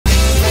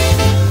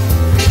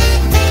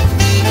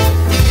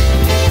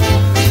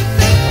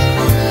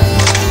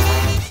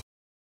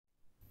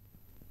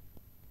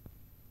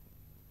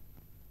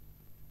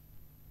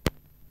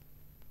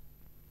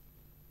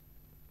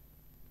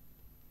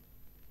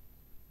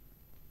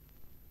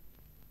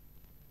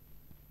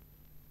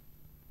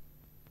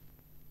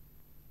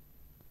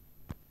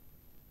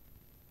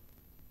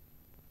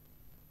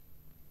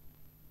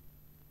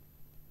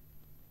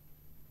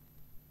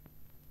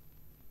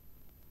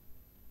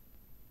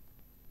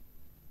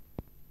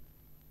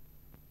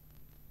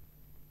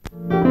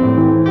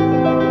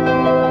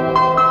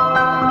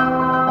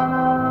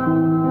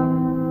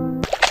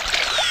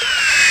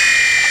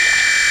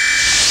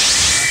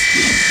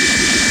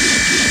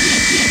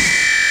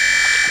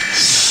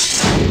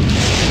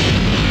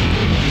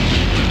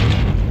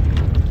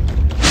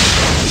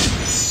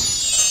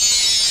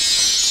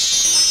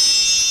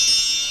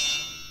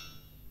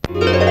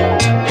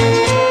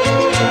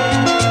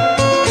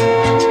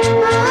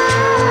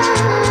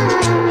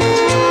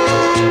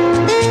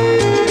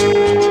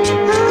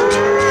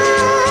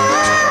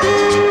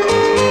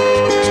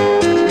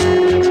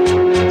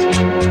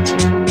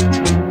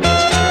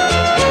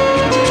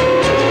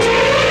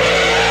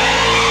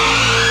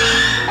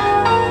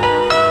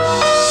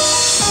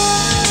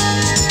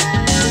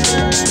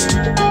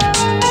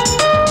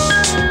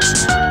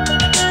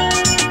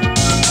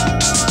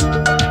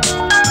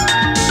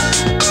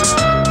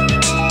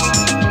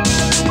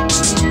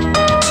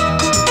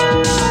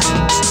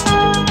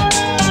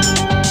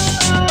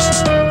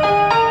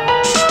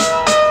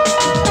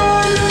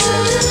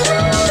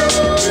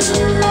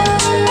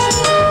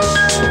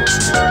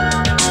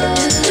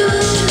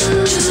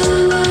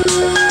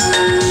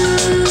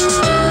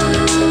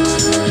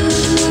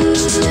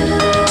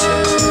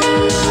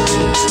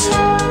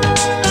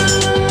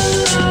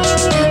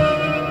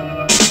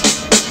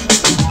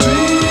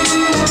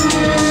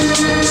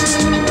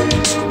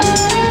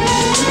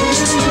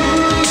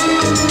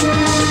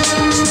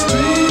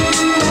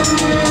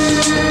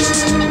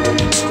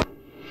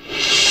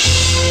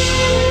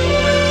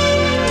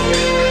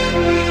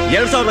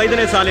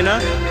2005ನೇ ಸಾಲಿನ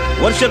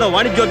ವರ್ಷದ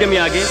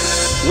ವಾಣಿಜ್ಯೋದ್ಯಮಿಯಾಗಿ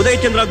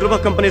ಉದಯ್ ಚಂದ್ರ group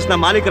of ಕಂಪನೀಸ್ನ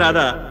ಮಾಲೀಕರಾದ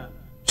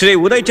Shri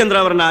Uday ಚಂದ್ರ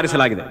ಅವರನ್ನು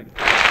ಆರಿಸಲಾಗಿದೆ.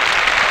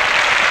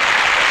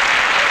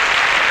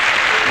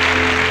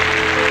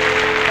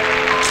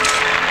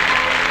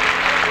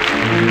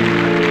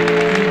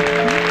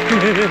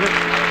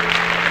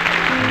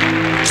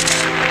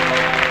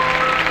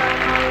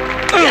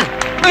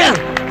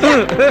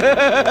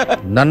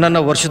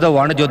 ನನ್ನನ್ನು ವರ್ಷದ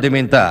ವಾಣಿಜ್ಯೋದ್ಯಮಿ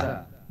ಅಂತ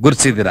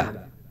ಗುರುತಿಸಿದ್ದೀರಾ.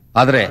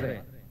 ಆದ್ರೆ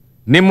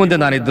ನಿಮ್ ಮುಂದೆ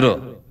ನಾನಿದ್ರು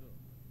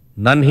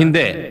ನನ್ನ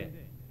ಹಿಂದೆ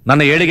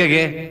ನನ್ನ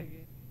ಏಳಿಗೆಗೆ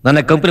ನನ್ನ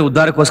ಕಂಪನಿ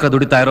ಉದ್ಧಾರಕ್ಕೋಸ್ಕರ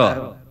ದುಡಿತಾ ಇರೋ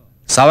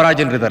ಸಾವಿರಾರು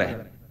ಜನರಿದ್ದಾರೆ.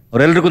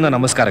 ಅವರೆಲ್ಲರಿಗೂ ನನ್ನ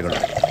ನಮಸ್ಕಾರಗಳು.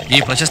 ಈ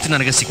ಪ್ರಶಸ್ತಿ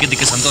ನನಗೆ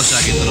ಸಿಕ್ಕಿದ್ದಕ್ಕೆ ಸಂತೋಷ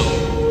ಆಗಿದ್ದರು.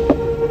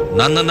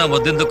 ನನ್ನನ್ನು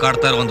ಮೊದಲಿಂದ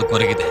ಕಾಡ್ತಾ ಇರೋ ಒಂದು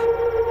ಕೊರಗಿದೆ.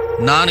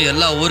 ನಾನು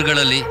ಎಲ್ಲ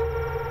ಊರುಗಳಲ್ಲಿ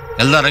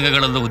ಎಲ್ಲ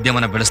ರಂಗಗಳಲ್ಲೂ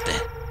ಉದ್ಯಮನ ಬೆಳೆಸ್ದೆ.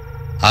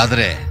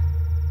 ಆದರೆ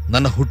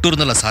ನನ್ನ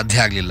ಹುಟ್ಟೂರಿನೆಲ್ಲ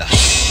ಸಾಧ್ಯ ಆಗಲಿಲ್ಲ.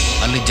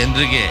 ಅಲ್ಲಿ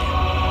ಜನರಿಗೆ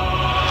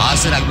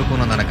ಆಸರೆ ಆಗಬೇಕು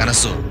ಅನ್ನೋ ನನ್ನ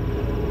ಕನಸು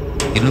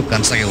ಇನ್ನೂ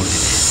ಕನಸಾಗೆ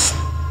ಉಳಿದಿದೆ.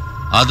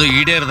 ಅದು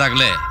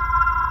ಈಡೇರಿದಾಗಲೇ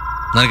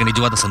ನನಗೆ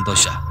ನಿಜವಾದ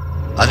ಸಂತೋಷ.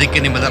 ಅದಕ್ಕೆ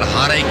ನಿಮ್ಮೆಲ್ಲರ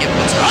ಹಾರೈಕೆ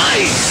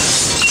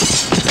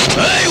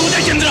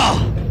ಉದಯ್ ಚಂದ್ರ,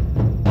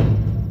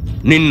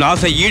 ನಿನ್ನ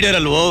ಆಸೆ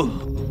ಈಡೇರಲ್ವೋ?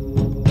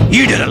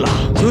 ಈಡೇರಲ್ಲ.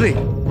 ಸೂರಿ,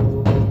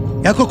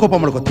 ಯಾಕೋ ಕೋಪ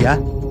ಮಾಡ್ಕೋತೀಯ?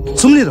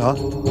 ಸುಮ್ನಿರೋ.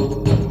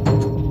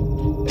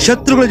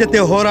 ಶತ್ರುಗಳ ಜೊತೆ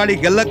ಹೋರಾಡಿ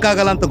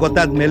ಗೆಲ್ಲಕ್ಕಾಗಲ್ಲ ಅಂತ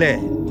ಗೊತ್ತಾದ್ಮೇಲೆ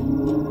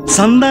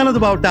ಸಂಧಾನದ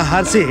ಬಾವುಟ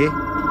ಹಾರಿಸಿ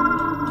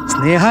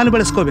ಸ್ನೇಹಾನ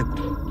ಬೆಳೆಸ್ಕೋಬೇಕು.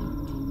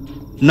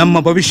 ನಮ್ಮ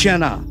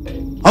ಭವಿಷ್ಯನ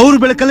ಅವ್ರ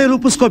ಬೆಳಕಲ್ಲೇ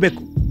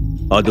ರೂಪಿಸ್ಕೋಬೇಕು.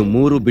 ಅದು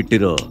ಮೂರು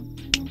ಬಿಟ್ಟಿರೋ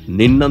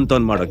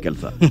ನಿನ್ನಂತವನ್ ಮಾಡೋ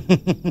ಕೆಲಸ.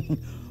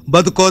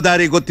 ಬದುಕೋ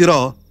ದಾರಿ ಗೊತ್ತಿರೋ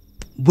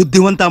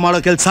ಬುದ್ಧಿವಂತ ಮಾಡೋ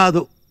ಕೆಲಸ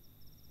ಅದು.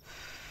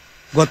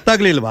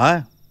 ಗೊತ್ತಾಗ್ಲಿಲ್ವಾ?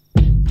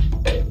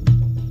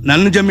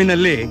 ನನ್ನ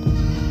ಜಮೀನಲ್ಲಿ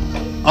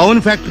ಅವನ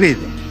ಫ್ಯಾಕ್ಟ್ರಿ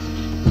ಇದೆ.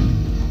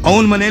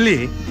 ಅವನ ಮನೆಯಲ್ಲಿ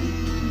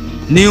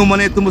ನೀವು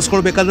ಮನೆ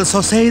ತುಂಬಿಸ್ಕೊಳ್ಬೇಕಾದ್ರೆ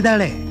ಸೊಸೆ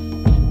ಇದ್ದಾಳೆ.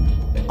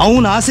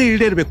 ಅವನ ಆಸೆ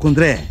ಈಡೇರ್ಬೇಕು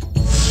ಅಂದ್ರೆ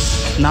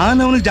ನಾನು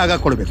ಅವನಿಗೆ ಜಾಗ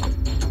ಕೊಡಬೇಕು.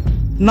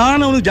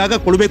 ನಾನು ಅವನಿಗೆ ಜಾಗ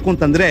ಕೊಡಬೇಕು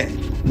ಅಂತಂದ್ರೆ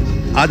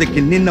ಅದಕ್ಕೆ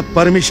ನಿನ್ನ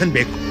ಪರ್ಮಿಷನ್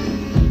ಬೇಕು.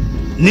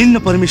 ನಿನ್ನ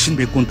ಪರ್ಮಿಷನ್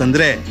ಬೇಕು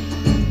ಅಂತಂದ್ರೆ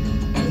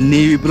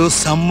ನೀವಿಬ್ರು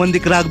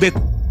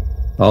ಸಂಬಂಧಿಕರಾಗಬೇಕು.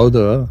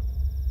 ಹೌದು,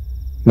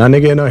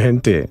 ನನಗೇನೋ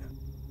ಹೆಂಡತಿ,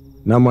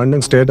 ನಮ್ಮ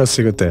ಅಣ್ಣಂಗೆ ಸ್ಟೇಟಸ್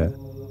ಸಿಗುತ್ತೆ,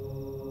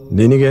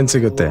 ನಿನಗೇನ್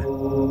ಸಿಗುತ್ತೆ?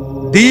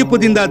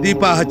 ದೀಪದಿಂದ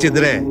ದೀಪ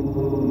ಹಚ್ಚಿದ್ರೆ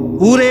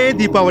ಊರೇ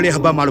ದೀಪಾವಳಿ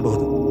ಹಬ್ಬ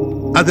ಮಾಡಬಹುದು.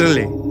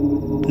 ಅದರಲ್ಲಿ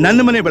ನನ್ನ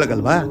ಮನೆ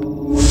ಬೆಳಗಲ್ವಾ?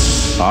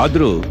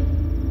 ಆದ್ರೂ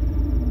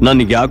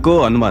ನನಗೆ ಯಾಕೋ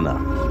ಅನುಮಾನ.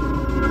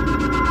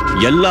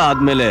 ಎಲ್ಲ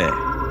ಆದ್ಮೇಲೆ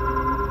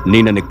ನೀ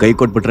ನನಗೆ ಕೈ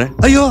ಕೊಟ್ಬಿಟ್ರೆ?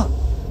 ಅಯ್ಯೋ,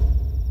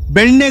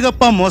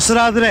 ಬೆಣ್ಣೆಗಪ್ಪ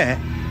ಮೊಸರಾದ್ರೆ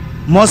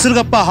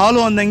ಮೊಸರಿಗಪ್ಪ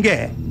ಹಾಲು ಅಂದಂಗೆ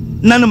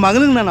ನನ್ನ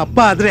ಮಗನಿಗೆ ನನ್ನ ಅಪ್ಪ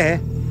ಆದ್ರೆ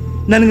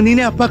ನನಗೆ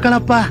ನೀನೇ ಅಪ್ಪ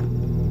ಕಣಪ್ಪ.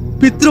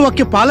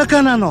 ಪಿತೃವಾಕ್ಯ ಪಾಲಕ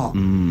ನಾನು.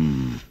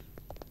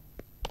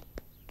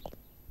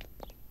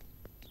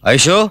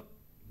 ಐಶು,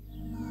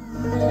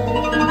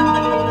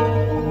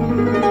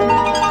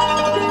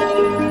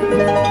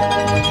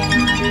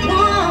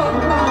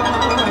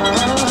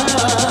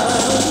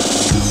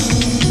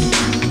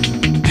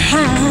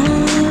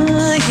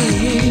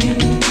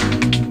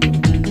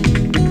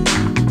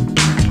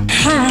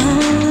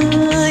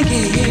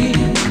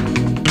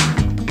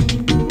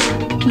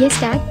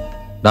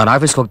 ನಾನು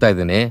ಆಫೀಸ್ಗೆ ಹೋಗ್ತಾ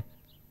ಇದ್ದೀನಿ.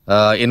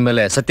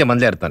 ಇನ್ಮೇಲೆ ಸತ್ಯ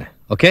ಮನೇಲೇ ಇರ್ತಾನೆ.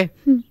 ಓಕೆ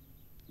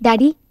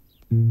ಡ್ಯಾಡಿ,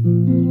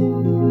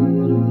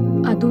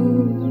 ಅದು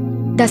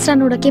ದಸರಾ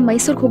ನೋಡಕ್ಕೆ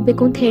ಮೈಸೂರಿಗೆ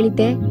ಹೋಗ್ಬೇಕು ಅಂತ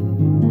ಹೇಳಿದ್ದೆ.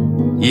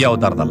 ಈ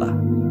ಅವತಾರದಲ್ಲ.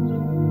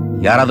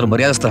 ಯಾರಾದ್ರೂ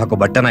ಮರ್ಯಾದಸ್ಥರು ಹಾಕೋ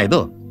ಬಟ್ಟೆನಾ ಇದು?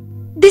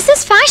 This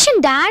is fashion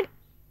dad.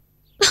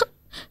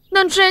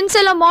 ನನ್ನ ಫ್ರೆಂಡ್ಸ್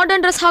ಎಲ್ಲ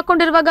ಮಾಡರ್ನ್ ಡ್ರೆಸ್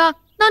ಹಾಕೊಂಡಿರುವಾಗ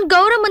ನಾನು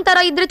ಗೌರಮ್ಮನ್ ತರ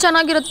ಇದ್ರೆ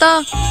ಚೆನ್ನಾಗಿರುತ್ತಾ?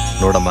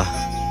 ನೋಡಮ್ಮ,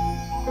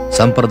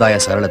 ಸಂಪ್ರದಾಯ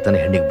ಸರಳತನ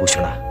ಹೆಣ್ಣಿಗೆ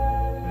ಭೂಷಣ.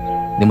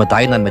 ನಿಮ್ಮ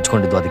ತಾಯಿ ನಾನು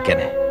ಮೆಚ್ಕೊಂಡಿದ್ದು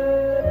ಅದಕ್ಕೇನೆ.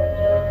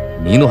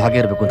 ನೀನು ಹಾಗೆ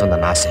ಇರಬೇಕು ಅಂತ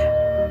ನನ್ನ ಆಸೆ.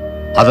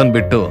 ಅದನ್ನ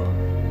ಬಿಟ್ಟು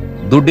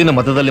ದುಡ್ಡಿನ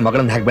ಮತದಲ್ಲಿ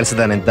ಮಗಳನ್ನ ಹೇಗೆ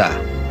ಬೆಳೆಸಿದಾನೆ ಅಂತ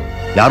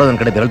ಯಾರೋ ನನ್ನ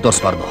ಕಡೆ ಬೆರಳು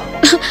ತೋರಿಸಬಾರ್ದು.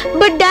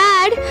 But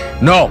dad,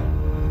 no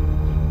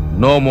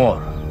no more.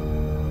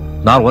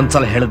 ನಾನು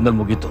ಒಂದ್ಸಲ ಹೇಳಿದ್ಮೇಲೆ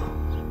ಮುಗೀತು.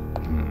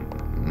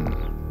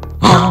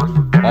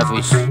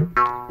 ಆಫೀಸ್.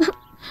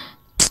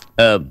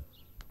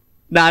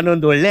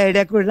 ನಾನೊಂದು ಒಳ್ಳೆ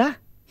ಐಡಿಯಾ ಕೊಡ್ಲಾ?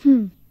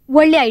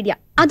 ಒಳ್ಳೆ ಐಡಿಯಾ.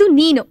 ಅದು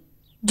ನೀನು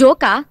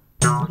ಜೋಕಾ?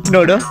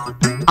 ನೋಡು,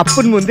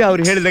 ಅಪ್ಪನ ಮುಂದೆ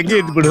ಅವ್ರು ಹೇಳ್ದಂಗೆ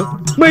ಇದ್ಬಿಡು.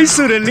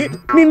 ಮೈಸೂರಲ್ಲಿ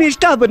ನಿನ್ನ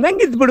ಇಷ್ಟ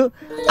ಬಂದಂಗೆ ಇದ್ಬಿಡು.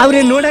 ಅವ್ರೇ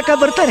ನೋಡಕ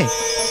ಬರ್ತಾರೆ.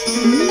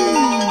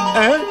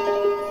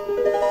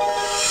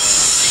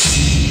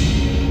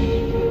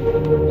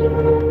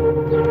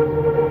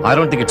 I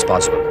don't think it's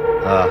possible.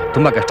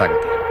 ತುಂಬಾ ಕಷ್ಟ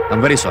ಆಗುತ್ತೆ. I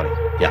am very sorry.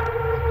 ಯಾ.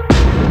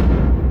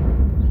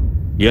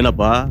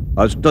 ಏನಪ್ಪ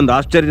ಅಷ್ಟೊಂದು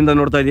ಆಶ್ಚರ್ಯದಿಂದ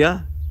ನೋಡ್ತಾ ಇದೀಯಾ?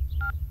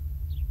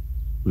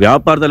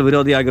 ವ್ಯಾಪಾರದಲ್ಲಿ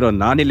ವಿರೋಧಿ ಆಗಿರೋ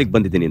ನಾನಿಲ್ಲಿಗೆ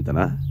ಬಂದಿದ್ದೀನಿ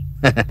ಅಂತನಾ?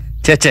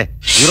 ಚೇಚೆ,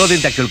 ವಿರೋಧಿ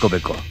ಅಂತ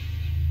ತಿಳ್ಕೋಬೇಕು.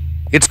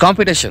 ಇಟ್ಸ್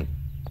ಕಾಂಪಿಟೇಷನ್,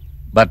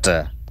 ಬಟ್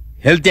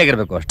ಹೆಲ್ತಿ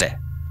ಆಗಿರ್ಬೇಕು ಅಷ್ಟೇ.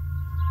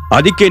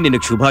 ಅದಕ್ಕೆ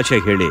ನಿನಗೆ ಶುಭಾಶಯ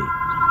ಹೇಳಿ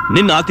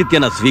ನಿನ್ನ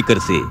ಆತಿಥ್ಯನ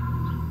ಸ್ವೀಕರಿಸಿ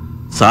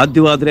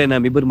ಸಾಧ್ಯವಾದ್ರೆ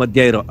ನಮ್ಮಿಬ್ಬರ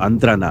ಮಧ್ಯ ಇರೋ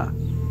ಅಂತರನ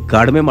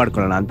ಕಡಿಮೆ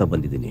ಮಾಡ್ಕೊಳ್ಳೋಣ ಅಂತ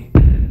ಬಂದಿದ್ದೀನಿ.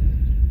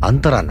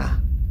 ಅಂತರನ?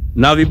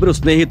 ನಾವಿಬ್ರು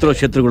ಸ್ನೇಹಿತರು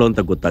ಶತ್ರುಗಳು ಅಂತ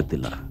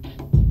ಗೊತ್ತಾಗ್ತಿಲ್ಲ.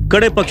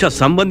 ಕಡೆ ಪಕ್ಷ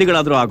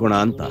ಸಂಬಂಧಿಗಳಾದ್ರೂ ಆಗೋಣ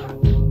ಅಂತ.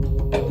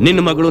 ನಿನ್ನ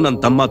ಮಗಳು ನನ್ನ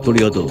ತಮ್ಮ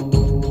ತುಳಿಯೋದು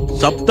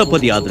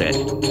ಸಪ್ತಪದಿ ಆದ್ರೆ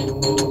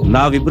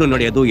ನಾವಿಬ್ರು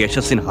ನಡೆಯೋದು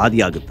ಯಶಸ್ಸಿನ ಹಾದಿ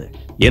ಆಗುತ್ತೆ.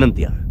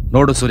 ಏನಂತೀಯ?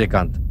 ನೋಡು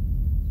ಸೂರ್ಯಕಾಂತ್,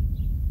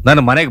 ನನ್ನ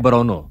ಮನೆಗೆ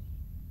ಬರೋನು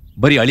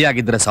ಬರೀ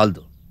ಅಳಿಯಾಗಿದ್ರೆ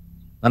ಸಾಲದು,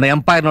 ನನ್ನ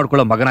ಎಂಪೈರ್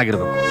ನೋಡ್ಕೊಳ್ಳೋ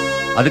ಮಗನಾಗಿರ್ಬೇಕು.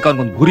 ಅದಕ್ಕೆ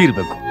ಅವನಿಗೊಂದು ಗುರಿ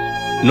ಇರಬೇಕು.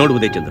 ನೋಡು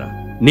ಉದಯಚಂದ್ರ,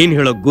 ನೀನ್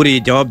ಹೇಳೋ ಗುರಿ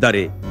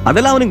ಜವಾಬ್ದಾರಿ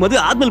ಅದೆಲ್ಲ ಅವನಿಗೆ ಮದುವೆ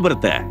ಆದ್ಮೇಲೆ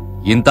ಬರುತ್ತೆ.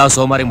 ಇಂಥ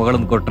ಸೋಮಾರಿ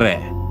ಮಗಳನ್ನ ಕೊಟ್ರೆ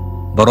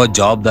ಬರೋ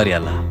ಜವಾಬ್ದಾರಿ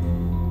ಅಲ್ಲ,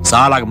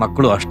 ಸಾಲಾಗ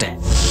ಮಕ್ಕಳು ಅಷ್ಟೇ.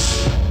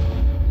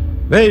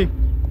 ಏಯ್,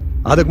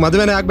 ಅದಕ್ಕೆ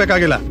ಮದುವೆನೇ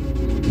ಆಗ್ಬೇಕಾಗಿಲ್ಲ.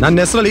 ನನ್ನ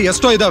ಹೆಸರಲ್ಲಿ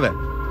ಎಷ್ಟೋ ಇದಾವೆ.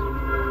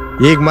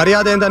 ಈಗ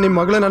ಮರ್ಯಾದೆಯಿಂದ ನಿಮ್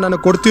ಮಗಳನ್ನ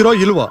ನನಗೆ ಕೊಡ್ತಿರೋ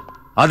ಇಲ್ವೋ?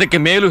 ಅದಕ್ಕೆ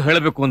ಮೇಲೂ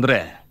ಹೇಳಬೇಕು ಅಂದ್ರೆ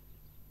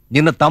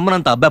ನಿನ್ನ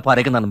ತಮ್ಮನಂತ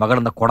ಅಭ್ಯಪಾರಿಗೆ ನನ್ನ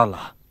ಮಗಳನ್ನ ಕೊಡಲ್ಲ.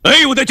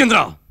 ಏಯ್ ಉದಯಚಂದ್ರ,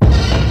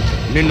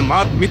 ನಿನ್ನ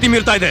ಮಾತು ಮಿತಿ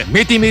ಮೀರ್ತಾ ಇದೆ.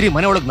 ಮಿತಿ ಮೀರಿ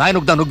ಮನೆ ಒಳಗೆ ನಾಯಿ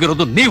ನುಗ್ದ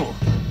ನುಗ್ಗಿರೋದು ನೀವು.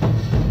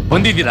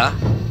 ಬಂದಿದ್ದೀರಾ,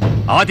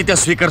 ಆತಿಥ್ಯ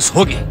ಸ್ವೀಕರಿಸಿ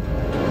ಹೋಗಿ.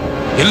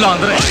 ಇಲ್ಲ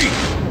ಅಂದ್ರೆ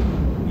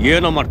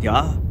ಏನೋ ಮಾಡ್ತೀಯಾ?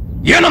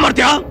 ಏನೋ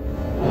ಮಾಡ್ತೀಯಾ?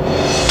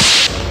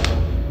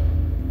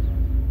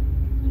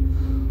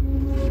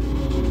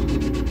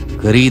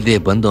 ಕರೀದೆ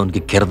ಬಂದು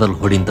ಅವನಿಗೆ ಕೆರದಲ್ಲಿ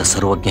ಹೊಡಿಂತ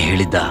ಸರ್ವಜ್ಞ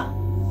ಹೇಳಿದ್ದ.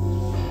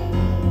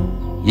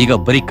 ಈಗ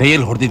ಬರೀ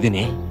ಕೈಯಲ್ಲಿ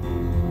ಹೊಡೆದಿದ್ದೀನಿ.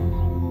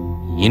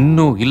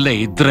 ಇನ್ನೂ ಇಲ್ಲೇ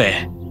ಇದ್ರೆ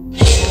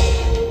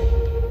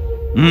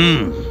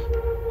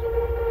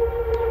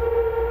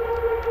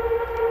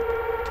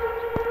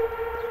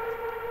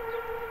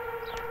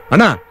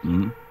ಅಣ್ಣ,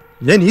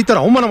 ಏನ್ ಈ ತರ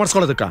ಅವಮಾನ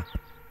ಮಾಡಿಸ್ಕೊಳ್ಳೋದಕ್ಕ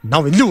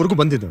ನಾವು ಇಲ್ಲಿವರೆಗೂ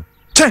ಬಂದಿದ್ದು?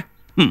 ಛೇ,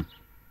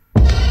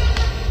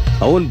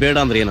 ಅವನ್ ಬೇಡ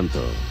ಅಂದ್ರೆ ಏನಂತ?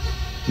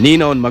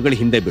 ನೀನ್ ಅವನ್ ಮಗಳ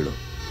ಹಿಂದೆ ಬೀಳು,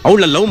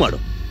 ಅವಳ ಲವ್ ಮಾಡು,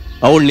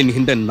 ಅವಳು ನಿನ್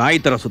ಹಿಂದೆ ನಾಯಿ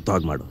ತರ ಸುತ್ತ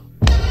ಹಾಗೆ ಮಾಡು.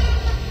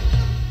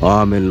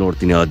 ಆಮೇಲೆ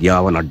ನೋಡ್ತೀನಿ ಅದ್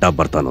ಯಾವನ್ ಅಡ್ಡ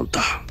ಬರ್ತಾನೋ ಅಂತ.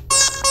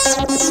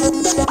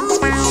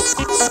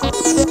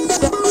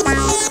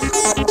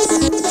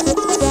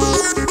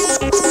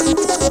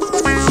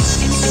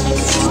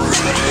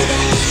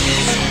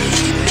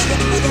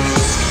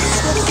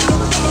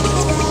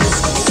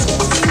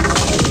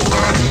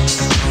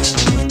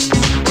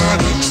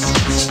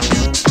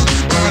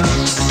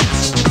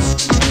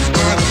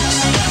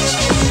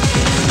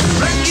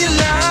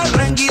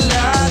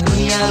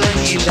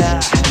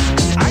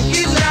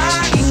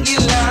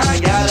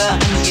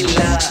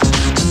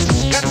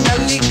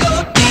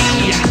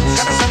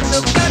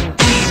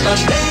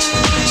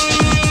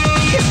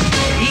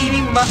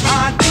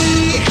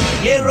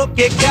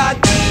 Che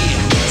cadi,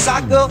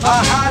 sago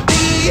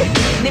ahadi,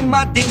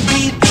 nimma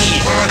timbiti.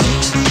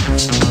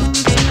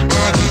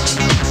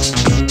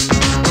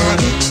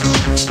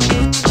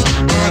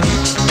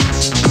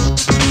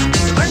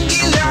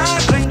 Rangila,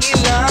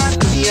 rangila,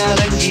 dunia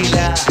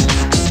rangila.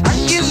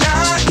 Angila,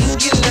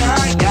 ingila,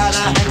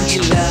 yara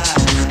angila.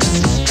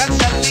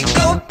 Kannalli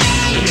koti,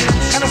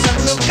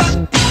 kanasannu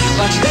katti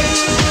bande.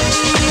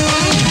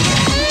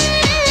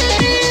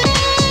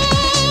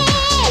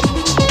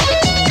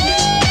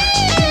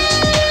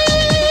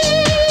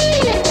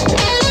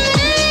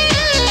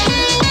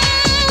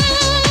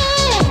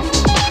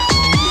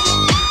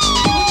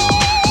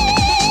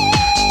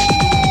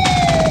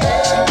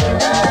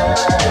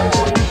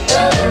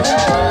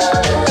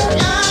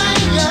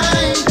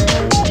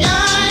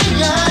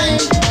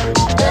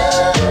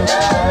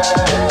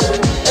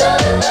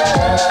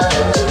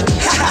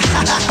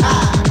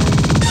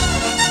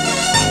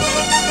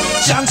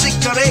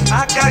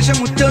 ಆಕಾಶ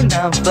ಮುಚ್ಚೋ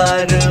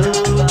ನಂಬರು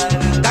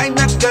ಟೈಮ್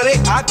ನಕ್ಕರೆ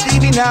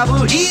ಆಗ್ತೀವಿ ನಾವು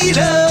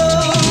ಹೀರೋ.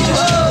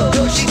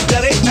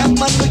 ಜೋಶಿಕ್ಕರೆ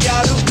ನಮ್ಮನ್ನು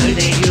ಯಾರು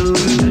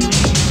ಕಡೆಯೋರು,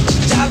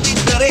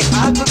 ಜಾಬಿದ್ದರೆ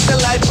ಆಗುತ್ತ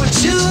ಲೈಫ್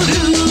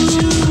ಚೂರು.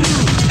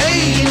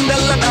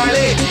 ಇಂದಲ್ಲ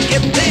ನಾಳೆ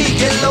ಗೆದ್ದೆ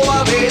ಗೆಲ್ಲುವ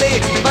ವೇಳೆ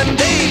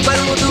ಬಂದೇ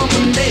ಬರುವುದು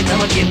ಮುಂದೆ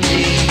ನಮಗೆಂದೇ.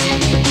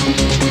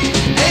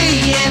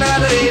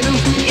 ಏನಾದರೇನು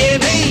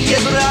ಏನೇ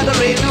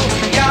ಎದುರಾದರೇನು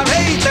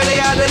ಯಾವೇ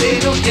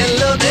ತಡೆಯಾದರೇನು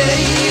ಗೆಲ್ಲೋದೇ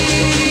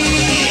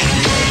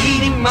ಈ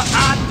ನಿಮ್ಮ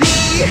ಆದಿ.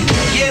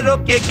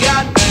 ಏರೋಕೆ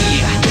ಗಾದಿ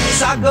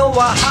ಸಾಗೋವ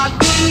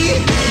ಹಾದಿ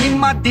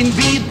ನಿಮ್ಮ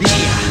ತಿನ್ಬೀದಿ.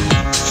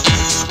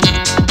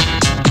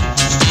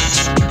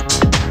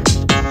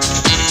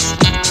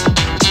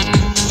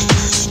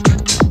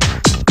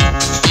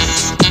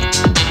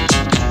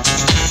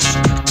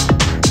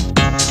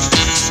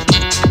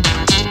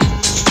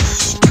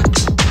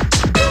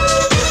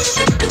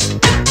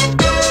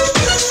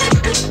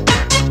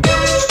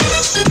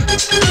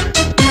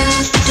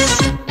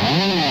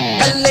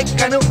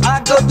 ಕಣ್ಣು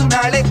ಆಗೋದು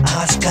ನಾಳೆ ಆ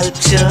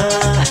ಸ್ಕಲ್ಪ್ಚರ್.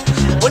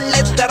 ಒಳ್ಳೆ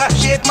ತರ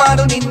ಶೇಪ್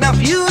ಮಾಡು ನಿನ್ನ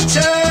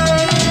ಫ್ಯೂಚರ್.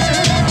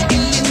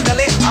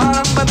 ಇಲ್ಲಿಂದಲೇ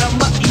ಆರಂಭ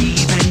ನಮ್ಮ ಈ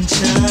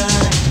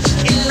ವೆಂಚರ್.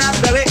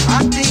 ಇಲ್ಲಾಂದರೆ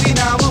ಆಗ್ತೀವಿ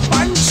ನಾವು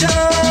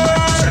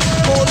ಪಂಚರ್.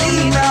 ಕೋಲಿ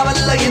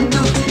ನಾವಲ್ಲ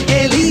ಎಂದು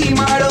ಕೇಲಿ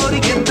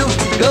ಮಾಡೋರಿಗೆಂದು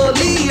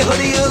ಗೋಲಿ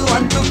ಹೊಡೆಯೋದು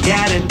ಅಂಟು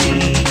ಗ್ಯಾರಂಟಿ.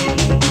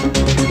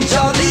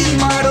 ಜಾಲಿ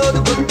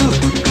ಮಾಡೋದು ಗೊತ್ತು,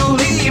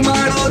 ಕೂಲಿ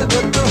ಮಾಡೋದು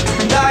ಗೊತ್ತು,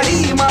 ದಾಳಿ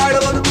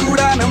ಮಾಡೋದು ಕೂಡ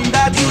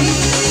ನಮ್ದಾದಿ.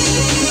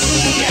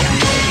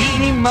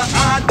 ನಿಮ್ಮ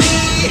ಆದಿ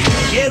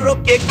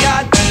ಏರೋಕೆ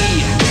ಗಾದಿ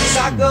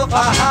ಸಾಗೋ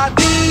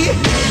ಆಹಾದಿ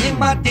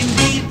ನಿಮ್ಮ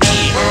ತಿಂಡಿದಿ.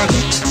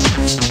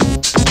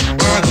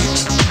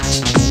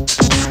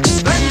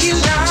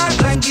 ರಂಗಿಲ್ಲ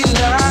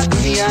ರಂಗಿಲ್ಲ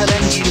ದುನಿಯಾ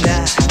ರಂಗಿಲ್ಲ.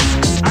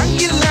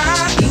 ಹಂಗಿಲ್ಲ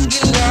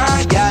ಹಿಂಗಿಲ್ಲ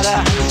ಯಾರ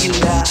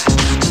ಹಂಗಿಲ್ಲ.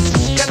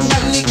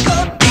 ಕಣ್ಣಲ್ಲಿ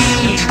ಕೋಟಿ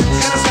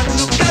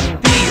ಕನಸನ್ನು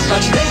ಕತ್ತಿ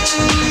ಬಂದೆ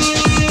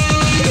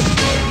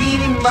ಈ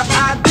ನಿಮ್ಮ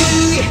ಆದಿ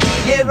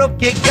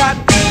ಏರೋಕೆ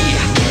ಗಾದಿ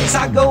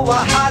ಸಾಗೋ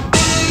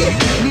ಆಹಾದಿ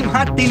ನಿಮ್ಮ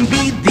ಹಾಟಿನ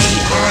ಬೀದಿ.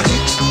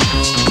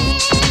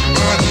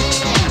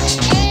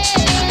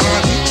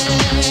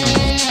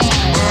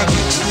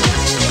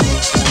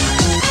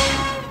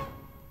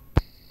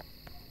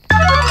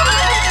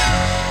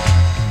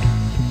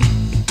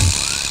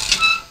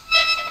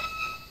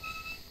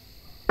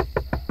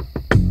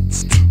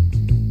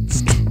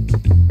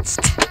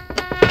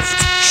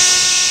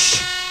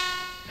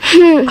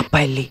 ಅಪ್ಪ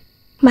ಎಲ್ಲಿ?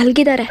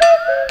 ಮಲ್ಗಿದ್ದಾರೆ.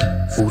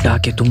 ಊಟ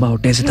ಹಾಕಿ ತುಂಬಾ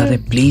ಹೊಟ್ಟೆ ಹಸಿತದೆ,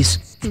 ಪ್ಲೀಸ್.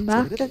 ಬಾ.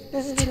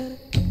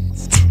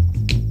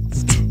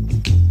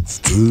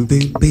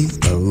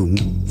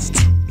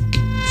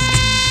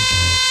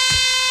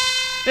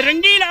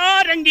 ರಂಗೀಲ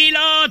ರಂಗೀಲ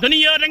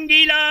ದುನಿಯ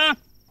ರಂಗೀಲ,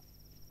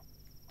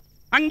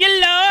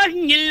 ಹಂಗಿಲ್ಲ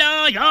ಹಿಂಗಿಲ್ಲ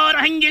ಯಾರ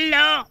ಹಂಗಿಲ್ಲ.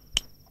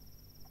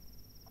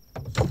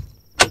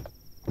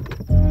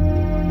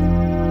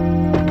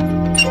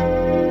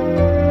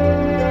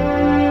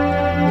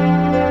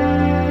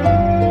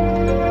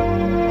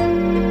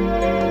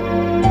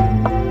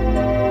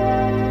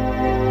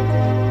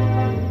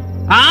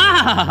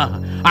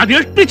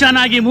 ಅದೆಷ್ಟು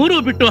ಚೆನ್ನಾಗಿ ಮೂರು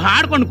ಬಿಟ್ಟು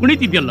ಹಾಡ್ಕೊಂಡು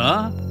ಕುಣಿತಿದ್ಯಲ್ಲೋ,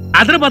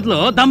 ಅದ್ರ ಬದಲು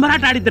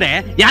ದಂಬರಾಟ ಆಡಿದ್ರೆ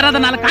ಯಾರಾದ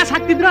 4 ಕಾಸು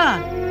ಹಾಕ್ತಿದ್ರ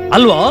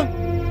ಅಲ್ವೋ?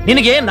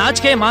 ನಿನಗೆ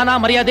ನಾಚಿಕೆ ಮಾನ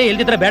ಮರ್ಯಾದೆ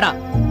ಇಲ್ದಿದ್ರೆ ಬೇಡ,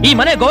 ಈ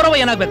ಮನೆ ಗೌರವ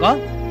ಏನಾಗ್ಬೇಕು?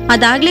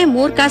 ಅದಾಗ್ಲೇ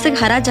 3 ಕಾಸಿಗೆ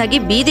ಹರಾಜಾಗಿ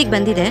ಬೀದಿಗೆ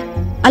ಬಂದಿದೆ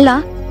ಅಲ್ಲ,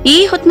 ಈ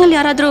ಹೊತ್ನಲ್ಲಿ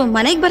ಯಾರಾದ್ರೂ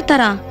ಮನೆಗ್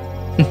ಬರ್ತಾರಾ?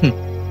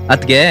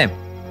 ಅದ್ಗೆ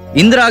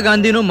ಇಂದಿರಾ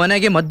ಗಾಂಧಿನೂ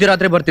ಮನೆಗೆ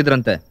ಮಧ್ಯರಾತ್ರಿ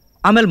ಬರ್ತಿದ್ರಂತೆ,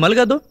 ಆಮೇಲೆ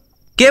ಮಲ್ಗದು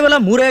ಕೇವಲ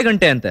 3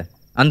 ಗಂಟೆ ಅಂತೆ.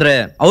 ಅಂದ್ರೆ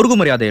ಅವ್ರಿಗೂ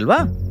ಮರ್ಯಾದೆ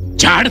ಇಲ್ವಾ?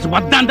 ಚಾಡಿಸ್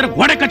ಬದ್ದ ಅಂದ್ರೆ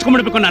ಗೋಡೆ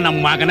ಕಚ್ಕೊಂಡ್ಬಿಡ್ಬೇಕು ನಮ್ಮ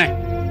ಮಗನೇ.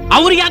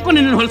 ಅವ್ರಿಗೆ ಯಾಕೋ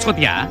ನಿನ್ನ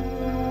ಹೊಲ್ಸ್ಕೋತೀಯ?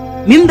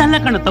 ನಿಂದಲ್ಲ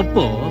ಕಣ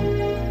ತಪ್ಪು.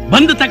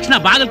 ಬಂದ ತಕ್ಷಣ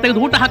ಬಾಗಿಲು ತೆಗೆದು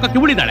ಊಟ ಹಾಕೋಕೆ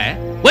ಉಳಿದಾಳೆ,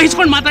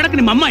 ವಹಿಸ್ಕೊಂಡು ಮಾತಾಡಕ್ಕೆ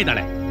ನಿಮ್ಮ ಅಮ್ಮ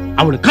ಇದ್ದಾಳೆ.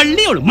 ಅವಳು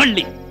ಕಳ್ಳಿ, ಅವಳು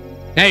ಮಳ್ಳಿ.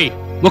 ಏಯ್,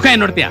 ಮುಖ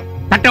ಏನ್ ನೋಡ್ತೀಯ?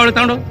 ತಟ್ಟೆ ಅವಳು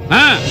ತಗೊಂಡು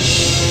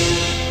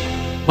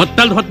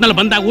ಹೊತ್ತಲ್ಲಿ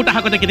ಬಂದಾಗ ಊಟ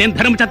ಹಾಕೋದಕ್ಕೆ ಇದೇನ್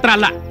ಧರ್ಮಛತ್ರ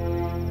ಅಲ್ಲ.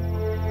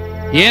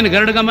 ಏನ್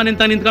ಗರಡುಗಮ್ಮ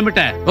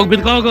ನಿಂತ್ಕೊಂಡ್ಬಿಟ್ಟೆ? ಹೋಗಿ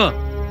ಬಿದ್ಕೋ ಹೋಗು.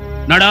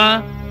 ನೋಡ,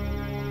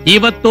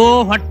 ಇವತ್ತು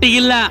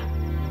ಹೊಟ್ಟಿಗಿಲ್ಲ,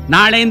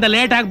 ನಾಳೆಯಿಂದ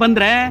ಲೇಟ್ ಆಗಿ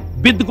ಬಂದ್ರೆ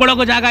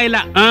ಬಿದ್ದುಕೊಳ್ಳೋಗೋ ಜಾಗ ಇಲ್ಲ.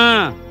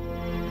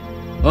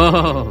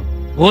 ಓಹೋ,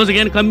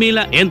 ಓಸ್ಗೇನ್ ಕಮ್ಮಿ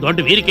ಇಲ್ಲ, ಏನ್ ದೊಡ್ಡ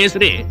ವೀರ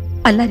ಕೇಸರಿ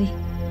ಅಲ್ಲ ರೀ.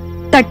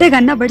 ತಟ್ಟೆಗೆ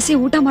ಅನ್ನ ಬಡಿಸಿ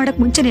ಊಟ ಮಾಡಕ್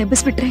ಮುಂಚೆನೆ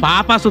ಎಬ್ಬಿಸ್ಬಿಟ್ರೆ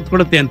ಪಾಪ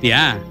ಸುತ್ಕೊಳುತ್ತೆ ಅಂತೀಯ?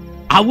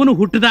 ಅವನು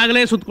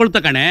ಹುಟ್ಟಿದಾಗಲೇ ಸುತ್ಕೊಳ್ತ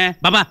ಕಣೆ.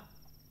 ಬಾಬಾ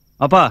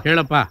ಅಪ್ಪ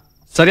ಹೇಳಪ್ಪ.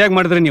 ಸರಿಯಾಗಿ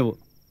ಮಾಡಿದ್ರಿ ನೀವು.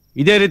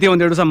 ಇದೇ ರೀತಿ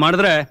 1-2 ದಿವಸ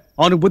ಮಾಡಿದ್ರೆ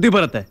ಅವನಿಗೆ ಬುದ್ಧಿ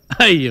ಬರುತ್ತೆ.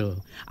 ಅಯ್ಯೋ,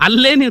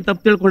 ಅಲ್ಲೇ ನೀವು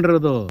ತಪ್ಪು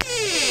ತಿಳ್ಕೊಂಡಿರೋದು.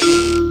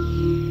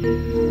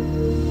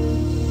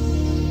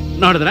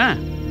 ನೋಡಿದ್ರ,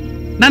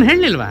 ನಾನು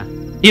ಹೇಳಿಲ್ವಾ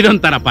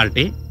ಇದೊಂಥರ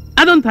ಪಾರ್ಟಿ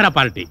ಅದೊಂಥರ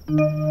ಪಾರ್ಟಿ.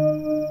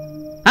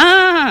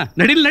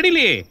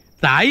 ನಡಿಲಿ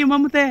ತಾಯಿ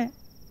ಮಮತೆ.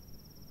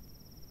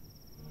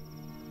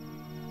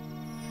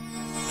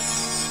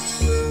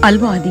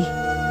 ಅಲ್ವೋ ಆದಿ,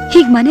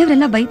 ಹೀಗ್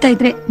ಮನೆಯವರೆಲ್ಲ ಬೈತಾ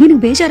ಇದ್ರೆ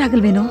ನಿನಗ್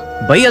ಬೇಜಾರಾಗಲ್ವೇನೋ?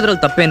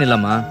 ಬೈಯೋದ್ರಲ್ಲಿ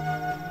ತಪ್ಪೇನಿಲ್ಲಮ್ಮ.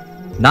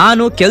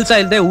 ನಾನು ಕೆಲ್ಸ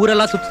ಇಲ್ದೆ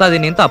ಊರೆಲ್ಲ ಸುತ್ತಾ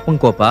ಇದೀನಿ ಅಂತ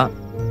ಅಪ್ಪಂಗ್ ಕೋಪ,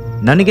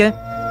 ನನಗೆ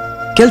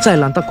ಕೆಲ್ಸ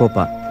ಇಲ್ಲ ಅಂತ ಕೋಪ.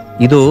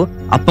 ಇದು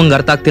ಅಪ್ಪಂಗ್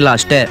ಅರ್ಥ ಆಗ್ತಿಲ್ಲ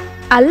ಅಷ್ಟೇ.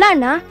 ಅಲ್ಲ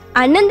ಅಣ್ಣ,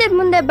 ಅಣ್ಣಂದಿರ್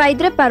ಮುಂದೆ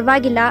ಬೈದ್ರೆ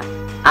ಪರವಾಗಿಲ್ಲ,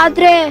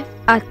 ಆದ್ರೆ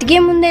ಅತ್ತಿಗೆ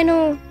ಮುಂದೇನು?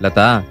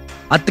 ಲತಾ,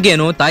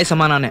 ಅತ್ತಿಗೇನು ತಾಯಿ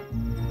ಸಮಾನಾನೆ.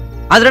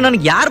 ಆದ್ರೆ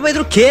ನನ್ಗೆ ಯಾರು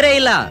ಬೈದ್ರು ಕೇರೇ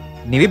ಇಲ್ಲ.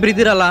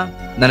 ನೀವಿಬ್ರಿದ್ದೀರಲ್ಲ,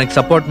 ನನಗ್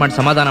ಸಪೋರ್ಟ್ ಮಾಡಿ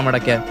ಸಮಾಧಾನ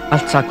ಮಾಡಕ್ಕೆ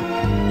ಅಷ್ಟ್ ಸಾಕು.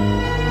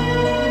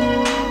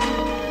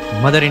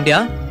 Mother India,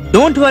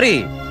 don't worry.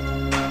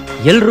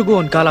 ಎಲ್ರಿಗೂ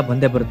ಒಂದ್ ಕಾಲ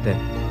ಬಂದೇ ಬರುತ್ತೆ,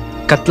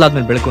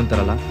 ಕತ್ಲಾದ್ಮೇಲೆ ಬೆಳಕು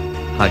ಅಂತಾರಲ್ಲ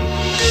ಹಾಗೆ.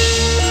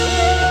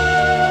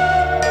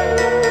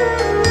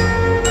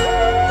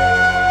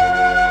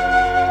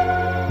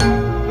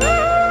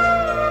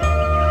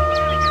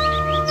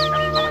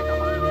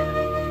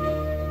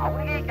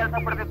 ಅವನಿಗೆ ಕೆಲಸ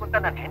ಕೊಡ್ಬೇಕು ಅಂತ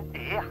ನನ್ನ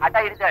ಹೆಂಡತಿ ಹಠ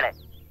ಹಿಡಿದಾಳೆ.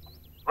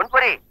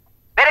 ಒಂದ್ಪರಿ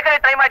ಬೇರೆ ಕಡೆ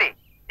ಟ್ರೈ ಮಾಡಿ,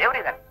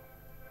 ದೇವರಿದ್ದಾರೆ.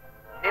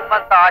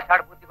 ನಿಮ್ಮಂತ ಆಷಾಢ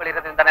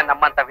ಬುದ್ಧಿಗಳಿರೋದ್ರಿಂದಾನೇ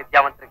ನಮ್ಮಂತ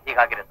ವಿದ್ಯಾವಂತರಿಗೆ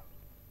ಹೀಗಾಗಿರೋದು.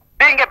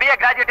 Being a BA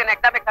graduate in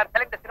economics, I'm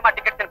selling the cinema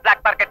tickets in black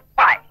market.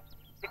 Why?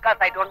 Because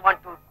I don't want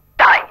to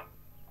die.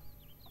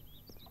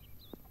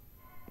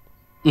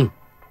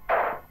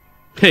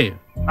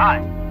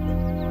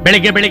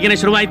 ಬೆಳಿಗ್ಗೆನೆ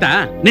ಶುರುವಾಯ್ತಾ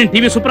ನಿನ್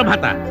ಟಿವಿ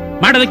ಸುಪ್ರಭಾತ?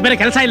 ಮಾಡೋದಕ್ಕೆ ಬೇರೆ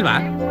ಕೆಲಸ ಇಲ್ವಾ?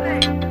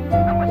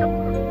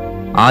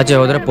 ಆಚೆ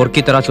ಹೋದ್ರೆ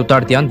ಪೊರ್ಕಿ ತರ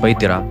ಸುತ್ತಾಡ್ತೀಯ ಅಂತ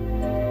ಬೈತೀರಾ,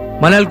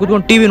 ಮನೇಲಿ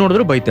ಕೂತ್ಕೊಂಡು ಟಿವಿ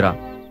ನೋಡಿದ್ರು ಬೈತೀರಾ.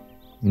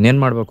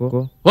 ಇನ್ನೇನ್ ಮಾಡ್ಬೇಕು?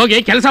 ಹೋಗಿ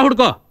ಕೆಲಸ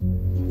ಹುಡ್ಕೋ.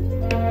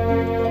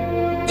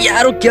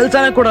 ಯಾರು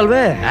ಕೆಲ್ಸನೇ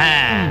ಕೊಡಲ್ವೇ?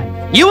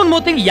 ಇವನ್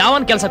ಮೂತಿಂಗ್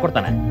ಯಾವನ್ ಕೆಲಸ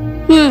ಕೊಡ್ತಾನೆ?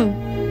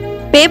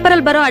 ಪೇಪರ್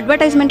ಅಲ್ಲಿ ಬರೋ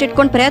ಅಡ್ವರ್ಟೈಸ್ಮೆಂಟ್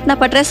ಇಟ್ಕೊಂಡು ಪ್ರಯತ್ನ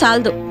ಪಟ್ರೆ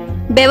ಸಾಲದು,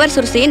 ಬೆವರ್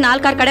ಸುರಿಸಿ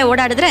 4 ಕಡೆ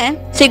ಓಡಾಡಿದ್ರೆ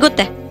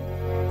ಸಿಗುತ್ತೆ.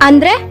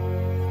 ಅಂದ್ರೆ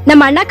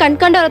ನಮ್ಮ ಅಣ್ಣ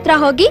ಕಣ್ಕೊಂಡವ್ರ ಹತ್ರ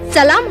ಹೋಗಿ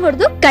ಸಲಾಂ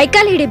ಹೊಡೆದು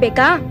ಕೈಕಾಲು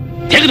ಹಿಡಿಬೇಕಾ?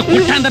 ತೆಗೆದು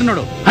ಕುಟ್ಟ ಅಂದ್ರೆ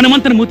ನೋಡು,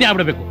 ಹನುಮಂತನ ಮೂತಿ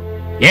ಆಗ್ಬಿಡ್ಬೇಕು.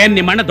 ಏನ್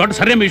ನಿಮ್ಮ ಅಣ್ಣ ದೊಡ್ಡ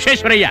ಸರ್ಯಂ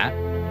ವಿಶ್ವೇಶ್ವರಯ್ಯ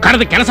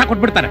ಕರೆದು ಕೆಲಸ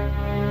ಕೊಟ್ಬಿಡ್ತಾರೆ?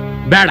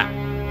 ಬೇಡ,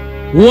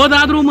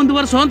 ಓದಾದ್ರೂ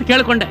ಮುಂದುವರ್ಸೋ ಅಂತ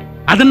ಕೇಳ್ಕೊಂಡೆ,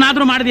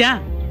 ಅದನ್ನಾದ್ರೂ ಮಾಡಿದ್ಯಾ?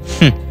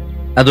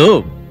 ಅದು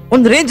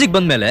ಒಂದ್ ರೇಂಜಿಗೆ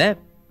ಬಂದ್ಮೇಲೆ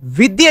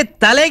ವಿದ್ಯೆ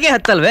ತಲೆಗೆ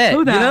ಹತ್ತಲ್ವೇ?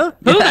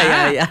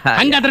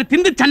 ಹಂಗಾದ್ರೆ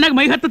ತಿಂದು ಚೆನ್ನಾಗಿ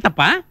ಮೈ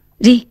ಹತ್ತಪ್ಪ.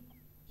 ರೀ,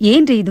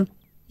 ಏನ್ರಿ ಇದು?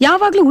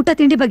 ಯಾವಾಗ್ಲೂ ಊಟ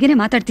ತಿಂಡಿ ಬಗ್ಗೆನೇ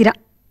ಮಾತಾಡ್ತೀರಾ.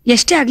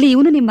 ಎಷ್ಟೇ ಆಗ್ಲಿ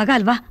ಇವನು ನಿಮ್ ಮಗ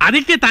ಅಲ್ವಾ?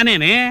 ಅದಕ್ಕೆ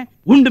ತಾನೇನೆ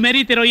ಉಂಡು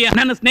ಮೆರೀತಿರೋ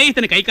ನನ್ನ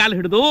ಸ್ನೇಹಿತನ ಕೈಕಾಲು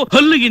ಹಿಡಿದು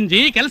ಹಲ್ಲು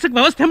ಗಿಂಜಿ ಕೆಲ್ಸಕ್ಕೆ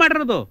ವ್ಯವಸ್ಥೆ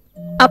ಮಾಡಿರೋದು.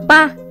 ಅಪ್ಪ,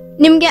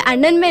 ನಿಮ್ಗೆ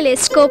ಅಣ್ಣನ್ ಮೇಲೆ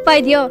ಎಷ್ಟು ಕೋಪ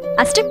ಇದೆಯೋ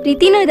ಅಷ್ಟೇ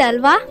ಪ್ರೀತಿನೂ ಇದೆ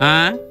ಅಲ್ವಾ?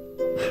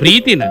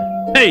 ಪ್ರೀತಿನ?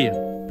 ಅಯ್ಯೋ,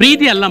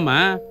 ಪ್ರೀತಿ ಅಲ್ಲಮ್ಮ,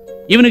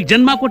 ಇವನಿಗೆ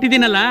ಜನ್ಮ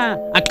ಕೊಟ್ಟಿದ್ದೀನಲ್ಲ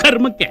ಆ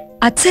ಕರ್ಮಕ್ಕೆ.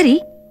 ಅದ್ ಸರಿ,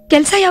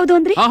 ಕೆಲ್ಸ ಯಾವ್ದು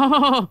ಅಂದ್ರಿ?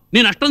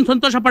 ನೀನ್ ಅಷ್ಟೊಂದು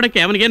ಸಂತೋಷ ಪಡಕ್ಕೆ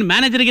ಅವನಿಗೇನು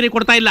ಮ್ಯಾನೇಜರ್ಗಿರಿ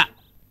ಕೊಡ್ತಾ ಇಲ್ಲ.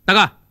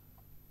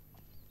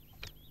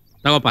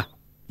 ತಗೋಪ್ಪ,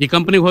 ಈ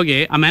ಕಂಪನಿಗೆ ಹೋಗಿ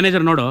ಆ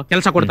ಮ್ಯಾನೇಜರ್ ನೋಡು,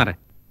 ಕೆಲಸ ಕೊಡ್ತಾರೆ.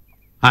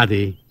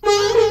 ಆದಿ,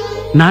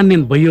 ನಾನ್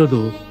ನಿನ್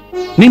ಬೈಯೋದು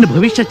ನಿನ್ನ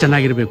ಭವಿಷ್ಯ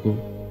ಚೆನ್ನಾಗಿರ್ಬೇಕು,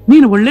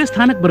 ನೀನು ಒಳ್ಳೆ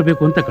ಸ್ಥಾನಕ್ಕೆ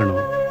ಬರ್ಬೇಕು ಅಂತ ಕಣು.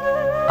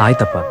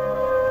 ಆಯ್ತಪ್ಪ.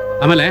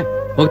 ಆಮೇಲೆ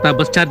ಹೋಗ್ತಾ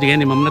ಬಸ್ ಚಾರ್ಜ್ಗೆ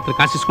ನಿಮ್ಮ ಅಮ್ಮನ ಹತ್ರ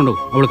ಕಾಸಿಸ್ಕೊಂಡು,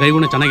 ಅವಳ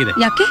ಕೈಗುಣ ಚೆನ್ನಾಗಿದೆ.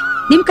 ಯಾಕೆ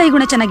ನಿಮ್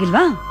ಕೈಗುಣ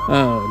ಚೆನ್ನಾಗಿಲ್ವಾ?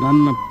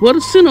 ನನ್ನ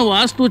ಪರ್ಸಿನ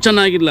ವಾಸ್ತು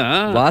ಚೆನ್ನಾಗಿಲ್ಲ.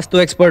 ವಾಸ್ತು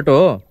ಎಕ್ಸ್ಪರ್ಟು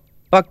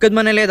ಪಕ್ಕದ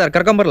ಮನೇಲೇ ಇದಾರೆ,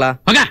 ಕರ್ಕೊಂಬರ್ಲಾ?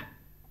 ಹೋಗ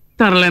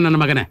ತರಲೆ ನನ್ನ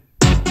ಮಗನೇ.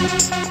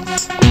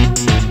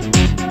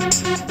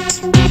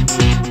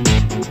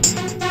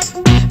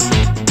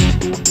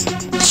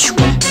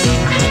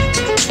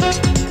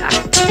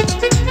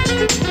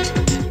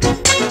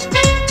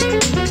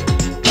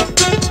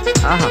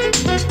 ಆಹಾ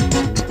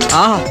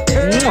ಆಹಾ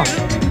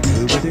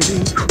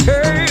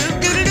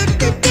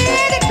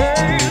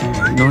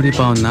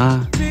ನೋಡಿಪ್ಪ ಅವನ್ನ.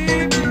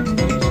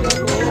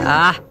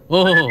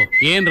 ಓಹೋ,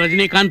 ಏನ್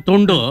ರಜನಿಕಾಂತ್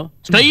ತುಂಡು,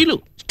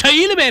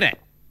 ಸ್ಟೈಲು ಬೇರೆ.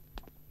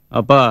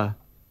 ಅಪ್ಪ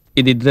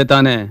ಇದಿದ್ರೆ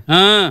ತಾನೇ.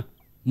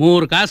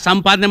 3 ಕಾಸು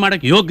ಸಂಪಾದನೆ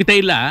ಮಾಡಕ್ ಯೋಗ್ಯತೆ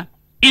ಇಲ್ಲ,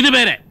 ಇದು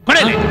ಬೇರೆ.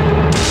 ಕೊಡಲಿ.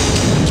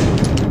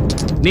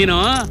 ನೀನು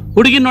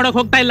ಹುಡುಗಿನ ನೋಡಕ್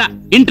ಹೋಗ್ತಾ ಇಲ್ಲ,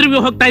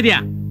 ಇಂಟರ್ವ್ಯೂ ಹೋಗ್ತಾ ಇದೀಯಾ.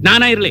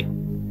 ನಾನಾ ಇರ್ಲಿ.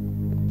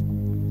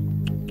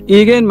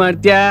 ಈಗೇನ್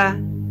ಮಾಡ್ತೀಯಾ?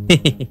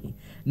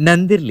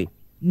 ನಂದಿರ್ಲಿ,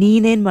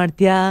 ನೀನೇನ್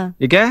ಮಾಡ್ತೀಯಾ?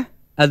 ಈಕೆ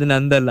ಅದು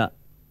ನಂದಲ್ಲ,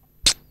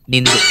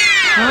 ನಿಂದು.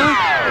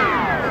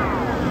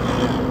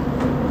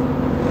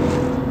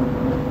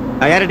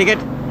 ಯಾರ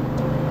ಟಿಕೆಟ್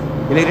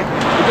ಇಲ್ಲಿರಿ?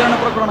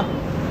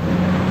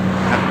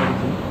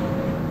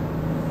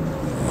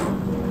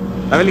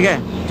 ಅವೆಲ್ಲಿಗೆ?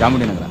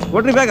 ಚಾಮುಂಡಿನಗರ.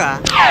 ಕೊಡ್ರಿ ಬೇಗ.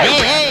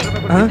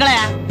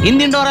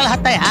 ಹಿಂದಿನ ಡೋರಲ್ಲಿ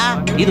ಹತ್ತಯ್ಯ,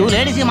 ಇದು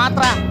ಲೇಡೀಸಿ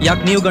ಮಾತ್ರ.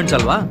 ಯಾಕೆ ನೀವು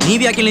ಗಂಡ್ಸಲ್ವಾ?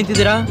 ನೀವ್ ಯಾಕೆ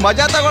ನಿಂತಿದ್ದೀರಾ?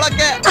 ಮಜಾ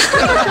ತಗೊಳಕ್ಕೆ.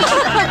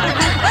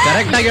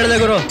 ಕರೆಕ್ಟ್ ಆಗಿ ಹೇಳ್ದೆ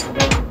ಗುರು.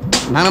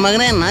 ನನ್ನ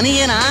ಮಗನೇ,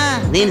 ನನಗೇನಾ?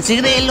 ನೀನ್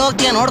ಸಿಗದೆ ಎಲ್ಲಿ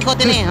ಹೋಗ್ತೀಯ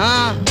ನೋಡ್ಕೋತೀನಿ.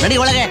 ನಡಿ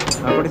ಒಳಗೆ.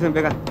 ಕೊಡಿ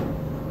ಬೇಗ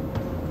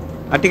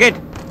ಆ ಟಿಕೆಟ್.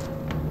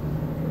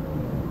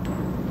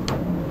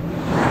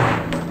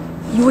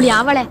 ಇವಳು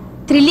ಯಾವಳೆ?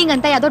 ಥ್ರಿಲ್ಲಿಂಗ್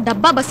ಅಂತ ಯಾವ್ದೋ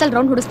ಡಬ್ಬಾ ಬಸ್ಸಲ್ಲಿ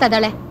ರೌಂಡ್ ಹುಡಿಸ್ತಾ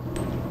ಇದ್ದಾಳೆ.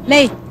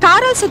 ಲೈ,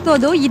 ಕಾರಲ್ಲಿ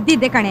ಸುತ್ತೋದು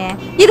ಇದ್ದಿದ್ದೆ ಕಣೆ.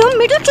 ಇದು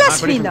middle class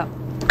feel.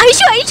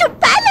 Aishu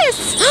palace.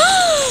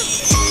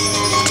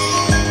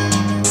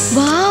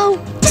 Wow,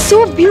 so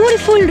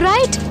beautiful,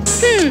 right?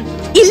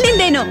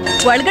 ಇಲ್ಲಿಂದೇನು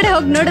ಒಳಗಡೆ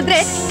ಹೋಗಿ ನೋಡಿದ್ರೆ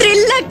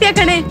ಥ್ರಿಲ್ ಆಗ್ತೀಯ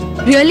ಕಣೆ.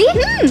 ರಿಯಲಿ?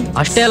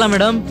 ಅಷ್ಟೇ ಅಲ್ಲ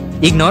ಮೇಡಮ್,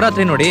 ಈಗ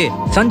ನವರಾತ್ರಿ ನೋಡಿ,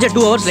 ಸಂಜೆ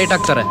 2 hours ಲೇಟ್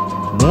ಆಗ್ತಾರೆ.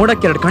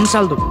 ನೋಡಕ್ಕೆ 2 ಕಣ್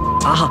ಸಾಲದು.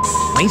 ಆಹಾ,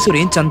 ಮೈಸೂರು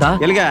ಏನ್ ಚಂದ.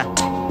 ಎಲ್ಲಿಗೆ?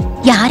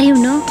 ಯಾರೇ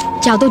ಇವನು?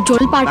 ಯಾವ್ದೋ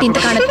ಜೋಲ್ ಪಾರ್ಟಿ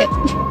ಅಂತ ಕಾಣುತ್ತೆ.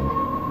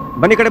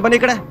 ಬನ್ನಿ ಕಡೆ, ಬನ್ನಿ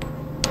ಕಡೆ.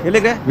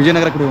 ಎಲ್ಲಿಗೆ?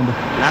 ವಿಜಯನಗರ ಕೊಡಿ.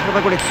 4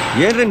 ರೂಪಾಯಿ ಕೊಡಿ.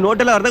 ಏನ್ರಿ ನೋಟ್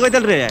ಎಲ್ಲ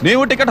ಅರ್ಧಗೋಯ್ತಲ್ರಿ?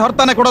 ನೀವು ಟಿಕೆಟ್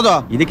ಹೊರತಾನೆ ಕೊಡೋದು.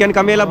 ಇದಕ್ಕೇನು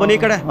ಕಮ್ಮಿ ಇಲ್ಲ, ಬನ್ನಿ ಈ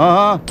ಕಡೆ.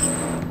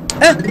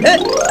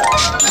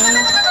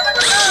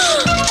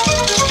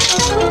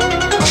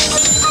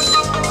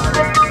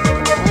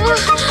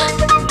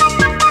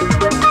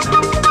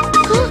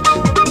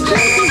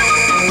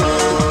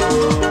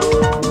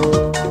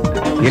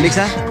 ಎಲ್ಲಿಗೆ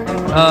ಸರ್?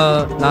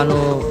 ನಾನು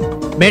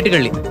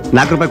ಮೇಟ್ಗಳ್ಳಿ.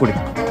 4 ರೂಪಾಯಿ ಕೊಡಿ.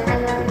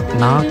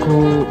 4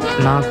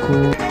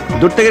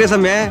 ದುಡ್ಡು ತೆಗೀರಿ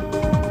ಸಮಯ.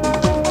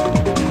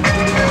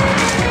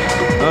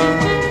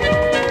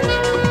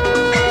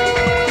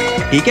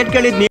 ಟಿಕೆಟ್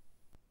ಕೇಳಿದ್ ನೀವು,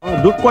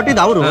 ದುಡ್ಡು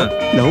ಕೊಟ್ಟಿದ್ದು ಅವರು.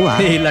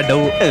 ಇಲ್ಲ,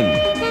 ಡವ್.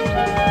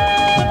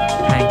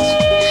 ಥ್ಯಾಂಕ್ಸ್.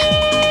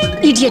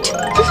 ಇಡಿಯಟ್.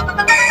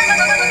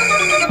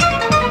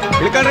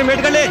 ಇಳ್ಕೊಳ್ರಿ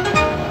ಮೇಟ್ಕೊಳ್ಳಿ,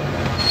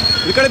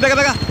 ಇಳ್ಕೊಳ್ಳಿ ಬೇಗ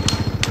ಬೇಗ.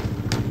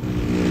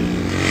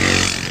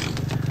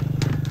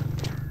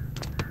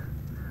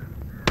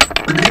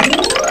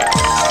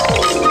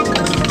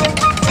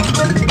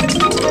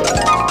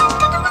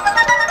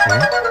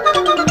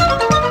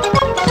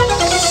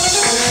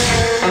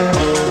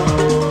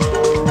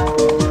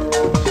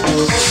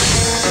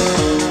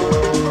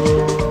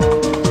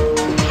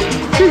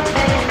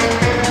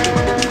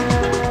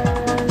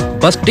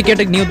 ಬಸ್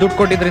ಟಿಕೆಟ್ಗೆ ನೀವು ದುಡ್ಡು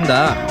ಕೊಟ್ಟಿದ್ರಿಂದ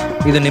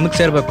ಇದು ನಿಮಗೆ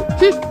ಸೇರ್ಬೇಕು.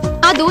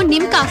 ಅದು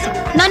ನಿಮ್ ಕಾಸು,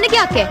 ನನಗೆ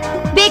ಯಾಕೆ?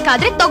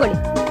 ಬೇಕಾದ್ರೆ ತಗೊಳ್ಳಿ.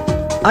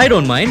 I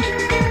don't mind.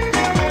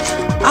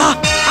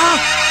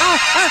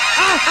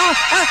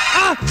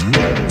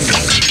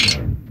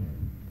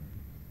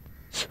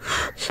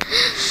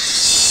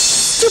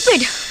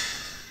 Stupid.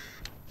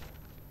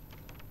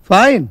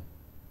 Fine,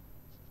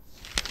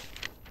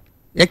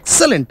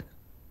 excellent.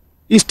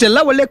 ಇಷ್ಟೆಲ್ಲ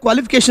ಒಳ್ಳೆ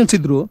ಕ್ವಾಲಿಫಿಕೇಶನ್ಸ್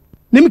ಇದ್ರು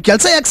ನಿಮ್ಗೆ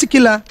ಕೆಲಸ ಯಾಕೆ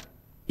ಸಿಕ್ಕಿಲ್ಲ?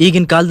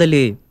 ಈಗಿನ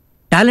ಕಾಲದಲ್ಲಿ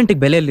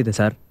ಟ್ಯಾಲೆಂಟಿಗೆ ಬೆಲೆ ಎಲ್ಲಿದೆ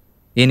ಸರ್?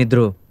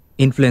 ಏನಿದ್ರು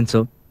ಇನ್ಫ್ಲುಯೆನ್ಸು,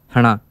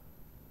 ಹಣ,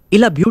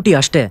 ಇಲ್ಲ ಬ್ಯೂಟಿ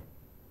ಅಷ್ಟೇ.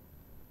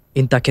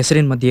 ಇಂಥ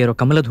ಕೆಸರಿನ ಮಧ್ಯೆ ಇರೋ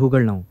ಕಮಲದ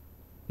ಹೂಗಳು ನಾವು.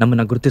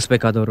 ನಮ್ಮನ್ನ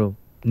ಗುರುತಿಸಬೇಕಾದವರು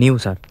ನೀವು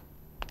sir.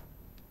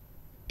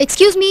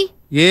 Excuse me.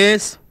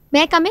 Yes,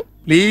 may I come in?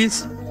 Please.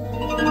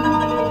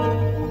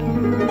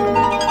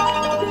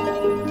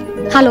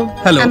 Hello,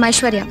 Hello. I am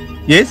Aishwarya.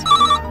 Yes,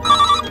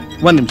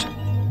 1 ನಿಮಿಷ.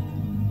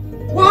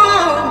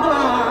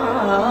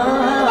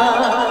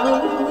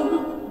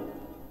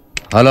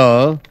 ಹಲೋ.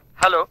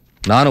 ಹಲೋ,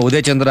 ನಾನು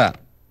ಉದಯ್ ಚಂದ್ರ.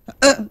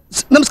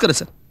 ನಮಸ್ಕಾರ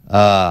ಸರ್.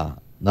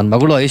 ನನ್ನ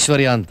ಮಗಳು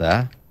ಐಶ್ವರ್ಯ ಅಂತ.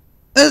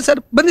 ಸರ್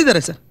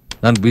ಬಂದಿದ್ದಾರೆ ಸರ್.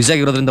 ನಾನು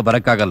ಬ್ಯುಸಿಯಾಗಿರೋದ್ರಿಂದ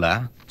ಬರೋಕ್ಕಾಗಲ್ಲ.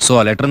 ಸೊ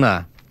ಆ ಲೆಟರ್ನ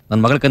ನನ್ನ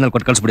ಮಗಳ ಕೈನಲ್ಲಿ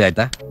ಕೊಟ್ಟು ಕಳಿಸ್ಬಿಡಿ,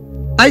 ಆಯ್ತಾ?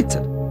 ಆಯ್ತು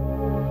ಸರ್,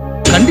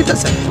 ಖಂಡಿತ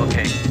sir.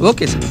 Okay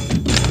okay sir.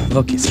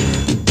 Okay sir.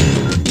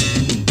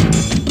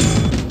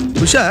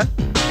 Usha,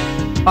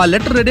 ಆ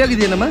ಲೆಟರ್ ರೆಡಿ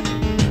ಆಗಿದೆಯೇನಮ್ಮ?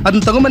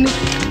 ಅದನ್ನ ತಗೊಂಬನ್ನಿ.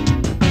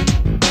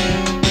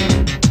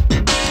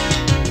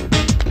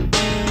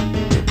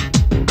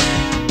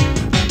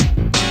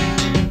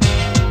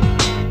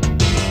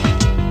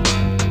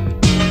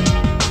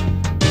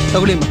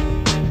 ತಗೊಳ್ಳಿಮ್ಮ,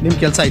 ನಿಮ್ಮ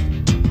ಕೆಲಸ ಆಯ್ತು.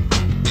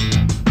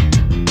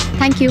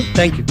 Thank you.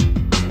 Thank you.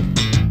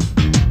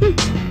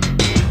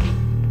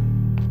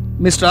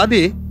 Mister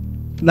ಆದಿ,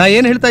 ನಾ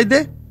ಏನ್ ಹೇಳ್ತಾ ಇದ್ದೆ?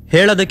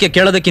 ಹೇಳೋದಕ್ಕೆ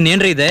ಕೇಳೋದಕ್ಕೆ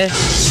ಇನ್ನೇನ್ರಿ ಇದೆ?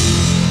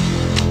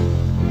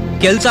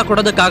 ಕೆಲ್ಸ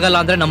ಕೊಡೋದಕ್ಕಾಗಲ್ಲ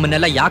ಅಂದ್ರೆ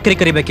ನಮ್ಮನ್ನೆಲ್ಲ ಯಾಕ್ರಿ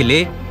ಕರಿಬೇಕಿಲ್ಲಿ?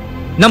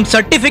 ನಮ್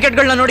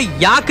ಸರ್ಟಿಫಿಕೇಟ್ಗಳನ್ನ ನೋಡಿ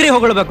ಯಾಕ್ರಿ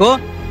ಹೊಗಳ್ಬೇಕು?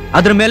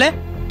 ಅದ್ರ ಮೇಲೆ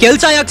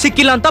ಕೆಲ್ಸ ಯಾಕೆ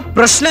ಸಿಕ್ಕಿಲ್ಲ ಅಂತ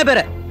ಪ್ರಶ್ನೆ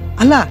ಬೇರೆ.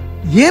 ಅಲ್ಲ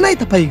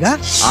ಏನಾಯ್ತಪ್ಪ ಈಗ?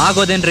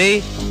 ಆಗೋದೇನ್ರಿ,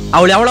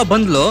 ಅವಳು ಯಾವಳ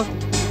ಬಂದ್ಲು,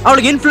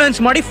 ಅವಳಿಗೆ ಇನ್ಫ್ಲೂಯೆನ್ಸ್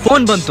ಮಾಡಿ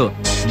ಫೋನ್ ಬಂತು,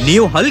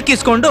 ನೀವು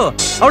ಹಲ್ಕಿಸ್ಕೊಂಡು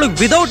ಅವಳಿಗೆ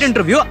ವಿದೌಟ್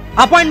ಇಂಟರ್ವ್ಯೂ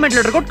ಅಪಾಯಿಂಟ್ಮೆಂಟ್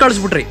ಲೆಟರ್ ಕೊಟ್ಟು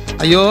ಕಳಿಸ್ಬಿಟ್ರಿ.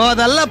 ಅಯ್ಯೋ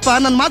ಅದಲ್ಲಪ್ಪ,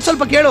 ನನ್ ಮಾತು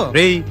ಸ್ವಲ್ಪ ಕೇಳು.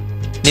 ರೀ,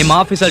 ನಿಮ್ಮ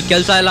ಆಫೀಸಲ್ಲಿ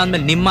ಕೆಲಸ ಇಲ್ಲ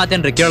ಅಂದ್ಮೇಲೆ ನಿಮ್ಮ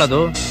ಮಾತೇನ್ರಿ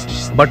ಕೇಳೋದು?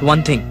 ಬಟ್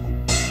ಒನ್ ಥಿಂಗ್,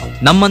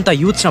 ನಮ್ಮಂತ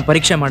ಯೂತ್ಸ್ನ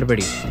ಪರೀಕ್ಷೆ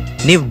ಮಾಡಬೇಡಿ.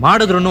 ನೀವು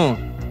ಮಾಡಿದ್ರು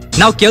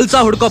ನಾವು ಕೆಲಸ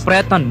ಹುಡ್ಕೋ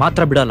ಪ್ರಯತ್ನ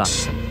ಮಾತ್ರ ಬಿಡಲ್ಲ.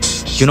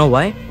 You know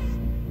why?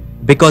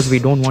 Because we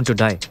don't want to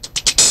die.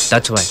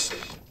 That's why.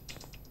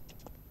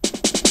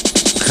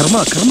 ಕರ್ಮ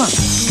ಕರ್ಮ.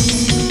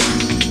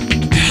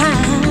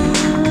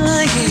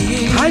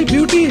 Hi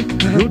beauty.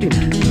 Beauty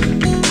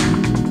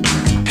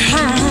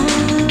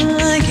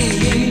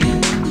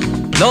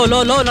low low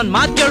low, ನನ್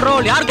ಮಾತ್ ಕೇಳ್ರೋ,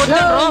 ಯಾರು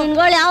ಗೊತ್ತೇಳ್ರೋ?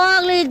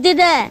 ಯಾವಾಗ್ಲೂ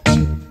ಇದ್ದಿದೆ.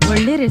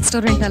 ಒಳ್ಳೆ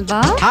ರೆಸ್ಟೋರೆಂಟ್ ಅಲ್ವಾ?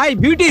 Hi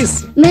beauties.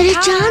 ಮೇರೆ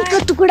ಚಾಂದ್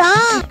ಕತ್ತು ಕೂಡ.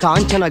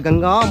 ಕಾಂಚನ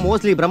ಗಂಗಾ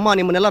ಮೋಸ್ಟ್ಲಿ ಬ್ರಹ್ಮ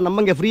ನಿಮ್ಮನ್ನೆಲ್ಲ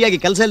ನಮ್ಮಂಗೆ ಫ್ರೀ ಆಗಿ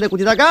ಕೆಲಸ ಇಲ್ಲದೆ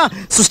ಕೂತಿದಾಗ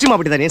ಸೃಷ್ಟಿ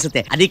ಮಾಡ್ಬಿಟ್ಟಿದ್ದಾನೆ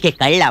ಅನ್ಸುತ್ತೆ. ಅದಕ್ಕೆ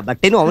ಕಳ್ಳ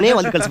ಬಟ್ಟೆನೂ ಅವನೇ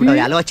ಒಂದು ಕಳ್ಸ್ಬಿಟ್ಟವ.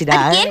 ಆಲೋಚಿಸಿದ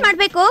ಏನ್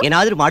ಮಾಡ್ಬೇಕು?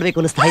 ಏನಾದ್ರೂ ಮಾಡ್ಬೇಕು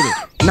ಅನಿಸ್ತಾ ಇದೆ.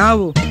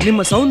 ನಾವು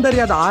ನಿಮ್ಮ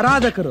ಸೌಂದರ್ಯದ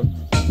ಆರಾಧಕರು.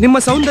 ನಿಮ್ಮ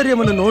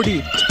ಸೌಂದರ್ಯವನ್ನು ನೋಡಿ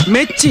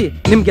ಮೆಚ್ಚಿ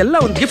ನಿಮ್ಗೆಲ್ಲ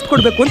ಒಂದು ಗಿಫ್ಟ್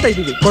ಕೊಡ್ಬೇಕು ಅಂತ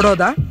ಇದೀವಿ.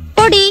 ಕೊಡೋದಾ?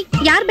 ಕೊಡಿ.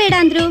 ಯಾರ್ ಬೇಡ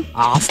ಅಂದ್ರು?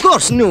 ಆಫ್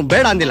ಕೋರ್ಸ್ ನೀವು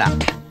ಬೇಡ ಅಂದಿಲ್ಲ.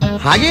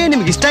 ಹಾಗೆ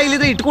ನಿಮ್ಗೆ ಇಷ್ಟ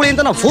ಇಲ್ಲಿದ್ರೆ ಇಟ್ಕೊಳ್ಳಿ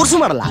ಅಂತ ನಾವು ಫೋರ್ಸ್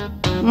ಮಾಡಲ್ಲ.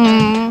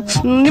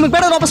 ನಿಮ್ಗೆ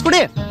ಬೇಡ ವಾಪಸ್ ಕೊಡಿ.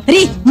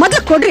 ರೀ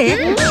ಮೊದಲು ಕೊಡ್ರಿ.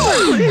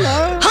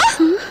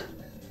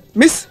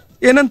 ಮಿಸ್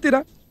ಏನಂತೀರಾ?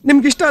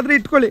 ನಿಮ್ಗೆ ಇಷ್ಟ ಆದ್ರೆ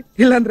ಇಟ್ಕೊಳ್ಳಿ,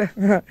 ಇಲ್ಲಾಂದ್ರೆ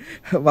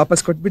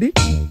ವಾಪಸ್ ಕೊಟ್ಬಿಡಿ.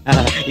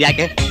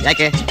 ಯಾಕೆ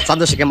ಯಾಕೆ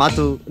ಸಂತೋಷಕ್ಕೆ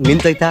ಮಾತು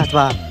ನಿಂತೋಯ್ತಾ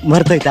ಅಥವಾ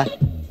ಮರ್ತೋಯ್ತಾ?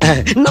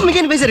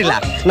 ನಮಗೇನು ಬೇಸರಿಲ್ಲ.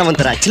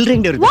 ನಾವಂತರ ಚಿಲ್ಡ್ರೆ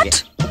ಅಂಗಡಿಯವ್ರಿಗೆ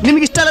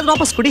ನಿಮ್ಗೆ ಇಷ್ಟ ಆದ್ರೆ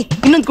ವಾಪಸ್ ಕೊಡಿ,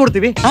 ಇನ್ನೊಂದು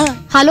ಕೊಡ್ತೀವಿ.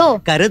 ಹಲೋ,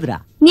 ಕರೆದ್ರ?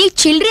 ನೀವ್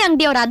ಚಿಲ್ಡ್ರಿ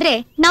ಅಂಗಡಿಯವರಾದ್ರೆ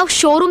ನಾವು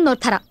ಶೋರೂಮ್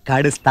ನೋಡ್ತಾರ.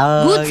 ಕಾಡಿಸ್ತಾ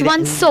goods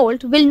once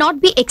sold will not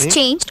be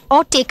exchanged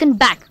are taken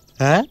back.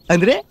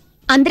 ಅಂದ್ರೆ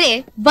ಅಂದ್ರೆ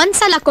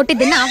ಒಂದ್ಸಲ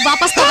ಕೊಟ್ಟಿದ್ದನ್ನ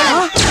ವಾಪಸ್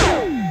ತಗೊಳ್ಳಲ್ಲ.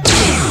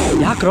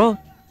 ಯಾಕ್ರೋ,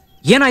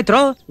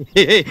 ಏನಾಯ್ತ್ರೋ?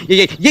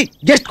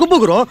 ಎಷ್ಟು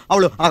ಕುಬ್ಬುಗ್ರು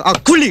ಅವಳು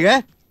ಕುಳ್ಳಿಗೆ.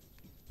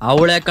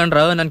 ಅವಳೇ ಕಂಡ್ರ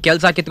ನನ್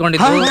ಕೆಲ್ಸ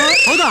ಕಿತ್ಕೊಂಡಿದ್ದು.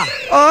 ಹೌದಾ?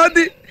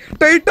 ಆದಿ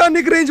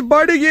ಟೈಟಾನಿಕ್ ರೇಂಜ್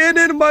ಬಾಡಿಗೆ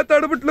ಏನೇನ್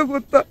ಮಾತಾಡ್ಬಿಟ್ಲು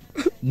ಗೊತ್ತಾ?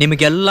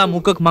 ನಿಮ್ಗೆಲ್ಲ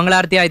ಮುಖಕ್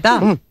ಮಂಗಳಾರತಿ ಆಯ್ತಾ?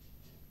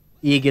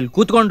 ಈಗ ಇಲ್ಲಿ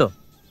ಕೂತ್ಕೊಂಡು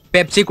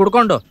ಪೆಪ್ಸಿ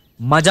ಕುಡ್ಕೊಂಡು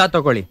ಮಜಾ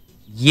ತಗೊಳ್ಳಿ.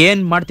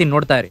 ಏನ್ ಮಾಡ್ತೀನಿ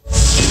ನೋಡ್ತಾ ಇರಿ.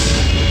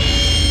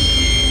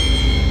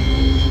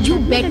 ಯು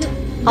ಬೆಟ್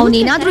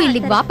ಅವನೇನಾದ್ರೂ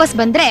ಇಲ್ಲಿಗೆ ವಾಪಸ್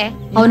ಬಂದ್ರೆ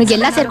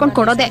ಅವನಿಗೆಲ್ಲ ಸೇರ್ಕೊಂಡು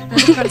ಕೊಡೋದೆ.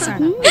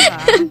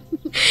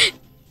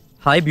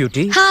 Hi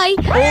beauty. ಹಾಯ್.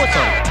 ಓ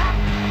ಸಾರಿ.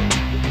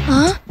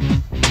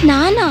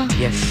 ನಾನಾ?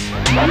 ಎಸ್.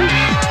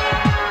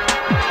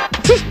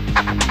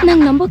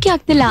 ನಂಗ್ ನಂಬೋಕೆ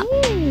ಆಗ್ತಿಲ್ಲ.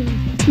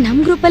 ನಮ್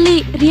ಗ್ರೂಪ್ ಅಲ್ಲಿ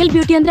ರಿಯಲ್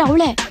ಬ್ಯೂಟಿ ಅಂದ್ರೆ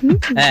ಅವಳೆ.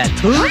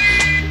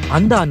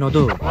 ಅಂದ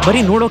ಅನ್ನೋದು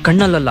ಬರೀ ನೋಡೋ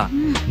ಕಣ್ಣಲ್ಲ,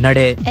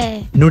 ನಡೆ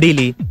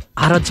ನುಡಿಲಿ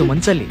ಆರಾಧ್ಸೋ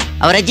ಮನ್ಸಲ್ಲಿ.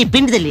 ಅವರ ಅಜ್ಜಿ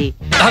ಪಿಂಡದಲ್ಲಿ.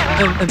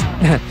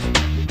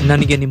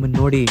 ನನಗೆ ನಿಮ್ಮನ್ನ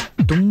ನೋಡಿ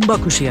ತುಂಬಾ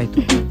ಖುಷಿ ಆಯ್ತು.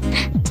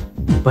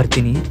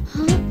 ಬರ್ತೀನಿ.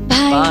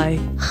 ಬಾಯ್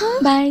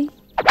ಬಾಯ್.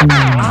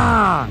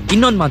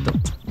 ಇನ್ನೊಂದ್ ಮಾತು,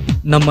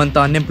 ನಮ್ಮಂತ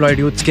ಅನ್ಎಂಪ್ಲಾಯ್ಡ್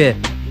ಯೂತ್ಸ್ಗೆ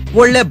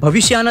ಒಳ್ಳೆ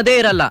ಭವಿಷ್ಯ ಅನ್ನೋದೇ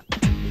ಇರಲ್ಲ.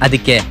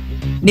 ಅದಕ್ಕೆ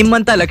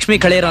ನಿಮ್ಮಂತ ಲಕ್ಷ್ಮಿ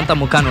ಕಳೆಯರೋ ಅಂತ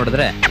ಮುಖ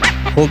ನೋಡಿದ್ರೆ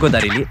ಹೋಗೋ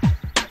ದಾರಿಲಿ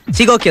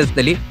ಸಿಗೋ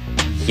ಕೆಲ್ಸದಲ್ಲಿ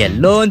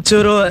ಎಲ್ಲೋ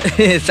ಒಂಚೂರು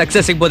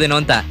ಸಕ್ಸಸ್ ಸಿಗ್ಬೋದೇನೋ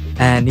ಅಂತ.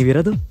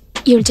 ನೀವಿರೋದು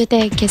ಇವಳ ಜೊತೆ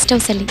ಗೆಸ್ಟ್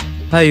ಹೌಸ್ ಅಲ್ಲಿ.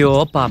 ಅಯ್ಯೋ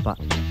ಪಾಪ,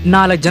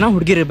 4 ಜನ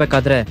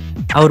ಹುಡುಗಿರ್ಬೇಕಾದ್ರೆ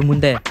ಅವ್ರ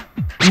ಮುಂದೆ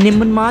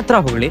ನಿಮ್ಮನ್ ಮಾತ್ರ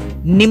ಹೊಗಳಿ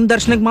ನಿಮ್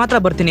ದರ್ಶನಕ್ಕೆ ಮಾತ್ರ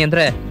ಬರ್ತೀನಿ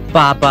ಅಂದ್ರೆ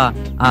ಪಾಪ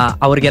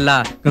ಅವ್ರಿಗೆಲ್ಲ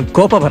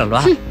ಕೋಪ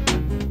ಬರಲ್ವಾ?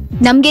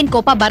 ನಮ್ಗೇನ್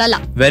ಕೋಪ ಬರಲ್ಲ.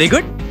 Very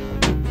good.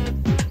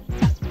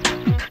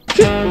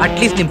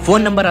 ಅಟ್ಲೀಸ್ಟ್ ನಿಮ್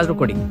ಫೋನ್ ನಂಬರ್ ಆದ್ರೂ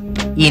ಕೊಡಿ.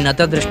 ಈ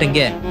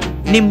ನತದೃಷ್ಟಂಗೆ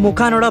ನಿಮ್ ಮುಖ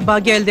ನೋಡೋ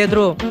ಭಾಗ್ಯ ಇಲ್ದೇ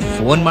ಇದ್ರು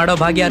ಫೋನ್ ಮಾಡೋ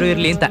ಭಾಗ್ಯ ಯಾರು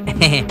ಇರ್ಲಿ ಅಂತ.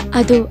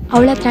 ಅದು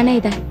ಅವಳ ಹತ್ರನೇ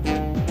ಇದೆ.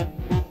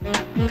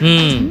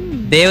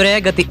 ದೇವ್ರೇ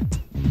ಗತಿ.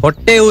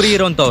 ಹೊಟ್ಟೆ ಉರಿ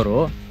ಇರೋಂತವ್ರು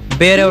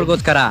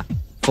ಬೇರೆಯವ್ರಿಗೋಸ್ಕರ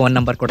ಫೋನ್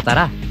ನಂಬರ್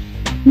ಕೊಡ್ತಾರಾ?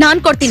 ನಾನ್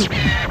ಕೊಡ್ತೀನಿ.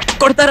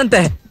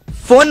 ಕೊಡ್ತಾರಂತೆ,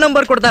 ಫೋನ್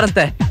ನಂಬರ್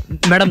ಕೊಡ್ತಾರಂತೆ.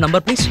 Madam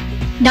number please.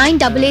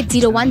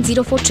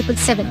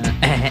 9880104777.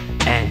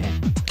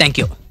 Thank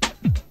you.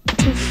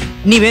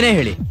 ನೀವೇನೇ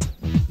ಹೇಳಿ,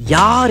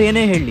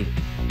 ಯಾರೇನೇ ಹೇಳಿ,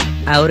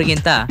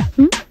 ಅವ್ರಿಗಿಂತ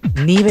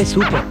ನೀವೇ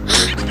ಸೂಪರ್.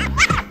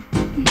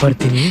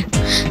 ಬರ್ತೀನಿ.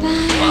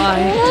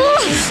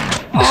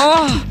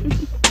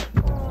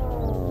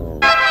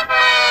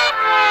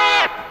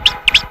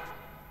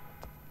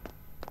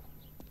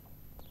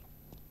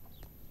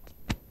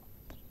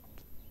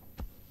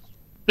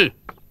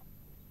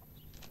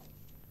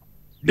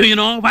 Do you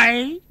know why?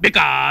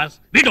 Because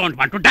we don't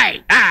want to die.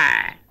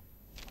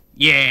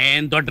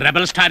 ಏನ್ ದೊಡ್ಡ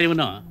ರೆಬಲ್ ಸ್ಟಾರ್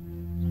ಇವನು.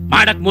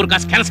 ಮಾಡಕ್ 3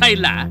 ಕಾಸು ಕೆಲಸ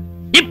ಇಲ್ಲ,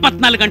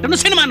 24 ಗಂಟೆನೂ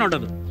ಸಿನಿಮಾ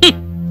ನೋಡೋದು.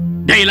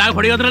 ಡೈಲಾಗ್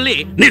ಹೊಡೆಯೋದ್ರಲ್ಲಿ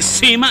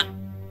ನಿಸ್ಸೀಮ.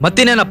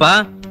 ಮತ್ತಿನೇನಪ್ಪ,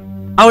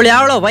 ಅವಳು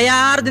ಯಾವಳೋ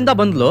ವಯಾರದಿಂದ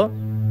ಬಂದ್ಲು,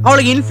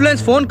 ಅವಳಿಗೆ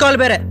ಇನ್ಫ್ಲೂಯೆನ್ಸ್ ಫೋನ್ ಕಾಲ್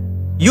ಬೇರೆ.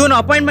 ಇವನು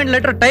ಅಪಾಯಿಂಟ್ಮೆಂಟ್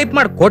ಲೆಟರ್ ಟೈಪ್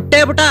ಮಾಡಿ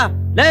ಕೊಟ್ಟೇ ಬಿಟ್ಟ.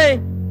 ಲೇ,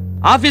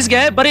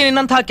 ಆಫೀಸ್ಗೆ ಬರೀ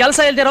ನಿನ್ನಂತಹ ಕೆಲಸ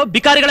ಇಲ್ದಿರೋ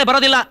ಬಿಕಾರಿಗಳೇ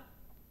ಬರೋದಿಲ್ಲ.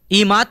 ಈ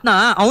ಮಾತ್ನ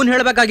ಅವನ್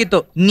ಹೇಳ್ಬೇಕಾಗಿತ್ತು,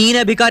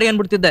 ನೀನೇ ಬಿಕಾರಿ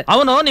ಅನ್ಬಿಡ್ತಿದ್ದೆ.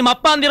 ಅವನು ನಿಮ್ಮ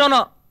ಅಪ್ಪ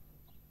ಅಂದಿರೋನು.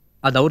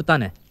 ಅದವ್ರ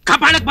ತಾನೆ.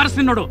 ಕಪಾಳಕ್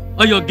ಬಾರಿಸ್ತೀನಿ ನೋಡು.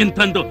 ಅಯ್ಯೋ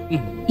ಗಿಂತಂದು.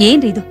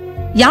 ಏನ್ರಿ ಇದು?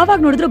 ಯಾವಾಗ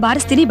ನೋಡಿದ್ರು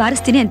ಬಾರಿಸ್ತೀನಿ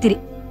ಅಂತೀರಿ.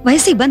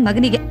 ವಯಸ್ಸಿಗೆ ಬಂದ್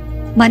ಮಗನಿಗೆ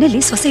ಮನೇಲಿ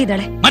ಸೊಸೆ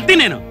ಇದ್ದಾಳೆ.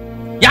 ಮತ್ತಿನೇನು?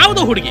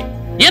 ಯಾವ್ದೋ ಹುಡುಗಿ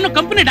ಏನು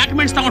ಕಂಪನಿ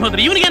ಡಾಕ್ಯುಮೆಂಟ್ಸ್ ತಗೊಂಡ್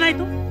ಹೋದ್ರೆ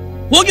ಇವನಿಗೇನಾಯ್ತು?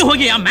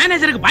 ಹೋಗಿ ಆ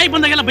ಮ್ಯಾನೇಜರ್ಗೆ ಬಾಯಿ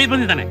ಬಂದಾಗೆಲ್ಲ ಬೈದ್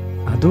ಬಂದಿದ್ದಾನೆ.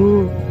 ಅದು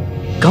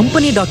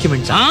ಕಂಪನಿ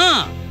ಡಾಕ್ಯುಮೆಂಟ್ಸ್.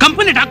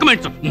 ಕಂಪನಿ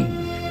ಡಾಕ್ಯುಮೆಂಟ್ಸ್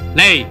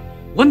ಲೈ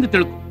ಒಂದು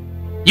ತಿಳ್ಕೊ,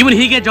 ಇವನ್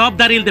ಹೀಗೆ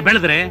ಜವಾಬ್ದಾರಿ ಇಲ್ಲದೆ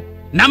ಬೆಳೆದ್ರೆ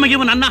ನಮಗೆ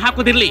ಇವನ್ ಅನ್ನ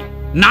ಹಾಕೋದಿರ್ಲಿ,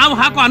 ನಾವು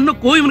ಹಾಕೋ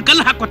ಅನ್ನಕ್ಕೂ ಇವನ್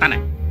ಕಲ್ಲು ಹಾಕೋತಾನೆ.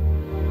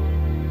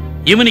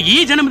 ಇವನಿಗೆ ಈ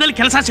ಜನ್ಮದಲ್ಲಿ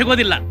ಕೆಲಸ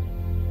ಸಿಗೋದಿಲ್ಲ.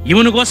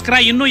 ಇವನಿಗೋಸ್ಕರ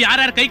ಇನ್ನೂ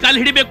ಯಾರ್ಯಾರ ಕೈ ಕಾಲು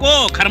ಹಿಡಿಬೇಕು.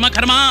 ಕರ್ಮ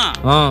ಕರ್ಮ.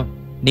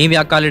 ನೀವ್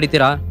ಯಾಕೆ ಕಾಲು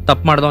ಹಿಡಿತೀರಾ?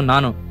 ತಪ್ಪು ಮಾಡ್ದವ್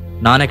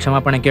ನಾನೇ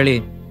ಕ್ಷಮಾಪಣೆ ಕೇಳಿ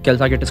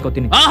ಕೆಲಸ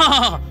ಗಿಟ್ಟಿಸ್ಕೊತೀನಿ.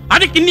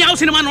 ಅದಕ್ಕೆ ಇನ್ಯಾವ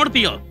cinema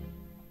ನೋಡ್ತೀಯೋ?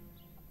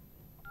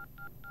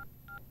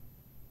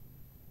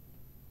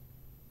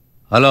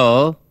 Hello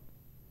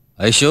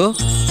Aishu.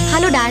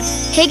 Hello dad,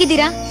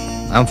 ಹೇಗಿದ್ದೀರಾ?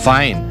 I am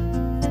fine.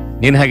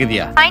 ನೀನ್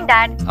ಹೇಗಿದೀಯಾ? Fine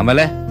dad.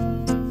 ಆಮೇಲೆ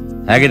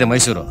ಹೇಗಿದೆ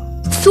ಮೈಸೂರು?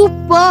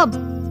 ಸೂಪರ್ಬ್.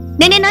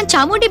 ನೆನ್ನೆ ನಾನ್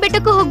ಚಾಮುಂಡಿ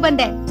ಬೆಟ್ಟಕ್ಕೂ ಹೋಗಿ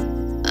ಬಂದೆ.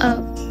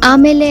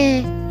 ಆಮೇಲೆ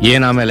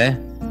ಏನಾಮೇಲೆ?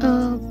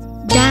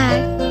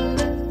 ಡ್ಯಾಡ್,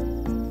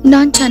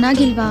 ನಾನ್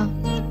ಚೆನ್ನಾಗಿಲ್ವಾ?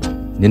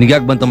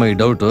 ನಿನ್ಗ್ಯಾಕ್ ಬಂತಮ್ಮ ಈ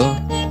ಡೌಟು?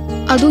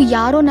 ಅದು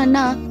ಯಾರೋ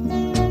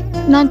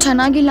ನಾನ್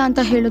ಚೆನ್ನಾಗಿಲ್ಲ ಅಂತ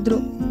ಹೇಳಿದ್ರು.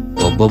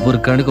 ಒಬ್ಬೊಬ್ಬರು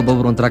ಕಣ್ಣಿಗೆ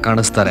ಒಬ್ಬೊಬ್ರು ಒಂಥರ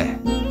ಕಾಣಿಸ್ತಾರೆ,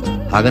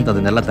 ಹಾಗಂತ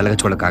ಅದನ್ನೆಲ್ಲ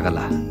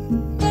ತಲೆಗಚ್ಕೊಳಕ್ಕಾಗಲ್ಲ.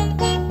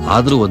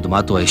 ಆದ್ರೂ ಒಂದು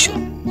ಮಾತು ಐಶು,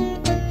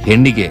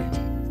 ಹೆಣ್ಣಿಗೆ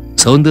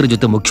ಸೌಂದರ್ಯ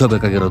ಜೊತೆ ಮುಖ್ಯ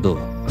ಬೇಕಾಗಿರೋದು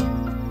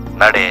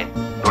ನಡೆ,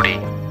 ನುಡಿ,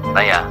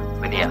 ನಯ,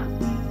 ವಿನಯ.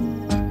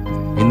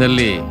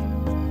 ಇನ್ನಲ್ಲಿ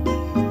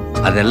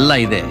ಅದೆಲ್ಲ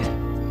ಇದೆ.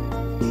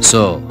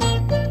 ಸೊ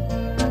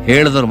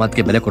ಹೇಳಿದವ್ರ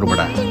ಮಾತಿಗೆ ಬೆಲೆ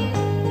ಕೊಡ್ಬೇಡ,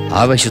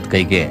 ಆವೇಶದ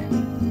ಕೈಗೆ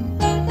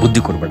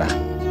ಬುದ್ಧಿ ಕೊಡ್ಬೇಡ.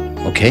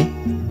 ಓಕೆ?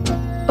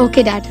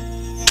 Okay dad.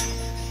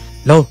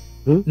 ಲವ್,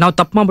 ನಾವು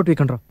ತಪ್ಪು ಮಾಡ್ಬಿಟ್ವಿ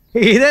ಕಣ್ರೋ.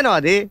 ಇದೇನೋ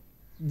ಆದಿ,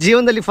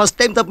 ಜೀವನದಲ್ಲಿ ಫಸ್ಟ್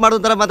ಟೈಮ್ ತಪ್ಪು ಮಾಡೋ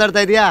ತರ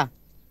ಮಾತಾಡ್ತಾ ಇದೀಯಾ?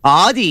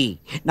 ಆದಿ,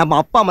 ನಮ್ಮ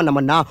ಅಪ್ಪ ಅಮ್ಮ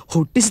ನಮ್ಮನ್ನ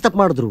ಹುಟ್ಟಿಸಿ ತಪ್ಪು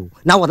ಮಾಡಿದ್ರು,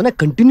 ನಾವು ಅದನ್ನ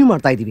ಕಂಟಿನ್ಯೂ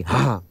ಮಾಡ್ತಾ ಇದೀವಿ.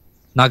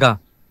 ನಾಗ,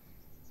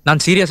 ನಾನ್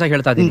ಸೀರಿಯಸ್ ಆಗಿ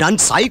ಹೇಳ್ತಾ ಇದ್ದೀನಿ. ನಾನ್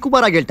ಸಾಯಿ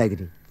ಕುಮಾರ್ ಆಗಿ ಹೇಳ್ತಾ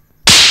ಇದೀನಿ.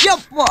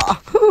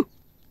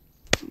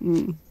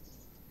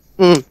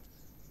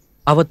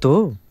 ಅವತ್ತು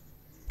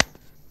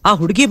ಆ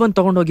ಹುಡುಗಿ ಬಂದು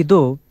ತಗೊಂಡೋಗಿದ್ದು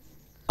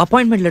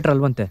ಅಪಾಯಿಂಟ್ಮೆಂಟ್ ಲೆಟರ್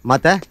ಅಲ್ವಂತೆ,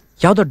 ಮತ್ತೆ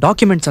ಯಾವ್ದೋ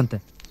ಡಾಕ್ಯುಮೆಂಟ್ಸ್ ಅಂತೆ.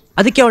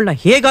 ಅದಕ್ಕೆ ಅವಳನ್ನ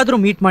ಹೇಗಾದ್ರೂ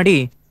ಮೀಟ್ ಮಾಡಿ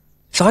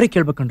ಸಾರಿ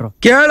ಕೇಳ್ಬೇಕಂಡ್ರು.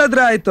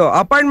 ಕೇಳಿದ್ರೆ ಆಯ್ತು.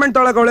 ಅಪಾಯಿಂಟ್ಮೆಂಟ್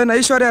ಒಳಗವಳೇನು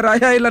ಐಶ್ವರ್ಯ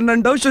ರಾಯ ಇಲ್ಲ,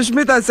 ನನ್ ಡವ್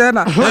ಸುಷ್ಮಿತಾ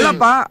ಸೇನಾ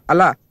ಅಲ್ಲಪ್ಪ.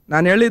 ಅಲ್ಲ,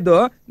 ನಾನು ಹೇಳಿದ್ದು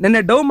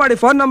ನಿನ್ನೆ ಡವ್ ಮಾಡಿ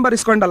ಫೋನ್ ನಂಬರ್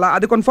ಇಸ್ಕೊಂಡಲ್ಲ,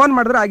 ಅದಕ್ಕೊಂದು ಫೋನ್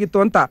ಮಾಡಿದ್ರೆ ಆಗಿತ್ತು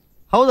ಅಂತ.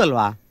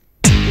 ಹೌದಲ್ವಾ?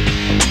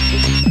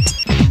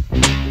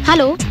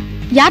 ಹಲೋ,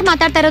 ಯಾರು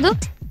ಮಾತಾಡ್ತಾ ಇರೋದು?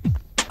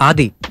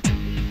 ಆದಿ.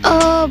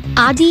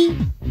 ಆದಿ?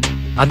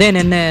 ಅದೇ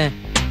ನಿನ್ನೆ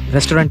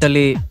ರೆಸ್ಟೋರೆಂಟ್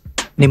ಅಲ್ಲಿ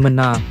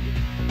ನಿಮ್ಮನ್ನ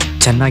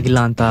ಚೆನ್ನಾಗಿಲ್ಲ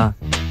ಅಂತ.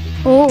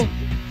 ಓ,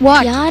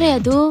 ಯಾರೇ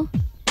ಅದು?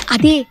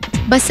 ಅದೇ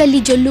ಬಸ್ಸಲ್ಲಿ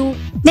ಜೊಲ್ಲು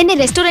ನಿನ್ನೆ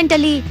ರೆಸ್ಟೋರೆಂಟ್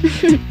ಅಲ್ಲಿ.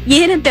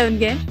 ಏನಂತೆ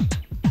ಅವನ್ಗೆ?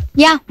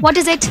 ಯಾ, ವಾಟ್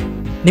ಇಸ್ ಇಟ್?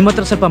 ನಿಮ್ಮ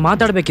ಹತ್ರ ಸ್ವಲ್ಪ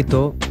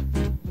ಮಾತಾಡ್ಬೇಕಿತ್ತು,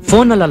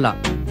 ಫೋನಲ್ಲ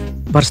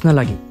ಪರ್ಸನಲ್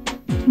ಆಗಿ.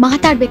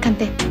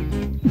 ಮಾತಾಡ್ಬೇಕಂತೆ?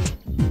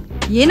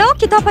 ಏನೋ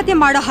ಕಿತಾಪತಿ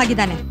ಮಾಡೋ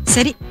ಹಾಗಿದ್ದಾನೆ.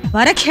 ಸರಿ,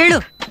 ಬರಕ್ ಹೇಳು.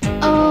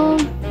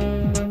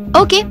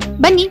 ಓಕೆ,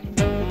 ಬನ್ನಿ.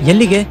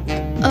 ಎಲ್ಲಿಗೆ?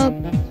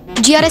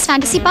 GRS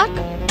fantasy park.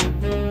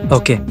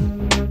 Okay.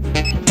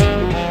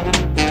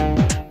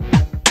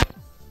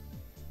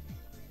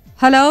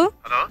 Hello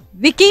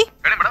Vicky,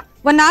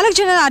 ಒಂದ್ 4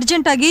 ಜನ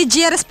ಅರ್ಜೆಂಟ್ ಆಗಿ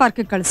GRS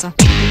ಪಾರ್ಕ್ ಕಳ್ಸೋ.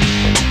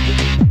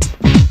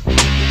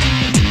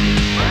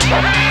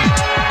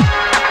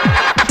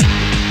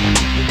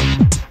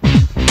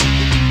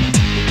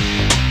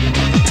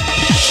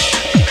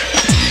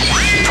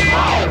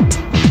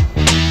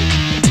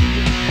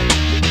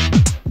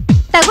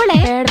 ತಗೊಳ್ಳೆ.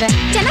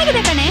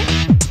 ಚೆನ್ನಾಗಿದೆ ಕಣೆ.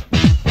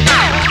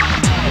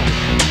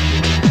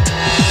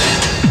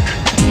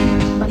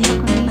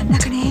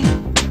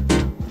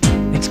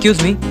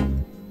 Excuse me,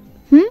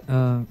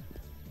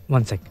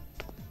 one sec.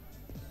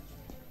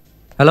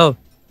 Hello,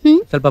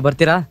 ಸ್ವಲ್ಪ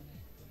ಬರ್ತೀರಾ?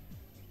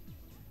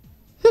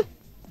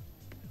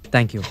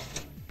 Thank you.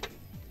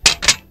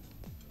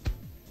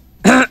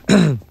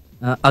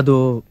 ಅದು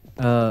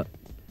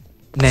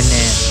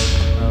ನೆನ್ನೆ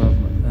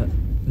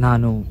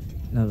ನಾನು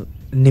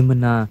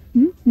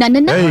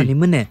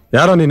ನಿಮ್ಮನ್ನೇ.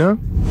 ಯಾರೋ ನೀನು?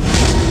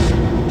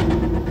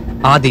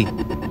 ಆದಿ.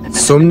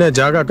 ಸುಮ್ನೆ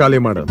ಜಾಗ ಖಾಲಿ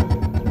ಮಾಡು,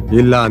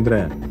 ಇಲ್ಲ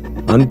ಅಂದ್ರೆ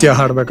ಅಂತ್ಯ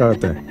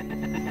ಹಾಡ್ಬೇಕಾಗತ್ತೆ.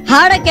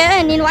 ಹಾಡಕ್ಕೆ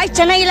ನಿನ್ ವಾಯ್ಸ್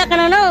ಚೆನ್ನಾಗಿಲ್ಲ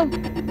ಕಣನು.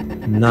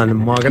 ನನ್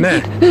ಮಗನೇ,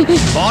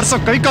 ಬಾರ್ಸೋ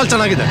ಕೈ ಕಾಲ್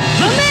ಚೆನ್ನಾಗಿದೆ.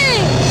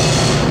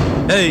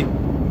 ಏಯ್,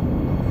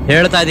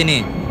 ಹೇಳ್ತಾ ಇದೀನಿ,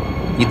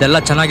 ಇದೆಲ್ಲ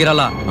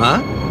ಚೆನ್ನಾಗಿರಲ್ಲ.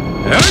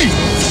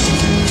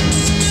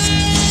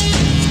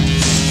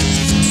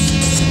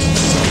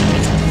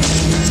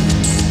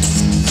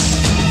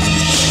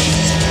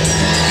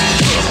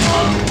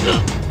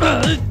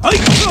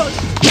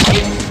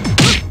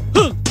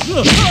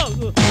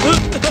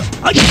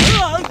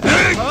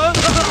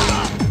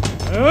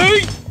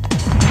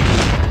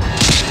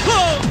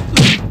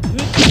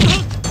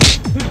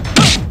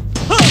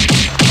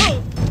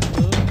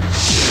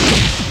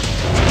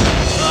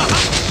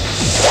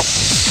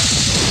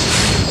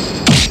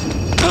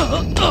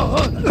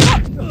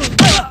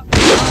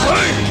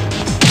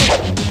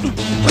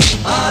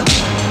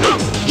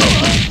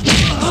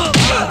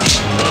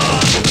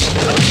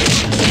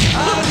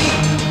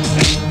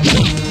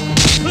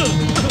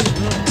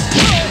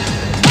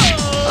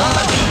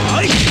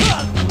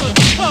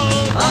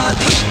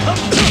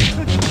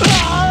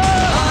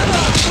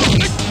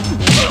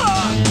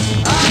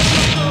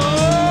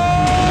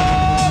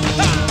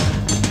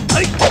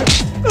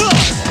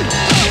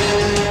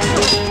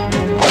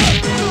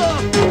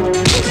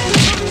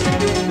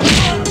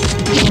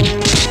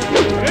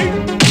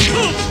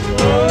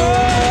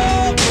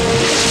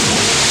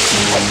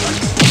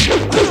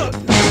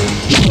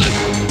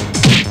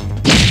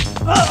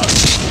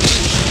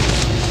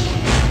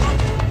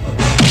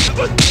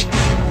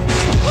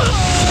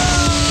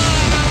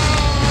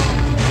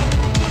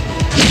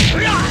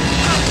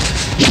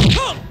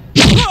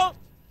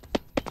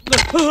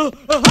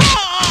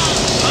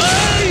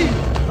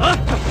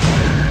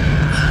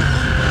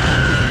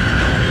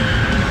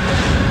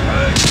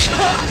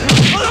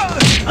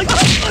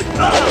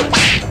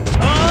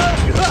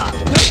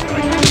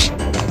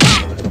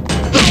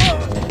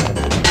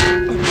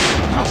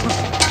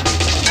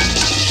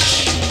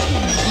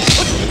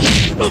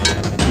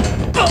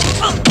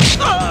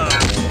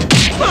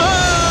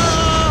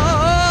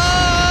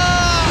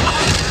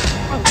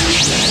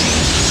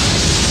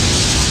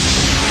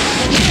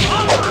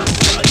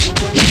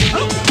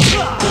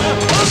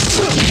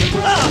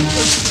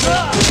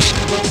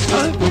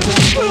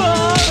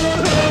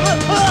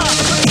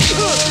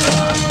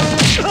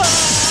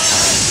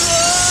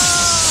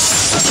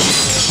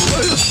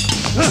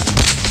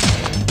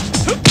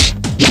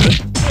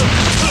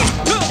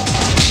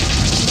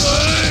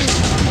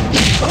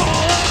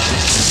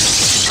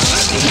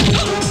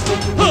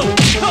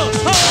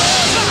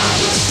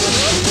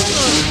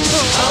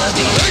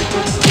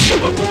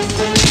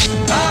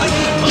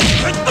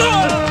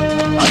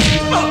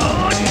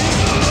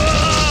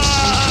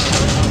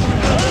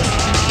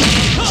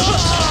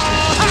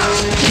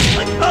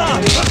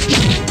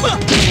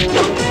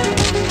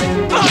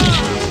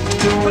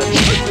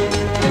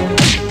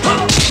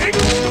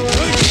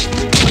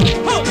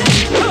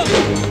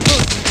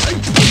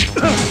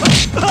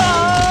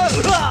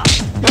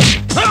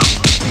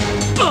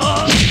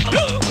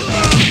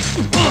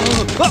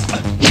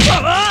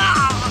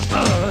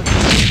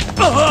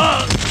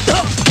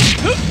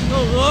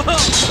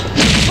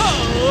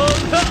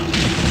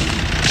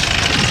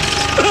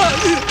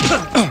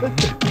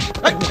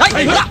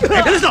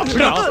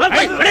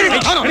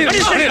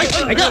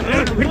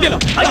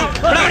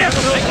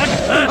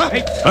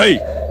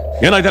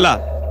 ಏನಾಯ್ತಲ್ಲ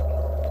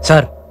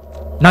ಸರ್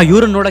ನಾವು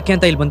ಇವ್ರನ್ನ ನೋಡಕ್ಕೆ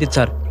ಅಂತ ಇಲ್ಲಿ ಬಂದಿದ್ದು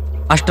ಸರ್.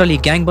 ಅಷ್ಟರಲ್ಲಿ ಈ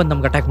ಗ್ಯಾಂಗ್ ಬಂದು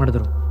ನಮ್ಗೆ ಅಟ್ಯಾಕ್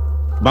ಮಾಡಿದ್ರು.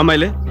 ಬಾಮ್ಮ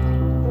ಇಲ್ಲಿ.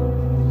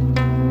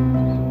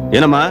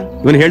 ಏನಮ್ಮ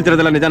ಇವನು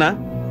ಹೇಳ್ತಿರೋದಲ್ಲ ನಿಜನಾ?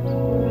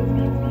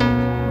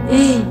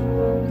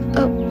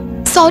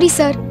 ಸಾರಿ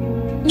ಸರ್,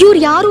 ಇವ್ರು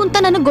ಯಾರು ಅಂತ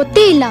ನನಗೆ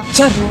ಗೊತ್ತೇ ಇಲ್ಲ.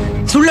 ಸರ್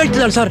ಸುಳ್ಳು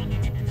ಹೇಳ್ತಿದ್ದಾಳೆ ಸರ್,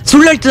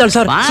 ಸುಳ್ಳು ಹೇಳ್ತಿದ್ದಾಳೆ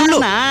ಸರ್, ಸುಳ್ಳು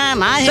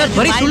ಸರ್,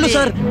 ಬರೀ ಸುಳ್ಳು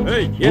ಸರ್.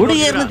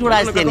 ಹುಡುಗಿಯರ್ನ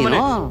ಚೂಡಾಯಿಸ್ತೀಯ ನೀನು?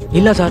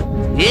 ಇಲ್ಲ ಸರ್.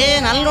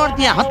 ಏನ್ ಅಲ್ಲಿ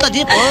ನೋಡ್ತೀಯ? ಹತ್ತ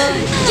ಜೀಪ್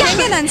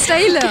ಹೆಂಗೆ ನನ್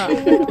ಸ್ಟೈಲ್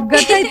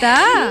ಗೊತ್ತಾಯ್ತಾ?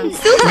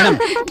 ಮೇಡಮ್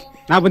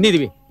ನಾವು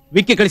ಬಂದಿದೀವಿ,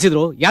 ವಿಕ್ಕಿ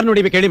ಕಳಿಸಿದ್ರು, ಯಾರು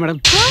ನೋಡಿಬೇಕು ಹೇಳಿ ಮೇಡಮ್.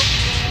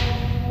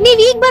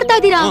 ನೀವ್ ಈಗ ಬರ್ತಾ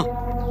ಇದ್ದೀರಾ?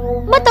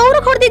 ಮತ್ತ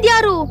ಅವ್ರಿಗೆ ಹೊಡೆದಿದ್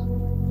ಯಾರು?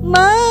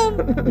 ಮಾಮ್,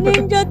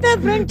 ನಿನ್ ಜೊತೆ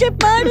ಫ್ರೆಂಡ್ಶಿಪ್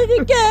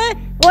ಮಾಡೋದಿಕ್ಕೆ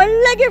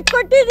ಒಳ್ಳೆ ಗಿಫ್ಟ್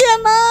ಕೊಟ್ಟಿದ್ಯಾ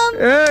ಮಾಮ್.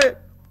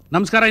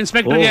 ನಮಸ್ಕಾರ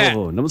ಇನ್ಸ್ಪೆಕ್ಟರ್ಗೆ.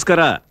 ನಮಸ್ಕಾರ,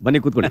 ಬನ್ನಿ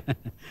ಕೂತ್ಕೊಳ್ಳಿ.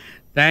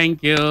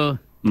 Thank you.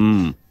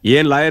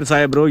 ಏನ್ ಲಾಯರ್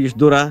ಸಾಹೇಬ್ರು ಇಷ್ಟು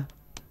ದೂರ?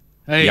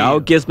 ಯಾವ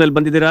ಕೇಸ್ ಮೇಲೆ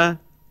ಬಂದಿದ್ದೀರಾ?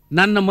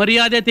 ನನ್ನ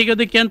ಮರ್ಯಾದೆ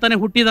ತೆಗೆಯೋದಕ್ಕೆ ಅಂತಾನೆ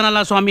ಹುಟ್ಟಿದನಲ್ಲ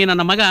ಸ್ವಾಮಿ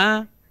ನನ್ನ ಮಗ,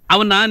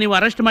 ಅವನ್ನ ನೀವು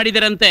ಅರೆಸ್ಟ್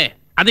ಮಾಡಿದಿರಂತೆ,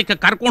 ಅದಕ್ಕೆ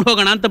ಕರ್ಕೊಂಡು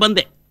ಹೋಗೋಣ ಅಂತ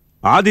ಬಂದೆ.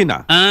 ಆದಿನ?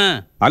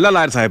 ಅಲ್ಲ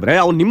ಲಾಯರ್ ಸಾಹೇಬ್ರೆ,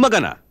 ಅವ್ನು ನಿಮ್ಮ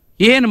ಮಗನ?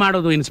 ಏನ್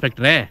ಮಾಡೋದು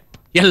ಇನ್ಸ್ಪೆಕ್ಟ್ರೆ,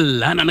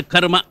 ಎಲ್ಲ ನನ್ನ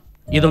ಕರ್ಮ.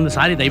 ಇದೊಂದು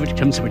ಸಾರಿ ದಯವಿಟ್ಟು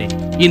ಕ್ಷಮಿಸ್ಬಿಡಿ,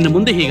 ಇನ್ನು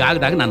ಮುಂದೆ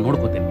ಹೀಗಾಗದಾಗ ನಾನು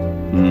ನೋಡ್ಕೋತೇನೆ.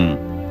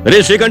 ರೇ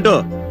ಶ್ರೀಕಂಠು,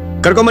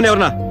 ಕರ್ಕೊಂಬನ್ನಿ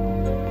ಅವ್ರನ್ನ.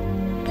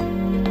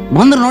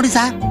 ಬಂದ್ರು ನೋಡಿ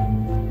ಸರ್.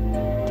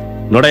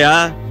 ನೋಡಯ್ಯ,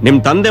 ನಿಮ್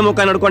ತಂದೆ ಮುಖ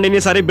ನಡ್ಕೊಂಡು ಇನ್ನಿ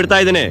ಸಾರಿ ಬಿಡ್ತಾ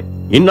ಇದ್ದೀನಿ.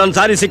 ಇನ್ನೊಂದ್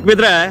ಸಾರಿ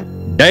ಸಿಕ್ಬಿದ್ರೆ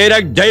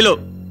ಡೈರೆಕ್ಟ್ ಜೈಲು,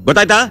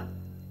 ಗೊತ್ತಾಯ್ತಾ?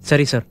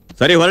 ಸರಿ ಸರ್.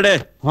 ಸರಿ ಹೊರಡೆ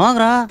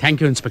ಹೋಗ್ರ.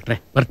 ಥ್ಯಾಂಕ್ ಯು ಇನ್ಸ್ಪೆಕ್ಟ್ರೆ,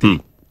 ಬರ್ತೀನಿ.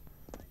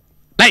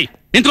 ಲೈ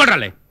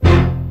ನಿಂತ್ಕೊಡ್ರಲ್ಲೇ.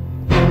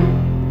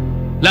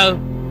 ಲವ್,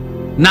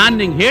 ನಾನ್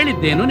ನಿಂಗೆ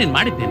ಹೇಳಿದ್ದೇನು, ನೀನ್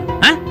ಮಾಡಿದ್ದೇನು?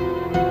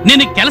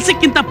 ನಿನಗೆ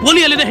ಕೆಲಸಕ್ಕಿಂತ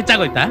ಪೋಲಿಯಲ್ಲಿದೆ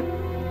ಹೆಚ್ಚಾಗೋಯ್ತಾ?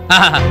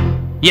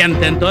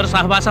 ಎಂತೆಂತವ್ರು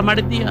ಸಹವಾಸ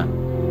ಮಾಡಿದ್ದೀಯ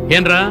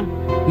ಏನ್ರ?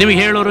 ನಿಮಗೆ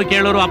ಹೇಳೋರು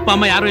ಕೇಳೋರು ಅಪ್ಪ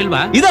ಅಮ್ಮ ಯಾರು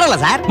ಇಲ್ವಾ? ಇದಾರಲ್ಲ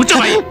ಸರ್. ಮುಚ್ಚ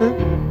ಬಾಯಿ.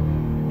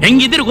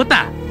 ಹೆಂಗಿದ್ದೀರಿ ಗೊತ್ತಾ?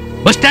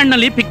 ಬಸ್ ಸ್ಟ್ಯಾಂಡ್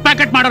ನಲ್ಲಿ ಪಿಕ್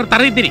ಪ್ಯಾಕೆಟ್ ಮಾಡೋರು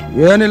ತರ ಇದ್ದೀರಿ.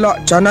 ಏನಿಲ್ಲ,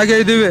 ಚೆನ್ನಾಗೇ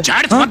ಇದೀವಿ.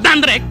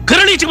 ಅಂದ್ರೆ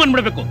ಕರಳೀಚೆ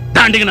ಬಂದ್ಬಿಡ್ಬೇಕು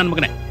ದಾಂಡಿಗೆ ನನ್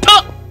ಮಗನೇ.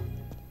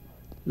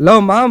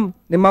 ಲವ್ ಮಾಮ್,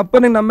 ನಿಮ್ಮ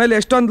ಅಪ್ಪನಿಗೆ ನಮ್ಮ ಮೇಲೆ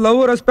ಎಷ್ಟೊಂದು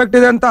ಲವ್ ರೆಸ್ಪೆಕ್ಟ್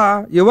ಇದೆ ಅಂತ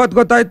ಇವತ್ತು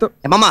ಗೊತ್ತಾಯ್ತು.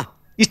 ಮಾಮ,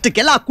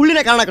 ಇಷ್ಟಕ್ಕೆಲ್ಲ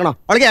ಕುಳ್ಳಿನೇ ಕಾರಣ ಕಣೋ.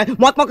 ಅವಳಿಗೆ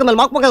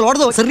ಮೊಕ್ಕಲ್ಲಿ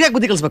ಹೊಡೆದು ಸರಿಯಾಗಿ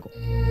ಬುದ್ಧಿ ಕಲಿಸ್ಬೇಕು.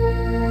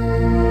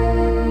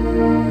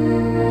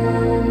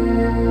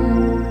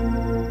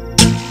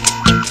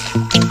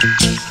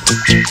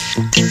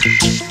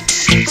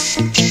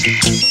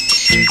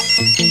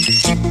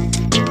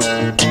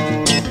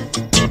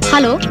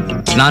 ಹಲೋ,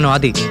 ನಾನು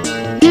ಆದಿ.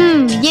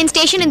 ಏನ್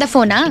ಸ್ಟೇಷನ್ ಇಂದ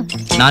ಫೋನಾ?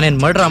 ನಾನೇನ್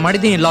ಮರ್ಡ್ರ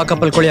ಮಾಡಿದ್ದೀನಿ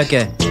ಲಾಕಪ್ ಅಲ್ಲಿ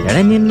ಕೊಳಿಯಕ್ಕೆ?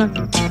 ಎಳೆ ನಿನ್ನ.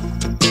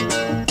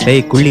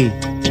 ಏಯ್ ಕುಳ್ಳಿ,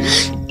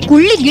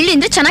 ಕುಳ್ಳಿ ಗಿಳ್ಳಿ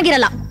ಅಂದ್ರೆ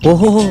ಚೆನ್ನಾಗಿರಲ್ಲ.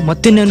 ಓಹೋ,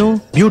 ಮತ್ತಿನ್ನೇನು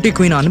ಬ್ಯೂಟಿ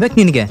ಕ್ವೀನ್ ಅನ್ಬೇಕು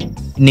ನಿನ್ಗೆ.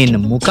 ನಿನ್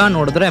ಮುಖ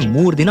ನೋಡಿದ್ರೆ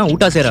 3 ದಿನ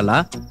ಊಟ ಸೇರಲ್ಲ,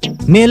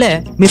 ಮೇಲೆ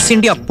ಮಿಸ್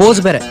ಇಂಡಿಯಾ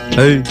ಪೋಸ್ ಬೇರೆ.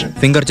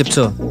 Finger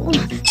chips.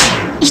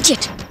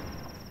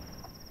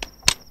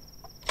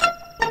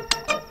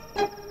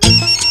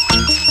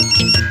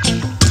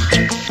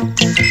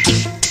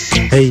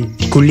 ಏಯ್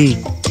ಕುಳ್ಳಿ,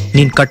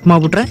 ನೀನ್ ಕಟ್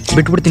ಮಾಡ್ಬಿಟ್ರೆ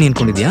ಬಿಟ್ಬಿಡ್ತೀನಿ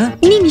ಅನ್ಕೊಂಡಿದ್ಯಾ?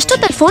 ನೀನ್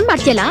ಇಷ್ಟೊತ್ತರ ಫೋನ್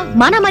ಮಾಡ್ತೀಯಲ್ಲ,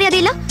 ಮಾನ ಮರ್ಯಾದೆ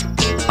ಇಲ್ಲ.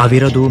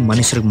 ಅವಿರೋದು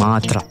ಮನುಷ್ಯರಿಗೆ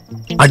ಮಾತ್ರ.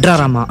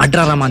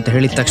 ಅಡ್ರಾರಾಮ ಅಂತ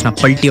ಹೇಳಿದ ತಕ್ಷಣ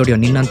ಪಲ್ಟಿ ಹೊಡಿಯೋ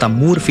ನಿನ್ನಂತ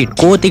 3 ಫೀಟ್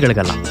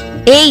ಕೋತಿಗಳಿಗಲ್ಲ.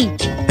 ಏಯ್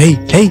ಏಯ್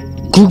ಏಯ್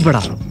ಕೂಗ್ಬೇಡ.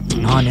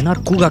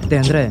 ನಾನೇನಾರು ಕೂಗಾಗ್ತೆ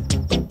ಅಂದ್ರೆ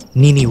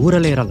ನೀನ್ ಈ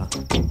ಊರಲ್ಲೇ ಇರಲ್ಲ.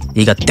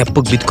 ಈಗ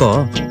ತೆಪ್ಪಗ್ ಬಿದ್ಕೋ,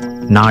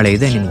 ನಾಳೆ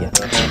ಇದೆ ನಿನ್ಗೆ.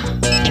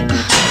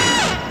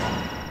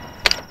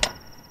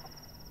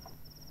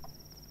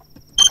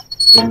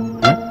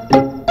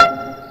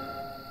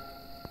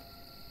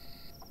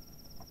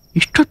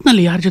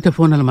 ಇಷ್ಟೊತ್ತಿನಲ್ಲಿ ಯಾರ ಜೊತೆ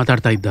ಫೋನಲ್ಲಿ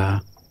ಮಾತಾಡ್ತಾ ಇದ್ದ?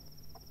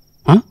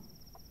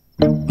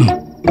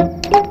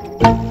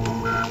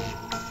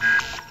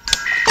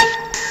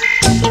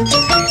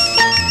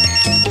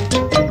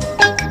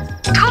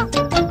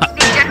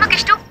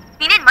 ಜನ್ಮಕ್ಕೆಷ್ಟು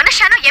ನೀನೇನ್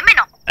ಮನುಷ್ಯನೋ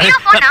ಎಮ್ಮೆನೋ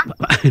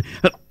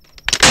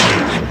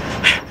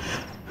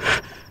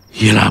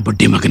ಇಲ್ಲ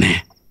ಬಡ್ಡಿ ಮಗನೇ,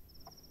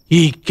 ಈ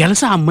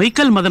ಕೆಲಸ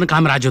ಮೈಕಲ್ ಮದನ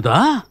ಕಾಮರಾಜದ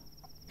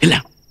ಇಲ್ಲ,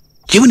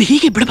 ಇವನು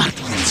ಹೀಗೆ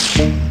ಬಿಡಬಾರ್ದು.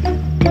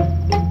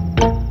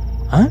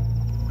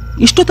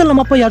 ಇಷ್ಟೊತ್ತಲ್ಲಿ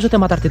ನಮ್ಮಪ್ಪ ಯಾರ ಜೊತೆ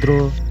ಮಾತಾಡ್ತಿದ್ರು?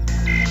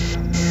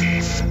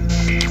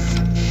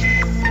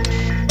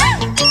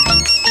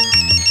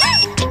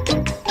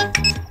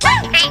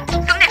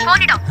 ಸುಮ್ನೆ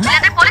ಫೋನ್ ಇಡು,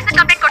 ಇಲ್ಲಾಂದ್ರೆ ಪೊಲೀಸ್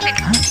ಕಂಪ್ಲೇಂಟ್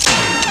ಕೊಡ್ತೀನಿ.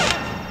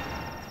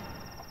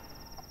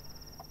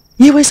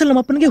 ಈ ವಯಸ್ಸಲ್ಲಿ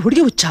ನಮ್ಮಪ್ಪನಿಗೆ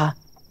ಹುಡುಗಿ ಹುಚ್ಚ?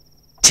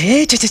 ಛೇ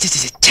ಛೇ ಛೇ ಛೇ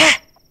ಛೇ ಛೇ.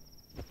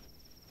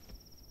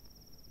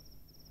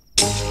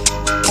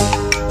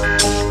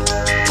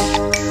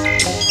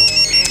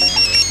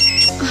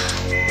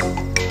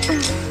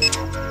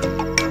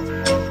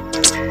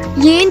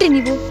 ಏನ್ರಿ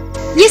ನೀವು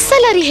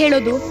ಎಸ್ಸಲ್ಲ ರೀ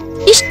ಹೇಳೋದು?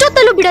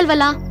 ಇಷ್ಟೊತ್ತಲ್ಲೂ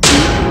ಬಿಡಲ್ವಲ್ಲ?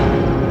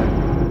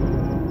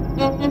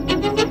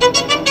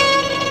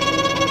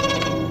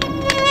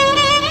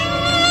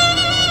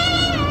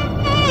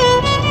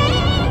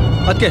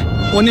 ಅದಕ್ಕೆ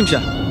ಒಂದ್ ನಿಮಿಷ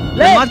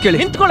ಮಾತು ಕೇಳಿ.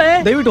 ನಿಂತ್ಕೊಳ್ಳೆ,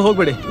 ದಯವಿಟ್ಟು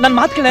ಹೋಗ್ಬೇಡಿ. ನನ್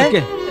ಮಾತು ಕೇಳೆ,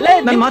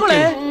 ನನ್ ಮಾತು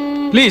ಕೇಳಿ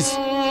ಪ್ಲೀಸ್.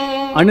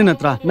 ಅಣ್ಣನ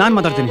ಹತ್ರ ನಾನ್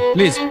ಮಾತಾಡ್ತೀನಿ,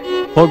 ಪ್ಲೀಸ್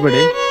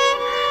ಹೋಗ್ಬೇಡಿ.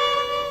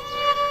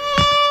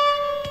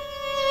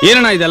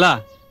 ಏನಣ್ಣ ಇದೆಲ್ಲ?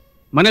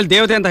 ಮನೇಲಿ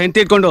ದೇವತೆ ಅಂತ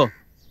ಹೆಂಡತಿ ಇಟ್ಕೊಂಡು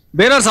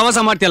ಬೇರೆಯವ್ರ ಸವಾಸ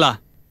ಮಾಡ್ತಿಯಲ್ಲ,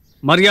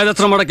 ಮರ್ಯಾದೆ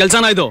ಹತ್ರ ಮಾಡೋ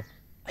ಕೆಲ್ಸನ ಇದು?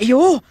 ಅಯ್ಯೋ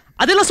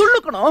ಅದೆಲ್ಲ ಸುಳ್ಳು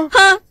ಕಣೋ.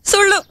 ಹಾ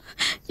ಸುಳ್ಳು.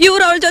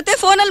 ಇವ್ರು ಅವಳ ಜೊತೆ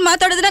ಫೋನಲ್ಲಿ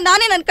ಮಾತಾಡಿದ್ರೆ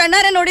ನಾನೇ ನನ್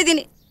ಕಣ್ಣಾರೆ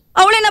ನೋಡಿದೀನಿ.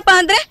 ಅವಳೇನಪ್ಪ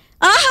ಅಂದ್ರೆ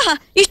ಆಹಾ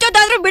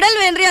ಇಷ್ಟೊತ್ತಾದ್ರೂ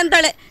ಬಿಡಲ್ವೇನ್ರಿ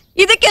ಅಂತಾಳೆ.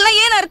 ಇದಕ್ಕೆಲ್ಲ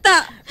ಏನ್ ಅರ್ಥ?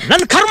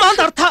 ನನ್ ಕರ್ಮ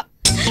ಅಂತ ಅರ್ಥ.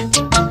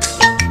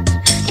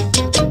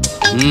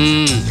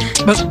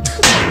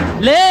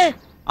 ಲೇ,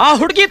 ಆ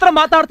ಹುಡುಗಿ ಹತ್ರ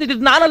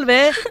ಮಾತಾಡ್ತಿದ್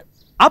ನಾನಲ್ವೇ,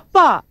 ಅಪ್ಪ.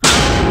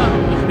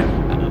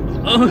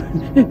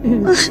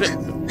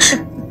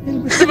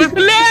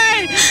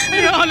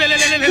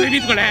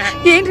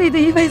 ಏನ್ರಿ ಇದು?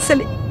 ಈ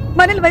ವಯಸ್ಸಲ್ಲಿ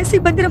ಮನೇಲಿ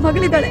ವಯಸ್ಸಿಗೆ ಬಂದಿರೋ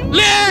ಮಗಳಿದ್ದಾಳೆ.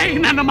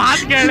 ನನ್ನ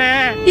ಮಾತು ಕೇಳೆ.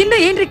 ಇನ್ನು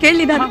ಏನ್ರಿ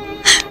ಕೇಳಿ? ನಾನು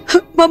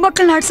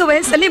ಮೊಮ್ಮಕ್ಕಳನ್ನ ಆಡ್ಸೋ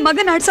ವಯಸ್ಸಲ್ಲಿ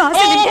ಮಗನ ಆಡ್ಸೋ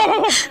ಆಸೆ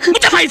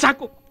ನಿಮ್ಗೆ?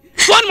 ಸಾಕು.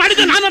 ಫೋನ್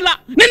ಮಾಡಿದ್ದು ನಾನಲ್ಲ,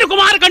 ನಿನ್ನ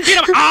ಕುಮಾರ ಕಂಠೀರ.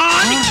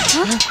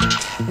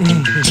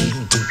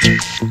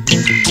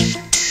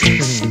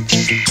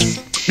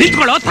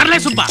 ನಿಂತ್ಕೊಳ್ಳೋ ತರಲೆ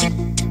ಸುಬ್ಬ,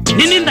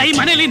 ನಿನ್ನಿಂದ ಈ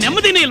ಮನೆಯಲ್ಲಿ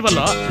ನೆಮ್ಮದಿನೇ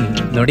ಇಲ್ವಲ್ಲೋ?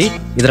 ನೋಡಿ,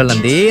 ಇದ್ರಲ್ಲಿ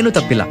ನಂದೇನು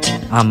ತಪ್ಪಿಲ್ಲ.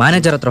 ಆ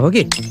ಮ್ಯಾನೇಜರ್ ಹತ್ರ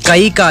ಹೋಗಿ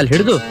ಕೈ ಕಾಲ್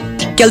ಹಿಡಿದು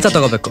ಕೆಲಸ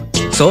ತಗೋಬೇಕು.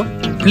 So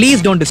please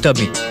don't disturb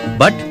me,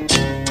 but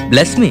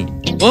bless me.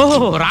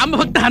 ಓಹೋ, ರಾಮ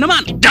ಭಕ್ತ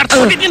ಹನುಮಾನ್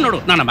ಜಾಡ್ಸ್ಕೊಂಡಿದ್ದೀನಿ ನೋಡು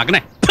ನನ್ನ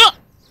ಮಗನೇ.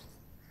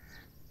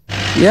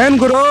 ಏನ್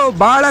ಗುರು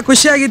ಬಹಳ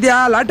ಖುಷಿಯಾಗಿದ್ಯಾ?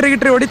 ಲಾಟ್ರಿ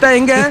ಗಿಟ್ರಿ ಹೊಡಿತಾ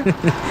ಹೆಂಗೆ?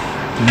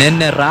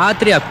 ನಿನ್ನೆ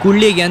ರಾತ್ರಿ ಆ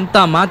ಕುಳ್ಳಿಗೆ ಎಂತ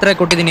ಮಾತ್ರೆ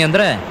ಕೊಟ್ಟಿದ್ದೀನಿ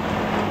ಅಂದ್ರೆ,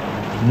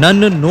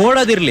 ನನ್ನ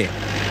ನೋಡೋದಿರ್ಲಿ,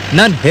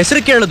 ನನ್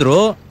ಹೆಸರು ಕೇಳಿದ್ರು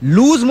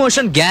ಲೂಸ್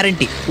ಮೋಷನ್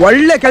ಗ್ಯಾರಂಟಿ.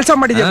 ಒಳ್ಳೆ ಕೆಲಸ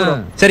ಮಾಡಿದ್ಯಾ ಗುರು.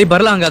 ಸರಿ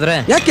ಬರ್ಲಾ ಹಂಗಾದ್ರೆ?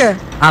 ಯಾಕೆ?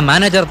 ಆ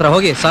ಮ್ಯಾನೇಜರ್ ಹತ್ರ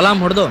ಹೋಗಿ ಸಲಾಂ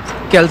ಹೊಡೆದು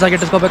ಕೆಲಸ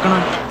ಗಿಟ್ಟಿಸ್ಕೋಬೇಕಣ್ಣ.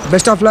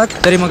 Best of luck.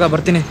 ಸರಿ ಮಗ,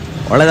 ಬರ್ತೀನಿ.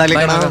 ಒಳ್ಳೇದಾಗ್ಲಿ.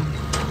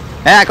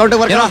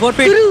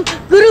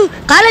 ಗುರು,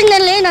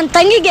 ಕಾಲೇಜ್ನಲ್ಲಿ ನನ್ನ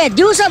ತಂಗಿಗೆ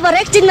ದಿವಸ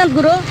ಬರೆಕ್ತಿದ್ನಂತ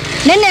ಗುರು.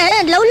 ನಿನ್ನೆ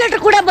ಲವ್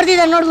ಲೆಟರ್ ಕೂಡ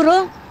ಬರ್ದಿದ್ದಾನೆ ನೋಡ್ ಗುರು.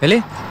 ಎಲ್ಲಿ?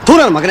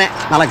 ತೂರ ಮಗನೇ,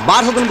 4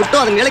 ಬಾರ್ ಹೋಗ್ಬಿಟ್ಟು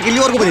ಅದನ್ನ ಹೇಳಕ್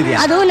ಇಲ್ಲಿವರೆಗೂ ಬಂದಿದ್ಯಾ?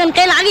 ಅದು ನನ್ನ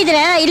ಕೈಲಿ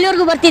ಆಗಿದ್ರೆ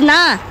ಇಲ್ಲಿವರೆಗೂ ಬರ್ತಿದ್ನಾ?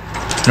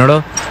 ನೋಡು,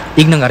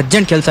 ಈಗ ನಂಗೆ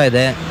ಅರ್ಜೆಂಟ್ ಕೆಲಸ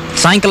ಇದೆ,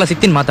 ಸಾಯಂಕಾಲ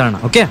ಸಿಗ್ತೀನಿ, ಮಾತಾಡೋಣ.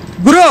 ಓಕೆ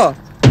ಗುರು?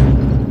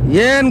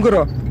 ಏನ್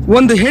ಗುರು,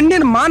 ಒಂದು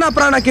ಹೆಣ್ಣಿನ ಮಾನ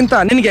ಪ್ರಾಣಕ್ಕಿಂತ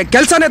ನಿನಗೆ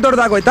ಕೆಲಸನೇ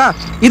ದೊಡ್ಡದಾಗೋಯ್ತಾ?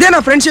 ಇದೇನಾ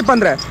ಫ್ರೆಂಡ್ಶಿಪ್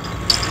ಅಂದ್ರೆ?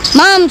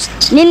 ಮಾಮ್ಸ್,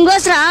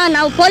 ನಿನ್ಗೋಸ್ಕರ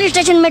ನಾವು ಪೊಲೀಸ್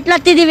ಸ್ಟೇಷನ್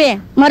ಮೆಟ್ಲಾಗ್ತಿದೀವಿ,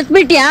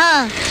 ಮರ್ತ್ಬಿಟ್ಯಾ?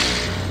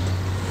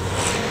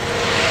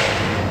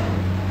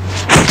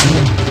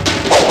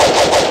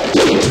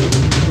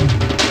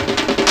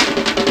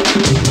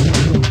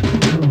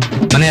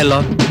 ಮನೆಯಲ್ಲೋ?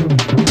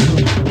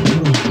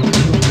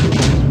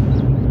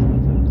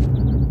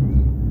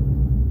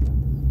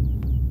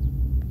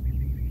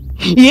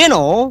 ಏನೋ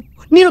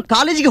ನೀನು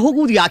ಕಾಲೇಜಿಗೆ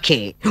ಹೋಗುವುದು ಯಾಕೆ?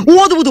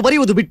 ಓದುವುದು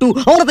ಬರೆಯುವುದು ಬಿಟ್ಟು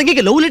ಅವರ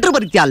ತಂಗಿಗೆ ಲವ್ ಲೆಟರ್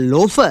ಬರೀತ್ಯಾ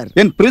ಲೋಫರ್?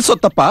 ಏನ್ ಪ್ರಿನ್ಸ್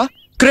ಹೊತ್ತಪ್ಪ?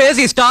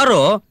 ಕ್ರೇಜಿ ಸ್ಟಾರು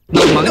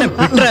ಮಗನೇ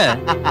ಬಿಟ್ರೆ.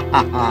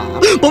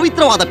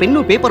 ಪವಿತ್ರವಾದ ಪೆನ್ನು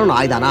ಪೇಪರನ್ನು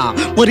ಆಯ್ದಾನ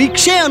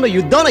ಪರೀಕ್ಷೆ ಅನ್ನೋ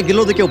ಯುದ್ಧನ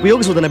ಗೆಲ್ಲೋದಕ್ಕೆ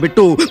ಉಪಯೋಗಿಸುವುದನ್ನ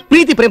ಬಿಟ್ಟು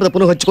ಪ್ರೀತಿ ಪ್ರೇಮದ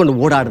ಪುನಃ ಹಚ್ಚಿಕೊಂಡು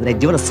ಓಡಾಡಿದ್ರೆ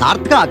ಜೀವನ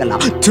ಸಾರ್ಥಕ ಆಗಲ್ಲ,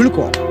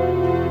 ತಿಳ್ಕೋ.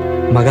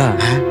 ಮಗ,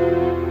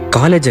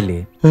 ಕಾಲೇಜಲ್ಲಿ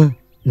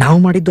ನಾವು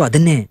ಮಾಡಿದ್ದು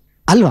ಅದನ್ನೇ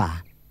ಅಲ್ವಾ?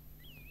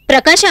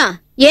 ಪ್ರಕಾಶ,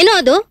 ಏನೋ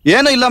ಅದು?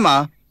 ಏನೋ ಇಲ್ಲಮ್ಮ.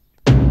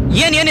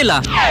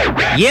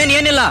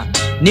 ಏನಿಲ್ಲ,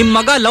 ನಿಮ್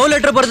ಮಗ ಲವ್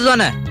ಲೆಟರ್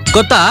ಬರ್ದಿದ್ದಾನೆ,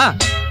 ಗೊತ್ತಾ?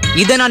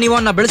 ಇದೇನಾ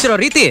ನೀವನ್ನ ಬೆಳೆಸಿರೋ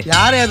ರೀತಿ?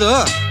 ಯಾರೇ ಅದು?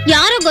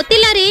 ಯಾರೋ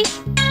ಗೊತ್ತಿಲ್ಲ ರೀ.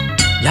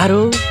 ಯಾರು?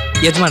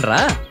 ಯಜಮಾನ್ರ?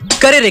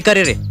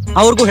 ಕರೀರಿ,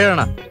 ಅವ್ರಿಗೂ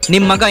ಹೇಳೋಣ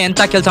ನಿಮ್ ಮಗ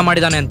ಎಂತ ಕೆಲಸ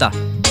ಮಾಡಿದಾನೆ ಅಂತ.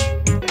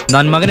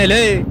 ನನ್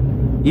ಮಗನೇಲೇ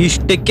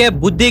ಇಷ್ಟಕ್ಕೆ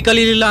ಬುದ್ಧಿ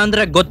ಕಲೀಲಿಲ್ಲ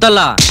ಅಂದ್ರೆ ಗೊತ್ತಲ್ಲ,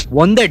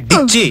 ಒಂದೇ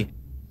ಡಿಚ್ಚಿ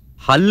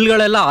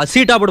ಹಲ್ಗಳೆಲ್ಲ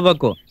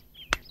ಹಸೀಟಾಗ್ಬಿಡ್ಬೇಕು.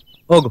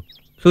 ಹೋಗು,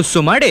 ಸುಸ್ಸು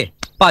ಮಾಡಿ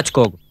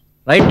ಪಾಚ್ಕೋಗು.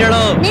 ರೈಟ್ ಹೇಳೋ.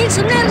 ನೀನ್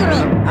ಸುಮ್ಮನೆ ಗುರು,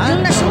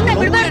 ಸುಮ್ಮನೆ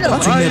ಬಿಡಬಾರ್ದು.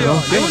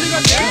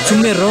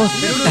 ಸುಮ್ನೆ ರೋ.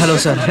 Hello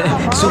sir.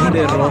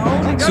 ಸುಮ್ನೆ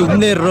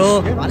ರೋ.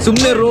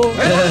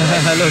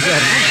 Hello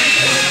sir.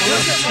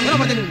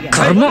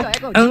 ಕರ್ಮ.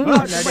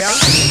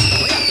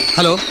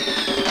 ಹಲೋ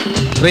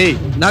ರೇ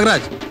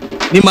ನಾಗರಾಜ್,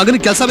 ನಿಮ್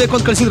ಮಗನಿಗೆ ಕೆಲಸ ಬೇಕು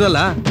ಅಂತ ಕಳ್ಸಿದ್ರಲ್ಲ,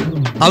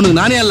 ಅವನಿಗೆ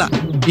ನಾನೇ ಅಲ್ಲ,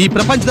 ಈ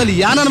ಪ್ರಪಂಚದಲ್ಲಿ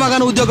ಯಾ ನನ್ನ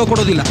ಮಗನ ಉದ್ಯೋಗ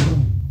ಕೊಡೋದಿಲ್ಲ.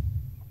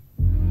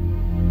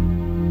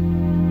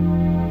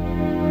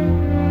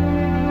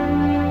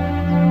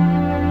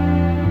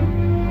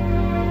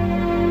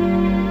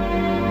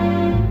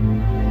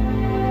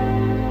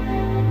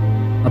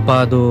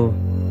 ಅದು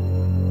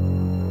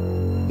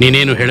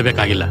ನೀನೇನು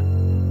ಹೇಳಬೇಕಾಗಿಲ್ಲ.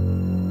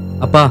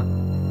 ಅಪ್ಪ,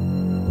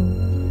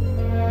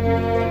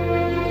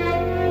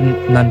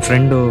 ನನ್ನ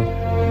ಫ್ರೆಂಡು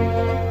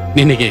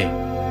ನಿನಗೆ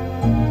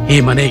ಈ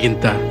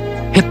ಮನೆಗಿಂತ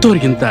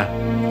ಹೆತ್ತೋರಿಗಿಂತ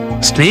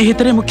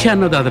ಸ್ನೇಹಿತರೇ ಮುಖ್ಯ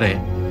ಅನ್ನೋದಾದ್ರೆ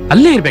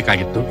ಅಲ್ಲೇ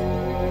ಇರ್ಬೇಕಾಗಿತ್ತು.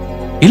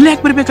 ಇಲ್ಲೇ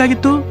ಯಾಕೆ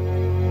ಬರ್ಬೇಕಾಗಿತ್ತು?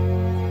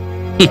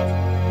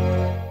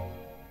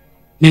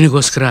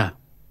 ನಿನಗೋಸ್ಕರ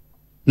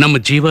ನಮ್ಮ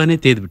ಜೀವನೇ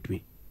ತೇದ್ಬಿಟ್ವಿ.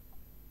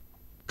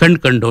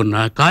 ಕಂಡೋನ್ನ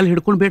ಕಾಲು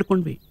ಹಿಡ್ಕೊಂಡು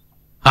ಬೇಡ್ಕೊಂಡ್ವಿ.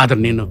 ಆದ್ರೆ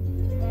ನೀನು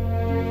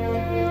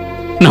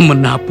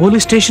ನಮ್ಮನ್ನ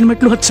ಪೊಲೀಸ್ ಸ್ಟೇಷನ್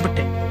ಮೆಟ್ಲು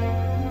ಹಚ್ಚಿಬಿಟ್ಟೆ.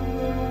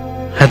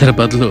 ಅದರ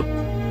ಬದಲು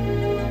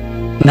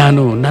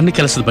ನಾನು ನನ್ನ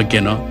ಕೆಲಸದ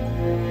ಬಗ್ಗೆನೋ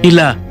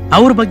ಇಲ್ಲ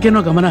ಅವ್ರ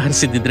ಬಗ್ಗೆನೋ ಗಮನ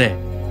ಹರಿಸಿದ್ದಿದ್ರೆ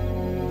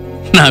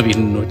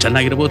ನಾವಿನ್ನೂ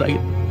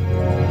ಚೆನ್ನಾಗಿರ್ಬೋದಾಗಿತ್ತು.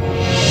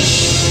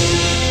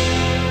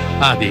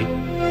 ಆದಿ,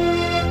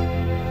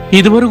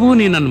 ಇದುವರೆಗೂ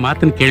ನೀನು ನನ್ನ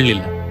ಮಾತನ್ನು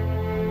ಕೇಳಲಿಲ್ಲ.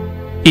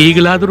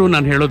 ಈಗಲಾದರೂ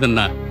ನಾನು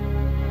ಹೇಳೋದನ್ನ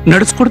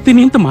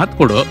ನಡೆಸ್ಕೊಡ್ತೀನಿ ಅಂತ ಮಾತು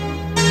ಕೊಡು.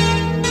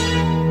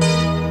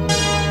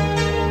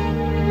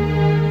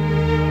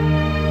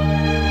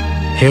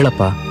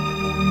 ಹೇಳಪ್ಪ.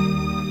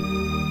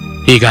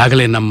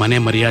 ಈಗಾಗಲೇ ನಮ್ಮ ಮನೆ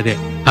ಮರ್ಯಾದೆ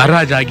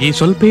ಹರಾಜಾಗಿ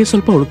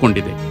ಸ್ವಲ್ಪ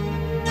ಉಳ್ಕೊಂಡಿದೆ.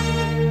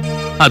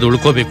 ಅದು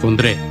ಉಳ್ಕೋಬೇಕು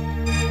ಅಂದ್ರೆ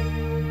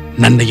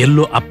ನನ್ನ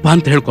ಎಲ್ಲೋ ಅಪ್ಪ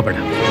ಅಂತ ಹೇಳ್ಕೋಬೇಡ.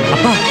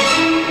 ಅಪ್ಪ,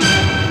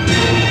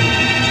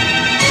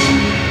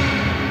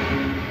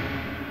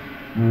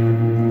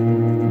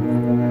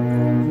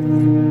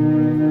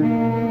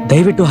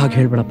 ದಯವಿಟ್ಟು ಹಾಗೆ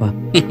ಹೇಳ್ಬೇಡಪ್ಪ.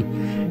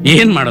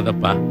 ಏನ್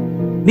ಮಾಡೋದಪ್ಪ,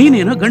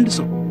 ನೀನೇನೋ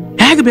ಗಂಡಸು,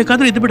 ಹೇಗೆ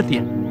ಬೇಕಾದ್ರೂ ಇದ್ದು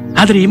ಬಿಡ್ತೀಯ.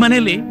 ಆದ್ರೆ ಈ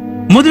ಮನೆಯಲ್ಲಿ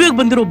ಮದುವೆಗೆ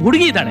ಬಂದಿರೋ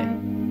ಹುಡುಗಿ ಇದ್ದಾಳೆ.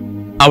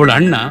 ಅವಳ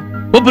ಅಣ್ಣ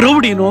ಒಬ್ಬ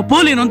ರೌಡಿನೋ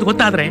ಪೋಲಿನೋ ಅಂತ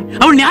ಗೊತ್ತಾದ್ರೆ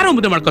ಅವಳನ್ನ ಯಾರೋ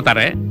ಮದುವೆ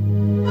ಮಾಡ್ಕೋತಾರೆ.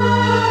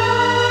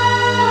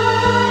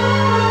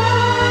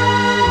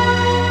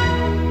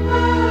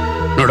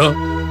 ನೋಡು,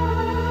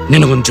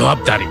 ನಿನಗೊಂದು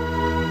ಜವಾಬ್ದಾರಿ.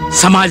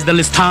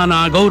 ಸಮಾಜದಲ್ಲಿ ಸ್ಥಾನ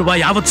ಗೌರವ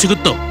ಯಾವತ್ತು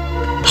ಸಿಗುತ್ತೋ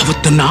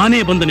ಅವತ್ತು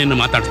ನಾನೇ ಬಂದು ನಿನ್ನ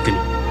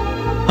ಮಾತಾಡ್ತೀನಿ.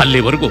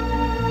 ಅಲ್ಲಿವರೆಗೂ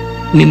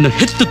ನಿನ್ನ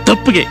ಹೆತ್ತು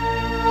ತಪ್ಪಿಗೆ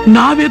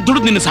ನಾವೇ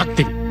ದುಡಿದು ನಿನ್ನ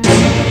ಸಾಕ್ತೀವಿ.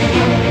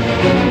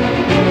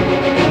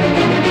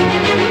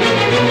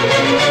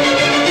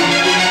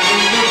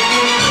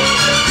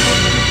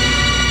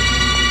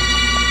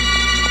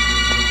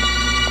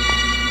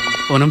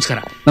 ಓ, ನಮಸ್ಕಾರ.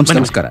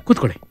 ನಮಸ್ಕಾರ.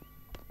 ಕೂತ್ಕೊಳ್ಳಿ.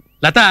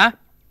 ಲತಾ,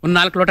 ಒಂದ್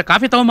 4 ಲೋಟ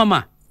ಕಾಫಿ ತಗೊಂಬಮ್ಮ.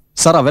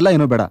 ಸರ್, ಅವೆಲ್ಲ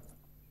ಏನೂ ಬೇಡ.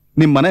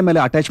 ನಿಮ್ ಮನೆ ಮೇಲೆ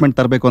ಅಟ್ಯಾಚ್ಮೆಂಟ್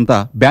ತರಬೇಕು ಅಂತ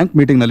ಬ್ಯಾಂಕ್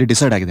ಮೀಟಿಂಗ್ ನಲ್ಲಿ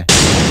ಡಿಸೈಡ್ ಆಗಿದೆ.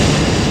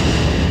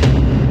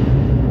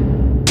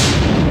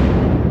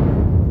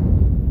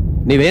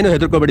 ನೀವೇನು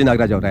ಹೆದರ್ಕೋಬೇಡಿ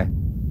ನಾಗರಾಜ್ ಅವ್ರೆ.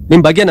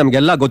 ನಿಮ್ ಬಗ್ಗೆ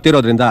ನಮ್ಗೆಲ್ಲ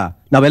ಗೊತ್ತಿರೋದ್ರಿಂದ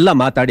ನಾವೆಲ್ಲ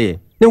ಮಾತಾಡಿ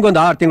ನಿಮ್ಗೊಂದು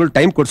 6 ತಿಂಗಳು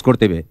ಟೈಮ್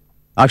ಕೊಡ್ಸ್ಕೊಡ್ತೀವಿ.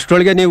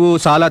 ಅಷ್ಟರೊಳಗೆ ನೀವು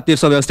ಸಾಲ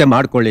ತೀರ್ಸೋ ವ್ಯವಸ್ಥೆ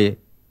ಮಾಡ್ಕೊಳ್ಳಿ.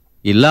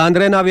 ಇಲ್ಲ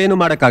ಅಂದ್ರೆ ನಾವೇನು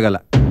ಮಾಡಕ್ಕಾಗಲ್ಲ.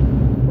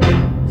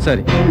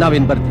 ಸರಿ,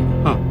 ನಾವಿನ್ ಬರ್ತೀವಿ.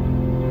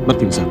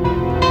 ಬರ್ತೀವಿ ಸರ್.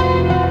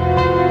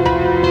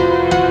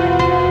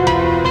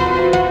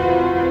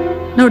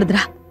 ನೋಡಿದ್ರ,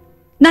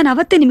 ನಾನು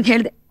ಅವತ್ತೇ ನಿಮ್ಗೆ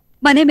ಹೇಳ್ದೆ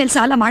ಮನೆ ಮೇಲೆ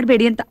ಸಾಲ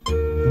ಮಾಡಬೇಡಿ ಅಂತ.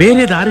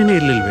 ಬೇರೆ ದಾರಿನೇ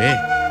ಇರ್ಲಿಲ್ವೇ?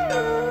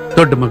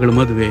 ದೊಡ್ಡ ಮಗಳು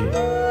ಮದುವೆ,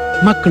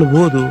 ಮಕ್ಕಳು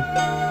ಓದು,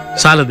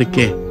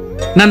 ಸಾಲದಕ್ಕೆ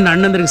ನನ್ನ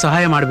ಅಣ್ಣಂದ್ರಿಗೆ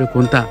ಸಹಾಯ ಮಾಡಬೇಕು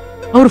ಅಂತ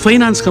ಅವ್ರ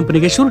ಫೈನಾನ್ಸ್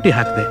ಕಂಪನಿಗೆ ಶೂರಿಟಿ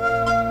ಹಾಕಿದೆ.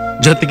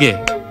 ಜೊತೆಗೆ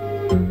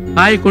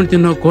ಆಯ್ಕೊಂಡು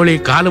ತಿನ್ನೋ ಕೋಳಿ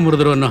ಕಾಲು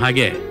ಮುರಿದ್ರು ಅನ್ನೋ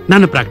ಹಾಗೆ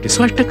ನನ್ನ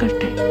ಪ್ರಾಕ್ಟೀಸು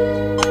ಅಷ್ಟಕ್ಕಷ್ಟೇ.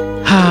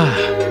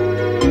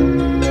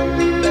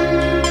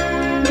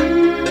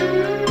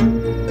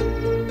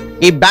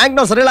 ಈ ಬ್ಯಾಂಕ್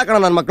ನಾವು ಸರಿ ಕಣ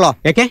ನನ್ನ ಮಕ್ಕಳು.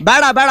 ಯಾಕೆ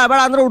ಬೇಡ ಬೇಡ ಬೇಡ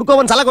ಅಂದ್ರೆ ಹುಡ್ಕೋ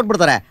ಒಂದ್ ಸಾಲ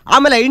ಕೊಟ್ಬಿಡ್ತಾರೆ.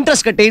 ಆಮೇಲೆ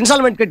ಇಂಟ್ರೆಸ್ಟ್ ಕಟ್ಟಿ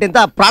ಇನ್ಸ್ಟಾಲ್ಮೆಂಟ್ ಕಟ್ಟಿ ಅಂತ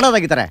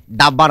ಪ್ರಾಣದಾಗಿದ್ದಾರೆ.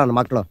 ಡಬ್ಬ ನನ್ನ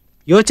ಮಕ್ಕಳು.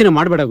 ಯೋಚನೆ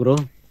ಮಾಡಬೇಡ ಗುರು,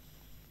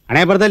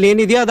 ಹಣೆ ಬರದಲ್ಲಿ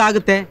ಏನಿದೆಯೋ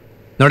ಅದಾಗುತ್ತೆ.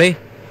 ನೋಡಿ,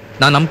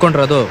 ನಾನು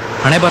ನಂಬ್ಕೊಂಡಿರೋದು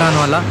ಹಣೆ ಬರನೂ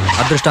ಅಲ್ಲ,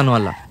 ಅದೃಷ್ಟನೂ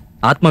ಅಲ್ಲ,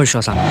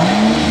 ಆತ್ಮವಿಶ್ವಾಸ.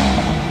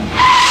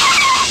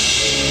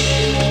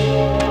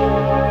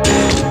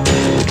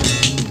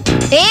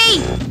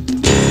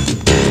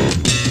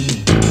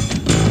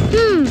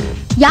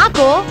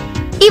 ಯಾಕೋ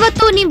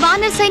ಇವತ್ತು ನಿಮ್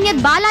ವಾನರ ಸೈನ್ಯದ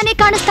ಬಾಲಾನೇ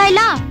ಕಾಣಿಸ್ತಾ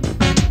ಇಲ್ಲ?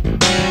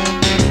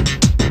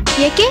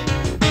 ಏಕೆ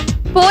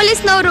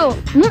ಪೊಲೀಸ್ನವರು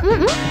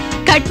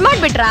ಕಟ್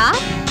ಮಾಡ್ಬಿಟ್ರಾ?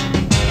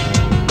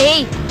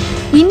 ಏಯ್,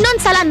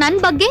 ಇನ್ನೊಂದ್ಸಲ ನನ್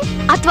ಬಗ್ಗೆ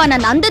ಅಥವಾ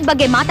ನನ್ನ ಅಂದದ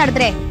ಬಗ್ಗೆ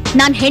ಮಾತಾಡಿದ್ರೆ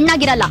ನಾನ್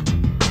ಹೆಣ್ಣಾಗಿರಲ್ಲ.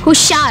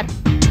 ಹುಷಾರ್.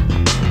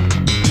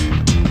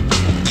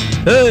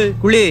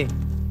 ಕುಳಿ,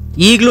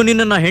 ಈಗ್ಲೂ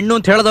ನಿನ್ನ ಹೆಣ್ಣು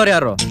ಅಂತ ಹೇಳಿದವ್ರು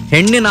ಯಾರು?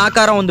 ಹೆಣ್ಣಿನ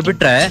ಆಕಾರ ಒಂದು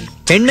ಬಿಟ್ರೆ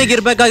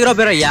ಹೆಣ್ಣಿಗಿರ್ಬೇಕಾಗಿರೋ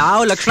ಬೇರೆ ಯಾವ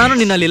ಲಕ್ಷಣನೂ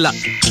ನಿನ್ನಲ್ಲಿಲ್ಲ.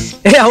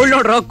 ಅವಳು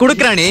ನೋಡ್ರ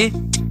ಕುಡುಕ್ರಾಣಿ,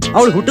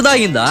 ಅವಳು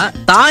ಹುಟ್ಟದಾಗಿಂದ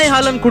ತಾಯಿ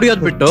ಹಾಲನ್ನು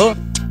ಕುಡಿಯೋದ್ ಬಿಟ್ಟು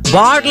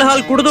ಬಾಟ್ಲ್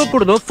ಹಾಲು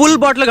ಕುಡಿದು ಫುಲ್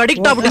ಬಾಟ್ಲ್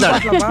ಅಡಿಕ್ಟ್ ಆಗ್ಬಿಟ್ಟಿದ್ದಾಳೆ.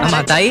 ನಮ್ಮ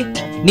ತಾಯಿ,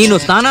 ನೀನು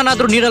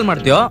ಸ್ನಾನನಾದ್ರೂ ನೀರಲ್ಲಿ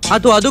ಮಾಡ್ತೀಯೋ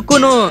ಅಥವಾ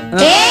ಅದಕ್ಕೂನು?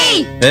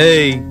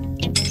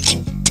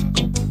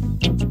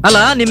 ಅಲ್ಲ,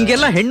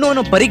 ನಿಮ್ಗೆಲ್ಲ ಹೆಣ್ಣು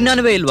ಅನ್ನೋ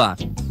ಪರಿಜ್ಞಾನವೇ ಇಲ್ವಾ?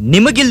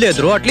 ನಿಮಗಿಲ್ದೇ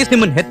ಇದ್ರು ಅಟ್ಲೀಸ್ಟ್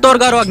ನಿಮ್ಮನ್ನ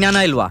ಹೆತ್ತೋರ್ಗಾರೋ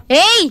ಜ್ಞಾನ ಇಲ್ವಾ?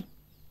 ಏಯ್,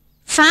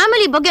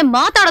 ಫ್ಯಾಮಿಲಿ ಬಗ್ಗೆ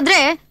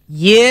ಮಾತಾಡಿದ್ರೆ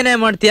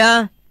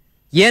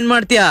ಏನ್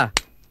ಮಾಡ್ತೀಯಾ?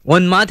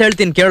 ಒಂದ್ ಮಾತು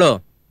ಹೇಳ್ತೀನಿ ಕೇಳು.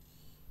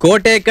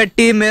 ಕೋಟೆ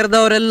ಕಟ್ಟಿ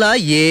ಮೆರೆದವರೆಲ್ಲ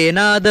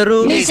ಏನಾದರೂ,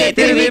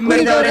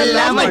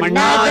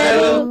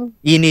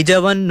 ಈ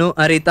ನಿಜವನ್ನು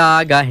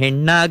ಅರಿತಾಗ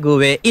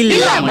ಹೆಣ್ಣಾಗುವೆ, ಇಲ್ಲ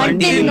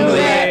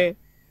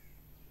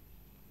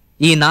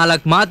ಈ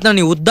 4 ಮಾತನ್ನ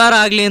ನೀವು ಉದ್ಧಾರ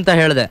ಆಗ್ಲಿ ಅಂತ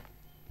ಹೇಳ್ದೆ.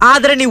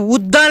 ಆದ್ರೆ ನೀವು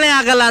ಉದ್ದಾನೇ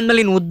ಆಗಲ್ಲ ಅಂದ್ಮೇಲೆ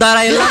ನೀನು ಉದ್ಧಾರ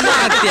ಎಲ್ಲ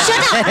ಆಗ್ತೀಯ.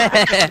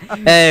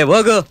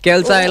 ಹೋಗು,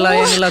 ಕೆಲ್ಸ ಇಲ್ಲ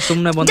ಏನಿಲ್ಲ,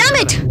 ಸುಮ್ನೆ ಬಂದು.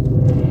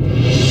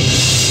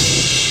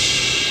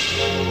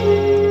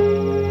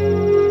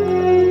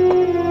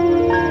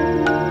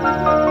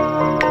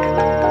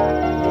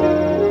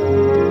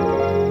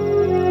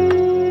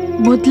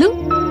 ಮೊದ್ಲು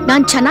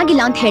ನಾನ್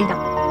ಚೆನ್ನಾಗಿಲ್ಲ ಅಂತ ಹೇಳ್ದ.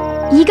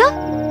 ಈಗ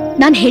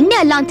ನಾನ್ ಹೆಣ್ಣೆ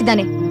ಅಲ್ಲ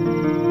ಅಂತಿದ್ದಾನೆ.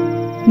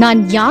 ನಾನ್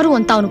ಯಾರು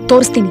ಅಂತ ಅವನಿಗೆ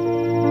ತೋರಿಸ್ತೀನಿ.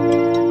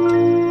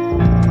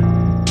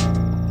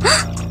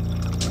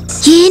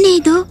 ಏನೇ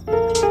ಇದು?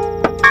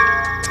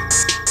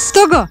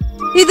 ತಗೋ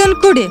ಇದನ್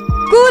ಕುಡಿ,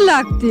 ಕೂಲ್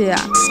ಆಗ್ತೀಯ.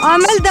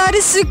 ಆಮೇಲೆ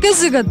ದಾರಿ ಸಿಕ್ಕೇ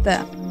ಸಿಗತ್ತೆ.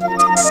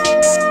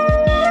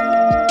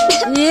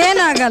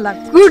 ಏನಾಗಲ್ಲ,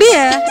 ಕುಡಿಯ.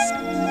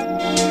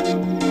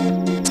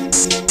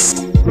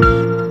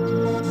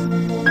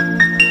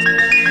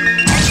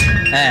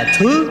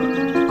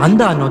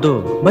 ಅಂದ ಅನ್ನೋದು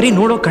ಬರೀ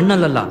ನೋಡೋ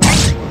ಕಣ್ಣಲ್ಲಲ್ಲ.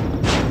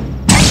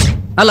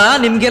 ಅಲ್ಲ,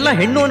 ನಿಮ್ಗೆಲ್ಲ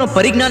ಹೆಣ್ಣು ಅನ್ನೋ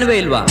ಪರಿಜ್ಞಾನವೇ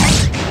ಇಲ್ವಾ?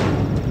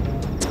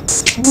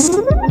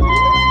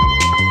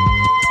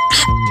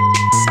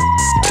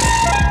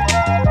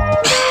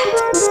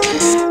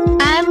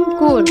 I'm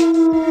cool.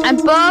 I'm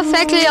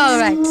perfectly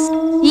alright.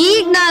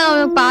 ಈಗ ನಾನು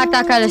ಅವನಿಗೆ ಪಾಠ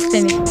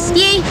ಕಲಿಸ್ತೀನಿ.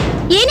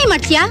 ಏನೇ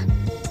ಮಾಡ್ತೀಯಾ?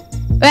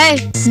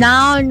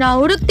 ನಾ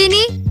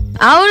ಹುಡುಕ್ತೀನಿ,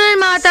 ಅವನನ್ನ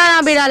ಮಾತಾಡ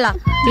ಬಿಡಲ್ಲ.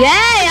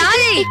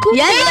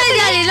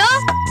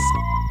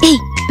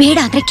 ಬೇಡ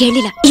ಆದ್ರೆ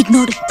ಕೇಳಿಲ್ಲ. ಈಗ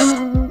ನೋಡು.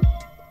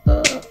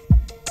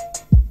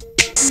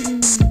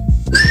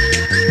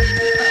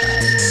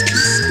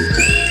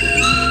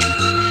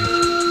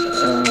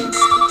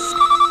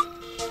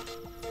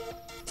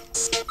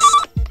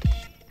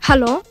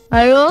 ಹಲೋ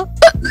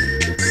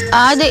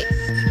ಆದಿ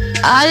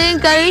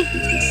ಕರಿ.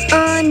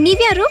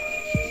 ನೀವ್ಯಾರು?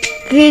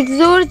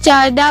 ಕಿತ್ತೂರ್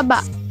ಚಾಡಾಬಾ.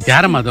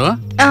 ಯಾರಮ್ಮ ಅದು?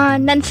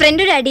 ನನ್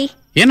ಫ್ರೆಂಡ್ ಡ್ಯಾಡಿ.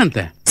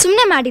 ಏನಂತೆ?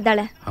 ಸುಮ್ನೆ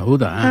ಮಾಡಿದ್ದಾಳೆ.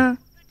 ಹೌದಾ?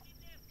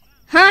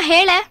 ಹಾ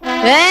ಹೇಳೆ.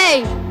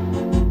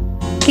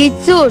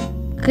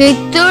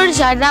 ಕಿತ್ತೂರ್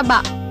ಚಾಡಾಬಾ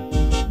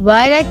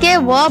ಬರಕ್ಕೆ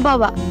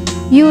ಓಬವ.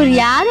 ಇವ್ರು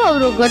ಯಾರು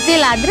ಅವ್ರು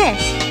ಗೊತ್ತಿಲ್ಲ ಆದ್ರೆ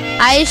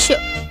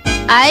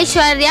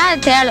ಐಶ್ವರ್ಯ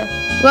ಅಂತ ಹೇಳು,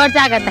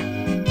 ಗೊತ್ತಾಗತ್ತೆ.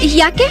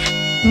 ಯಾಕೆ?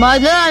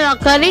 ಮೊದಲು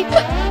ಕರಿ.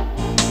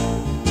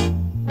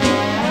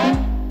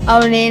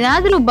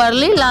 ಅವನೇನಾದ್ರೂ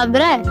ಬರ್ಲಿಲ್ಲ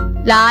ಅಂದ್ರೆ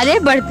ನಾನೇ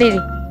ಬರ್ತೀನಿ.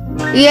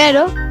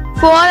 ಏನು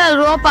ಫೋನಲ್ಲಿ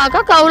ರೋಪ್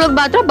ಹಾಕಕ್ ಅವಳಿಗೆ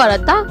ಮಾತ್ರ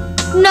ಬರತ್ತಾ?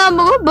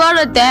 ನಮಗೂ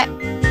ಬರುತ್ತೆ.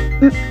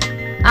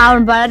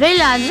 ಅವನ್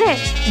ಬರಲಿಲ್ಲ ಅಂದ್ರೆ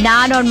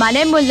ನಾನು ಅವ್ನ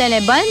ಮನೆ ಮುಂದೆನೆ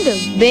ಬಂದು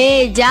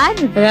ಬೇಜಾನ್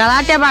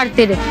ಗಲಾಟೆ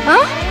ಮಾಡ್ತೀನಿ.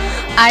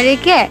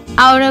 ಅದಕ್ಕೆ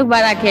ಅವನಿಗೆ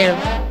ಬರಕ್ ಹೇಳು.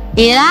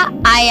 ಇಲ್ಲ,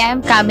 I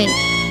am coming,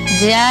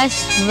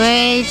 just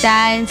wait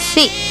and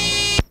C.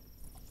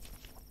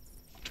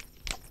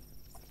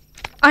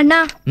 ಅಣ್ಣ,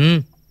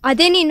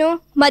 ಅದೇ ನೀನು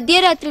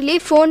ಮಧ್ಯರಾತ್ರಿಲಿ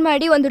ಫೋನ್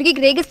ಮಾಡಿ ಒಂದ್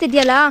ಹುಡುಗಿಗೆ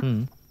ರೇಗಿಸ್ತಿದ್ಯಲ್ಲ,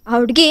 ಆ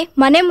ಹುಡುಗಿ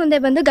ಮನೆ ಮುಂದೆ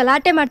ಬಂದು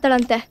ಗಲಾಟೆ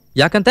ಮಾಡ್ತಾಳಂತೆ.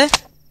 ಯಾಕಂತೆ?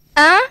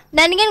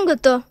 ನನ್ಗೇನ್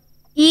ಗೊತ್ತು.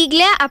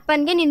 ಈಗ್ಲೇ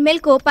ಅಪ್ಪನ್ಗೆ ನಿನ್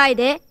ಮೇಲ್ ಕೋಪ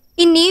ಇದೆ.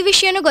 ಇನ್ ಈ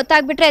ವಿಷಯನೂ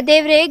ಗೊತ್ತಾಗ್ಬಿಟ್ರೆ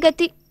ದೇವ್ರೇ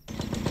ಗತಿ.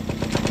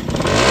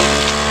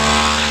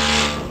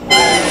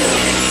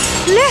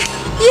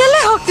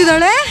 ಎಲ್ಲೇ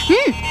ಹೋಗ್ತಿದ್ದಾಳೆ?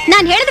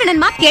 ನಾನ್ ಹೇಳಿದ್ರೆ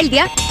ನನ್ ಮಾತ್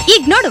ಕೇಳ್ದ್ಯಾ?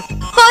 ಈಗ ನೋಡು,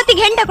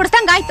 ಕೋತಿಗೆ ಹೆಂಡ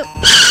ಕೊಡ್ಸಂಗಾಯ್ತು.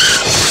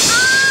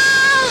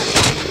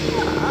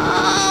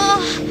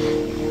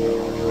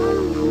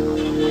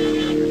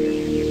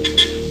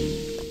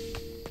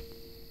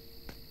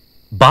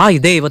 ಬಾ,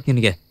 ಇದೆ ಇವತ್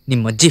ನಿನಗೆ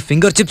ನಿಮ್ ಅಜ್ಜಿ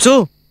ಫಿಂಗರ್ ಚಿಪ್ಸು.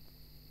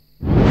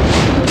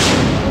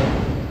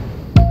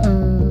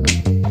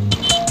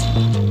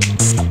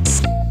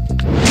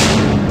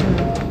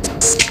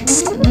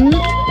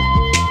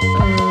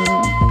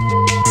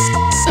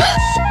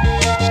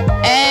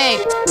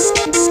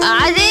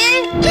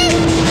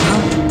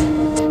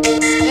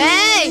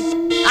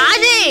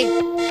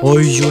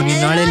 ಅಯ್ಯೋ,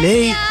 ನೀನ್ ನಾಳೆ ಲೇ.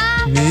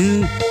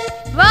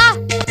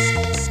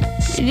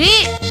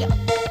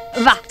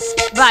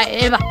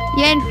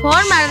 ಏನ್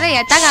ಫೋನ್ ಮಾಡಿದ್ರೆ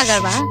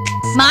ಎತ್ತಕ್ಕಾಗಲ್ವಾ?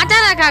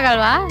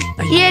 ಮಾತಾಡಕ್ಕಾಗಲ್ವಾ?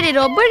 ಏನಿರ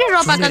ಒಬ್ಬರಿಗೆ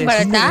ರೋಪ್ ಹಾಕಕ್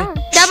ಬರತ್ತಾ?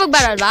 ಡಬಕ್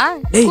ಬರಲ್ವಾ?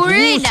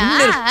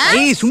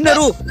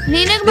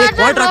 ನಿನಗ್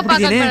ಮಾತ್ರ ರೋಪ್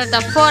ಹಾಕಕ್ ಬರತ್ತಾ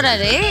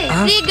ಫೋನಲ್ಲಿ?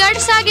 ನೀ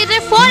ಗಡ್ಸಾಗಿದ್ರೆ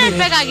ಫೋನ್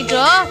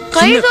ಇಡ್ಬೇಕಾಗಿತ್ತು.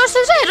 ಕೈ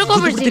ತೋರ್ಸಿದ್ರೆ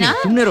ಎರ್ಕೊಂಡ್ಬಿಡ್ತೀನ.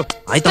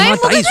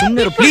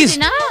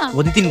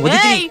 ಬುದ್ಧಿ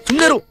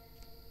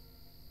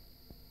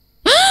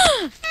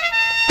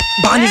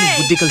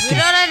ಕಲಿಸ್ತೀನಿ.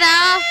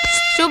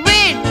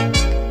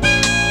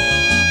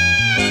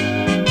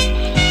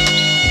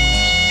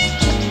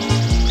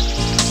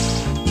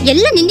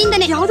 ಎಲ್ಲ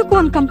ನಿನ್ನಿಂದನೇ. ಯಾವ್ದಕ್ಕೂ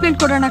ಒಂದ್ ಕಂಪ್ಲೇಂಟ್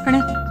ಕೊಡೋಣ ಕಣೆ.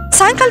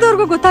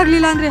 ಸಾಯಂಕಾಲದವರೆಗೂ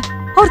ಗೊತ್ತಾಗ್ಲಿಲ್ಲ ಅಂದ್ರೆ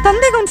ಅವ್ರ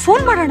ತಂದೆಗೆ ಒಂದ್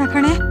ಫೋನ್ ಮಾಡೋಣ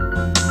ಕಣೆ.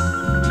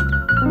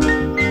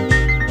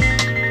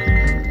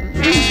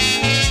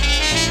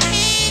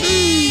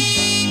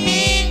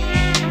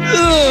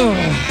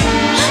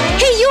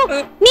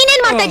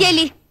 ನೀನೇನ್ ಮಾಡ್ತಾ ಇದೀಯ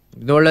ಇಲ್ಲಿ?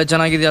 ಇದು ಒಳ್ಳೆ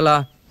ಚೆನ್ನಾಗಿದೆಯಲ್ಲ.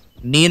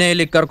 ನೀನೇ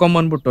ಇಲ್ಲಿ ಕರ್ಕೊಂಡ್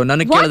ಬಂದ್ಬಿಟ್ಟು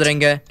ನನಗ್ ಕೇಳಿದ್ರೆ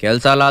ಹೆಂಗೆ?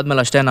 ಕೆಲ್ಸ ಎಲ್ಲ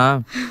ಆದ್ಮೇಲೆ ಅಷ್ಟೇನಾ?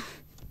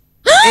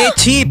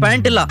 ಛೀ,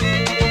 ಪ್ಯಾಂಟ್ ಇಲ್ಲ.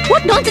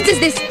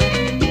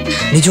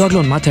 ನಿಜವಾಗ್ಲೂ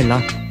ಒಂದ್ ಮಾತು ಹೇಳ,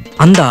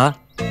 ಅಂದ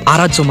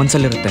ಆರಾಧಿಸೋ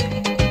ಮನ್ಸಲ್ಲಿರುತ್ತೆ,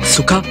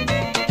 ಸುಖ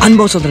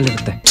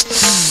ಅನ್ಭವಿಸೋದ್ರಲ್ಲಿರುತ್ತೆ.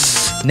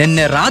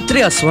 ನಿನ್ನೆ ರಾತ್ರಿ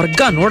ಆ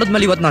ಸ್ವರ್ಗ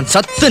ನೋಡಿದ್ಮೇಲೆ ಇವತ್ತು ನಾನು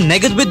ಸತ್ತು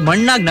ನೆಗೆದ್ ಬಿದ್ದು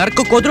ಮಣ್ಣಾಗಿ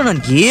ನರ್ಕಕ್ಕೆ ಹೋದ್ರು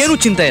ನನ್ಗೆ ಏನು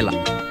ಚಿಂತೆ ಇಲ್ಲ.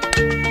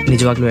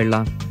 ನಿಜವಾಗ್ಲೂ ಹೇಳ,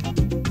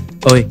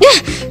 ಓಯ್,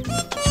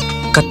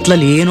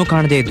 ಕತ್ಲಲ್ಲಿ ಏನು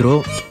ಕಾಣದೇ ಇದ್ರು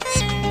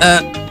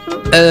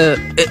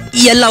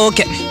ಎಲ್ಲ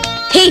okay.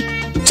 Hey,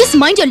 just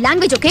mind your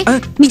language, okay?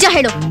 ನಿಜ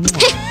ಹೇಳು,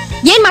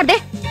 ಏನ್ ಮಾಡ್ದೆ?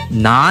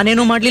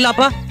 ನಾನೇನು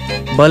ಮಾಡ್ಲಿಲ್ಲಪ್ಪ,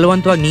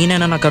 ಬಲವಂತವಾಗಿ ನೀನೇ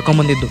ನನ್ನ ಕರ್ಕೊಂಡ್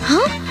ಬಂದಿದ್ದು.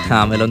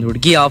 ಆಮೇಲೆ ಒಂದು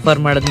ಹುಡುಗಿ ಆಫರ್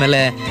ಮಾಡಿದ್ಮೇಲೆ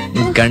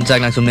ಗಂಡ್ಸಾಗ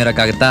ನಂಗೆ ಸುಮ್ಮನೆ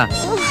ಇರಕ್ಕಾಗತ್ತಾ?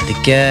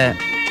 ಅದಕ್ಕೆ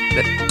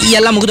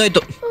ಎಲ್ಲ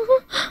ಮುಗಿದೋಯ್ತು.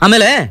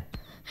 ಆಮೇಲೆ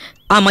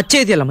ಆ ಮಚ್ಚೆ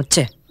ಇದೆಯಲ್ಲ,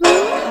 ಮಚ್ಚೆ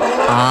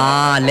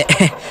ಅಲ್ಲೇ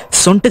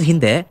ಸೊಂಟದ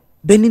ಹಿಂದೆ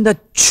ಬೆನ್ನಿಂದ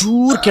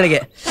ಚೂರ್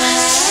ಕೆಳಗೆ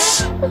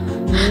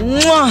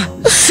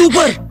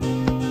ಸೂಪರ್.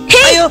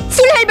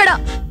 ಸುಳ್ಳು ಹೇಳ್ಬೇಡ.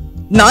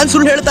 ನಾನ್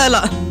ಸುಳ್ಳು ಹೇಳ್ತಾ ಇಲ್ಲ,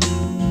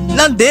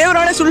 ನಾನ್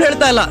ದೇವರಾಣೆ ಸುಳ್ಳು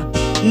ಹೇಳ್ತಾ ಇಲ್ಲ.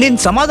 ನಿನ್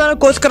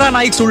ಸಮಾಧಾನಕ್ಕೋಸ್ಕರ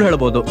ನಾ ಈಗ ಸುಳ್ಳು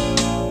ಹೇಳ್ಬೋದು,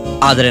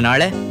 ಆದ್ರೆ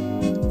ನಾಳೆ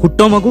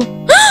ಹುಟ್ಟೋ ಮಗು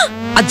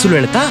ಅದ್ ಸುಳ್ಳು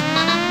ಹೇಳ್ತಾ?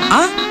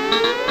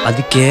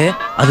 ಅದಕ್ಕೆ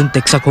ಅದನ್ನ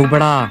ತೆಗ್ಸಕ್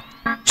ಹೋಗ್ಬೇಡ.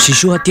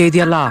 ಶಿಶು ಹತ್ಯೆ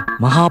ಇದೆಯಲ್ಲ,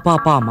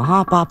 ಮಹಾಪಾಪ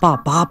ಮಹಾಪಾಪ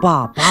ಪಾಪ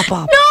ಪಾಪ.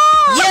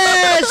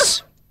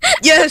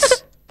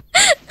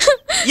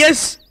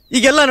 ಎಸ್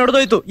ಈಗೆಲ್ಲ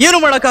ನಡೆದೋಯ್ತು, ಏನು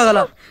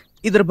ಮಾಡಕ್ಕಾಗಲ್ಲ.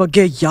 ಇದ್ರ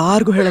ಬಗ್ಗೆ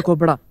ಯಾರಿಗೂ ಹೇಳಕ್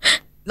ಹೋಗ್ಬೇಡ,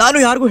 ನಾನು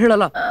ಯಾರಿಗೂ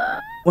ಹೇಳಲ್ಲ.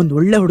 ಒಂದ್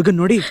ಒಳ್ಳೆ ಹುಡುಗನ್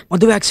ನೋಡಿ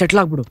ಮದುವೆ ಆಗಿ ಸೆಟ್ಲ್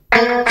ಆಗ್ಬಿಡು.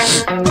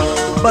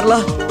 ಬರ್ಲಾ?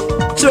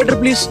 Sweater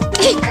please.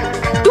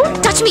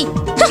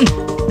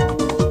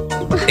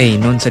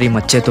 ಇನ್ನೊಂದ್ಸರಿ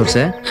ಮಚ್ಚೆ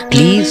ತೋರ್ಸೆ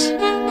ಪ್ಲೀಸ್.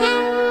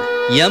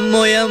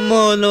 ಎಮ್ಮೋ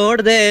ಎಮ್ಮೋ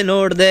ನೋಡ್ದೆ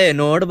ನೋಡ್ದೆ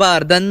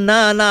ನೋಡ್ಬಾರ್ದನ್ನ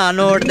ನಾ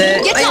ನೋಡ್ದೆ.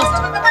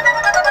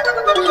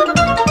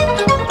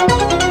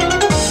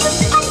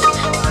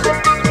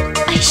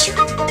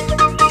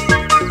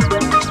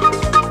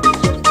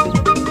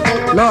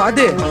 ಲೋ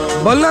ಅದೇ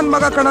ಬಲ್ ನನ್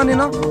ಮಗ ಕಣ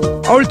ನೀನು.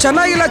 ಅವಳು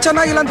ಚೆನ್ನಾಗಿಲ್ಲ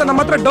ಅಂತ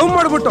ನಮ್ಮ ಹತ್ರ ಡೌನ್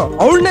ಮಾಡ್ಬಿಟ್ಟು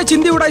ಅವಳನ್ನೇ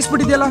ಚಿಂದಿ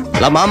ಉಡಾಯಿಸ್ಬಿಟ್ಟಿದ್ಯಲ್ಲ.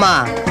 ಅಲ್ಲ ಮಾಮ,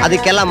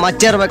 ಅದಕ್ಕೆಲ್ಲ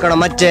ಮಚ್ಚೆ ಇರ್ಬೇಕಣ.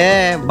 ಮಚ್ಚೆ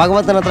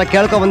ಭಗವಂತನ ಹತ್ರ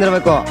ಕೇಳ್ಕೊಂಡ್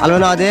ಬಂದಿರ್ಬೇಕು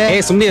ಅಲ್ವೇನೋ? ಅದೇ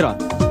ಸುಮ್ನೆ ಇರೋ.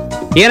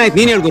 ಏನಾಯ್ತು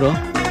ನೀನ್ ಹೇಳ್ಗುರು?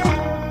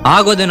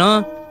 ಆಗೋದೇನೋ,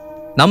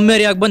 ನಮ್ಮ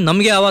ಏರಿಯಾಗ ಬಂದು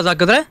ನಮ್ಗೆ ಆವಾಜ್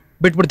ಹಾಕಿದ್ರೆ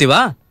ಬಿಟ್ಬಿಡ್ತೀವ?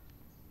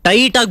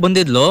 ಟೈಟ್ ಆಗಿ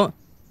ಬಂದಿದ್ಲು,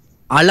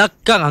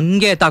 ಅಳಕ್ಕ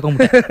ಹಂಗೆ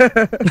ತಾಕೊಂಡ್ಬಿಟ್ಟೆ.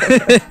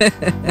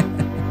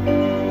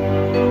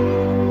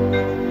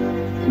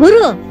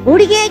 ಗುರು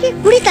ಹುಡುಗಿಯಾಗಿ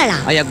ಕುಡಿತಾಳ?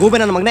 ಅಯ್ಯ ಗೂಬೆ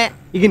ನನ್ನ ಮಗನೇ,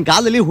 ಈಗಿನ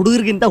ಕಾಲದಲ್ಲಿ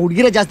ಹುಡುಗರಿಗಿಂತ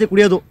ಹುಡುಗಿರೇ ಜಾಸ್ತಿ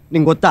ಕುಡಿಯೋದು.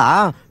 ನಿಂಗೆ ಗೊತ್ತಾ,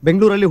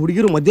 ಬೆಂಗಳೂರಲ್ಲಿ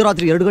ಹುಡುಗಿರು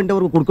ಮಧ್ಯರಾತ್ರಿ 2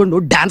 ಗಂಟೆವರೆಗೂ ಕುಡ್ಕೊಂಡು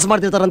ಡ್ಯಾನ್ಸ್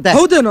ಮಾಡ್ತಿರ್ತಾರಂತೆ.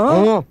 ಹೌದೇನೋ?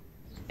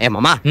 ಏ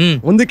ಮಾಮ,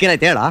 ಮುಂದಕ್ಕೆ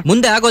ಏನಾಯ್ತು ಹೇಳ?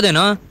 ಮುಂದೆ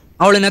ಆಗೋದೇನೋ,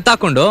 ಅವಳನ್ನ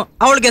ಎತ್ತಾಕೊಂಡು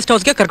ಅವಳ ಗೆಸ್ಟ್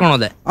ಹೌಸ್ಗೆ ಕರ್ಕೊಂಡು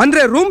ಹೋದೆ.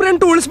 ಅಂದ್ರೆ ರೂಮ್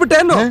ರೆಂಟ್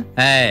ಉಳಿಸ್ಬಿಟ್ಟೇನು?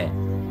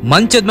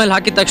 ಮಂಚದ ಮೇಲೆ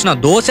ಹಾಕಿದ ತಕ್ಷಣ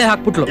ದೋಸೆ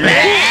ಹಾಕ್ಬಿಟ್ಲು.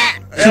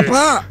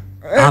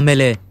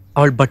 ಆಮೇಲೆ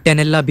ಅವಳ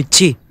ಬಟ್ಟೆನೆಲ್ಲ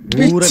ಬಿಚ್ಚಿ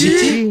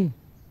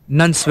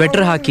ನನ್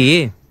ಸ್ವೆಟರ್ ಹಾಕಿ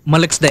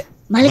ಮಲಗಿಸ್ದೆ.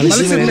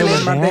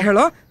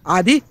 ಹೇಳೋ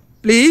ಆದಿ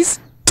ಪ್ಲೀಸ್.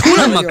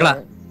 ಮಕ್ಕಳ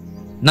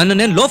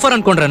ನನ್ನೇನ್ ಲೋಫರ್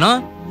ಅನ್ಕೊಂಡ್ರೇನೋ?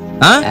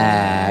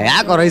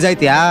 ಯಾಕೋ ರೈಸ್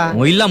ಆಯ್ತಿಯಾ?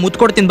 ಇಲ್ಲ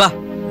ಮುತ್ಕೊಡ್ತೀನಿ ಬಾ.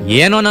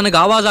 ಏನೋ ನನಗೆ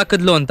ಆವಾಜ್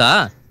ಹಾಕಿದ್ಲು ಅಂತ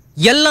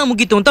ಎಲ್ಲ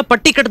ಮುಗೀತು ಅಂತ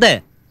ಪಟ್ಟಿ ಕಟ್ದೆ.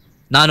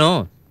 ನಾನು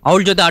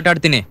ಅವಳ ಜೊತೆ ಆಟ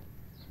ಆಡ್ತೀನಿ,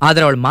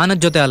 ಆದ್ರೆ ಅವಳ ಮಾನದ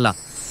ಜೊತೆ ಅಲ್ಲ.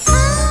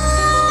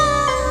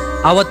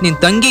 ಅವತ್ ನಿನ್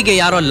ತಂಗಿಗೆ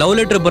ಯಾರೋ ಲವ್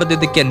ಲೆಟರ್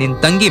ಬರ್ದಿದ್ದಕ್ಕೆ ನಿನ್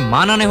ತಂಗಿ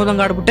ಮಾನನೇ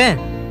ಹೋದಂಗ ಆಡ್ಬಿಟ್ಟೆ.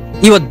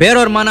 ಇವತ್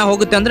ಬೇರೆಯವ್ರ ಮಾನ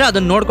ಹೋಗುತ್ತೆ ಅಂದ್ರೆ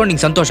ಅದನ್ನ ನೋಡ್ಕೊಂಡು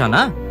ನಿಂಗೆ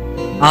ಸಂತೋಷನಾ?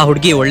 ಆ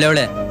ಹುಡ್ಗಿ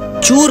ಒಳ್ಳೆ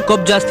ಚೂರ್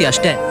ಕೊಬ್ ಜಾಸ್ತಿ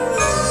ಅಷ್ಟೇ.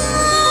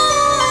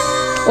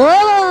 ಓ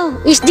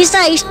ಇಷ್ಟ ದಿವಸ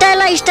ಇಷ್ಟ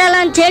ಇಲ್ಲ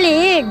ಅಂತ ಹೇಳಿ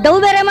ಡೌ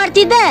ಬೇರೆ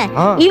ಮಾಡ್ತಿದ್ದೆ.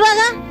 ಇವಾಗ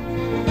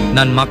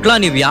ನನ್ ಮಕ್ಳ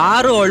ನೀವ್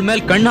ಯಾರು ಅವಳ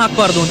ಮೇಲೆ ಕಣ್ಣು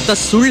ಹಾಕ್ಬಾರ್ದು ಅಂತ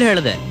ಸುಳ್ಳು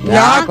ಹೇಳ್ದೆ.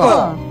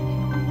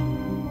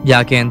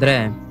 ಯಾಕೆ ಅಂದ್ರೆ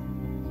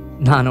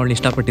ನಾನು ಅವಳನ್ನ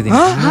ಇಷ್ಟಪಟ್ಟಿದ್ದೀನಿ.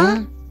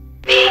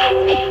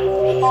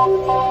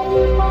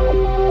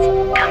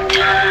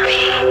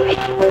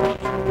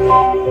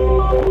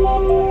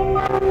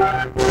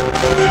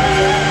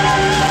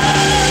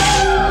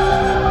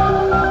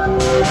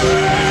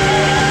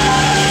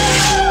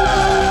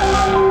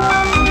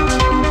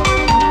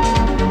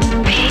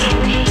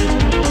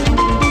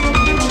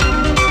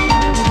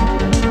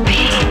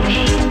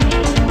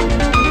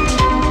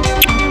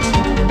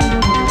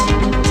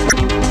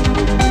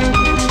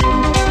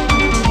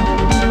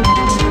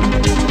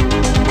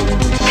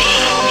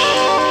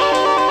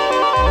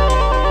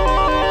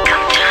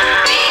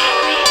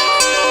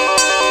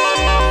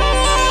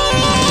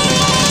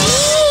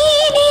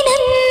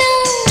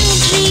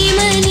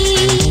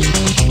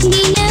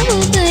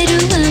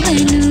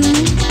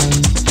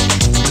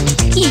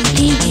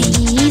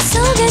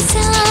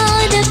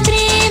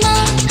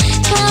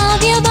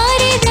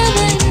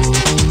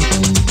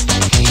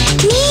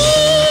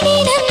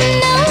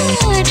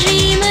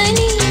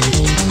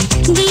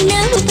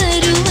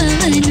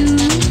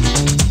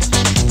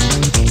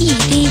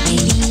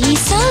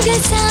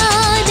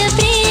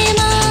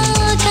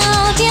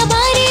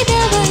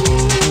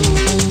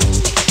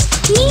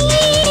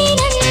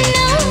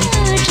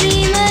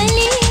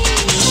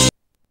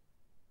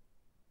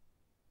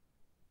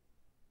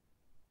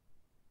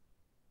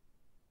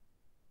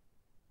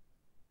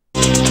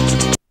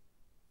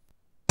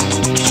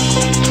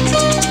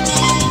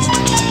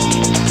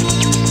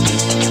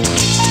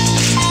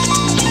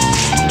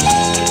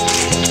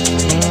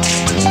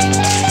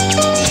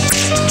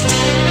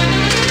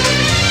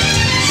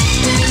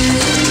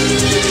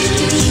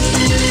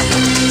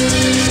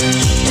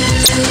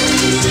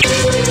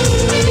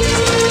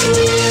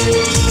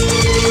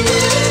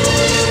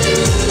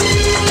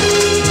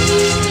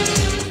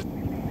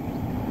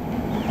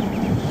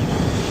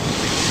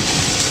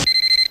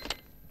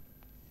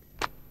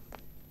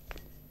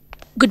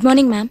 Good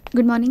morning ma'am.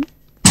 Good morning.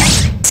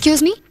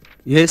 Excuse me.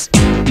 Yes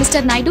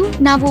mister Naidu,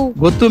 ನಾವು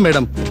ಗೊತ್ತು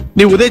ಮೇಡಮ್.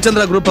 ನೀವು ಉದಯ್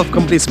ಚಂದ್ರ ಗ್ರೂಪ್ ಆಫ್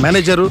ಕಂಪನೀಸ್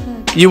ಮ್ಯಾನೇಜರು,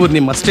 ಇವ್ರು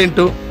ನಿಮ್ಮ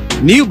ಅಸಿಸ್ಟೆಂಟು,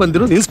 ನೀವು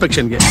ಬಂದಿರೋದು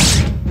ಇನ್ಸ್ಪೆಕ್ಷನ್ಗೆ.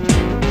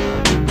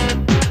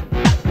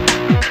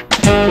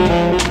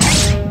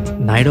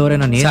 ನಾಯ್ಡು ಅವರೇ,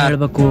 ನಾನು ಏನ್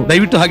ಹೇಳ್ಬೇಕು?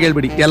 ದಯವಿಟ್ಟು ಹಾಗೆ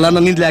ಹೇಳ್ಬೇಡಿ, ಎಲ್ಲ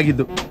ನನ್ನಿಂದಲೇ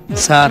ಆಗಿದ್ದು.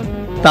 ಸರ್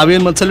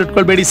ತಾವೇನ್ ಮನ್ಸಲ್ಲಿ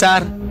ಇಟ್ಕೊಳ್ಬೇಡಿ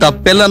ಸರ್,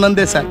 ತಪ್ಪೆಲ್ಲ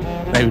ನಂದೇ ಸರ್,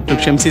 ದಯವಿಟ್ಟು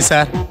ಕ್ಷಮಿಸಿ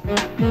ಸರ್,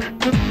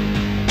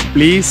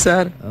 ಪ್ಲೀಸ್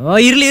ಸರ್.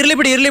 ಇರ್ಲಿ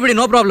ಬಿಡಿ,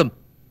 ನೋ ಪ್ರಾಬ್ಲಮ್.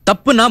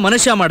 ತಪ್ಪನ್ನ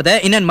ಮನುಷ್ಯ ಮಾಡ್ದೆ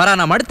ಇನ್ನೇನ್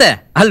ಮರನ ಮಾಡ್ತೆ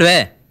ಅಲ್ವೇ?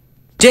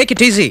 Take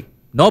it easy,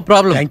 no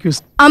problem. Thank you.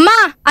 ಅಮ್ಮ,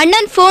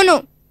 ಅಣ್ಣನ್ ಫೋನು.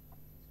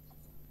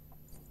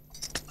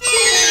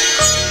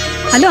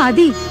 ಹಲೋ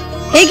ಆದಿ,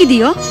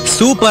 ಹೇಗಿದೀಯೋ?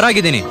 ಸೂಪರ್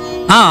ಆಗಿದ್ದೀನಿ.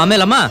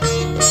 ಆಮೇಲಮ್ಮ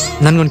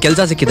ನನ್ಗೊಂದ್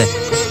ಕೆಲ್ಸ ಸಿಕ್ಕಿದೆ.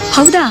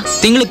 ಹೌದಾ?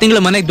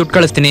 ತಿಂಗಳು ಮನೆಗೆ ದುಡ್ಡು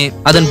ಕಳಿಸ್ತೀನಿ,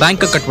 ಅದನ್ನ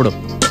ಬ್ಯಾಂಕ್ ಕಟ್ಬಿಡು.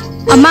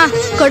 ಅಮ್ಮ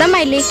ಕೊಡಮ್ಮ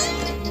ಇಲ್ಲಿ.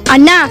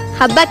 ಅಣ್ಣ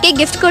ಹಬ್ಬಕ್ಕೆ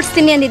ಗಿಫ್ಟ್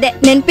ಕೊಡ್ಸ್ತೀನಿ ಅಂದಿದೆ,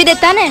 ನೆನ್ಪಿದೆ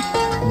ತಾನೆ?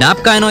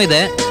 ಜ್ಞಾಪಕ ಏನೋ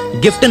ಇದೆ.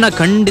 ಗಿಫ್ಟ್ ನ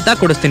ಖಂಡಿತ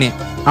ಕೊಡಿಸ್ತೀನಿ,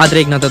 ಆದ್ರೆ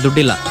ಈಗ ನನ್ನ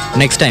ದುಡ್ಡಿಲ್ಲ.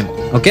 Next time,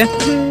 okay?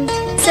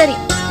 ಸರಿ,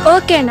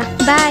 ಓಕೆ ಅಣ್ಣ,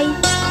 ಬಾಯ್.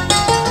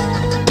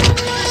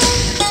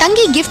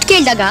 ತಂಗಿ ಗಿಫ್ಟ್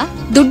ಕೇಳಿದಾಗ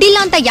ದುಡ್ಡಿಲ್ಲ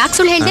ಅಂತ ಯಾಕೆ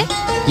ಸುಳ್ಳು ಹೇಳ್ದೆ?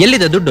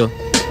 ಎಲ್ಲಿದೆ ದುಡ್ಡು?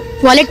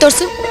 ವಾಲೆಟ್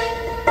ತೋರ್ಸು.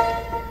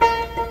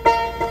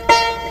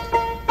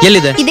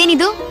 ಎಲ್ಲಿದೆ?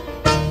 ಇದೇನಿದು?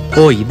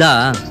 ಓ ಇದಾ?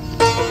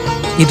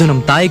 ಇದು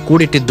ನಮ್ಮ ತಾಯಿ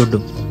ಕೂಡಿಟ್ಟಿದ್ದ ದುಡ್ಡು.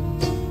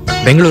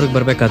 ಬೆಂಗಳೂರಿಗೆ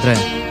ಬರ್ಬೇಕಾದ್ರೆ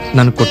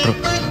ನನ್ಗೆ ಕೊಟ್ರು.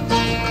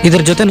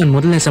 ಇದ್ರ ಜೊತೆ ನನ್ನ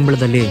ಮೊದಲನೇ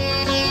ಸಂಬಳದಲ್ಲಿ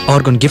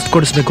ಅವ್ರಿಗೊಂದು ಗಿಫ್ಟ್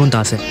ಕೊಡಿಸ್ಬೇಕು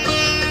ಅಂತ ಆಸೆ.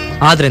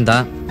 ಆದ್ರಿಂದ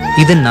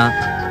ಇದನ್ನ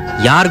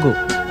ಯಾರಿಗೂ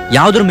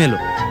ಯಾವ್ದ್ರ ಮೇಲೂ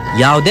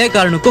ಯಾವುದೇ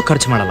ಕಾರಣಕ್ಕೂ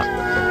ಖರ್ಚು ಮಾಡಲ್ಲ.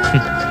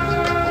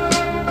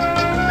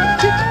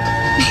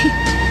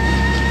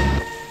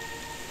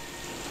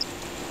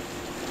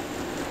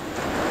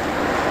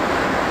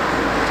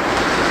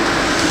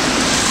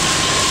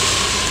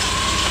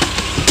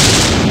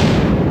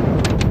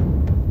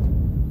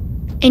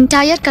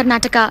 Entire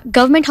Karnataka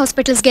government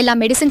ಹಾಸ್ಪಿಟಲ್ಸ್ಗೆಲ್ಲ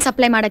medicine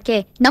supply ಮಾಡಕ್ಕೆ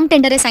ನಮ್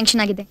ಟೆಂಡರೇ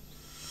ಸ್ಯಾಂಕ್ಷನ್ ಆಗಿದೆ.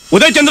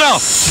 ಉದಯ್ ಚಂದ್ರ,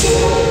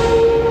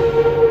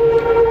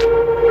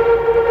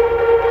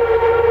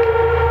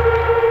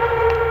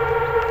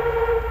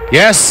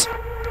 ಎಸ್.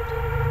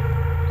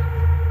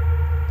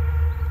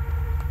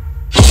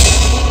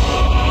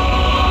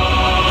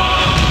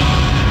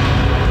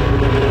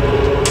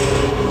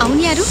 ಅವನ್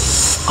ಯಾರು?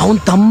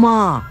 ಅವನ್ ತಮ್ಮ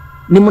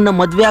ನಿಮ್ಮನ್ನ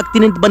ಮದ್ವೆ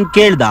ಆಗ್ತೀನಿ ಅಂತ ಬಂದ್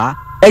ಕೇಳ್ದ.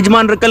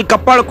 ಯಜಮಾನ್ರ ಕಲ್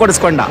ಕಪ್ಪಾಳ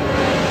ಕೊಡಿಸ್ಕೊಂಡ.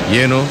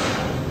 ಏನು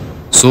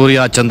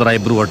ಸೂರ್ಯ ಚಂದ್ರ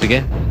ಇಬ್ರು ಒಟ್ಟಿಗೆ?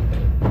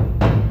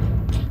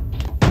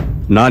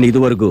 ನಾನು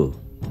ಇದುವರೆಗೂ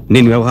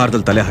ನಿನ್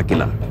ವ್ಯವಹಾರದಲ್ಲಿ ತಲೆ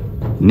ಹಾಕಿಲ್ಲ,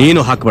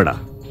 ನೀನು ಹಾಕ್ಬೇಡ.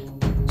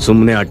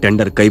 ಸುಮ್ಮನೆ ಆ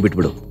ಟೆಂಡರ್ ಕೈ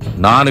ಬಿಟ್ಬಿಡು.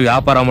 ನಾನು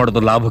ವ್ಯಾಪಾರ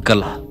ಮಾಡೋದು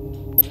ಲಾಭಕ್ಕಲ್ಲ,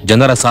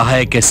 ಜನರ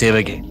ಸಹಾಯಕ್ಕೆ,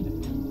 ಸೇವೆಗೆ.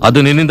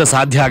 ಅದು ನಿನ್ನಿಂದ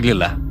ಸಾಧ್ಯ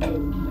ಆಗ್ಲಿಲ್ಲ.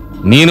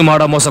 ನೀನು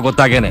ಮಾಡೋ ಮೋಸ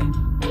ಗೊತ್ತಾಗೇನೆ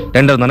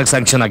ಟೆಂಡರ್ ನನಗೆ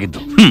ಸ್ಯಾಂಕ್ಷನ್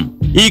ಆಗಿದ್ದು.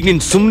 ಈಗ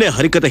ನೀನ್ ಸುಮ್ಮನೆ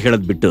ಹರಿಕತೆ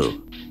ಹೇಳದ್ ಬಿಟ್ಟು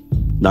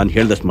ನಾನು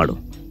ಹೇಳ್ದಷ್ಟು ಮಾಡು.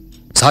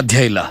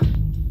 ಸಾಧ್ಯ ಇಲ್ಲ.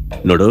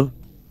 ನೋಡು,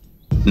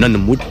 ನನ್ನ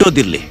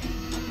ಮುಟ್ಟೋದಿರ್ಲಿ,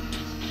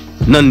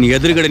 ನನ್ನ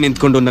ಎದುರುಗಡೆ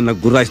ನಿಂತ್ಕೊಂಡು ನನ್ನ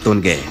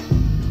ಗುರಾಯಿಸ್ತವನ್ಗೆ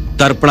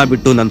ತರ್ಪಣ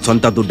ಬಿಟ್ಟು ನನ್ನ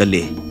ಸ್ವಂತ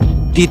ದುಡ್ಡಲ್ಲಿ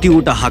ತಿಥಿ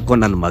ಊಟ ಹಾಕೋ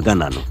ನನ್ನ ಮಗ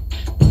ನಾನು.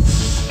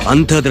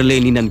 ಅಂಥದ್ರಲ್ಲಿ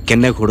ನೀ ನನ್ನ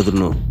ಕೆನ್ನೆಗೆ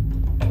ಹೊಡೆದ್ರು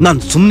ನಾನು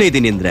ಸುಮ್ಮನೆ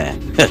ಇದ್ದೀನಿ ಅಂದ್ರೆ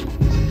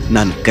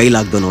ನಾನು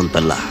ಕೈಲಾಗ್ದನು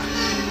ಅಂತಲ್ಲ,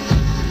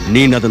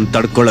 ನೀನ್ ಅದನ್ನ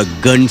ತಡ್ಕೊಳ್ಳೋ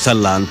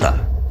ಗಂಡ್ಸಲ್ಲ ಅಂತ.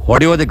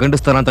 ಹೊಡೆಯೋದೆ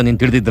ಗಂಡಸ್ತಾನ ಅಂತ ನೀನ್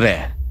ತಿಳಿದಿದ್ರೆ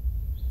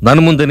ನನ್ನ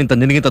ಮುಂದೆ ನಿಂತ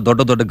ನಿನಗಿಂತ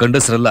ದೊಡ್ಡ ದೊಡ್ಡ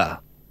ಗಂಡಸರೆಲ್ಲ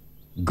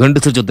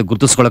ಗಂಡಸರ ಜೊತೆ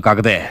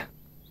ಗುರುತಿಸ್ಕೊಳಕ್ಕಾಗದೆ,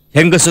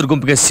 ಹೆಂಗಸರ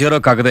ಗುಂಪಿಗೆ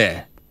ಸೇರೋಕ್ಕಾಗದೆ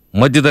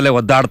ಮಧ್ಯದಲ್ಲೇ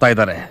ಒದ್ದಾಡ್ತಾ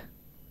ಇದ್ದಾರೆ.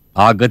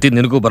 ಆ ಗತಿ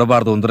ನಿನಗೂ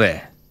ಬರಬಾರ್ದು ಅಂದ್ರೆ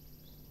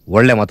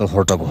ಒಳ್ಳೆ ಮಾತು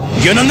ಹೊರಟೋಗು.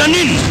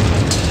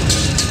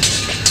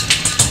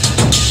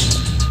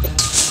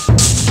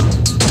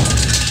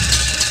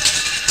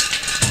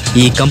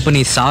 ಈ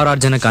ಕಂಪನಿ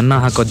ಸಾವಿರಾರು ಜನಕ್ಕೆ ಅನ್ನ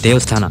ಹಾಕೋ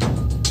ದೇವಸ್ಥಾನ.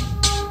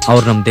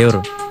 ಅವ್ರು ನಮ್ಮ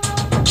ದೇವರು.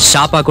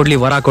 ಶಾಪ ಕೊಡ್ಲಿ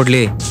ವರ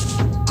ಕೊಡ್ಲಿ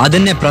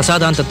ಅದನ್ನೇ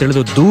ಪ್ರಸಾದ ಅಂತ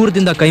ತಿಳಿದು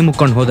ದೂರದಿಂದ ಕೈ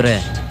ಮುಕ್ಕೊಂಡು ಹೋದ್ರೆ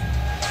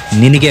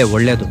ನಿನಗೆ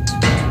ಒಳ್ಳೇದು.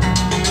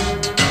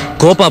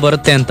 ಕೋಪ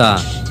ಬರುತ್ತೆ ಅಂತ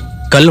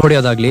ಕಲ್ಲು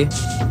ಹೊಡೆಯೋದಾಗ್ಲಿ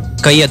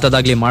ಕೈ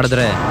ಎತ್ತೋದಾಗ್ಲಿ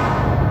ಮಾಡಿದ್ರೆ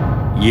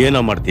ಏನೋ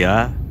ಮಾಡ್ತೀಯಾ?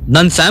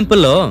 ನನ್ನ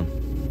ಸ್ಯಾಂಪಲ್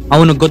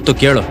ಅವನಿಗೆ ಗೊತ್ತು,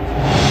 ಕೇಳು.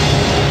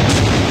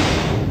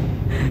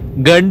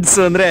 ಗಂಡಸು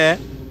ಅಂದ್ರೆ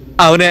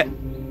ಅವನೇ.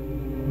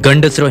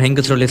 ಗಂಡಸರು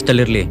ಹೆಂಗಸರು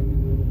ಲಿಸ್ಟಲ್ಲಿರ್ಲಿ,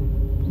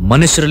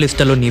 ಮನುಷ್ಯರ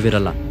ಲಿಸ್ಟಲ್ಲೂ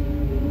ನೀವಿರಲ್ಲ.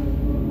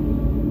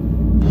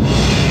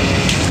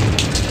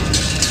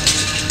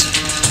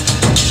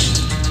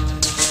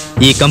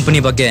 ಈ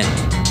ಕಂಪನಿ ಬಗ್ಗೆ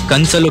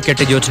ಕನ್ಸಲ್ಲೂ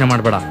ಕೆಟ್ಟ ಯೋಚನೆ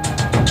ಮಾಡಬೇಡ.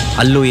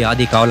 ಅಲ್ಲೂ ಈ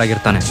ಆದಿ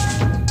ಕಾವಲಾಗಿರ್ತಾನೆ.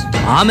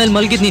 ಆಮೇಲೆ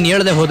ಮಲ್ಗಿದ್ ನೀನ್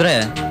ಹೇಳ್ದೆ ಹೋದ್ರೆ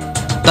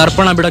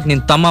ತರ್ಪಣ ಬಿಡಕ್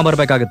ನಿನ್ ತಮ್ಮ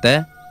ಬರ್ಬೇಕಾಗತ್ತೆ,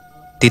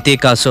 ತಿಥಿ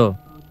ಕಾಸು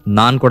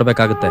ನಾನ್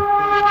ಕೊಡ್ಬೇಕಾಗತ್ತೆ.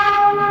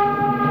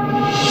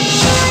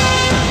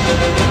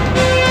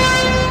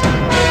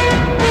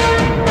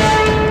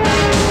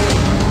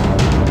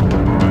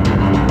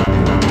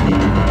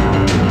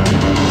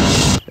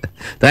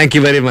 Thank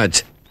you very much.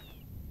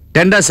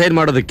 Tender sign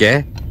ಮಾಡೋದಕ್ಕೆ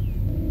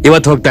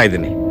ಇವತ್ತು ಹೋಗ್ತಾ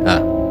ಇದ್ದೀನಿ.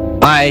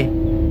 ಬಾಯ್.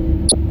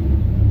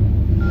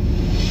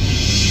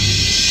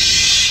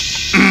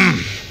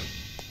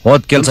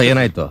 ಹೋದ್ ಕೆಲ್ಸ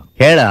ಏನಾಯ್ತು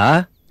ಹೇಳ.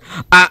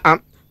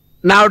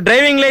 ನಾವು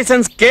ಡ್ರೈವಿಂಗ್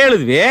ಲೈಸೆನ್ಸ್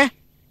ಕೇಳಿದ್ವಿ,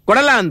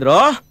 ಕೊಡಲ್ಲ ಅಂದ್ರು.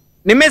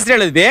 ನಿಮ್ಮ ಹೆಸರು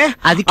ಹೇಳಿದ್ವಿ,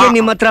 ಅದಕ್ಕೆ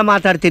ನಿಮ್ಮ ಹತ್ರ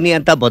ಮಾತಾಡ್ತೀನಿ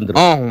ಅಂತ ಬಂದ್ರು.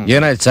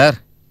 ಏನಾಯ್ತು ಸರ್?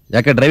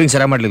 ಯಾಕೆ ಡ್ರೈವಿಂಗ್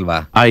ಸರಿಯಾಗಿ ಮಾಡ್ಲಿಲ್ವಾ?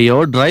 ಅಯ್ಯೋ,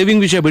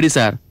 ಡ್ರೈವಿಂಗ್ ವಿಷಯ ಬಿಡಿ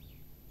ಸರ್.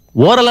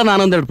 ಓರಲ್ಲ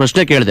ನಾನೊಂದೆರಡು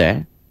ಪ್ರಶ್ನೆ ಕೇಳಿದೆ,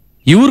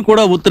 ಇವ್ರು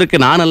ಕೊಡೋ ಉತ್ತರಕ್ಕೆ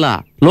ನಾನಲ್ಲ,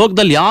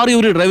 ಲೋಕದಲ್ಲಿ ಯಾರು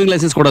ಇವ್ರಿಗೆ ಡ್ರೈವಿಂಗ್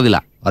ಲೈಸೆನ್ಸ್ ಕೊಡೋದಿಲ್ಲ.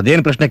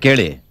 ಅದೇನ್ ಪ್ರಶ್ನೆ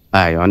ಕೇಳಿ?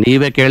 ಅಯ್ಯೋ,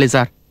 ನೀವೇ ಕೇಳಿ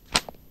ಸರ್.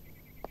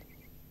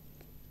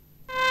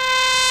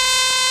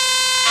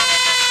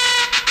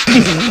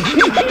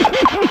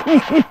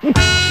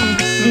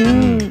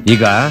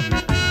 ಈಗ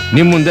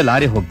ನಿಮ್ ಮುಂದೆ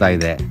ಲಾರಿ ಹೋಗ್ತಾ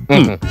ಇದೆ,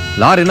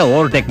 ಲಾರಿನ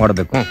ಓವರ್ಟೇಕ್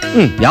ಮಾಡಬೇಕು.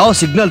 ಯಾವ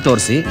ಸಿಗ್ನಲ್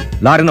ತೋರಿಸಿ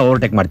ಲಾರಿನ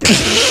ಓವರ್ಟೇಕ್ ಮಾಡ್ತೀವಿ?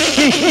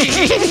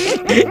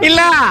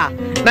 ಇಲ್ಲ,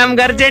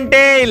 ನಮ್ಗೆ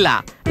ಅರ್ಜೆಂಟೇ ಇಲ್ಲ.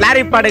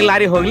 ಲಾರಿ ಪಾಡಿಗೆ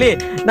ಲಾರಿ ಹೋಗ್ಲಿ,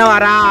 ನಾವ್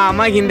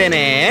ಆರಾಮಾಗಿ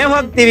ಹಿಂದೆನೆ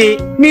ಹೋಗ್ತೀವಿ.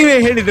 ನೀವೇ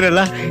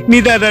ಹೇಳಿದ್ರಲ್ಲ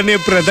ನಿಧಾನನೇ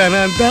ಪ್ರಧಾನ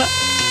ಅಂತ.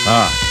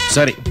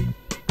 ಸರಿ,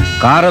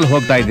 ಕಾರಲ್ಲಿ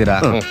ಹೋಗ್ತಾ ಇದ್ದೀರಾ,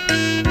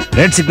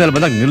 ರೆಡ್ ಸಿಗ್ನಲ್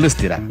ಬಂದಾಗ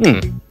ನಿಲ್ಲಿಸ್ತೀರಾ,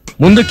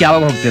 ಮುಂದಕ್ಕೆ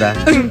ಯಾವಾಗ ಹೋಗ್ತೀರಾ?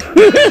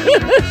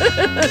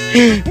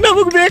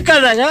 ನಮಗ್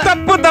ಬೇಕಾದಾಗ.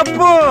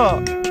 ತಪ್ಪು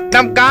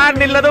ನಮ್ ಕಾರ್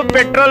ನಿಲ್ಲೋದು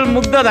ಪೆಟ್ರೋಲ್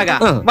ಮುಗ್ದೋದಾಗ,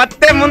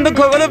 ಮತ್ತೆ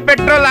ಮುಂದಕ್ಕೆ ಹೋಗೋದು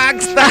ಪೆಟ್ರೋಲ್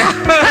ಹಾಕ್ಸ್ತಾ.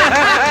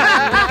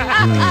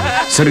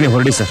 ಸರಿ, ನೀವು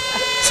ಹೊರಡಿ ಸರ್.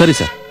 ಸರಿ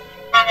ಸರ್.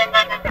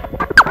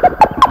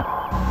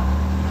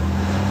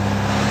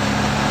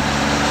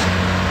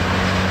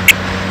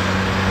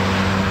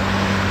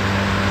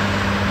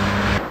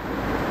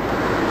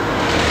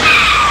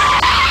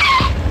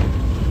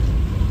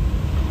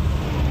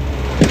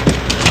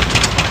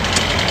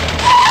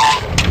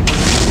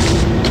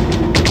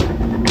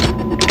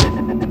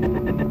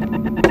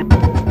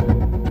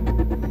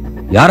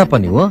 ಯಾರಪ್ಪ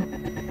ನೀವು?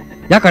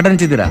 ಯಾಕೆ ಅಡ್ಡ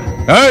ನಿಂತಿದ್ದೀರಾ?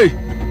 ಏಯ್,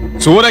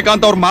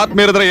 ಸೂರ್ಯಕಾಂತ್ ಅವ್ರ ಮಾತ್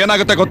ಮೀರಿದ್ರೆ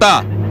ಏನಾಗುತ್ತೆ ಗೊತ್ತಾ?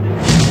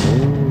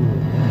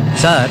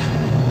 ಸರ್,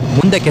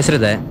 ಮುಂದೆ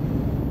ಕೆಸರಿದೆ,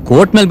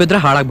 ಕೋರ್ಟ್ ಮೇಲೆ ಬಿದ್ರೆ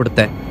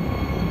ಹಾಳಾಗ್ಬಿಡುತ್ತೆ.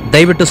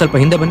 ದಯವಿಟ್ಟು ಸ್ವಲ್ಪ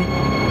ಹಿಂದೆ ಬನ್ನಿ.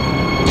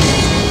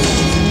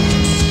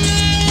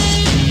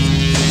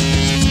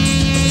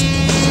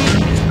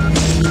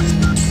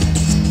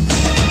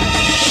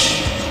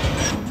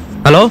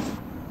 Hello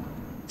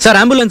sir,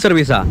 ambulance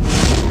ಸರ್ವಿಸಾ?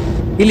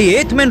 ಇಲ್ಲಿ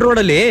 8th ಮೇನ್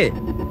ರೋಡಲ್ಲಿ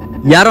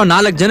ಯಾರೋ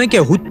 4 ಜನಕ್ಕೆ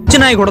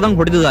ಹುಚ್ಚನಾಗಿ ಹೊಡೆದಂಗೆ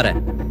ಹೊಡೆದಿದ್ದಾರೆ.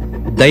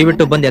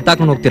 ದಯವಿಟ್ಟು ಬಂದು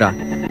ಎತ್ತಾಕೊಂಡು ಹೋಗ್ತೀರಾ?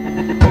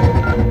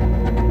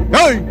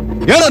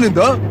 ಏನೋ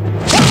ನಿಂದು?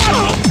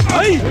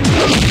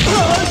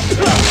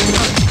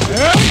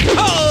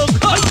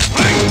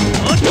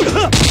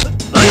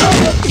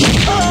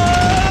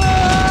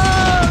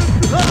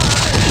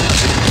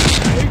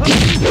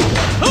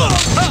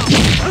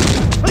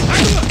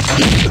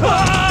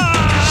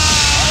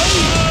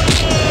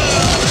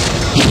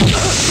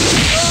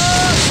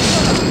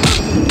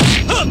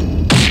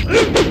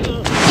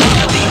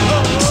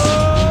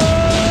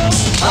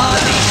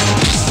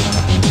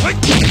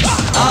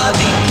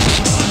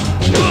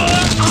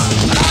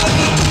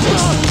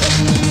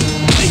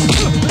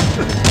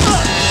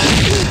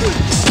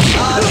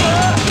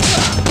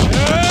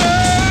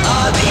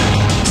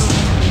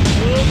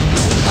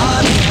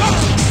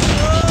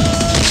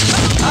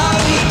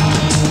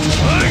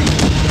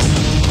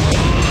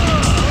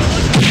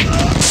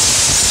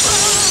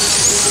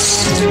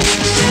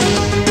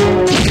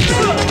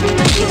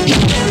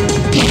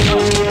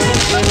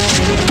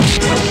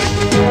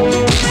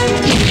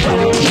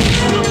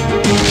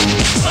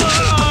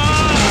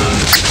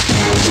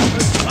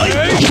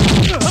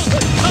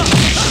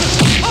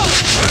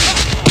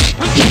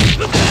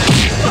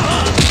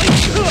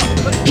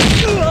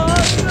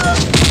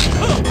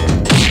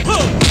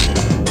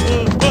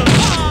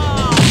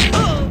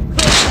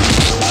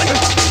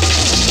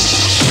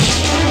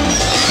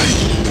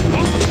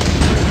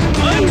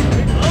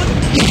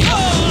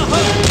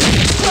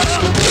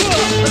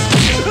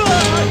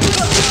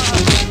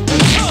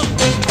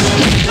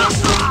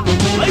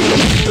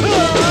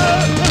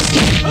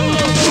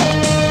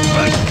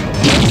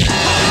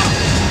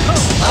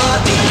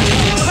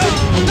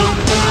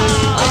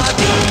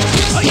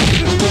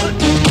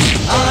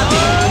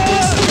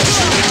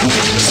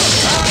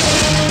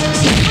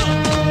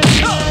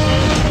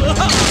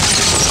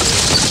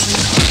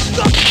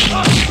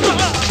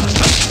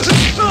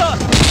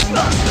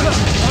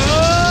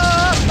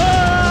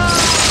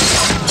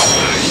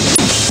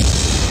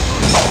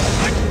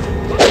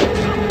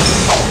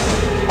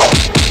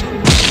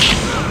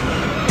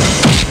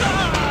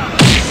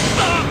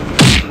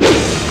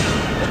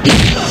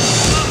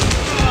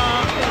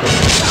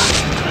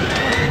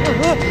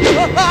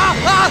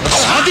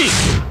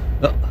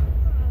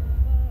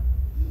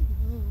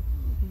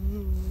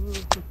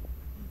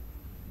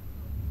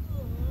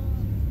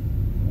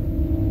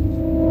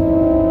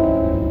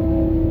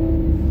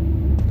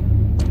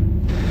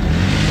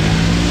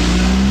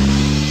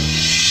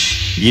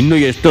 ಇನ್ನು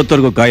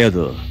ಎಷ್ಟೊತ್ತವರೆಗೂ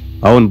ಕಾಯೋದು?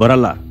 ಅವನ್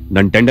ಬರಲ್ಲ.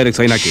 ನನ್ನ ಟೆಂಡರಿಗೆ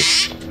ಸೈನ್ ಹಾಕಿ.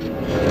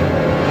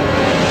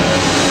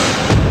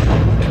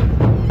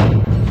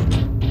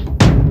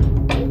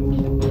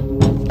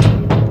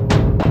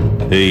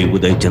 ಏಯ್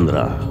ಉದಯ್ ಚಂದ್ರ,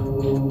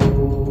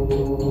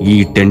 ಈ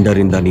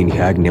ಟೆಂಡರ್ ಇಂದ ನೀನ್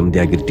ಹೇಗ್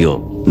ನೆಮ್ಮದಿಯಾಗಿರ್ತೀಯೋ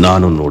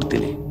ನಾನು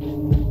ನೋಡ್ತೀನಿ.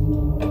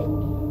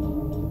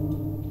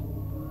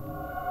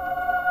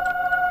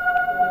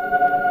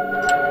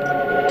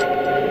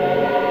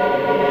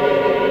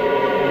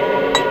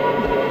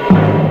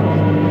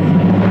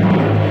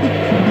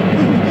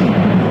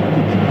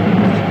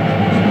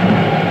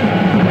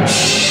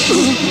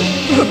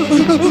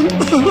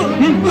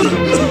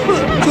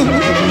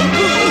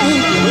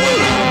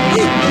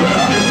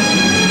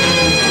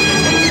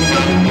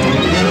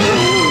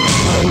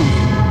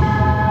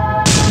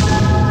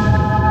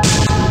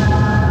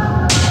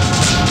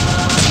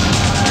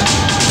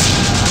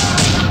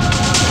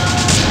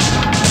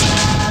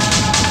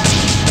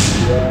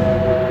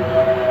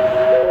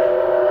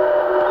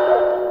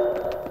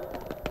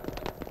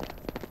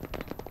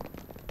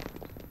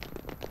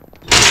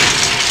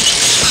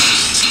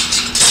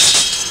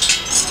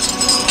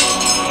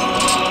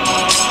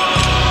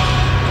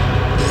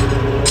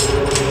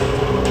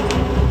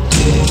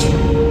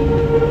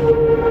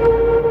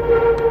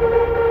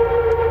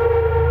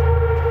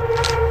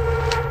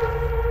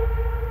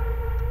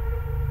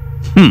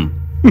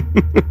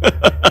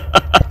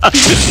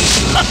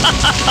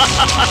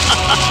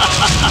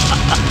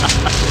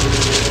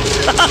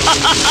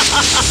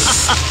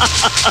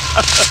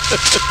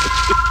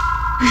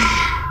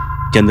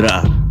 ಚಂದ್ರ,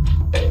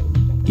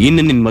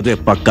 ಇನ್ನು ನಿನ್ ಮದುವೆ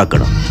ಪಕ್ಕ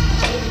ಕಣ.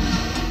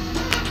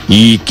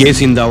 ಈ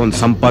ಕೇಸಿಂದ ಅವನ್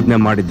ಸಂಪಾದನೆ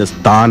ಮಾಡಿದ್ದ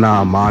ಸ್ಥಾನ,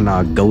 ಮಾನ,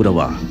 ಗೌರವ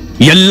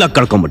ಎಲ್ಲ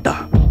ಕಳ್ಕೊಂಬಿಟ್ಟ.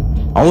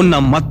 ಅವನ್ನ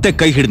ಮತ್ತೆ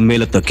ಕೈ ಹಿಡಿದ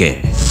ಮೇಲೆತ್ತಕ್ಕೆ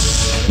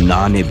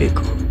ನಾನೇ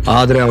ಬೇಕು.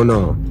 ಆದ್ರೆ ಅವನು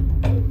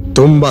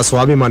ತುಂಬಾ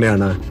ಸ್ವಾಭಿಮಾನಿ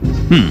ಅಣ್ಣ.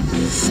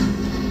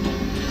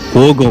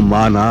 ಹೋಗೋ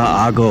ಮಾನ,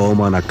 ಆಗೋ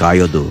ಅವಮಾನ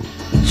ಕಾಯೋದು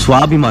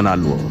ಸ್ವಾಭಿಮಾನ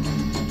ಅಲ್ವೋ?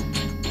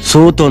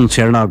 ಸೋತೋನ್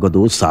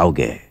ಶರಣಾಗೋದು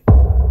ಸಾವ್ಗೆ.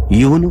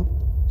 ಇವನು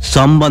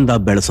ಸಂಬಂಧ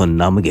ಬೆಳೆಸೋ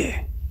ನಮಗೆ.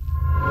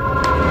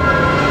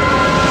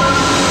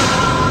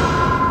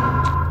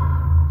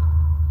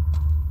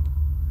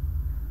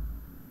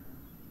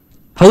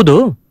 ಹೌದು,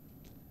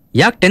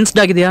 ಯಾಕೆ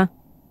ಟೆನ್ಸ್ಡ್ ಆಗಿದೆಯಾ?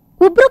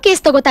 ಒಬ್ರು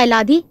ಕೇಸ್ ತಗೋತಾ ಇಲ್ಲ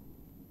ಆದಿ.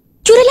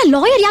 ಇವರೆಲ್ಲ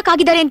ಲಾಯರ್ ಯಾಕೆ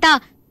ಆಗಿದ್ದಾರೆ ಅಂತ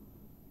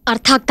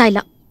ಅರ್ಥ ಆಗ್ತಾ ಇಲ್ಲ.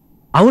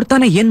 ಅವ್ರು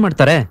ತಾನೇ ಏನ್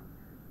ಮಾಡ್ತಾರೆ?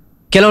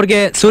 ಕೆಲವ್ರಿಗೆ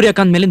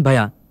ಸೂರ್ಯಕಾಂತ್ ಮೇಲಿನ ಭಯ,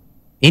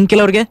 ಇನ್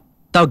ಕೆಲವ್ರಿಗೆ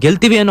ತಾವ್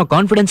ಗೆಲ್ತೀವಿ ಅನ್ನೋ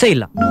ಕಾನ್ಫಿಡೆನ್ಸೇ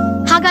ಇಲ್ಲ.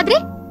 ಹಾಗಾದ್ರೆ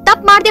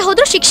ತಪ್ಪು ಮಾಡದೆ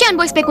ಹೋದ್ರೂ ಶಿಕ್ಷೆ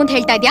ಅನುಭವಿಸ್ಬೇಕು ಅಂತ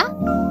ಹೇಳ್ತಾ ಇದ್ಯಾ?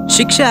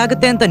 ಶಿಕ್ಷೆ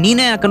ಆಗುತ್ತೆ ಅಂತ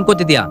ನೀನೇ ಯಾಕೆ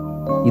ಅನ್ಕೋತಿದ್ಯಾ?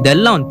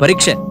 ಇದೆಲ್ಲ ಒಂದ್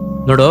ಪರೀಕ್ಷೆ.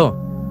 ನೋಡು,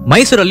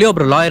 ಮೈಸೂರಲ್ಲಿ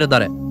ಒಬ್ರು ಲಾಯರ್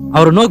ಇದ್ದಾರೆ,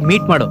 ಅವ್ರನ್ನ ಹೋಗಿ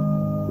ಮೀಟ್ ಮಾಡು.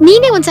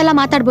 ನೀನೇ ಒಂದ್ಸಲ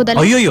ಮಾತಾಡ್ಬೋದಲ್ಲ?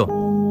 ಅಯ್ಯೋಯ್ಯೋ,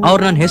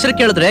 ಅವ್ರು ನನ್ನ ಹೆಸರು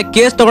ಕೇಳಿದ್ರೆ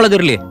ಕೇಸ್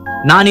ತಗೊಳ್ಳೋದಿರ್ಲಿ,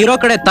 ನಾನಿರೋ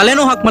ಕಡೆ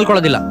ತಲೆನೂ ಹಾಕಿ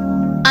ಮಲ್ಕೊಳ್ಳೋದಿಲ್ಲ.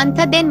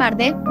 ಅಂತದ್ದೇನ್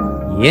ಮಾಡ್ದೆ?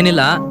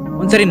 ಏನಿಲ್ಲ,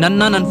 ಒಂದ್ಸರಿ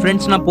ನನ್ನ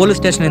ಫ್ರೆಂಡ್ಸ್ ನ ಪೊಲೀಸ್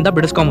ಸ್ಟೇಷನ್ ಇಂದ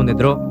ಬಿಡಿಸ್ಕೊಂಡ್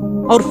ಬಂದಿದ್ರು.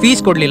 ಅವ್ರು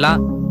ಫೀಸ್ ಕೊಡ್ಲಿಲ್ಲ,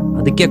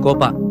 ಅದಕ್ಕೆ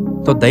ಕೋಪ.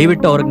 ಸೊ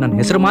ದಯವಿಟ್ಟು ಅವ್ರಿಗೆ ನನ್ನ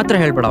ಹೆಸರು ಮಾತ್ರ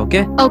ಹೇಳ್ಬೇಡ.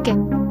 Okay okay.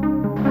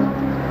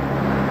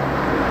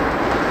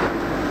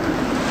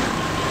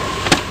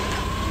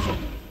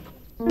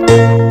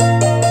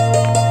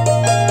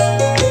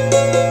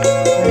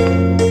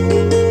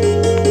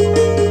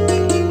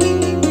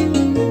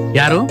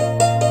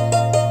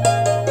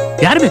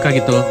 ಯಾರು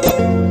ಬೇಕಾಗಿತ್ತು?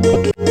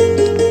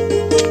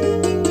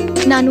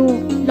 ನಾನು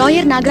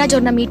ಲಾಯರ್ ನಾಗರಾಜ್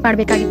ಅವ್ರನ್ನ ಮೀಟ್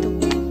ಮಾಡ್ಬೇಕಾಗಿತ್ತು.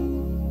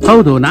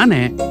 ಹೌದು,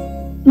 ನಾನೇ.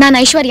 ನಾನು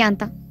ಐಶ್ವರ್ಯ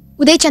ಅಂತ,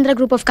 ಉದಯ್ ಚಂದ್ರ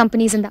ಗ್ರೂಪ್ ಆಫ್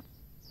ಕಂಪನೀಸ್ ಇಂದ.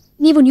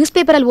 ನೀವು ನ್ಯೂಸ್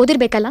ಪೇಪರ್ ಅಲ್ಲಿ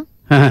ಓದಿರ್ಬೇಕಲ್ಲ?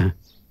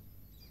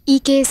 ಈ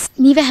ಕೇಸ್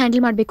ನೀವೇ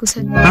ಹ್ಯಾಂಡಲ್ ಮಾಡ್ಬೇಕು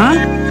ಸರ್.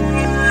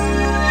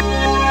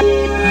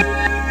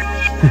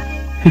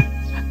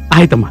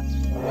 ಆಯ್ತಮ್ಮ.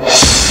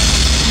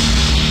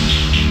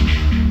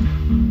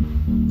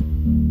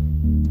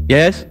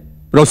 S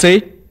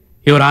proceed.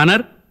 Your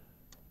honour,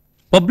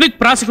 public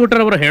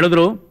prosecutor ಅವರು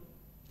ಹೇಳಿದ್ರು,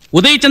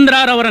 ಉದಯ್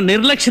ಚಂದ್ರರವರ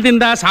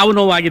ನಿರ್ಲಕ್ಷ್ಯದಿಂದ ಸಾವು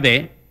ನೋವಾಗಿದೆ,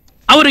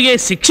 ಅವರಿಗೆ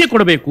ಶಿಕ್ಷೆ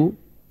ಕೊಡಬೇಕು,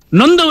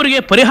 ನೊಂದವರಿಗೆ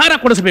ಪರಿಹಾರ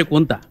ಕೊಡಿಸಬೇಕು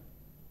ಅಂತ.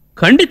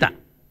 ಖಂಡಿತ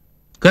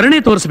ಕರುಣೆ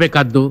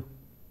ತೋರಿಸಬೇಕಾದ್ದು,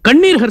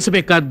 ಕಣ್ಣೀರು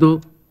ಹರಿಸಬೇಕಾದ್ದು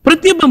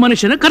ಪ್ರತಿಯೊಬ್ಬ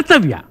ಮನುಷ್ಯನ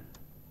ಕರ್ತವ್ಯ.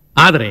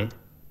 ಆದರೆ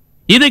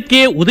ಇದಕ್ಕೆ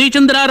ಉದಯ್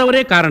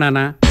ಚಂದ್ರರವರೇ ಕಾರಣನ?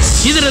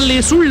 ಇದರಲ್ಲಿ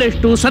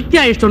ಸುಳ್ಳೆಷ್ಟು,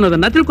 ಸತ್ಯ ಎಷ್ಟು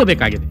ಅನ್ನೋದನ್ನ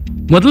ತಿಳ್ಕೋಬೇಕಾಗಿದೆ.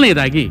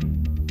 ಮೊದಲನೇದಾಗಿ,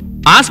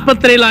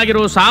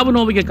 ಆಸ್ಪತ್ರೆಯಲ್ಲಾಗಿರೋ ಸಾವು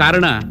ನೋವಿಗೆ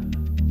ಕಾರಣ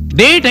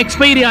ಡೇಟ್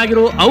ಎಕ್ಸ್ಪೈರಿ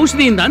ಆಗಿರೋ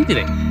ಔಷಧಿಯಿಂದ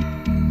ಅಂತಿದೆ.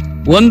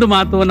 ಒಂದು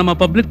ಮಾತು ನಮ್ಮ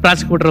ಪಬ್ಲಿಕ್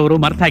ಪ್ರಾಸಿಕ್ಯೂಟರ್ ಅವರು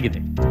ಮರ್ತಾಗಿದೆ.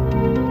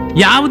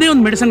 ಯಾವುದೇ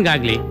ಒಂದು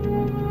ಮೆಡಿಸಿನ್ಗಾಗ್ಲಿ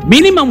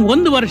ಮಿನಿಮಮ್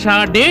 1 ವರ್ಷ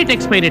ಡೇಟ್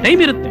ಎಕ್ಸ್ಪೈರಿ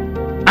ಟೈಮ್ ಇರುತ್ತೆ.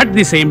 At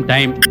the same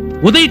time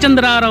Uday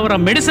ಚಂದ್ರರವರ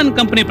medicine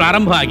company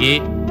ಪ್ರಾರಂಭ ಆಗಿ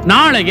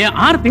ನಾಳೆಗೆ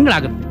 6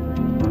 ತಿಂಗಳಾಗುತ್ತೆ.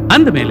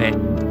 ಅಂದಮೇಲೆ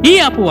ಈ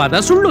ಅಪವಾದ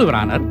ಸುಳ್ಳು, ಯುವರ್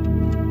ಆನರ್.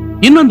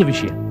 ಇನ್ನೊಂದು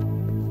ವಿಷಯ,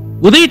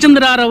 ಉದಯ್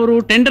ಚಂದ್ರರವರು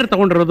ಟೆಂಡರ್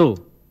ತಗೊಂಡಿರೋದು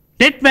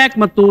ಟೆಟ್ವ್ಯಾಕ್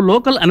ಮತ್ತು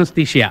ಲೋಕಲ್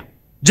ಅನಸ್ಥೀಶಿಯಾ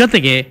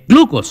ಜೊತೆಗೆ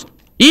ಗ್ಲೂಕೋಸ್,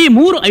 ಈ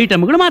 3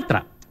 ಐಟಮ್ಗಳು ಮಾತ್ರ.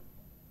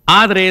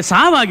 ಆದರೆ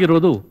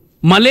ಸಾವಾಗಿರೋದು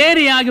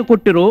ಮಲೇರಿಯಾಗೆ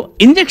ಕೊಟ್ಟಿರೋ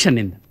ಇಂಜೆಕ್ಷನ್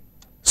ಇಂದ.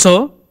 ಸೊ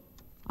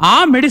ಆ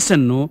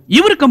ಮೆಡಿಸನ್ನು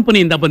ಇವರ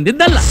ಕಂಪನಿಯಿಂದ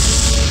ಬಂದಿದ್ದಲ್ಲ.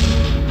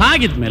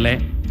 ಹಾಗಿದ್ಮೇಲೆ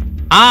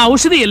ಆ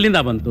ಔಷಧಿ ಎಲ್ಲಿಂದ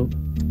ಬಂತು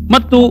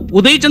ಮತ್ತು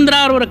ಉದಯ್ ಚಂದ್ರ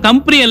ಅವರ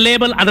ಕಂಪನಿಯ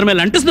ಲೇಬಲ್ ಅದರ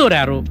ಮೇಲೆ ಅಂಟಿಸಿದವರು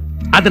ಯಾರು,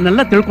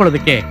 ಅದನ್ನೆಲ್ಲ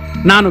ತಿಳ್ಕೊಳ್ಳೋದಕ್ಕೆ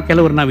ನಾನು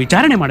ಕೆಲವರನ್ನ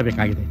ವಿಚಾರಣೆ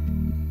ಮಾಡಬೇಕಾಗಿದೆ.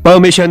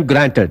 Permission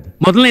granted.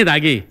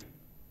 ಮೊದಲನೇದಾಗಿ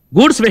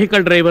goods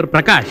vehicle driver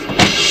Prakash.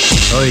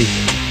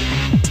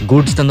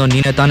 Goods ತಂದೋ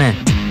ನೀನೇ ತಾನೇ?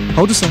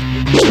 ಹೌದು ಸರ್.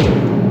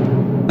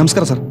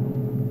 ನಮಸ್ಕಾರ ಸರ್.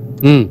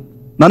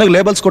 ನನಗೆ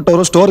ಲೇಬಲ್ಸ್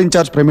ಕೊಟ್ಟವರು ಸ್ಟೋರ್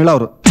ಇನ್ಚಾರ್ಜ್ ಪ್ರೇಮಿಳಾ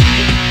ಅವರು.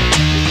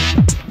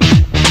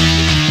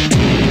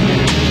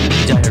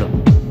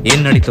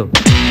 ಏನ್ ನಡೀತು?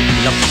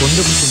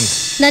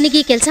 ನನಗೆ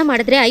ಈ ಕೆಲಸ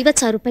ಮಾಡಿದ್ರೆ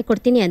 50,000 ರೂಪಾಯಿ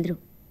ಕೊಡ್ತೀನಿ ಅಂದ್ರು.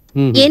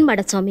 ಏನ್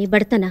ಮಾಡದ್ ಸ್ವಾಮಿ,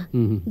 ಬಡತನ,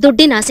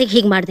 ದುಡ್ಡಿನ ಆಸೆಗೆ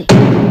ಹೀಗ್ ಮಾಡ್ದೆ.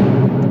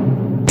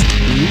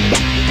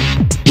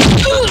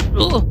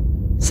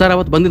 ಸರ್,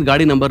 ಅವತ್ತು ಬಂದಿದ್ದ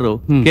ಗಾಡಿ ನಂಬರ್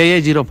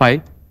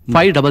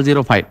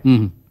KA055005.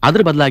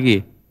 ಅದ್ರ ಬದಲಾಗಿ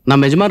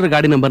ನಮ್ಮ ಯಜಮಾನ್ರ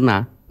ಗಾಡಿ ನಂಬರ್ನ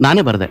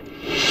ನಾನೇ ಬರ್ದೆ.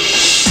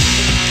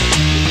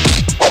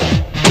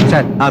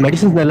 ಸರ್, ಆ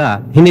ಮೆಡಿಸಿನ್ಸ್ನೆಲ್ಲ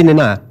ಹಿಂದಿನ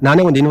ದಿನ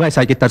ನಾನೇ ಒಂದು ಇನ್ವಾಯ್ಸ್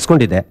ಹಾಕಿ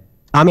ತರ್ಸ್ಕೊಂಡಿದ್ದೆ.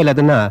 ಆಮೇಲೆ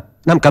ಅದನ್ನ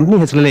ನಮ್ಮ ಕಂಪ್ನಿ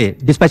ಹೆಸರಲ್ಲಿ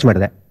ಡಿಸ್ಪ್ಯಾಚ್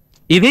ಮಾಡಿದೆ.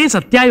 ಇದೇ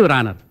ಸತ್ಯ, ಯುವರ್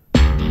ಆನರ್.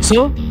 ಸೊ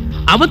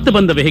ಅವತ್ತು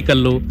ಬಂದ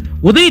ವೆಹಿಕಲ್ಲು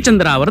ಉದಯ್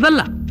ಚಂದ್ರ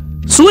ಅವರದಲ್ಲ,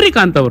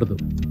 ಸೂರ್ಯಕಾಂತ್ ಅವರದು.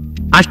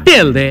 ಅಷ್ಟೇ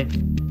ಅಲ್ಲದೆ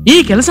ಈ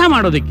ಕೆಲಸ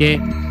ಮಾಡೋದಕ್ಕೆ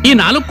ಈ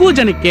 4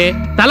 ಜನಕ್ಕೆ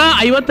ತಲಾ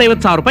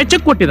 50,000 ರೂಪಾಯಿ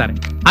ಚೆಕ್ ಕೊಟ್ಟಿದ್ದಾರೆ.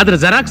 ಅದರ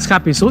ಜೆರಾಕ್ಸ್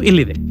ಕಾಪೀಸು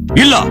ಇಲ್ಲಿದೆ.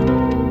 ಇಲ್ಲ,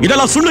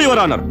 ಇದೆಲ್ಲ ಸುಳ್ಳು,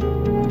 ಯುವರ್ ಆನರ್.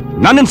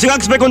 ನನ್ನ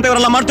ಸಿಗಾಕ್ಸ್ಬೇಕು ಅಂತ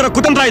ಇವರೆಲ್ಲ ಮಾಡ್ತಿರೋ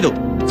ಕುತಂತ್ರ ಇದು.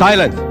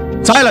 Silence,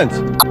 silence.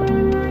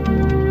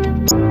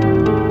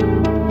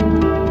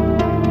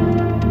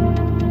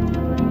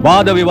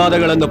 ವಾದ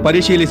ವಿವಾದಗಳನ್ನು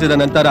ಪರಿಶೀಲಿಸಿದ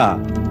ನಂತರ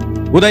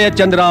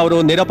ಉದಯಚಂದ್ರ ಅವರು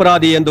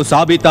ನಿರಪರಾಧಿ ಎಂದು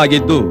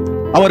ಸಾಬೀತಾಗಿದ್ದು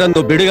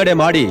ಅವರನ್ನು ಬಿಡುಗಡೆ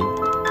ಮಾಡಿ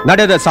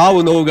ನಡೆದ ಸಾವು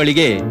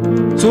ನೋವುಗಳಿಗೆ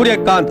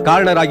ಸೂರ್ಯಕಾಂತ್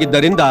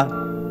ಕಾರಣರಾಗಿದ್ದರಿಂದ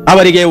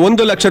ಅವರಿಗೆ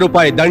 1 ಲಕ್ಷ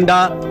ರೂಪಾಯಿ ದಂಡ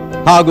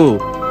ಹಾಗೂ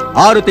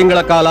 6 ತಿಂಗಳ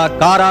ಕಾಲ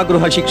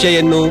ಕಾರಾಗೃಹ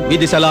ಶಿಕ್ಷೆಯನ್ನು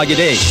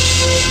ವಿಧಿಸಲಾಗಿದೆ.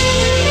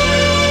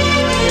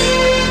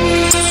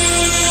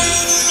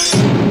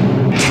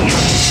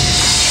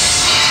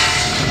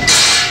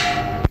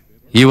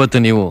 ಇವತ್ತು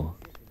ನೀವು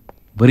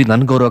ಬರೀ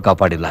ನನ್ನ ಗೌರವ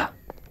ಕಾಪಾಡಿಲ್ಲ,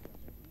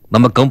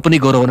 ನಮ್ಮ ಕಂಪನಿ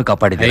ಗೌರವವನ್ನು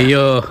ಕಾಪಾಡಿದೆ.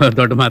 ಅಯ್ಯೋ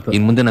ದೊಡ್ಡ ಮಾತು.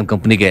 ಇನ್ ಮುಂದೆ ನಮ್ಮ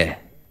ಕಂಪನಿಗೆ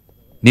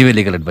ನೀವೇ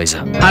ಲೀಗಲ್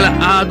ಅಡ್ವೈಸರ್. ಅಲ್ಲ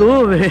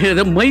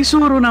ಅದು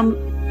ಮೈಸೂರು ನಮ್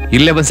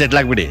ಇಲ್ಲೇ ಬಂದು ಸೆಟ್ಲ್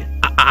ಆಗ್ಬಿಡಿ.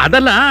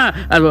 ಅದಲ್ಲ,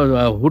 ಅದು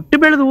ಹುಟ್ಟಿ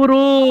ಬೆಳೆದ ಊರು,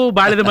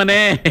 ಬಾಳಿದ ಮನೆ.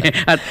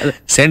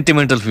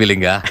 Sentimental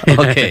feeling.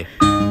 Okay,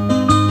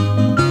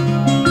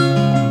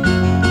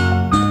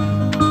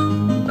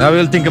 I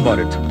will think about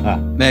it.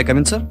 May I come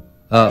in, sir?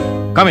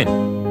 Come in.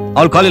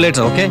 I'll call you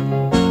later, okay?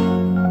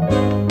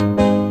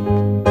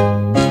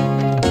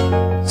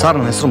 Sir,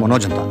 ನನ್ನ ಹೆಸರು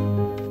ಮನೋಜ್ ಅಂತ.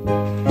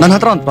 ನನ್ನ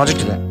ಹತ್ರ ಒಂದು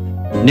ಪ್ರಾಜೆಕ್ಟ್ ಇದೆ.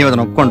 ನೀವು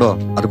ಅದನ್ನು ಒಪ್ಕೊಂಡು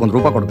ಅದಕ್ಕೊಂದು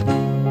ರೂಪ ಕೊಡಬೇಕು.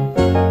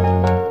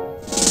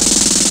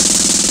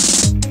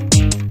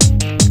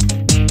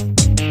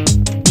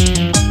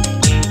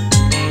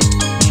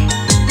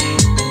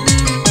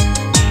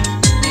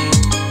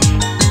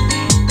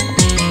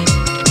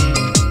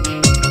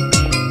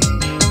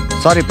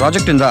 ಸರ್, ಈ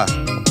ಪ್ರಾಜೆಕ್ಟಿಂದ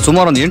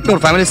ಸುಮಾರು ಒಂದು 800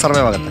 ಫ್ಯಾಮಿಲಿ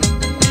ಸರ್ವೈವ್ ಆಗುತ್ತೆ.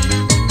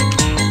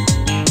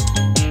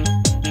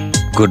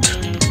 Good,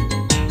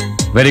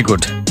 very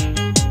good.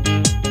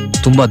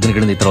 ತುಂಬಾ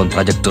ದಿನಗಳಿಂದ ಈ ಥರ ಒಂದು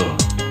ಪ್ರಾಜೆಕ್ಟು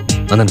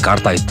ನನ್ನನ್ನು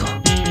ಕಾಡ್ತಾ ಇತ್ತು.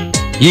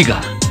 ಈಗ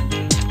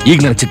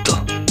ನನಗೆ ಸಿಕ್ತು.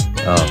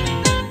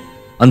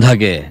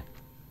 ಅಂದಹಾಗೆ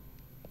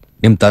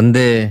ನಿಮ್ಮ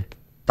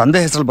ತಂದೆ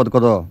ಹೆಸರಲ್ಲಿ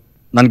ಬದುಕೋದು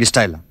ನನಗಿಷ್ಟ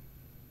ಇಲ್ಲ.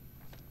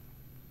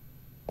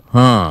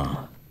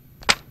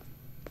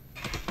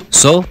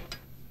 So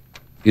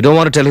you don't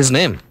want to tell his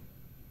name?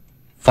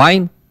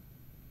 Fine,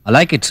 I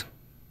like it.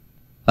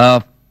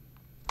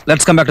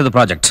 Let's come back to the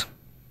project.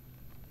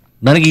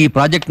 ನನಗೆ ಈ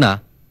ಪ್ರಾಜೆಕ್ಟ್ನ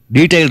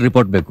ಡೀಟೇಲ್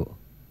ರಿಪೋರ್ಟ್ ಬೇಕು.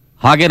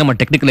 ಹಾಗೆ ನಮ್ಮ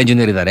ಟೆಕ್ನಿಕಲ್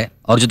ಇಂಜಿನಿಯರ್ ಇದ್ದಾರೆ,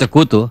 ಅವ್ರ ಜೊತೆ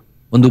ಕೂತು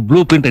ಒಂದು ಬ್ಲೂ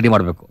ಪ್ರಿಂಟ್ ರೆಡಿ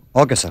ಮಾಡಬೇಕು.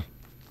 Okay sir.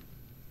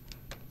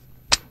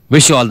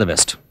 Wish you all the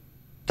best.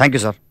 Thank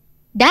you sir.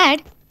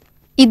 Dad,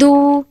 ಇದು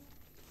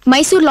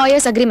ಮೈಸೂರು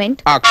ಲಾಯರ್ಸ್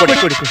ಅಗ್ರಿಮೆಂಟ್.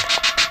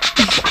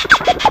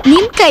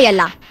 ನಿಮ್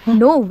ಕೈಯಲ್ಲ,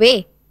 ನೋ ವೇ.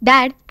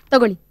 ಡ್ಯಾಡ್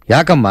ತಗೊಳ್ಳಿ.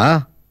 ಯಾಕಮ್ಮ,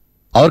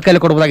 ಅವ್ರ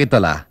ಕೈಲಿ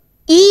ಕೊಡ್ಬೋದಾಗಿತ್ತಲ್ಲ.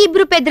 ಈ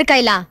ಇಬ್ರು ಪೆದ್ರ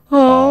ಕೈಲ.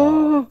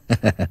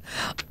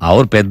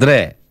 ಅವ್ರ ಪೆದ್ರೆ,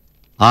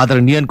 ಆದ್ರೆ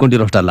ನೀ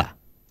ಅನ್ಕೊಂಡಿರೋಷ್ಟಲ್ಲ.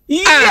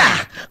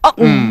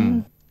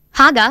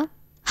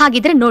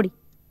 ಹಾಗಿದ್ರೆ ನೋಡಿ,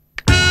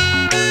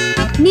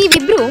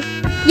 ನೀವಿಬ್ರು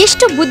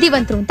ಎಷ್ಟು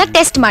ಬುದ್ಧಿವಂತರು ಅಂತ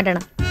ಟೆಸ್ಟ್ ಮಾಡೋಣ.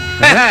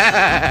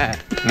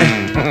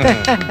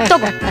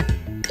 ತಗೋ,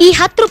 ಈ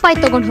 10 ರೂಪಾಯಿ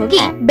ತಗೊಂಡ್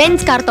ಹೋಗಿ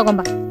ಬೆನ್ಸ್ ಕಾರ್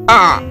ತಗೊಂಬ.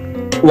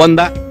 ಒಂದ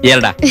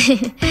ಎರಡ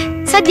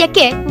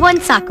ಸದ್ಯಕ್ಕೆ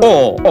ಒಂದ್ ಸಾಕು.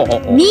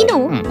 ನೀನು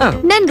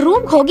ನನ್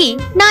ರೂಮ್ ಹೋಗಿ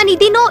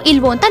ನಾನಿದೀನೋ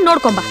ಇಲ್ವೋ ಅಂತ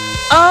ನೋಡ್ಕೊಂಬ.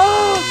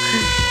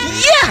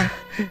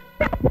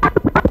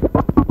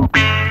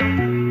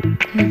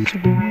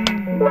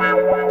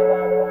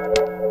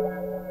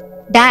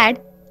 ಡ್ಯಾಡ್,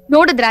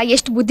 ನೋಡಿದ್ರ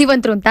ಎಷ್ಟು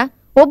ಬುದ್ಧಿವಂತರು ಅಂತ.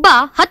 ಒಬ್ಬ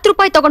 10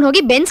 ರೂಪಾಯಿ ತಗೊಂಡ್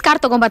ಹೋಗಿ ಬೆನ್ಸ್ ಕಾರ್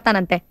ತಗೊಂಡ್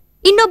ಬರ್ತಾನಂತೆ,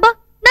 ಇನ್ನೊಬ್ಬ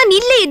ನಾನ್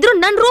ಇಲ್ಲೇ ಇದ್ರು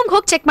ನನ್ ರೂಮ್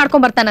ಹೋಗಿ ಚೆಕ್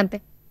ಮಾಡ್ಕೊಂಡ್ ಬರ್ತಾನಂತೆ.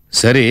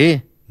 ಸರಿ,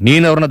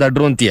 ನೀನ್ ಅವ್ರನ್ನ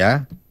ದಡ್ರು ಅಂತೀಯ,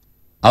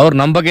 ಅವ್ರ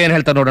ನಮ್ ಬಗ್ಗೆ ಏನ್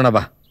ಹೇಳ್ತಾರೆ ನೋಡೋಣ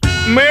ಬಾ.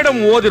 ಮೇಡಮ್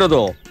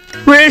ಓದಿರೋದು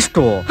ವೇಸ್ಟ್.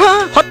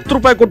 10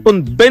 ರೂಪಾಯಿ ಕೊಟ್ಟು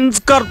ಒಂದು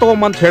ಬೆನ್ಸ್ ಕಾರ್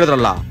ತಗೊಂಬ ಅಂತ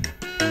ಹೇಳಿದ್ರಲ್ಲ,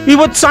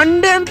 ಇವತ್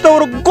ಸಂಡೇ ಅಂತ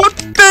ಅವ್ರಿಗೆ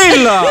ಗೊತ್ತೇ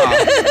ಇಲ್ಲ.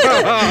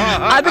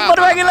 ಅದು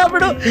ಪರವಾಗಿಲ್ಲ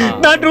ಬಿಡು,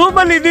 ನಾನ್ ರೂಮ್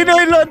ಅಲ್ಲಿ ಇದೀನೋ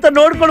ಇಲ್ಲೋ ಅಂತ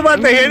ನೋಡ್ಕೊಳ್ಬ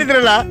ಅಂತ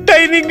ಹೇಳಿದ್ರಲ್ಲ.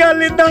 ಡೈನಿಂಗ್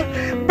ಅಲ್ಲಿಂದ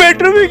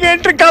ಬೆಡ್ರೂಮಿಗೆ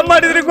ಎಂಟ್ರಿ ಕಮ್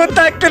ಮಾಡಿದ್ರೆ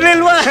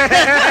ಗೊತ್ತಾಗ್ತಿರ್ಲಿಲ್ವಾ?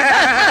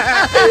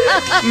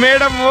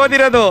 ಮೇಡಮ್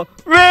ಓದಿರೋದು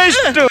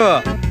ವೇಸ್ಟ್.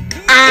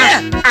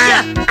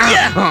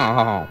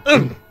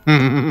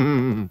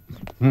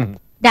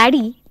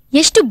 ಡ್ಯಾಡಿ,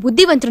 ಎಷ್ಟು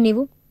ಬುದ್ಧಿವಂತರು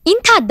ನೀವು.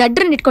 ಇಂಥ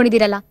ದಡ್ರನ್ನ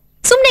ಇಟ್ಕೊಂಡಿದ್ದೀರಲ್ಲ,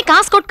 ಸುಮ್ನೆ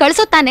ಕಾಸು ಕೊಟ್ಟು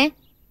ಕಳ್ಸೋ ತಾನೆ.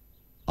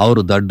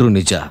 ಅವರು ದಡ್ರು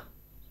ನಿಜ,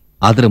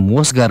 ಆದ್ರೆ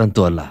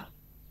ಮೋಸಗಾರಂತೂ ಅಲ್ಲ.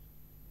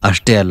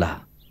 ಅಷ್ಟೇ ಅಲ್ಲ,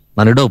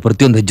 ನಾನಿಡೋ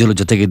ಪ್ರತಿಯೊಂದು ಹೆಜ್ಜೆಲು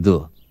ಜೊತೆಗಿದ್ದು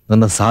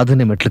ನನ್ನ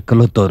ಸಾಧನೆ ಮೆಟ್ಲಿಗೆ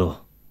ಕಲ್ಲೊತ್ತವರು.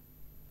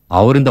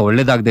 ಅವರಿಂದ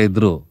ಒಳ್ಳೇದಾಗದೆ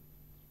ಇದ್ರು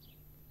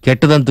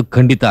ಕೆಟ್ಟದಂತೂ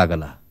ಖಂಡಿತ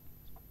ಆಗಲ್ಲ.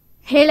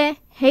 ಹೇಳೆ,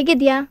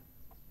 ಹೇಗಿದ್ಯಾ?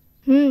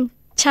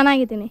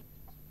 ಚೆನ್ನಾಗಿದ್ದೀನಿ.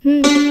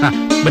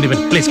 ಬನ್ನಿ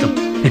ಬನ್ನಿ, ಪ್ಲೀಸ್ ಕಮ್.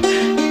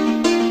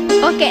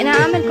 ಓಕೆ, ನಾ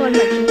ಆಮೇಲೆ ಕಾಲ್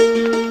ಮಾಡ್ತೀನಿ.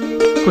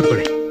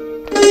 ಕೂತ್ಕೊಳ್ಳಿ.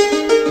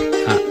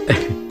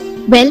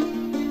 ವೆಲ್,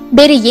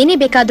 ಬೇರೆ ಏನೇ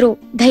ಬೇಕಾದ್ರೂ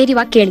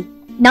ಧೈರ್ಯವಾಗಿ ಕೇಳಿ.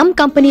 ನಮ್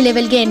ಕಂಪನಿ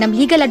ಲೆವೆಲ್ಗೆ ನಮ್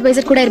ಲೀಗಲ್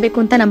ಅಡ್ವೈಸರ್ ಕೂಡ ಇರಬೇಕು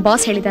ಅಂತ ನಮ್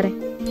ಬಾಸ್ ಹೇಳಿದ್ದಾರೆ.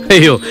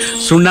 ಅಯ್ಯೋ,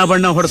 ಸುಣ್ಣ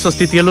ಬಣ್ಣ ಹೊಡೆಸೋ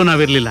ಸ್ಥಿತಿಯಲ್ಲೂ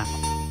ನಾವಿರ್ಲಿಲ್ಲ,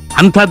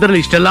 ಅಂಥದ್ರಲ್ಲಿ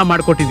ಇಷ್ಟೆಲ್ಲಾ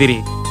ಮಾಡ್ಕೊಟ್ಟಿದ್ದೀರಿ.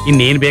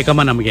 ಇನ್ನೇನ್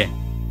ಬೇಕಮ್ಮ ನಮ್ಗೆ?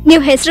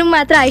 ನೀವ್ ಹೆಸರು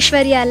ಮಾತ್ರ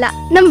ಐಶ್ವರ್ಯ ಅಲ್ಲ,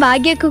 ನಮ್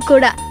ಭಾಗ್ಯಕ್ಕೂ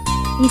ಕೂಡ.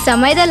 ಈ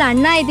ಸಮಯದಲ್ಲಿ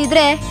ಅಣ್ಣ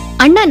ಇದ್ದಿದ್ರೆ.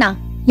 ಅಣ್ಣನ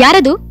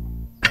ಯಾರದು?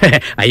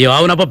 ಅಯ್ಯೋ,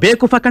 ಅವನೊಬ್ಬ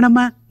ಬೇಕುಫ ಕಣಮ್ಮ,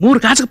 3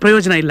 ಕಾಸಿಗೆ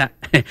ಪ್ರಯೋಜನ ಇಲ್ಲ.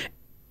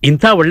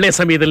 ಇಂಥ ಒಳ್ಳೆ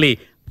ಸಮಯದಲ್ಲಿ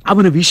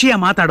ಅವನ ವಿಷಯ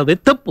ಮಾತಾಡೋದೇ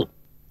ತಪ್ಪು.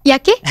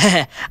 ಯಾಕೆ?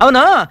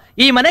 ಅವನು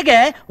ಈ ಮನೆಗೆ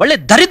ಒಳ್ಳೆ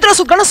ದರಿದ್ರ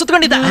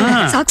ಸುತ್ಕೊಂಡಿದ್ದ.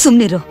 ಸಾಕು,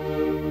 ಸುಮ್ನಿರು.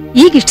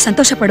 ಈಗಿಷ್ಟು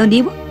ಸಂತೋಷ ಪಡೋ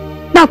ನೀವು,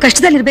 ನಾವು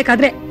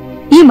ಕಷ್ಟದಲ್ಲಿರ್ಬೇಕಾದ್ರೆ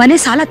ಈ ಮನೆ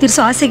ಸಾಲ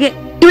ತೀರ್ಸೋ ಆಸೆಗೆ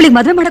ಇವಳಿಗೆ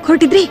ಮದ್ವೆ ಮಾಡಕ್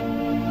ಹೊರಟಿದ್ರಿ.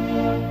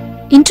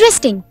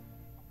 ಇಂಟ್ರೆಸ್ಟಿಂಗ್.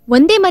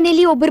 ಒಂದೇ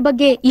ಮನೆಯಲ್ಲಿ ಒಬ್ಬರ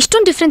ಬಗ್ಗೆ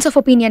ಇಷ್ಟೊಂದು ಡಿಫ್ರೆನ್ಸ್ ಆಫ್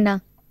ಒಪಿನಿಯನ್?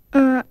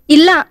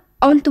 ಇಲ್ಲ,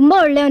 ಅವನ್ ತುಂಬಾ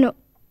ಒಳ್ಳೆಯವನು.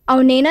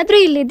 ಅವನೇನಾದ್ರೂ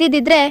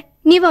ಇಲ್ಲಿದ್ದಿದ್ರೆ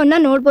ನೀವು ಅವನ್ನ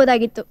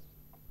ನೋಡ್ಬೋದಾಗಿತ್ತು.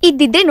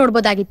 ಇದ್ದಿದ್ರೆ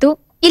ನೋಡ್ಬೋದಾಗಿತ್ತು,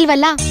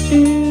 ಇಲ್ವಲ್ಲ?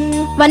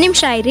 1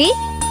 ನಿಮಿಷ ಇರಿ.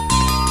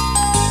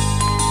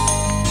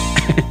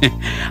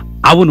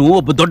 ಅವನು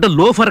ಒಬ್ಬ ದೊಡ್ಡ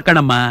ಲೋಫರ್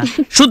ಕಣಮ್ಮ,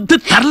 ಶುದ್ಧ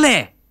ತರ್ಲೆ.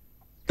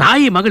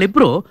 ತಾಯಿ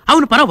ಮಗಳಿಬ್ರು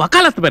ಅವನ ಪರ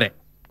ವಕಾಲತ್ ಬೇರೆ.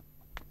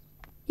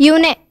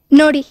 ಇವನೇ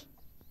ನೋಡಿ.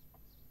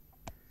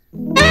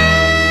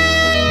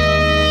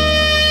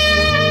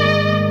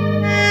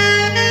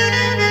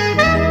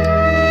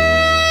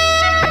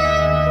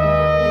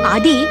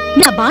 ಆದಿ,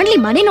 ನಾ ಬಾಣ್ಲಿ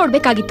ಮನೆ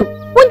ನೋಡ್ಬೇಕಾಗಿತ್ತು.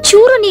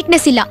 ಒಂಚೂರು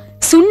ನೀಟ್ನೆಸ್ ಇಲ್ಲ,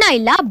 ಸುಣ್ಣ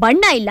ಇಲ್ಲ,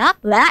 ಬಣ್ಣ ಇಲ್ಲ.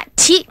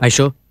 ಛೀ.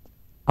 ಐಶೋ,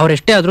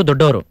 ಅವ್ರೆಷ್ಟೇ ಆದ್ರೂ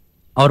ದೊಡ್ಡವರು,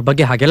 ಅವ್ರ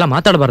ಬಗ್ಗೆ ಹಾಗೆಲ್ಲ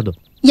ಮಾತಾಡಬಾರ್ದು.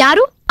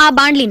 ಯಾರು ಆ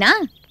ಬಾಣ್ಲಿನಾ?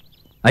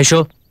 ಐಶೋ,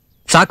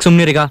 ಸಾಕ್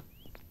ಸುಮ್ನಿರಿಗ.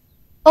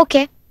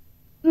 ಓಕೆ,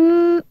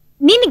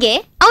 ನಿನ್ಗೆ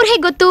ಅವ್ರು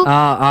ಹೇಗ್ ಗೊತ್ತು?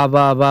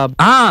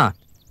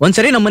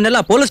 ಒಂದ್ಸರಿ ನಮ್ಮನ್ನೆಲ್ಲ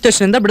ಪೊಲೀಸ್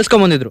ಸ್ಟೇಷನ್ ಇಂದ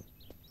ಬಿಡಿಸ್ಕೊಂಡ್ ಬಂದಿದ್ರು.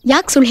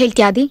 ಯಾಕೆ ಸುಳ್ಳು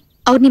ಹೇಳ್ತೀಯ ಆದಿ?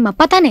 ಅವ್ರು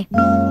ನಿಮ್ಮಪ್ಪ ತಾನೆ?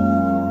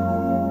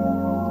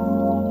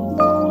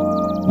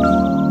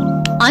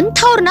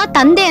 ಅಂಥವ್ರನ್ನ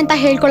ತಂದೆ ಅಂತ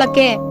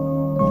ಹೇಳ್ಕೊಳಕ್ಕೆ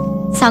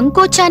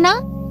ಸಂಕೋಚನ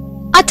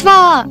ಅಥವಾ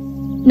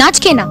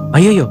ನಾಚಿಕೆನಾ?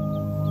 ಅಯ್ಯಯ್ಯೋ,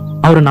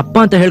 ಅವ್ರನ್ನಪ್ಪ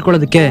ಅಂತ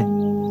ಹೇಳ್ಕೊಳ್ಳೋದಕ್ಕೆ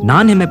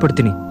ನಾನ್ ಹೆಮ್ಮೆ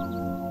ಪಡ್ತೀನಿ.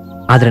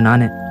 ಆದ್ರೆ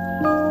ನಾನೇ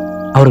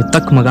ಅವ್ರು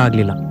ತಕ್ಕ ಮಗ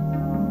ಆಗ್ಲಿಲ್ಲ.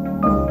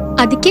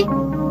 ಅದಕ್ಕೆ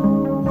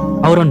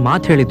ಅವ್ರೊಂದ್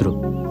ಮಾತು ಹೇಳಿದ್ರು,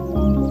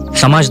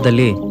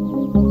 ಸಮಾಜದಲ್ಲಿ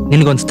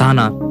ನಿನ್ಗೊಂದ್ ಸ್ಥಾನ,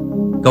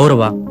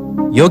 ಗೌರವ,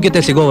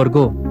 ಯೋಗ್ಯತೆ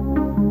ಸಿಗೋವರೆಗೂ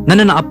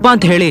ನನ್ನನ್ನ ಅಪ್ಪ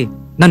ಅಂತ ಹೇಳಿ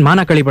ನನ್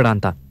ಮಾನ ಕಳಿಬೇಡ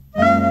ಅಂತ.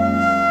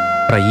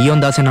 ಈ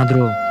ಒಂದ್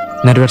ಆಸೆನಾದ್ರೂ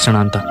ನೆರವೇರ್ಸೋಣ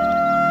ಅಂತ.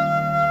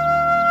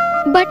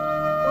 ಬಟ್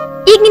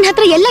ಈಗ ನಿನ್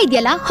ಹತ್ರ ಎಲ್ಲ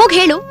ಇದೆಯಲ್ಲ, ಹೋಗ್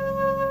ಹೇಳು.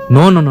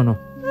 No no no no,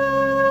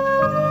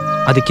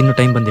 ಅದಕ್ಕಿನ್ನೂ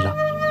time ಬಂದಿಲ್ಲ.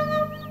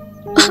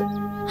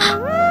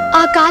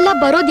 ಆ ಕಾಲ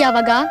ಬರೋದ್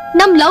ಯಾವಾಗ?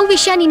 ನಮ್ ಲವ್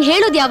ವಿಷಯ ನೀನ್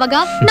ಹೇಳೋದ್ ಯಾವಾಗ?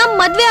 ನಮ್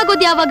ಮದ್ವೆ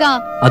ಆಗೋದ್ ಯಾವಾಗ?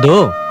 ಅದು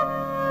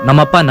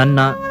ನಮ್ಮಪ್ಪ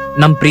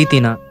ನಮ್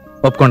ಪ್ರೀತಿನ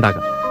ಒಪ್ಕೊಂಡಾಗ.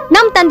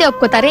 ನಮ್ ತಂದೆ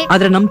ಒಪ್ಕೋತಾರೆ,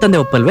 ಆದ್ರೆ ನಮ್ ತಂದೆ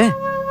ಒಪ್ಪಲ್ವೇ?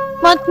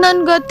 ಮತ್ ನನ್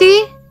ಗತಿ?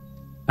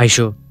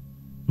 ಐಶು,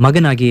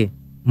 ಮಗನಾಗಿ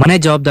ಮನೆ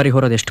ಜವಾಬ್ದಾರಿ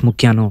ಹೊರೋದು ಎಷ್ಟು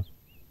ಮುಖ್ಯನೋ,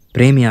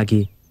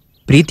 ಪ್ರೇಮಿಯಾಗಿ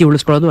ಪ್ರೀತಿ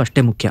ಉಳಿಸ್ಕೊಳ್ಳೋದು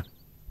ಅಷ್ಟೇ ಮುಖ್ಯ.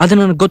 ಅದು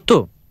ನನಗೆ ಗೊತ್ತು.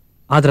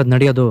 ಆದ್ರೆ ಅದು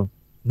ನಡೆಯೋದು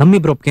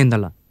ನಮ್ಮಿಬ್ರು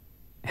ಒಪ್ಕೆಯಿಂದಲ್ಲ,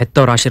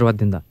 ಹೆತ್ತವ್ರ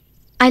ಆಶೀರ್ವಾದದಿಂದ.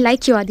 I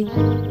like you Adi,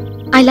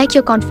 I like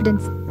your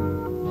confidence.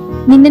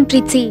 ನಿನ್ನನ್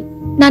ಪ್ರೀತಿಸಿ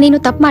ನಾನೇನು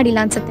ತಪ್ಪು ಮಾಡಿಲ್ಲ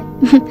ಅನ್ಸತ್ತೆ.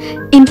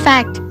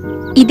 ಇನ್ಫ್ಯಾಕ್ಟ್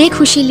ಇದೇ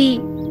ಖುಷಿಲಿ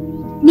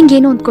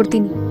ನಿಂಗೇನೋ ಒಂದ್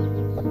ಕೊಡ್ತೀನಿ.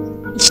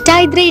 ಇಷ್ಟ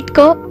ಇದ್ರೆ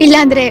ಇಟ್ಕೋ, ಇಲ್ಲ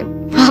ಅಂದ್ರೆ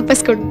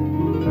ವಾಪಸ್ ಕೊಡು.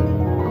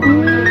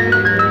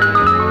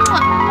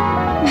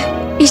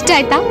 ಇಷ್ಟ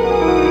ಆಯ್ತಾ?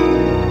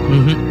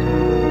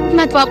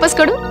 ಮತ್ ವಾಪಸ್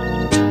ಕೊಡು.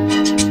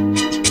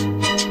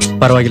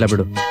 ಪರವಾಗಿಲ್ಲ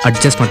ಬಿಡು,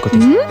 ಅಡ್ಜಸ್ಟ್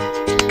ಮಾಡ್ಕೋತೀನಿ.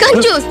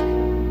 ಕಂಜೂಸ್,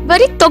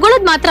 ಬರೀ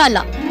ತಗೊಳೋದ್ ಮಾತ್ರ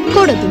ಅಲ್ಲ,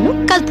 ಕೊಡೋದನ್ನು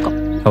ಕಲ್ತ್ಕೊ.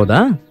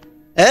 ಹೌದಾ?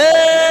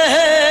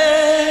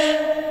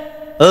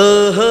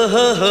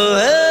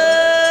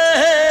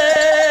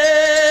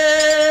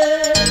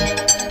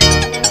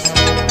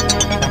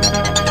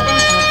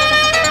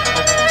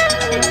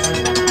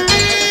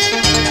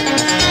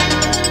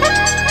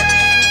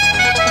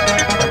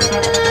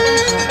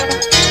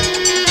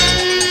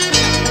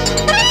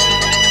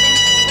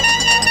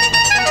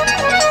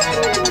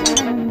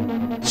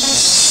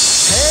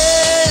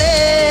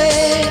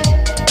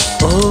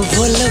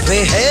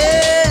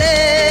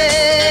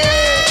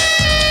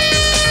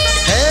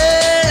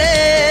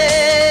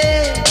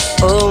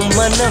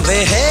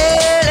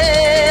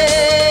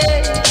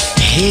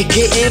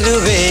 ಹೇಗೆ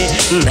ಇರುವೆ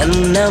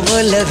ನನ್ನ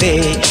ಒಲವೇ,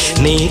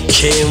 ನೀ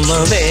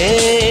ಕ್ಷೇಮವೇ?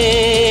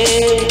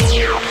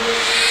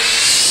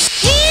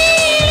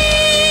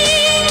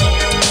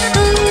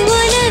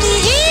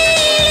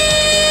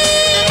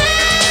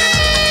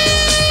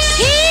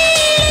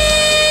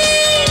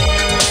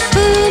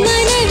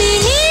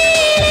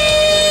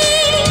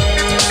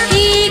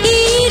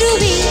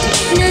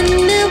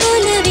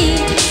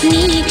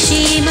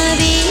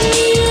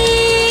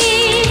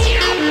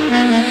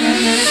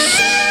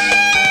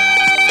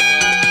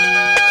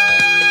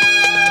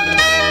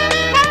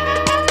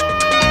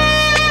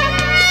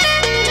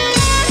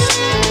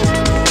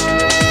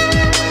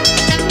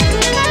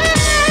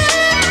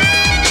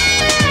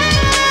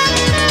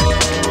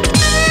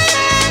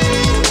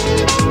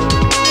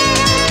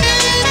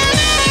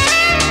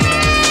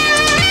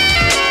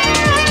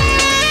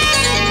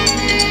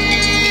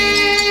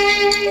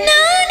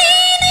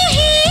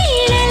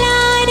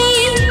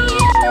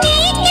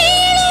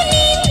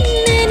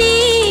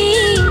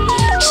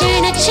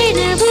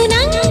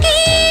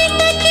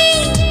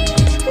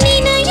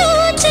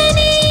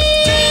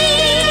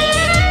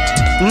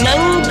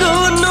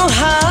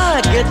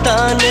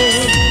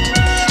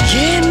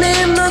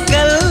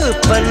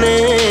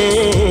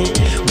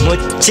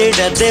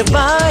 ಮುಚ್ಚಿಡದೆ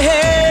ಬಾ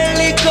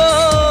ಹೇಳಿಕೋ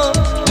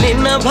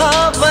ನಿನ್ನ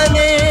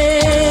ಭಾವನೆ,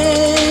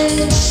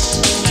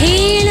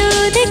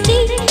 ಹೇಳೋದಕ್ಕೆ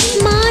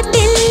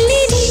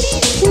ಮಾತೆಲ್ಲಿದೆ,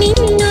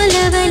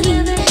 ನಿನ್ನೊಲವಲಿ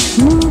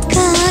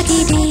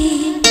ಮೂಕಾಗಿದೆ.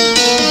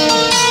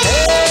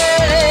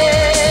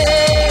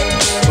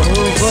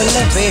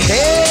 ಒಲವೇ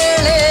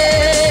ಹೇಳೆ,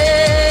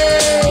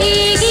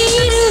 ಹೇಗೆ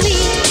ಇರುವೆ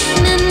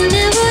ನನ್ನ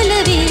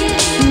ಒಲವೇ,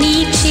 ನೀ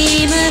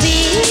ಕ್ಷೇಮವೇ?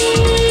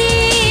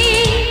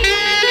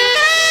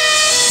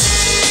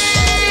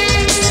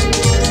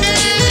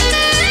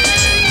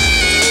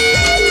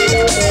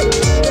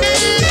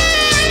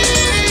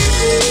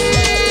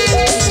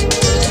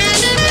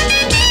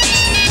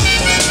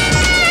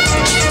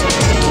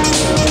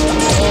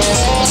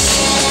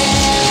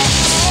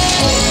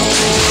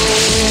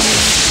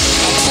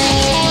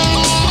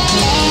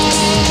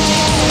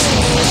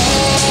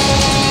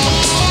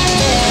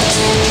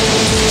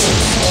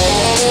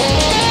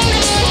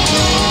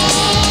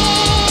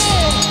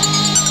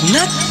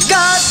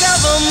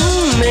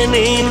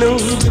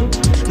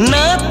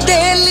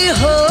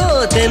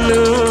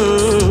 ವಶವಾದೆನು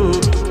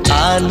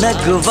ಆ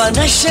ನಗುವ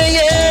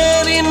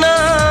ನಶೆಯೇರಿನ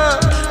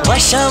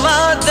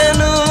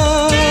ವಶವಾದೆನು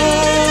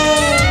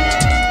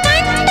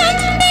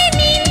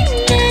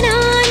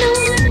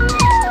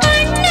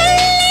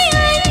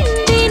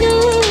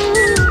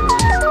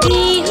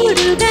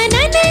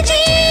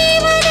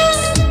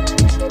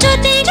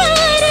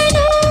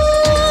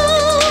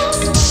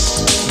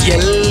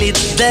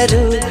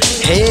ಎಲ್ಲಿದ್ದರು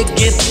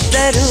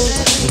ಹೇಗಿದ್ದರು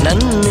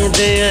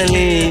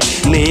ನನ್ನೆದೆಯಲ್ಲಿ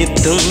ನೀ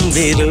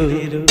ತುಂಬಿರು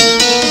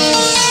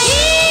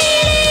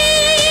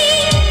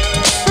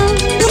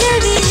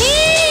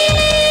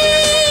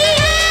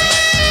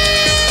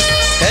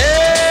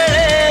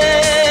ಹೇಳೆ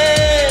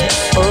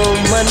ಓ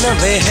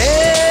ಮನವೇ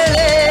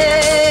ಹೇಳೆ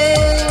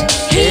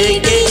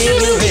ಹೇಗೆ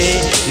ಇರುವೆ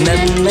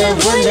ನನ್ನ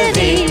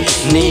ಒಲವೇ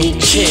ನೀ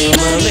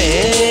ಕ್ಷೇಮವೇ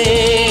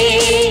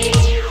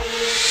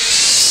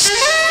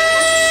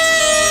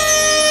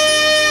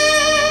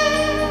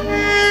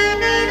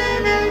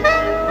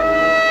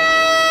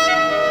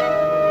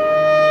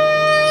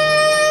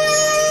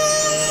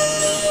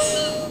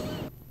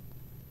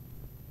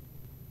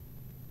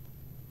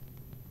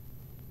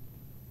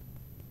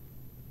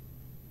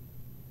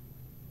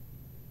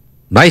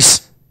ನೈಸ್,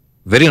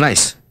 ವೆರಿ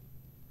ನೈಸ್.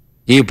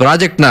 ಈ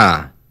ಪ್ರಾಜೆಕ್ಟ್ನ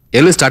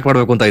ಎಲ್ಲಿ ಸ್ಟಾರ್ಟ್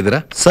ಮಾಡಬೇಕು ಅಂತ ಇದ್ದೀರಾ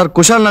ಸರ್?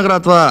 ಕುಶಾಲ್ ನಗರ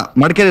ಅಥವಾ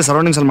ಮಡಿಕೇರಿ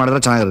ಸರೌಂಡಿಂಗ್ಸ್ ಅಲ್ಲಿ ಮಾಡಿದ್ರೆ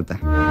ಚೆನ್ನಾಗಿರುತ್ತೆ.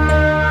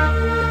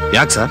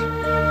 ಯಾಕೆ ಸರ್?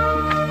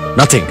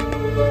 ನಥಿಂಗ್.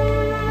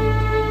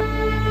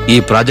 ಈ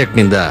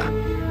ಪ್ರಾಜೆಕ್ಟ್ನಿಂದ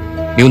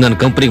ನೀವು ನನ್ನ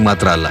ಕಂಪನಿಗೆ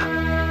ಮಾತ್ರ ಅಲ್ಲ,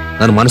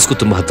 ನನ್ನ ಮನಸ್ಸಿಗೂ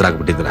ತುಂಬಾ ಹತ್ತಿರ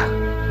ಆಗ್ಬಿಟ್ಟಿದ್ದೀರಾ.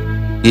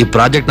 ಈ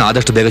ಪ್ರಾಜೆಕ್ಟ್ನ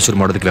ಆದಷ್ಟು ಬೇಗ ಶುರು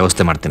ಮಾಡೋದಕ್ಕೆ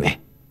ವ್ಯವಸ್ಥೆ ಮಾಡ್ತೀನಿ.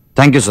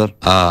 Thank you sir.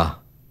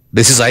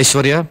 This is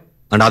Aishwarya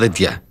and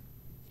Aditya.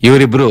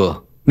 ಇವರಿಬ್ರು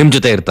ನಿಮ್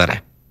ಜೊತೆ ಇರ್ತಾರೆ.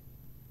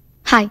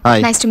 Hi,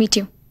 nice to meet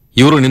you.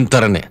 ಇವರು ನಿಮ್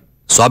ತರನೇ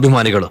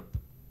ಸ್ವಾಭಿಮಾನಿಗಳು,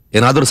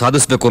 ಏನಾದರೂ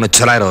ಸಾಧಿಸಬೇಕು ಅನ್ನೋ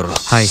ಛಲ ಇರೋರು.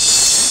 Hi,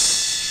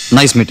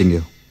 nice meeting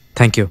you.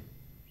 Thank you.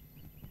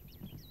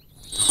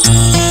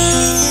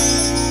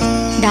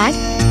 Dad,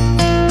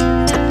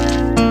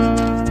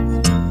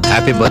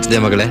 happy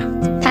birthday ಮಗಳೇ.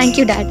 Thank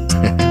you dad.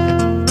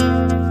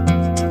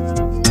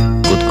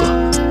 ಕೂತ್ಕೋ.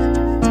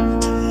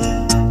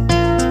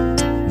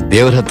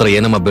 ದೇವ್ರ ಹತ್ರ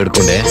ಏನಮ್ಮ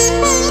ಬೇಡ್ಕೊಂಡೆ?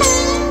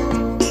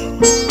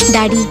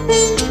 ಡ್ಯಾಡಿ,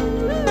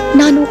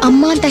 ನಾನು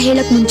ಅಮ್ಮ ಅಂತ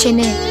ಹೇಳಕ್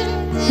ಮುಂಚೆನೆ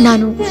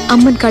ನಾನು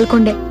ಅಮ್ಮನ್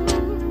ಕಳ್ಕೊಂಡೆ.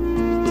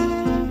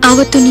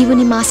 ಆವತ್ತು ನೀವು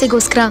ನಿಮ್ಮ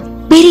ಆಸೆಗೋಸ್ಕರ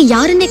ಬೇರೆ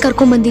ಯಾರನ್ನೇ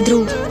ಕರ್ಕೊಂಡ್ ಬಂದಿದ್ರು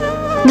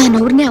ನಾನು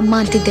ಅವ್ರನ್ನೇ ಅಮ್ಮ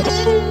ಅಂತಿದ್ದೆ.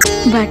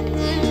 ಬಟ್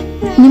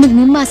ನಿಮಗ್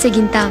ನಿಮ್ಮ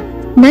ಆಸೆಗಿಂತ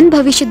ನನ್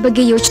ಭವಿಷ್ಯದ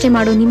ಬಗ್ಗೆ ಯೋಚನೆ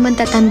ಮಾಡೋ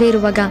ನಿಮ್ಮಂತ ತಂದೆ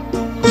ಇರುವಾಗ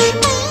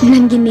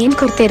ನನ್ಗಿನ್ನೇನ್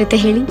ಕೊರತೆ ಇರುತ್ತೆ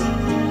ಹೇಳಿ?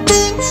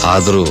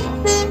 ಆದ್ರೂ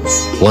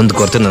ಒಂದ್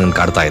ಕೊರತೆ ನನ್ನ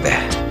ಕಾಡ್ತಾ ಇದೆ.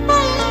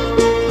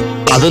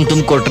 ಅದನ್ನ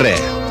ತುಂಬಿಕೊಟ್ರೆ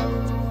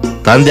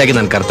ತಂದೆಯಾಗಿ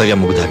ನನ್ನ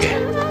ಕರ್ತವ್ಯ ಮುಗಿದ ಹಾಗೆ.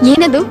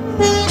 ಏನದು?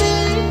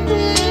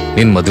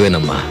 ನಿನ್ ಮದುವೆ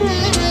ನಮ್ಮ.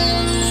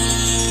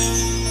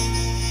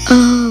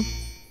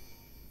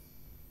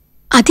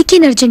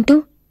 ಅದಕ್ಕೇನು ಅರ್ಜೆಂಟು?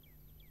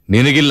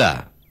 ನಿನಗಿಲ್ಲ,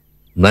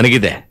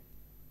 ನನಗಿದೆ.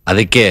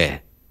 ಅದಕ್ಕೆ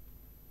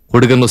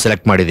ಹುಡುಗನ್ನು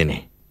ಸೆಲೆಕ್ಟ್ ಮಾಡಿದ್ದೀನಿ.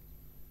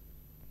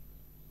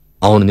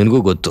 ಅವನು ನಿನಗೂ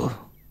ಗೊತ್ತು.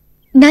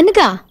 ನನ್ಗ?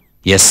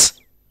 ಎಸ್,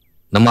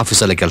 ನಮ್ಮ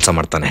ಆಫೀಸಲ್ಲಿ ಕೆಲಸ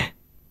ಮಾಡ್ತಾನೆ.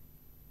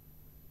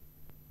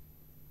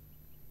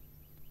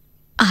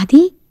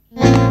 ಆದಿ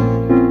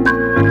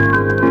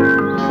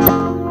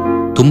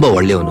ತುಂಬಾ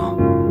ಒಳ್ಳೆಯವನು,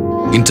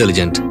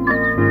 ಇಂಟೆಲಿಜೆಂಟ್,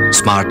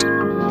 ಸ್ಮಾರ್ಟ್.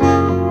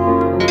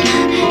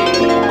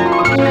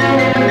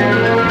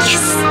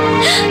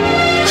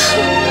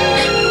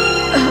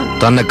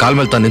 ತನ್ನ ಕಾಲ್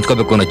ಮೇಲೆ ತಾನು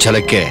ನಿಂತ್ಕೋಬೇಕು ಅನ್ನೋ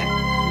ಛಲಕ್ಕೆ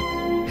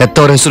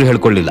ಹೆತ್ತವರ ಹೆಸರು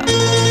ಹೇಳ್ಕೊಳ್ಳಿಲ್ಲ.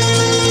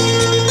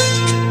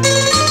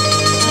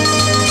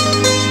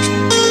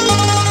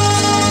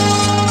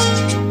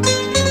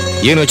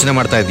 ಏನು ಯೋಚನೆ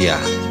ಮಾಡ್ತಾ ಇದೀಯಾ?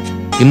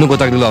 ಇನ್ನೂ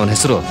ಗೊತ್ತಾಗ್ಲಿಲ್ಲ ಅವನ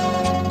ಹೆಸರು?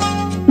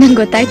 ನಂಗೆ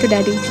ಗೊತ್ತಾಯ್ತು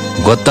ಡ್ಯಾಡಿ.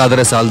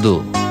 ಗೊತ್ತಾದ್ರೆ ಸಾಲದು,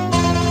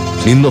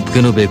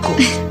 ನಿನ್ನೊಪ್ಪಿಗೆನೂ ಬೇಕು.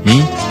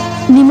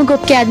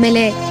 ನಿಮಗೊಪ್ಪಿಗೆ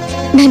ಆದ್ಮೇಲೆ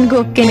ನನ್ಗೂ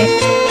ಒಪ್ಕೆನೆ.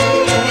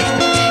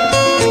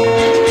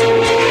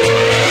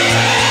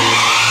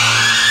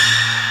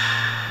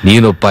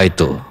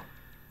 ನೀನೊಪ್ಪಾಯ್ತು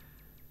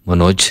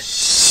ಮನೋಜ್,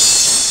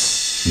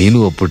 ನೀನು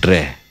ಒಪ್ಪಿಟ್ರೆ.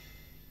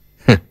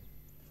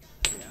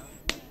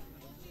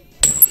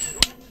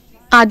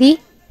 ಆದಿ,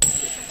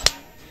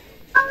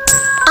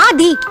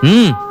 ಆದಿ,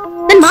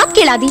 ನನ್ ಮಾತ್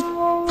ಕೇಳಾದಿ.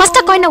 ಫಸ್ಟ್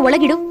ಆ ಕಾಯಿನ್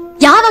ಒಳಗಿಡು.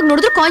 ಯಾವಾಗ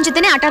ನೋಡಿದ್ರು ಕಾಯಿನ್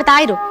ಜೊತೆನೆ ಆಟಾಡ್ತಾ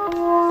ಇರು.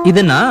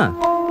 ಇದನ್ನ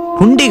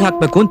ಹುಂಡಿಗೆ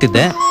ಹಾಕ್ಬೇಕು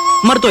ಅಂತಿದ್ದೆ,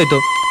 ಮರ್ತೋಯ್ತು.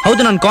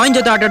 ಹೌದು, ನಾನು ಕಾಯಿನ್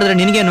ಜೊತೆ ಆಟಾಡಿದ್ರೆ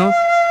ನಿನ್ಗೇನು?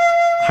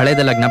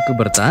 ಹಳೇದೆಲ್ಲ ಜ್ಞಾಪಕ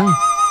ಬರುತ್ತಾ?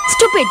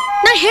 ಸ್ಟುಪಿಡ್,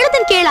 ನಾನ್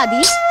ಹೇಳೋದನ್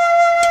ಕೇಳಾದಿ.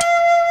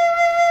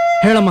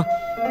 ಹೇಳಮ್ಮ.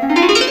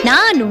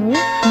 ನಾನು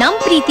ನಮ್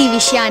ಪ್ರೀತಿ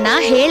ವಿಷಯನ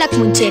ಹೇಳಕ್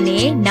ಮುಂಚೆನೆ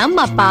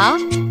ನಮ್ಮಪ್ಪ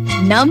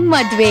ನಮ್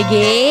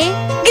ಮದ್ವೆಗೆ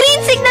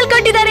ಗ್ರೀನ್ ಸಿಗ್ನಲ್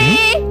ಕೊಟ್ಟಿದ್ದಾರೆ.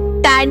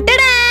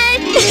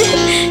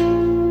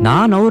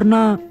 ನಾನ್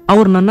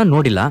ಅವ್ರು ನನ್ನ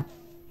ನೋಡಿಲ್ಲ,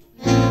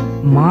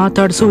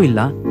 ಮಾತಾಡ್ಸೂ ಇಲ್ಲ.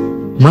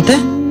 ಮತ್ತೆ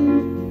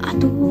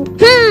ಅದು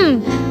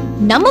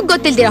ನಮಗ್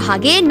ಗೊತ್ತಿಲ್ದಿರೋ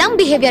ಹಾಗೆ ನಮ್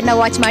ಬಿಹೇವಿಯರ್ ನ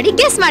ವಾಚ್ ಮಾಡಿ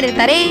ಗೆಸ್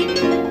ಮಾಡಿರ್ತಾರೆ.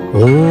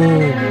 ಓ,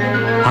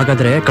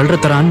 ಹಾಗಾದ್ರೆ ಕಳ್ರ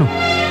ತರ ಅನ್ನು.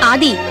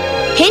 ಆದಿ,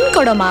 ಹೆಣ್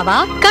ಕೊಡೋ ಮಾವ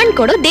ಕಣ್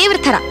ಕೊಡೋ ದೇವ್ರ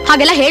ತರ,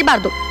 ಹಾಗೆಲ್ಲ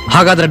ಹೇಳ್ಬಾರ್ದು.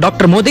 ಹಾಗಾದ್ರೆ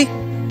ಡಾಕ್ಟರ್ ಮೋದಿ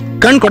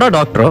ಕಣ್ ಕೊಡೋ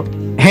ಡಾಕ್ಟ್ರು,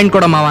 ಹೆಣ್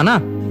ಕೊಡೋ ಮಾವನ?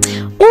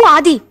 ಓ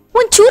ಆದಿ,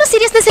 ಒಂದ್ ಚೂರು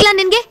ಸೀರಿಯಸ್ನೆಸ್ ಇಲ್ಲ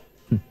ನಿನ್ಗೆ?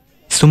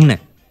 ಸುಮ್ನೆ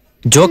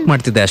ಜೋಕ್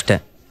ಮಾಡ್ತಿದ್ದೆ ಅಷ್ಟೇ.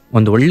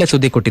 ಒಂದ್ ಒಳ್ಳೆ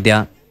ಸುದ್ದಿ ಕೊಟ್ಟಿದ್ಯಾ,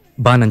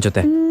 ಬಾ ನನ್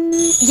ಜೊತೆ.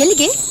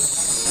 ಎಲ್ಲಿಗೆ?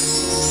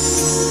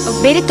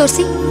 ಬೇರೆ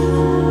ತೋರ್ಸಿ.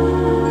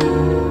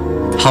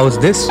 House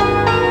this?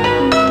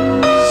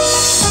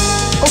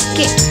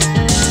 ಓಕೆ.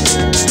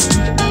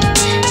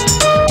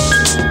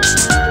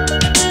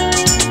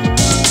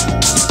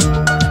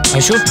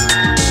 ಐಶು,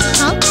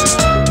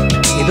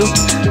 ಇದು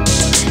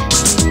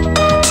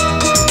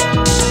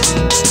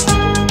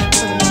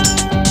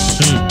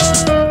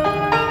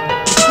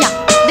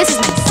ದಿಸ್ ಇಸ್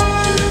ನೈಸ್.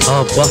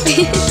 ಅಬ್ಬಾ.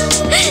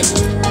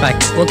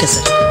 ಬ್ಯಾಕ್. ಓಕೆ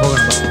ಸರ್,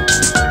 ಹೋಗೋಣ.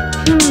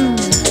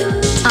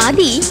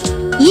 ಆದಿ,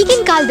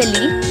 ಈಗಿನ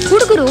ಕಾಲದಲ್ಲಿ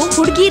ಹುಡುಗರು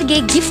ಹುಡುಗಿರ್ಗೆ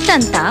ಗಿಫ್ಟ್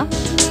ಅಂತ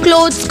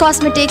ಕ್ಲೋತ್ಸ್,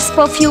 ಕಾಸ್ಮೆಟಿಕ್ಸ್,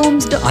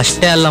 ಪರ್ಫ್ಯೂಮ್ಸ್.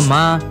 ಅಷ್ಟೇ ಅಲ್ಲಮ್ಮ,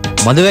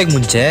 ಮದುವೆಗೆ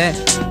ಮುಂಚೆ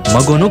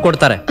ಮಗುನು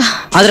ಕೊಡ್ತಾರೆ.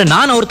 ಆದ್ರೆ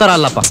ನಾನು ಅವ್ರ ತರ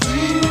ಅಲ್ಲಪ್ಪ.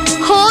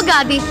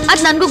 ಹೋಗಾದಿ,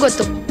 ಅದ್ ನನ್ಗೂ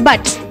ಗೊತ್ತು.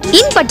 ಬಟ್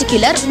ಇನ್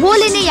ಪರ್ಟಿಕ್ಯುಲರ್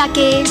ಓಲೆನೆ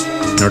ಯಾಕೆ?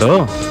 ನೋಡು,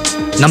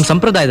 ನಮ್ಮ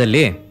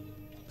ಸಂಪ್ರದಾಯದಲ್ಲಿ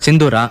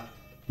ಸಿಂಧೂರ,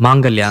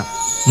 ಮಾಂಗಲ್ಯ,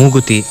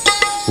 ಮೂಗುತಿ,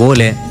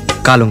 ಓಲೆ,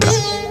 ಕಾಲುಂಗ್ರ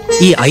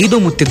ಈ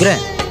 5 ಮುತ್ತಿದ್ರೆ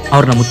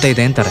ಅವ್ರನ್ನ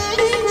ಮುತ್ತೈದೆ ಅಂತಾರೆ.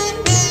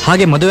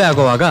 ಹಾಗೆ ಮದುವೆ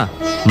ಆಗುವಾಗ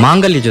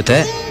ಮಾಂಗಲ್ಯ ಜೊತೆ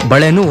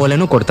ಬಳೆನೂ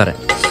ಓಲೆನೂ ಕೊಡ್ತಾರೆ.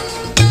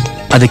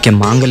 ಅದಕ್ಕೆ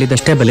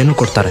ಮಾಂಗಲ್ಯದಷ್ಟೇ ಬೆಲೆನೂ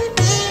ಕೊಡ್ತಾರೆ.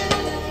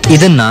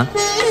 ಇದನ್ನ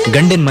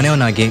ಗಂಡಿನ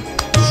ಮನೆಯವನಾಗಿ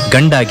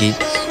ಗಂಡಾಗಿ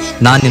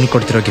ನಾನು ನಿನ್ಗೆ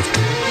ಕೊಡ್ತಿರೋ ಗಿಫ್ಟ್.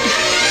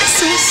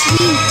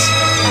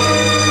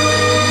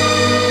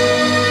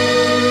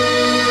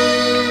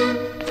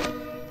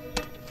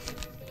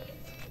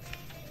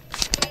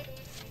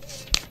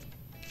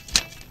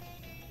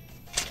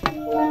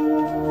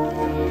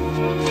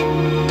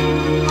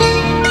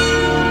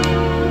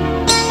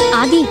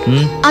 ಆದಿ,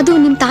 ಅದು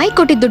ನಿಮ್ ತಾಯಿ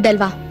ಕೊಟ್ಟಿದ್ದ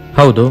ದುಡ್ಡಲ್ವಾ?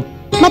 ಹೌದು.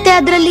 ಮತ್ತೆ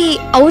ಅದ್ರಲ್ಲಿ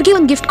ಅವ್ರಿಗೆ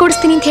ಒಂದ್ ಗಿಫ್ಟ್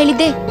ಕೊಡಿಸ್ತೀನಿ ಅಂತ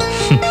ಹೇಳಿದ್ದೆ.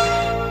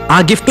 ಆ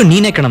ಗಿಫ್ಟ್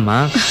ನೀನೇ ಕಣಮ್ಮ,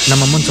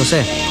 ನಮ್ಮಮ್ಮನ ಸೊಸೆ.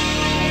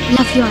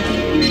 Love you Adi.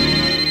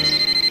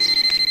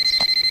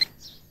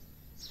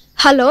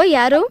 ಹಲೋ,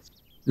 ಯಾರು?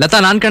 ಲತಾ,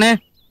 ನಾನ್ ಕಣೆ.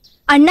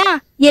 ಅಣ್ಣ,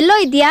 ಎಲ್ಲೋ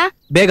ಇದ್ಯಾ?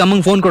 ಬೇಗ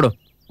ಅಮ್ಮಂಗ್ ಫೋನ್ ಕೊಡು,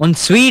 ಒಂದ್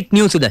ಸ್ವೀಟ್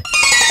ನ್ಯೂಸ್ ಇದೆ.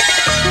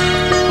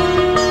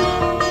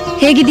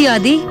 ಹೇಗಿದೀಯೋ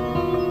ಆದಿ?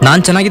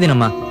 ನಾನ್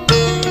ಚೆನ್ನಾಗಿದ್ದೀನಮ್ಮ.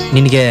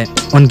 ನಿನ್ಗೆ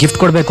ಒಂದ್ ಗಿಫ್ಟ್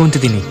ಕೊಡ್ಬೇಕು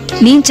ಅಂತಿದ್ದೀನಿ.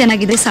 ನೀನ್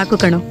ಚೆನ್ನಾಗಿದ್ರೆ ಸಾಕು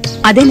ಕಣು,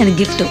 ಅದೇ ನನಗೆ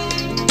ಗಿಫ್ಟ್.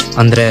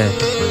 ಅಂದ್ರೆ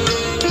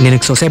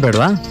ನಿನಗ್ ಸೊಸೆ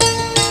ಬೇಡವಾ?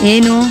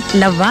 ಏನು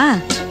ಲವ್ವಾ?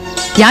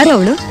 ಯಾರು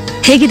ಅವಳು?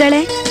 ಹೇಗಿದ್ದಾಳೆ?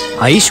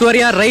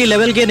 ಐಶ್ವರ್ಯ ರೈ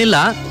ಲೆವೆಲ್ಗೇನಿಲ್ಲ,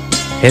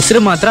 ಹೆಸರು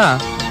ಮಾತ್ರ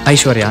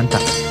ಐಶ್ವರ್ಯ ಅಂತ.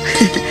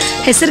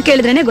 ಹೆಸರು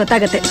ಕೇಳಿದ್ರೇನೆ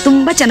ಗೊತ್ತಾಗತ್ತೆ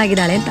ತುಂಬಾ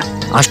ಚೆನ್ನಾಗಿದ್ದಾಳೆ ಅಂತ.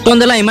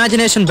 ಅಷ್ಟೊಂದೆಲ್ಲ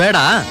ಇಮ್ಯಾಜಿನೇಷನ್ ಬೇಡ,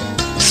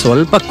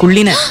 ಸ್ವಲ್ಪ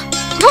ಕುಳ್ಳಿನೇ.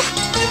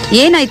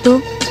 ಏನಾಯ್ತು?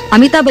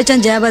 ಅಮಿತಾಬ್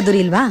ಬಚ್ಚನ್ ಜಯಾ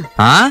ಬಹಾದೂರಿ ಇಲ್ವಾ?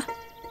 ಹಾ,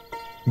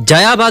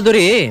 ಜಯಾ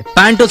ಬಹಾದೂರಿ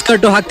ಪ್ಯಾಂಟು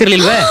ಸ್ಕರ್ಟು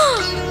ಹಾಕ್ತಿರ್ಲಿಲ್ವೇ?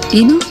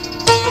 ಏನು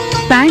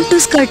ಪ್ಯಾಂಟು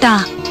ಸ್ಕರ್ಟಾ?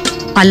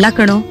 ಅಲ್ಲ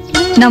ಕಣೋ,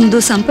 ನಮ್ದು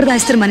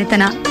ಸಂಪ್ರದಾಯಸ್ಥರ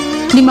ಮನೆತನ.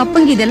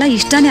 ನಿಮ್ಮಪ್ಪಂಗೆ ಇದೆಲ್ಲ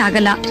ಇಷ್ಟಾನೇ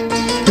ಆಗಲ್ಲ.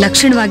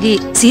 ಲಕ್ಷಣವಾಗಿ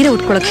ಸೀರೆ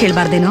ಉಟ್ಕೊಳಕ್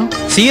ಹೇಳ್ಬಾರ್ದೇನೋ?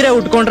 ಸೀರೆ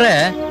ಉಟ್ಕೊಂಡ್ರೆ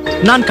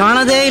ನಾನ್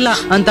ಕಾಣದೇ ಇಲ್ಲ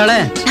ಅಂತಾಳೆ.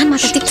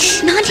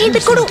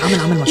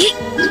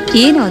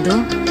 ಏನು ಅದು?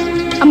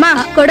 ಅಮ್ಮ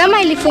ಕೊಡಮ್ಮ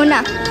ಇಲ್ಲಿ ಫೋನ.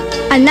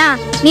 ಅಣ್ಣ,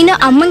 ನೀನು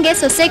ಅಮ್ಮಂಗೆ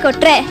ಸೊಸೆ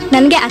ಕೊಟ್ರೆ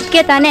ನನ್ಗೆ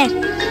ಅದ್ಕೆ ತಾನೆ.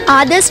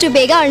 ಆದಷ್ಟು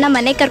ಬೇಗ ಅವಳನ್ನ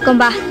ಮನೆ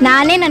ಕರ್ಕೊಂಬಾ.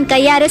 ನಾನೇ ನನ್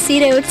ಕೈಯಾರೆ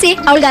ಸೀರೆ ಉಡ್ಸಿ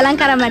ಅವಳಿಗೆ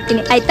ಅಲಂಕಾರ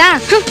ಮಾಡ್ತೀನಿ, ಆಯ್ತಾ?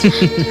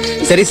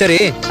 ಸರಿ ಸರಿ,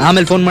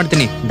 ಆಮೇಲೆ ಫೋನ್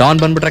ಮಾಡ್ತೀನಿ.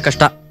 ಡಾನ್ ಬಂದ್ಬಿಟ್ರೆ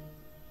ಕಷ್ಟ.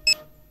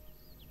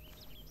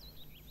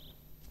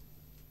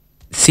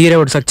 ಸೀರೆ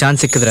ಉಡ್ಸಕ್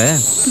ಚಾನ್ಸ್ ಸಿಕ್ಕಿದ್ರೆ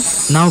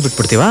ನಾವು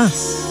ಬಿಟ್ಬಿಡ್ತೀವಾ?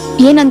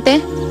 ಏನಂತೆ?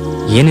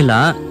 ಏನಿಲ್ಲ,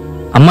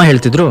 ಅಮ್ಮ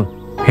ಹೇಳ್ತಿದ್ರು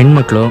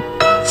ಹೆಣ್ಮಕ್ಳು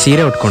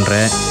ಸೀರೆ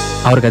ಉಟ್ಕೊಂಡ್ರೆ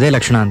ಅವ್ರಿಗದೇ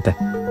ಲಕ್ಷಣ ಅಂತೆ.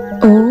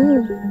 ಓ,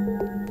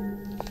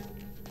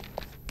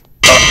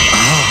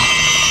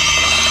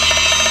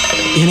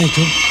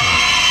 ಏನಾಯ್ತು?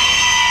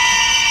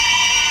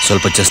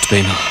 ಸ್ವಲ್ಪ ಚೆಸ್ಟ್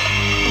ಪೇನು.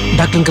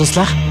 ಡಾಕ್ಟರ್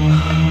ಕಳಿಸ್ಲಾ?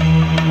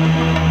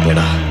 ಬೇಡ.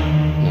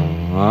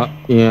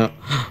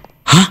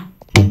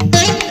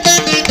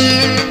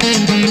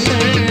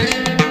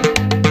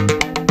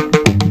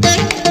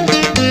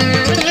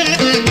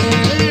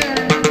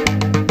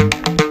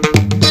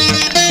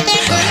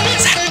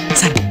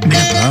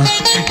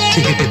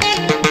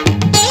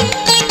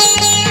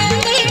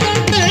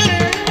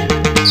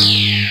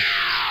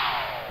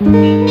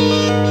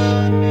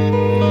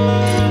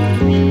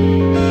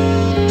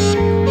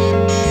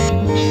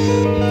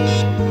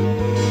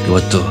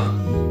 ಇವತ್ತು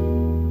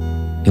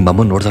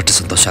ನಿಮ್ಮಮ್ಮ ನೋಡಿದಷ್ಟು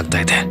ಸಂತೋಷ ಆಗ್ತಾ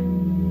ಇದೆ.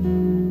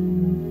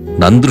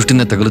 ನನ್ನ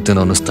ದೃಷ್ಟಿನೇ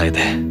ತಗಲುತ್ತೇನೋ ಅನ್ನಿಸ್ತಾ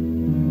ಇದೆ.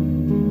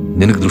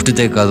 ನಿನಗೆ ದೃಷ್ಟಿ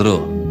ತೆಗೆಕಾದ್ರೂ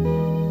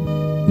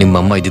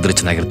ನಿಮ್ಮಮ್ಮ ಇದ್ದಿದ್ರೆ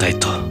ಚೆನ್ನಾಗಿರ್ತಾ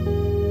ಇತ್ತು.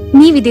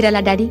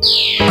 ನೀವಿದ್ದೀರಲ್ಲ ಡ್ಯಾಡಿ.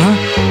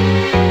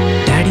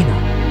 ಡ್ಯಾಡಿನ?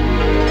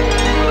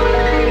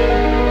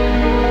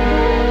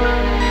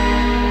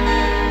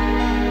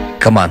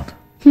 ಕಮಾನ್,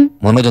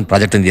 ಮನೋಜ್ ಒಂದು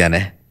ಪ್ರಾಜೆಕ್ಟ್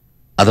ಇಂದಿಯಾನೆ,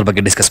 ಅದ್ರ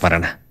ಬಗ್ಗೆ ಡಿಸ್ಕಸ್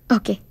ಮಾಡೋಣ.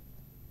 Okay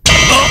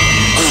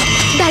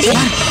daddy.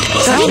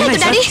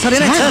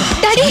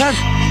 Daddy,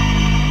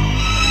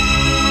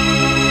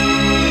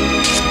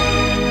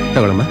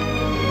 ತಗೊಳಮ್ಮ.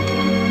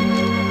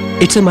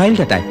 It's A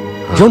mild attack,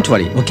 don't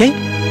worry, okay?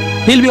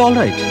 Will be all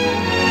right.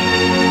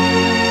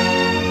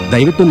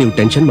 ದಯವಿಟ್ಟು ನೀವು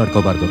ಟೆನ್ಷನ್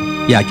ಮಾಡ್ಕೋಬಾರ್ದು,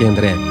 ಯಾಕೆ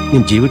ಅಂದ್ರೆ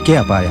ನಿಮ್ ಜೀವಕ್ಕೆ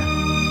ಅಪಾಯ.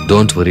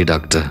 ಡೋಂಟ್ ವರಿ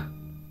ಡಾಕ್ಟರ್,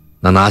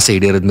 ನನ್ನ ಆಸೆ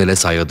ಈಡೇರಿದ ಮೇಲೆ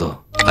ಸಾಯೋದು.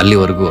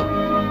 ಅಲ್ಲಿವರೆಗೂ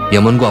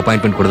ಯಮನ್ಗೂ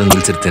ಅಪಾಯಿಂಟ್ಮೆಂಟ್ ಕೊಡೋದನ್ನ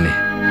ನಿಲ್ಸಿರ್ತೇನೆ.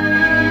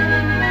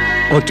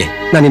 ಓಕೆ,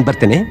 ನಾನಿನ್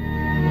ಬರ್ತೇನೆ.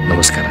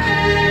 ನಮಸ್ಕಾರ.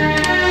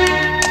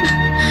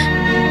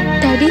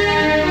 ಡ್ಯಾಡಿ,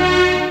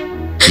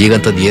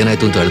 ಈಗಂತದ್ದು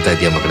ಏನಾಯ್ತು ಅಂತ ಹೇಳ್ತಾ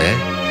ಇದೀಯ ಮಗಳೇ?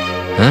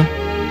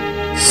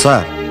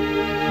 ಸರ್,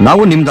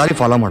 ನಾವು ನಿಮ್ ದಾರಿ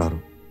ಫಾಲೋ ಮಾಡೋರು.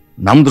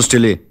 ನಮ್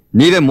ದೃಷ್ಟಿಲಿ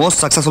ನೀವೇ ಮೋಸ್ಟ್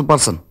ಸಕ್ಸಸ್ಫುಲ್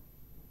ಪರ್ಸನ್.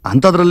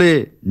 ಅಂಥದ್ರಲ್ಲಿ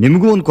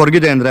ನಿಮಗೂ ಒಂದು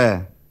ಕೊರಗಿದೆ ಅಂದ್ರೆ?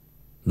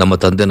 ನಮ್ಮ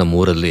ತಂದೆ ನಮ್ಮ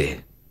ಊರಲ್ಲಿ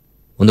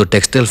ಒಂದು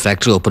ಟೆಕ್ಸ್ಟೈಲ್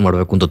ಫ್ಯಾಕ್ಟ್ರಿ ಓಪನ್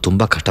ಮಾಡಬೇಕು ಅಂತ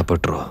ತುಂಬಾ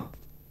ಕಷ್ಟಪಟ್ರು.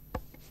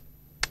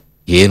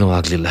 ಏನೂ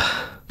ಆಗ್ಲಿಲ್ಲ.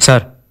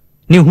 ಸರ್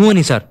ನೀವು ಹೂ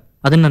ಅನ್ನಿ ಸರ್,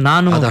 ಅದನ್ನ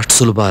ನಾನು ಅದಷ್ಟು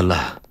ಸುಲಭ ಅಲ್ಲ.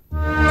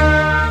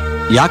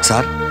 ಯಾಕೆ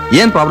ಸರ್,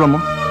 ಏನ್ ಪ್ರಾಬ್ಲಮ್?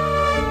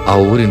 ಆ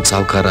ಊರಿನ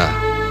ಸಾಹುಕಾರ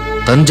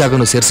ತನ್ನ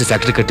ಜಾಗನು ಸೇರಿಸಿ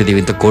ಫ್ಯಾಕ್ಟ್ರಿ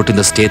ಕಟ್ಟಿದೀವಿ ಅಂತ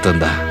ಕೋರ್ಟಿಂದ ಸ್ಟೇ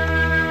ತಂದ.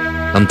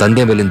 ನಮ್ಮ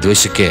ತಂದೆ ಮೇಲಿನ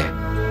ದ್ವೇಷಕ್ಕೆ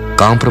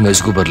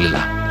ಕಾಂಪ್ರಮೈಸ್ಗೂ ಬರಲಿಲ್ಲ.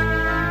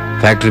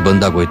 ಫ್ಯಾಕ್ಟ್ರಿ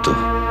ಬಂದಾಗೋಯ್ತು.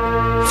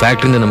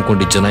 ಫ್ಯಾಕ್ಟ್ರಿನ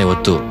ನಂಬ್ಕೊಂಡಿದ್ದ ಜನ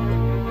ಇವತ್ತು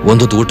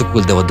ಒಂದೊಂದು ಊಟಕ್ಕೂ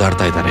ಇಲ್ಲದೆ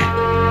ಒದ್ದಾಡ್ತಾ ಇದ್ದಾರೆ.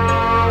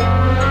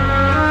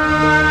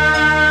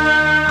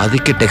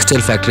 ಅದಕ್ಕೆ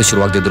ಟೆಕ್ಸ್ಟೈಲ್ ಫ್ಯಾಕ್ಟ್ರಿ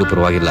ಶುರುವಾಗದಿದ್ರು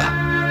ಪರವಾಗಿಲ್ಲ,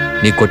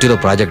 ನೀವು ಕೊಟ್ಟಿರೋ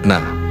ಪ್ರಾಜೆಕ್ಟ್ನ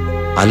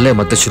ಅಲ್ಲೇ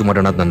ಮತ್ತೆ ಶುರು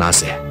ಮಾಡೋಣ ಅಂತ ನನ್ನ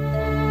ಆಸೆ.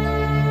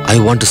 I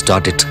want to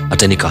start it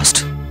at any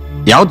cost.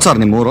 ಯಾವ್ದು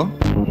ಸರ್ ನಿಮ್ಮೂರು?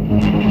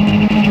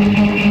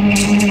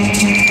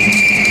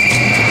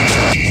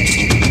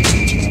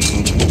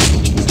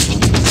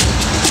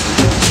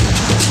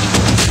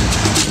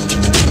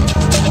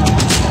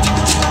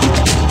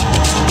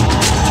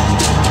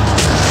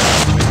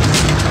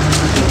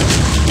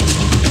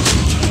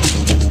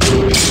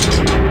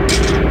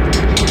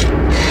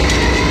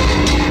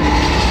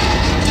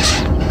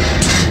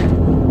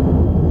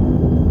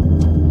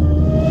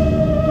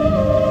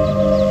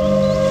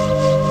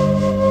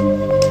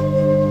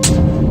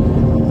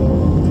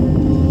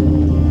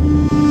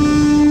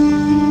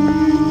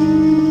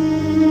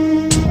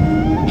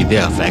 ಇದೇ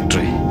ಆ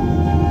ಫ್ಯಾಕ್ಟ್ರಿ.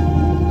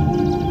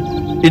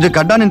 ಇದು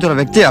ಕಡ್ಡ ನಿಂತಿರೋ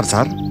ವ್ಯಕ್ತಿ ಯಾರು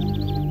ಸರ್?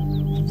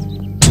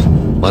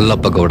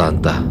 ಮಲ್ಲಪ್ಪ ಗೌಡ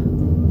ಅಂತ.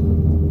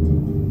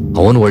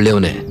 ಅವನು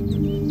ಒಳ್ಳೆಯವನೇ,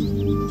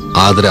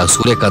 ಆದ್ರೆ ಆ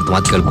ಸೂರ್ಯಕಾಂತ್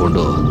ಮಾತು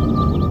ಕೇಳ್ಕೊಂಡು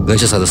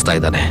ವೇಷ ಸಾಧಿಸ್ತಾ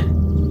ಇದ್ದಾನೆ.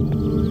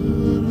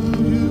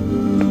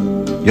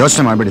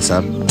 ಯೋಚನೆ ಮಾಡ್ಬಿಡಿ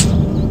ಸರ್,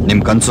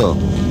 ನಿಮ್ ಕನ್ಸು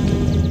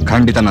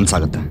ಖಂಡಿತ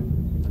ನನ್ಸಾಗುತ್ತೆ.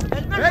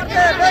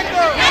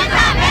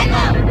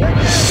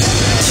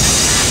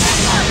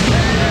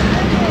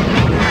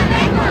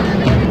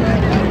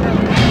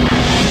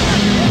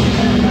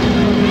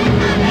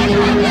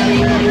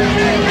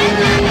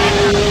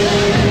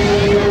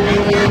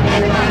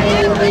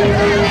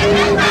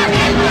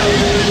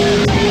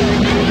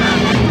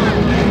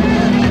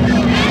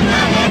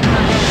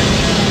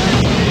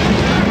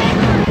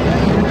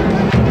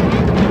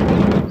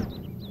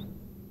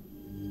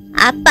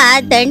 ಅಪ್ಪ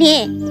ದಣಿ,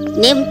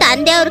 ನಿಮ್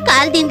ತಂದೆಯವ್ರ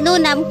ಕಾಲದಿಂದಲೂ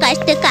ನಮ್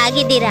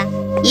ಕಷ್ಟಕ್ಕಾಗಿದ್ದೀರಾ.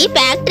 ಈ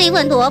ಫ್ಯಾಕ್ಟ್ರಿ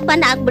ಒಂದು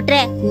ಓಪನ್ ಆಗ್ಬಿಟ್ರೆ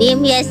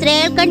ನಿಮ್ ಹೆಸರು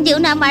ಹೇಳ್ಕೊಂಡ್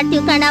ಜೀವನ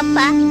ಮಾಡ್ತೀವಿ ಕಣಪ್ಪ.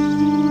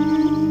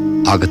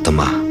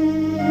 ಆಗತ್ತಮ್ಮ,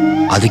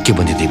 ಅದಕ್ಕೆ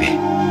ಬಂದಿದ್ದೀವಿ.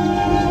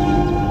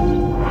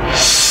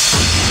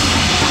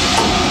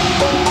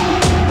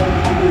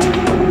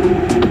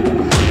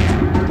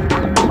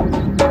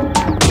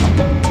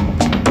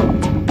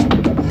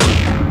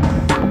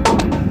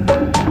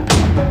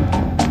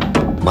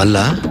 ಮಲ್ಲ,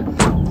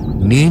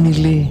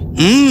 ನೀನಿಲ್ಲಿ?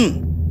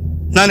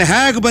 ನಾನು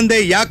ಹೇಗೆ ಬಂದೆ,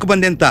 ಯಾಕೆ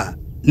ಬಂದೆ ಅಂತ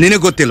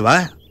ನಿನಗೆ ಗೊತ್ತಿಲ್ವಾ?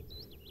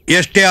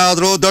 ಎಷ್ಟೇ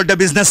ಆದ್ರೂ ದೊಡ್ಡ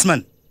ಬಿಸ್ನೆಸ್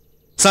ಮನ್,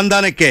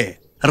 ಸಂಧಾನಕ್ಕೆ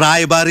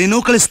ರಾಯಭಾರಿನೂ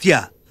ಕಳಿಸ್ತೀಯ,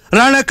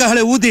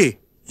 ರಾಣಕಹಳೆ ಊದಿ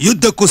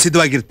ಯುದ್ಧಕ್ಕೂ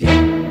ಸಿದ್ಧವಾಗಿರ್ತೀಯ.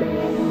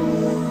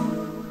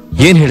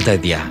 ಏನ್ ಹೇಳ್ತಾ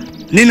ಇದೀಯಾ?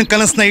 ನಿನ್ನ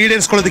ಕನಸನ್ನ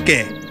ಈಡೇರಿಸ್ಕೊಳ್ಳೋದಕ್ಕೆ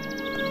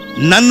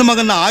ನನ್ನ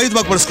ಮಗನ್ನ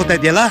ಆಯುಧವಾಗಿ ಬಳಸ್ಕೊತಾ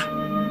ಇದೆಯಲ್ಲ.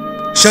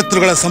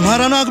 ಶತ್ರುಗಳ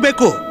ಸಂಹಾರನೂ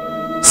ಆಗ್ಬೇಕು,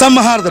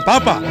 ಸಂಹಾರದ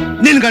ಪಾಪ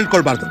ನಿನ್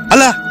ಗಂಟ್ಕೊಳ್ಬಾರ್ದು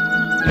ಅಲ್ಲ.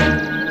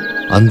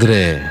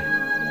 ಅಂದ್ರೆ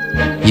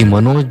ಈ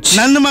ಮನೋಜ್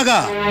ನನ್ನ ಮಗ,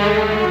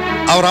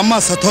 ಅವ್ರ ಅಮ್ಮ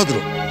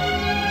ಸತ್ತೋದ್ರು,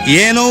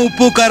 ಏನೋ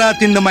ಉಪ್ಪು ಖಾರ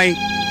ತಿಂದ ಮೈ,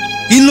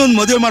 ಇನ್ನೊಂದು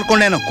ಮದುವೆ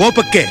ಮಾಡ್ಕೊಂಡೇನೋ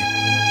ಕೋಪಕ್ಕೆ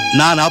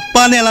ನಾನು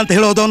ಅಪ್ಪನೇ ಅಲ್ಲ ಅಂತ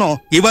ಹೇಳೋದವನು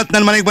ಇವತ್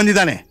ನನ್ನ ಮನೆಗೆ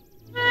ಬಂದಿದ್ದಾನೆ.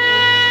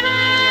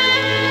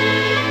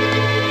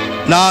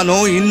 ನಾನು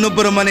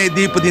ಇನ್ನೊಬ್ಬರ ಮನೆ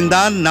ದೀಪದಿಂದ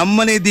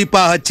ನಮ್ಮನೆ ದೀಪ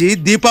ಹಚ್ಚಿ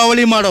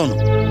ದೀಪಾವಳಿ ಮಾಡೋನು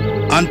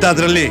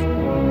ಅಂತದ್ರಲ್ಲಿ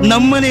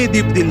ನಮ್ಮನೆ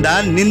ದೀಪದಿಂದ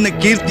ನಿನ್ನ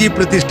ಕೀರ್ತಿ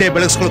ಪ್ರತಿಷ್ಠೆ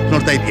ಬೆಳೆಸ್ಕೊಳಕ್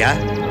ನೋಡ್ತಾ ಇದೀಯಾ?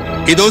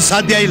 ಇದು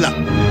ಸಾಧ್ಯ ಇಲ್ಲ.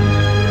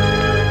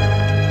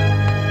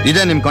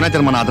 ಇದೇ ನಿಮ್ ಕೊನೆ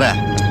ತೀರ್ಮಾನ ಆದ್ರೆ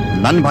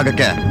ನನ್ನ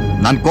ಭಾಗಕ್ಕೆ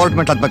ನಾನು ಕೋರ್ಟ್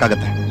ಮೆಟ್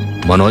ಹತ್ಬೇಕಾಗತ್ತೆ.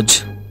 ಮನೋಜ್,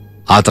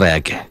 ಆತರ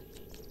ಯಾಕೆ?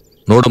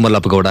 ನೋಡು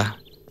ಮಲ್ಲಪ್ಪ ಗೌಡ,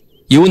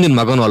 ಇವು ನಿನ್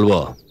ಮಗನೂ ಅಲ್ವೋ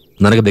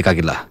ನನಗೆ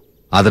ಬೇಕಾಗಿಲ್ಲ,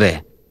 ಆದ್ರೆ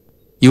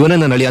ಇವನೇ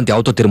ನನ್ನ ಅಳಿ ಅಂತ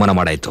ಯಾವತ್ತೋ ತೀರ್ಮಾನ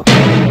ಮಾಡಾಯ್ತು.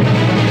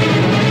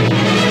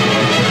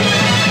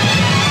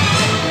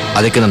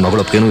 ಅದಕ್ಕೆ ನನ್ನ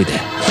ಮಗಳ ಒಪ್ಪಿಗೆನೂ ಇದೆ.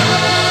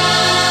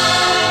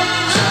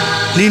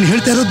 ನೀನ್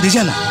ಹೇಳ್ತಾ ಇರೋದು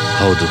ನಿಜನಾ?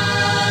 ಹೌದು,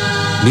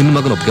 ನಿನ್ನ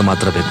ಮಗನ ಒಪ್ಪಿಗೆ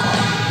ಮಾತ್ರ ಬೇಕು.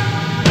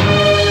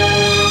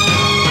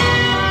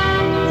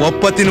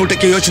 ಒಪ್ಪತ್ತಿನ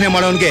ಊಟಕ್ಕೆ ಯೋಚನೆ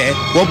ಮಾಡೋನ್ಗೆ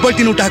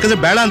ಒಬ್ಬಟ್ಟಿನ ಊಟ ಹಾಕಿದ್ರೆ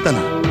ಬೇಡ ಅಂತಾನ?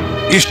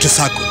 ಇಷ್ಟು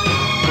ಸಾಕು.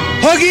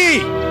 ಹೋಗಿ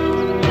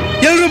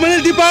ಎಲ್ರು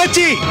ಮನೇಲಿ ದೀಪ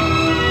ಹಚ್ಚಿ,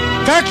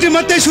 ಫ್ಯಾಕ್ಟ್ರಿ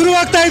ಮತ್ತೆ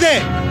ಶುರುವಾಗ್ತಾ ಇದೆ.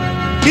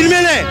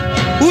 ಇನ್ಮೇಲೆ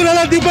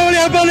ಊರೆಲ್ಲ ದೀಪಾವಳಿ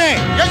ಹಬ್ಬನೇ.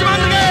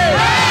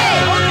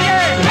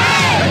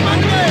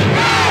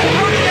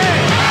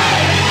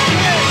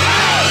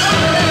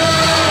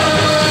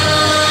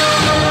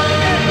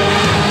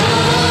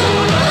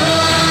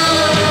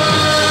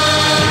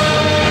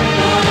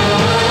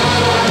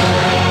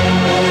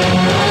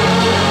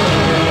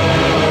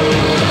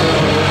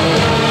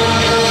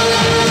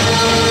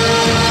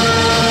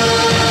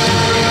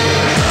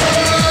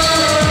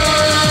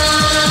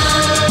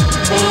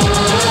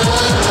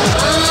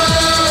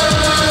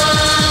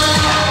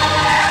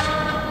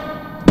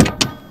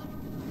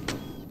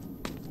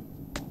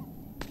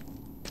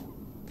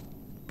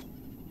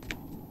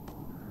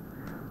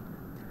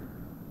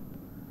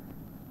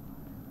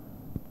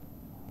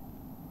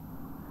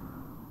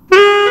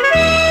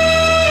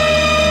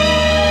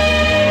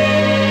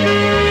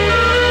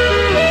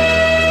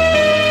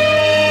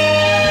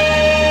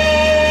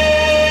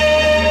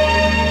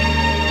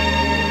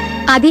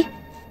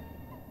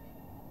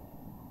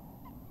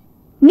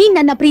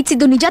 ನನ್ನ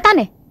ಪ್ರೀತಿಸಿದ್ದು ನಿಜ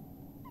ತಾನೆ?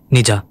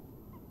 ನಿಜ.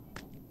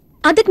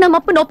 ಅದಕ್ಕೆ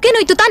ನಮ್ಮಪ್ಪನ ಒಪ್ಪಿಗೆನೂ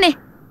ಇತ್ತು ತಾನೆ?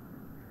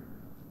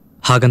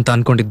 ಹಾಗಂತ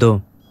ಅನ್ಕೊಂಡಿದ್ದು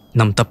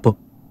ನಮ್ ತಪ್ಪು.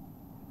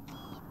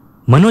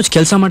 ಮನೋಜ್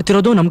ಕೆಲಸ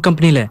ಮಾಡ್ತಿರೋದು ನಮ್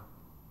ಕಂಪ್ನಿಲೇ.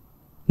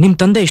 ನಿಮ್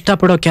ತಂದೆ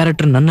ಇಷ್ಟಪಡೋ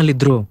ಕ್ಯಾರೆಕ್ಟರ್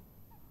ನನ್ನಲ್ಲಿದ್ರು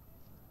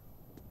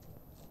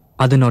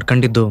ಅದನ್ನ ಅವ್ರು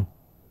ಕಂಡಿದ್ದು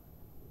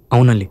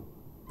ಅವನಲ್ಲಿ.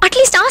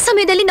 ಅಟ್ಲೀಸ್ಟ್ ಆ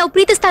ಸಮಯದಲ್ಲಿ ನಾವು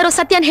ಪ್ರೀತಿಸ್ತಾ ಇರೋ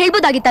ಸತ್ಯನ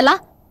ಹೇಳ್ಬೋದಾಗಿತ್ತಲ್ಲ.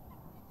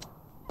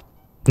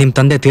 ನಿಮ್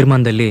ತಂದೆ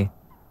ತೀರ್ಮಾನದಲ್ಲಿ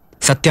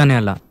ಸತ್ಯನೇ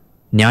ಅಲ್ಲ,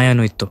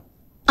 ನ್ಯಾಯನೂ ಇತ್ತು.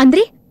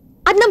 ಅಂದ್ರೆ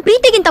ಅದ್ ನಮ್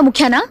ಪ್ರೀತಿಗಿಂತ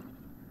ಮುಖ್ಯನಾ?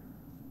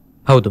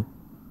 ಹೌದು.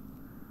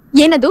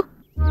 ಏನದು?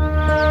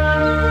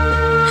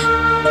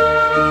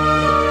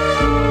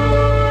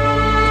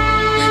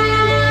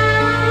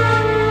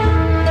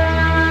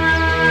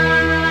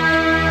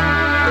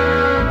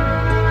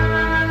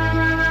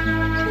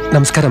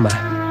 ನಮಸ್ಕಾರಮ್ಮ.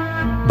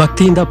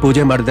 ಭಕ್ತಿಯಿಂದ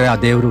ಪೂಜೆ ಮಾಡಿದ್ರೆ ಆ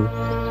ದೇವರು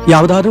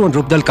ಯಾವ್ದಾದ್ರೂ ಒಂದು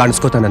ರೂಪದಲ್ಲಿ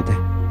ಕಾಣಿಸ್ಕೋತಾನಂತೆ.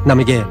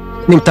 ನಮಗೆ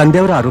ನಿಮ್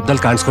ತಂದೆಯವರು ಆ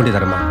ರೂಪದಲ್ಲಿ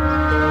ಕಾಣಿಸ್ಕೊಂಡಿದಾರಮ್ಮ.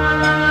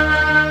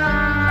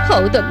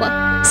 ಹೌದಮ್ಮ,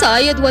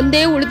 ಸಾಯೋದ್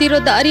ಒಂದೇ ಉಳಿದಿರೋ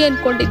ದಾರಿ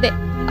ಅನ್ಕೊಂಡಿದ್ದೆ.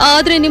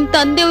 ಆದ್ರೆ ನಿಮ್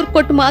ತಂದೆಯವ್ರು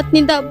ಕೊಟ್ಟ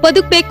ಮಾತಿನಿಂದ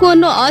ಬದುಕ್ಬೇಕು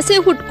ಅನ್ನೋ ಆಸೆ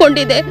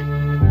ಹುಟ್ಕೊಂಡಿದೆ.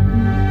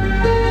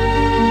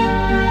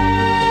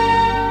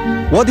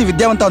 ಓದಿ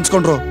ವಿದ್ಯಾವಂತ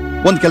ಅನ್ಸ್ಕೊಂಡ್ರು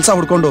ಒಂದ್ ಕೆಲಸ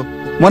ಹುಡ್ಕೊಂಡು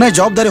ಮನೆ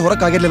ಜವಾಬ್ದಾರಿ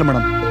ಹೊರಕ್ಕಾಗಿರ್ಲಿಲ್ಲ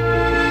ಮೇಡಮ್.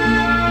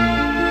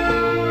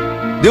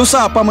 ದಿವಸ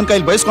ಅಪ್ಪ ಅಮ್ಮನ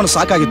ಕೈಲಿ ಬಯಸ್ಕೊಂಡು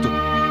ಸಾಕಾಗಿತ್ತು.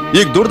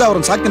 ಈಗ ದುಡ್ದ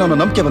ಅವ್ರನ್ನ ಸಾಕ್ತೀನಿ ಅನ್ನೋ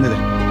ನಂಬಿಕೆ ಬಂದಿದೆ.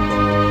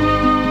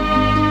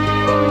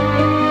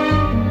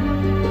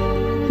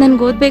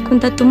 ನನ್ಗೆ ಓದ್ಬೇಕು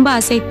ಅಂತ ತುಂಬಾ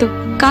ಆಸೆ ಇತ್ತು.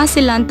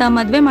 ಕಾಸಿಲ್ಲ ಅಂತ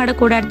ಮದ್ವೆ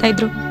ಮಾಡಕ್ ಓಡಾಡ್ತಾ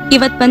ಇದ್ರು.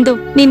 ಇವತ್ ಬಂದು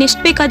ನೀನ್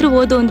ಎಷ್ಟ್ ಬೇಕಾದ್ರೂ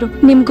ಓದು ಅಂದ್ರು.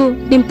 ನಿಮ್ಗೂ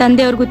ನಿಮ್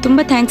ತಂದೆಯವ್ರಿಗೂ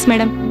ತುಂಬಾ ಥ್ಯಾಂಕ್ಸ್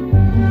ಮೇಡಮ್.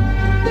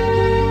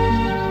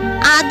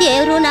 ಆ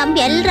ದೇವ್ರು ನಮ್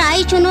ಎಲ್ರ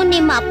ಆಯುಷನು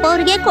ನಿಮ್ಮ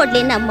ಅಪ್ಪವ್ರಿಗೆ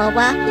ಕೊಡ್ಲಿ ನಮ್ಮವ್ವ.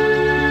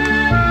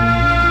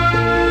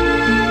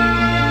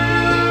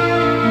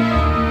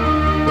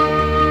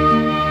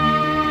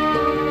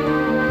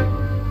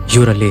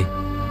 ಇವರಲ್ಲಿ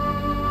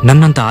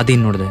ನನ್ನಂತ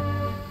ಆದಿನ್ ನೋಡ್ದೆ,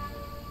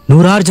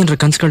 ನೂರಾರು ಜನರ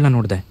ಕನ್ಸುಗಳನ್ನ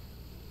ನೋಡ್ದೆ,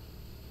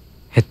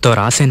 ಹೆತ್ತೋರ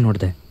ಆಸೆನ್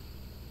ನೋಡ್ದೆ.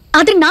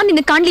 ಆದ್ರೆ ನಾನ್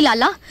ನಿನ್ನ ಕಾಣ್ಲಿಲ್ಲ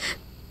ಅಲ್ಲ.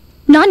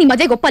 ನಾನ್ ಈ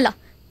ಮದ್ವೆಗೆ ಒಪ್ಪಲ್ಲ.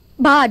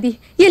 ಬಾ ಆದಿ,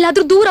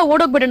 ಎಲ್ಲಾದ್ರೂ ದೂರ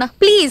ಓಡೋಗ್ಬಿಡೋಣ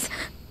ಪ್ಲೀಸ್.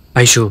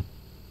 ಐಶು,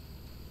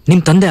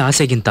 ನಿಮ್ ತಂದೆ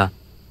ಆಸೆಗಿಂತ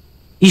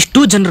ಇಷ್ಟೂ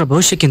ಜನರ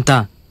ಭವಿಷ್ಯಕ್ಕಿಂತ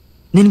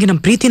ನಿನ್ಗೆ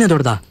ನಮ್ ಪ್ರೀತಿನೇ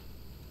ದೊಡ್ಡದ.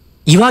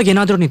 ಇವಾಗ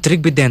ಏನಾದ್ರೂ ನೀನ್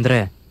ತಿರುಗಿ ಬಿದ್ದೆ ಅಂದ್ರೆ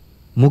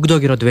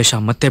ಮುಗ್ದೋಗಿರೋ ದ್ವೇಷ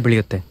ಮತ್ತೆ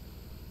ಬೆಳೆಯುತ್ತೆ.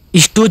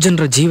 ಇಷ್ಟೂ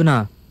ಜನರ ಜೀವನ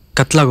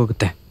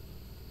ಕತ್ಲಾಗೋಗುತ್ತೆ.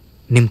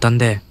 ನಿಮ್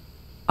ತಂದೆ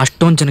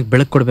ಅಷ್ಟೊಂದು ಜನಕ್ಕೆ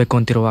ಬೆಳಕು ಕೊಡ್ಬೇಕು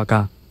ಅಂತಿರುವಾಗ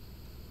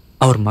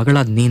ಅವ್ರ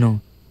ಮಗಳಾದ ನೀನು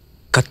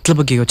ಕತ್ಲ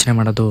ಬಗ್ಗೆ ಯೋಚನೆ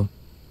ಮಾಡೋದು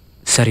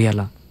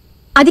ಸರಿಯಲ್ಲ.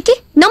 ಅದಕ್ಕೆ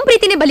ನಮ್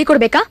ಪ್ರೀತಿನೇ ಬಲಿ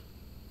ಕೊಡ್ಬೇಕಾ?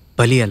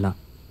 ಬಲಿ ಅಲ್ಲ,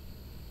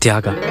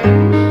 ತ್ಯಾಗ.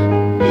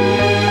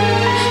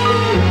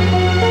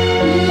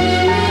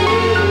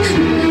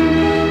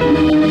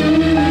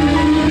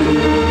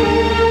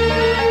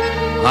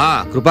 ಹಾ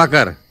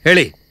ಕೃಪಾಕರ್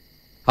ಹೇಳಿ.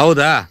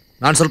 ಹೌದಾ,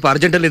 ನಾನು ಸ್ವಲ್ಪ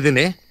ಅರ್ಜೆಂಟಲ್ಲಿ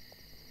ಇದ್ದೀನಿ.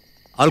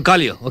 I'll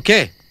call you. Okay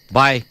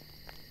bye.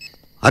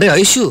 ಅರೆ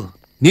ಐಶು,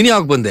 ನೀನು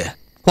ಯಾವಾಗ ಬಂದೆ?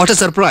 What a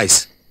surprise.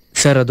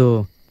 ಸರ್, ಅದು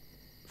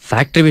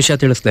ಫ್ಯಾಕ್ಟ್ರಿ ವಿಷಯ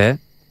ತಿಳಿಸ್ದೆ,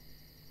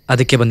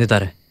 ಅದಕ್ಕೆ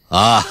ಬಂದಿದ್ದಾರೆ.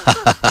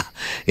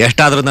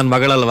 ಎಷ್ಟಾದ್ರೂ ನನ್ನ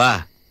ಮಗಳಲ್ವಾ.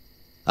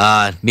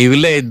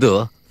 ನೀವಿಲ್ಲೇ ಇದ್ದು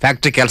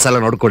ಫ್ಯಾಕ್ಟ್ರಿ ಕೆಲಸ ಎಲ್ಲ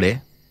ನೋಡ್ಕೊಳ್ಳಿ.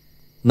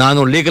 ನಾನು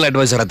ಲೀಗಲ್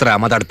ಅಡ್ವೈಸರ್ ಹತ್ರ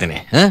ಮಾತಾಡ್ತೀನಿ.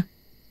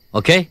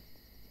 ಓಕೆ.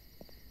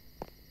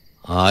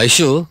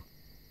 ಐಶು,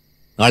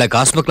 ನಾಳೆ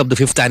ಕಾಸ್ಮೋ ಕ್ಲಬ್ದು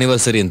 5th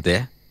ಆನಿವರ್ಸರಿ ಅಂತೆ,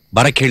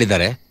 ಬರಕ್ಕೆ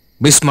ಹೇಳಿದ್ದಾರೆ.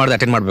 ಮಿಸ್ ಮಾಡದೆ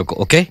ಅಟೆಂಡ್ ಮಾಡಬೇಕು.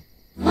 ಓಕೆ.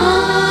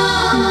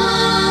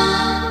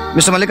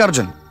 ಮಿಸ್ಟರ್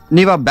ಮಲ್ಲಿಕಾರ್ಜುನ್,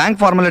 ನೀವು ಆ ಬ್ಯಾಂಕ್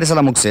ಫಾರ್ಮಾಲಿಟೀಸ್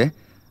ಎಲ್ಲ ಮುಗಿಸಿ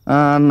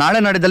ನಾಳೆ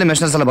ನಾಡಿದ್ದಲ್ಲಿ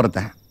ಮೆಷನರ್ಸ್ ಎಲ್ಲ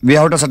ಬರುತ್ತೆ. We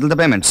have to settle the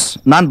payments.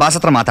 ನಾನು ಬಾಸ್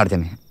ಹತ್ರ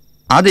ಮಾತಾಡ್ತೀನಿ.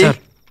 ಆದಿ,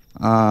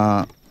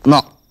 ನೋ,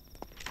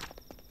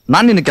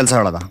 ನಾನು ನಿನಗೆ ಕೆಲಸ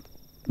ಹೇಳೋದ?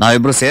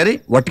 ನಾವಿಬ್ರು ಸೇರಿ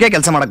ಒಟ್ಟಿಗೆ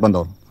ಕೆಲಸ ಮಾಡಕ್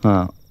ಬಂದವು.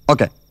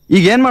 ಓಕೆ,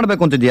 ಈಗ ಏನ್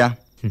ಮಾಡ್ಬೇಕು ಅಂತಿದ್ಯಾ?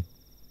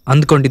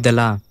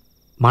 ಅಂದ್ಕೊಂಡಿದ್ದೆಲ್ಲ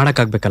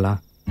ಮಾಡಕ್ಕಾಗ್ಬೇಕಲ್ಲ.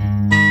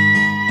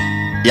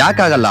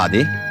 ಯಾಕಾಗಲ್ಲ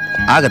ಆದಿ?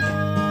 ಆಗತ್ತೆ.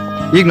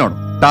 ಈಗ ನೋಡು,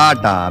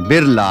 ಟಾಟಾ,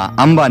 ಬಿರ್ಲಾ,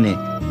 ಅಂಬಾನಿ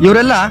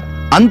ಇವರೆಲ್ಲ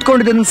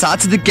ಅಂದ್ಕೊಂಡಿದ್ದನ್ನು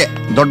ಸಾಧಿಸಿದಕ್ಕೆ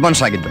ದೊಡ್ಡ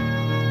ಮನುಷ್ಯರಾಗಿದ್ದು.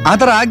 ಆ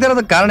ಥರ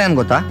ಆಗದಿರೋದಕ್ಕೆ ಕಾರಣ ಏನ್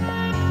ಗೊತ್ತಾ?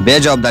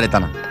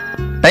 ಬೇಜವಾಬ್ದಾರಿತನ,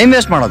 ಟೈಮ್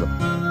ವೇಸ್ಟ್ ಮಾಡೋದು.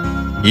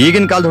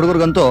 ಈಗಿನ ಕಾಲದ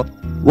ಹುಡುಗರಿಗಂತೂ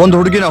ಒಂದು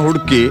ಹುಡುಗಿನ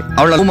ಹುಡುಕಿ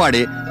ಅವಳ ಲವ್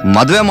ಮಾಡಿ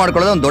ಮದುವೆ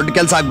ಮಾಡ್ಕೊಳ್ಳೋದು ಒಂದು ದೊಡ್ಡ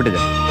ಕೆಲಸ ಆಗ್ಬಿಟ್ಟಿದೆ.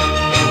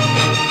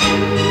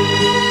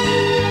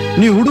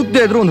 ನೀವು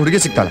ಹುಡುಕ್ದೇ ಇದ್ರು ಒಂದು ಹುಡುಗಿ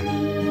ಸಿಗ್ತಾಳೆ,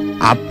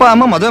 ಅಪ್ಪ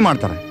ಅಮ್ಮ ಮದುವೆ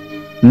ಮಾಡ್ತಾರೆ.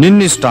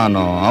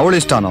 ನಿನ್ನಿಷ್ಟಾನೋ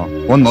ಅವಳಿಷ್ಟಾನೋ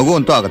ಒಂದು ಮಗು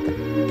ಅಂತೂ ಆಗುತ್ತೆ.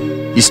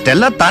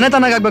 ಇಷ್ಟೆಲ್ಲ ತಾನೇ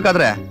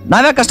ತಾನಾಗಬೇಕಾದ್ರೆ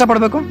ನಾವ್ಯಾಕೆ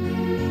ಕಷ್ಟಪಡ್ಬೇಕು?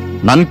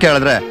 ನನ್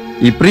ಕೇಳಿದ್ರೆ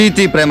ಈ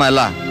ಪ್ರೀತಿ ಪ್ರೇಮ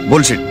ಎಲ್ಲ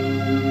ಬುಲ್ಶಿಟ್.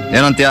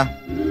 ಏನಂತೀಯ?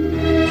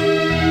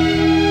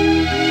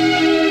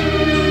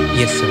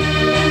 Yes sir.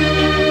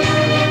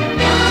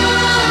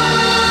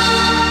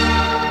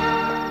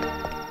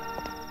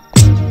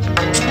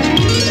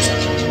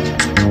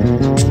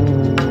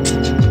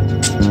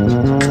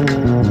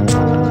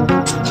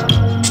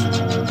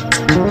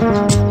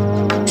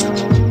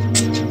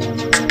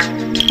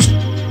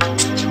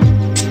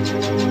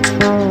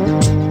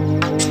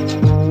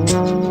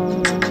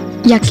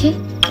 ಯಾಕೆ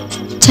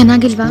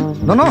ಚೆನ್ನಾಗಿಲ್ವಾ?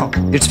 No,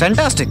 it's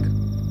fantastic.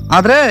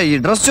 ಆದ್ರೆ ಈ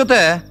ಡ್ರೆಸ್ ಜೊತೆ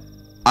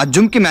ಆ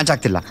ಜುಮ್ಕಿ ಮ್ಯಾಚ್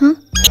ಆಗ್ತಿಲ್ಲ.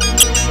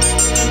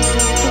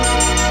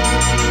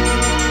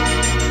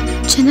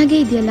 ಚೆನ್ನಾಗೇ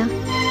ಇದೆಯಲ್ಲ.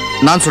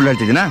 ನಾನ್ ಸುಳ್ಳು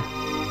ಹೇಳ್ತಿದ್ದೀನಾ?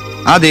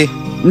 ಆದಿ,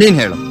 ನೀನ್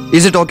ಹೇಳು,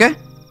 ಇಸ್ ಇಟ್ ಓಕೆ?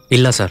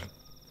 ಇಲ್ಲ ಸರ್,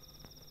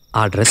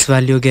 ಆ ಡ್ರೆಸ್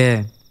ವ್ಯಾಲ್ಯೂಗೆ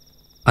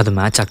ಅದು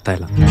ಮ್ಯಾಚ್ ಆಗ್ತಾ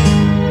ಇಲ್ಲ.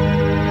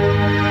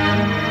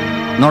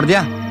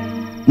 ನೋಡ್ದ್ಯಾ,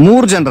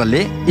 3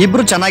 ಜನರಲ್ಲಿ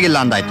 2 ಚೆನ್ನಾಗಿಲ್ಲ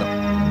ಅಂದಾಯ್ತು.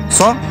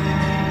 So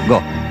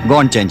go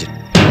and change it.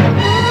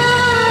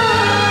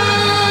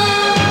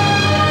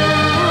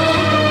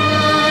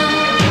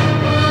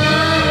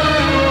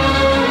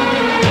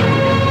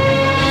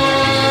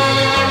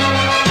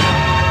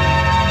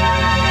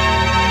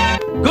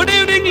 Good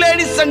evening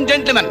ladies and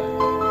gentleman.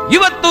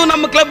 ಇವತ್ತು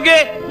ನಮ್ಮ ಕ್ಲಬ್ಗೆ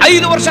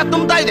 5 ವರ್ಷ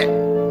ತುಂಬುತ್ತಾ ಇದೆ.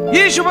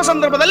 ಈ ಶುಭ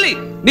ಸಂದರ್ಭದಲ್ಲಿ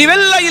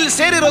ನೀವೆಲ್ಲ ಇಲ್ಲಿ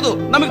ಸೇರಿರೋದು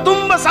ನಮಗೆ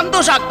ತುಂಬಾ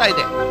ಸಂತೋಷ ಆಗ್ತಾ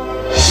ಇದೆ.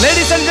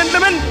 ಲೇಡೀಸ್ ಅಂಡ್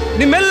ಜೆಂಟ್ಲ್ಮನ್,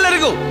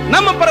 ನಿಮ್ಮೆಲ್ಲರಿಗೂ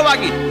ನಮ್ಮ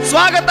ಪರವಾಗಿ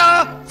ಸ್ವಾಗತ,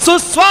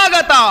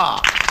 ಸುಸ್ವಾಗತ.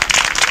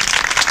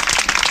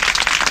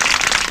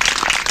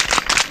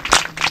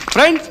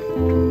 ಫ್ರೆಂಡ್ಸ್,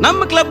 ನಮ್ಮ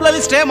ಕ್ಲಬ್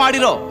ನಲ್ಲಿ ಸ್ಟೇ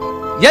ಮಾಡಿರೋ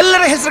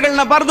ಎಲ್ಲರ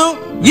ಹೆಸರುಗಳನ್ನ ಬರೆದು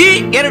ಈ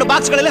 2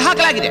 ಬಾಕ್ಸ್ಗಳಲ್ಲಿ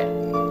ಹಾಕಲಾಗಿದೆ.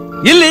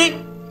 ಇಲ್ಲಿ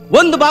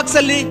ಒಂದು ಬಾಕ್ಸ್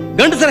ಅಲ್ಲಿ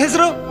ಗಂಡಸರ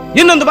ಹೆಸರು,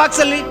 ಇನ್ನೊಂದು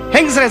ಬಾಕ್ಸ್ ಅಲ್ಲಿ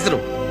ಹೆಂಗಸರ ಹೆಸರು.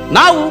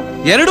 ನಾವು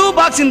 2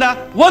 ಬಾಕ್ಸ್ ಇಂದ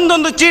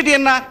ಒಂದೊಂದು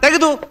ಚೀಟಿಯನ್ನ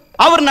ತೆಗೆದು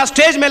ಅವ್ರನ್ನ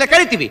ಸ್ಟೇಜ್ ಮೇಲೆ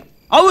ಕರಿತೀವಿ.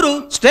 ಅವರು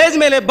ಸ್ಟೇಜ್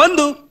ಮೇಲೆ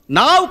ಬಂದು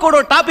ನಾವು ಕೊಡೋ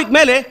ಟಾಪಿಕ್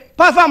ಮೇಲೆ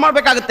ಪರ್ಫಾರ್ಮ್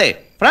ಮಾಡಬೇಕಾಗುತ್ತೆ.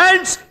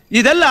 ಫ್ರೆಂಡ್ಸ್,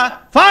 ಇದೆಲ್ಲ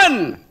fun,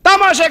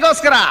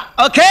 ತಮಾಷೆಗೋಸ್ಕರ.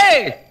 Okay?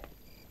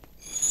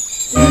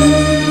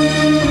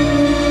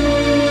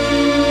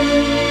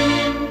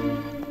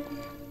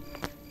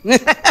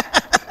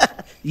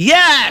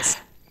 Yes,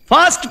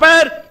 first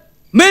pair,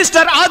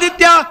 Mr.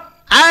 Adithya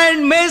and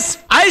Miss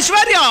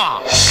Aishwarya.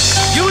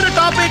 Your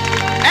topic,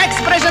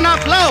 expression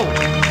of love.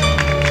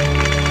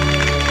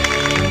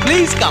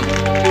 Please come.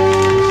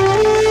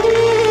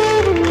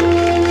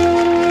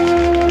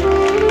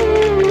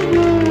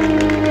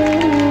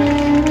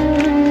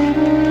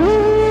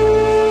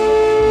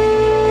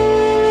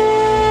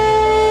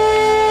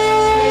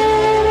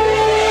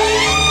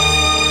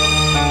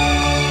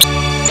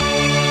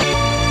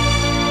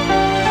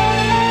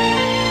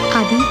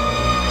 Adi,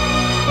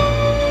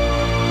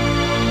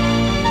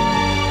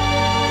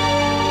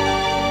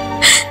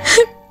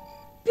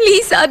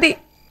 please ಆದಿ,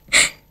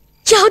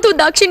 ಯಾವುದೋ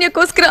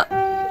ದಾಕ್ಷಿಣ್ಯಕ್ಕೋಸ್ಕರ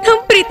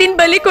ನಮ್ ಪ್ರೀತಿನ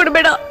ಬಲಿ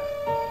ಕೊಡ್ಬೇಡ.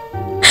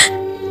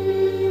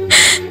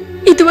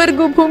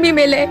 ಇದುವರೆಗೂ ಭೂಮಿ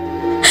ಮೇಲೆ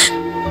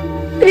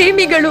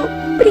ಪ್ರೇಮಿಗಳು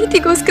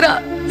ಪ್ರೀತಿಗೋಸ್ಕರ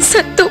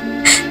ಸತ್ತು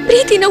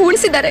ಪ್ರೀತಿನ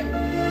ಉಳಿಸಿದ್ದಾರೆ.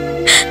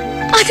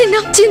 ಆದ್ರೆ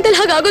ನಮ್ ಜೀವನದಲ್ಲಿ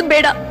ಹಾಗಾಗೋದ್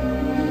ಬೇಡ.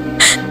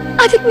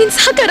 ಅದಕ್ಕೆ ನಿನ್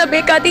ಸಹಕಾರ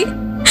ಬೇಕಾದಿ.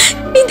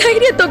 ನಿನ್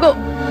ಧೈರ್ಯ ತಗೋ.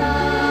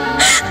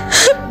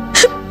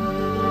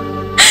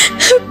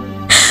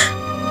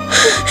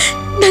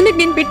 ನನಗ್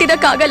ನಿನ್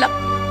ಬಿಟ್ಟಿರಕ್ಕಾಗಲ್ಲ.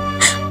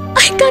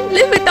 I can't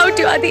live without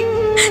you, Aadi,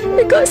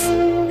 because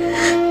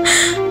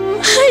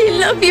I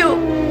love you.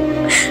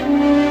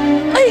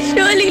 I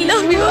really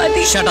love you,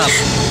 Aadi. Shut up.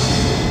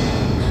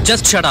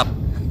 Just shut up.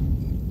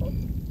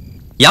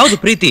 ಯಾವುದು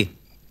ಪ್ರೀತಿ?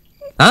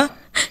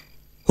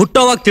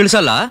 ಹುಟ್ಟೋವಾಗ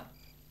ತಿಳಿಸಲ್ಲ,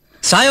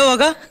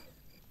 ಸಾಯೋವಾಗ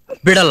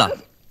ಬಿಡಲ್ಲ.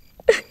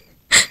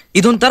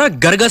 ಇದೊಂಥರ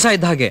ಗರ್ಗಸ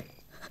ಇದ್ದ ಹಾಗೆ.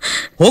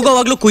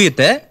 ಹೋಗೋವಾಗ್ಲೂ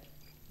ಕುಯ್ಯುತ್ತೆ,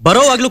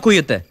 ಬರೋವಾಗ್ಲೂ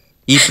ಕುಯ್ಯುತ್ತೆ.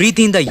 ಈ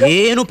ಪ್ರೀತಿಯಿಂದ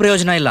ಏನೂ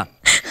ಪ್ರಯೋಜನ ಇಲ್ಲ.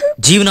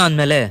 ಜೀವನ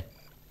ಅಂದಮೇಲೆ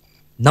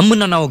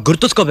ನಮ್ಮನ್ನ ನಾವು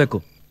ಗುರುತಿಸ್ಕೋಬೇಕು,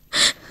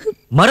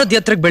 ಮರದ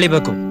ಎತ್ತರಕ್ಕೆ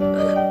ಬೆಳಿಬೇಕು,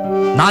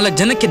 4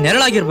 ಜನಕ್ಕೆ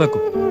ನೆರಳಾಗಿರ್ಬೇಕು,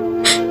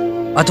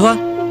 ಅಥವಾ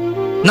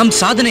ನಮ್ಮ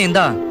ಸಾಧನೆಯಿಂದ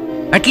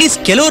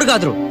ಅಟ್ಲೀಸ್ಟ್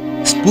ಕೆಲವ್ರಿಗಾದ್ರೂ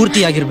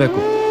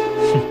ಸ್ಫೂರ್ತಿಯಾಗಿರ್ಬೇಕು.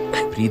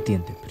 ಪ್ರೀತಿ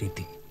ಅಂತೆ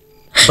ಪ್ರೀತಿ,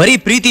 ಬರೀ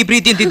ಪ್ರೀತಿ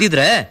ಪ್ರೀತಿ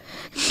ಅಂತಿದ್ದಿದ್ರೆ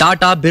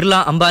ಟಾಟಾ, ಬಿರ್ಲಾ,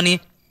 ಅಂಬಾನಿ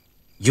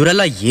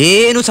ಇವರೆಲ್ಲ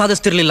ಏನು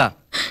ಸಾಧಿಸ್ತಿರ್ಲಿಲ್ಲ.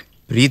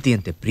 ಪ್ರೀತಿ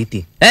ಅಂತೆ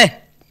ಪ್ರೀತಿ.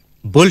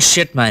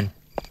 Bullshit man.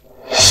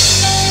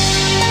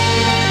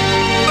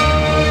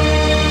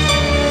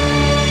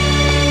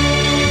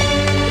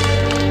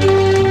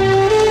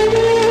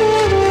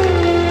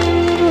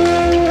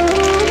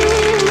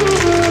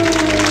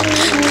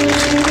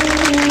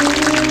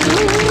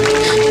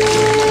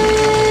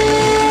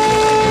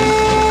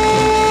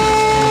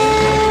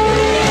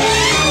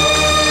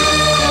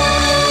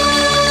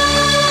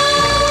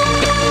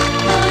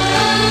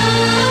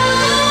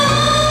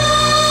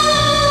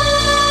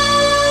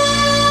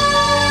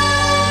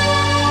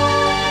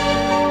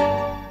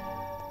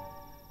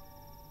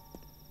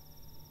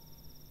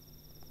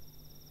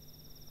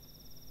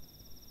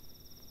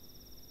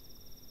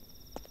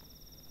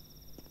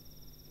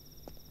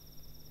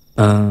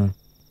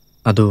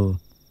 ಅದು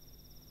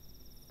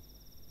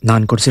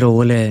ನಾನು ಕೊಡ್ಸಿರೋ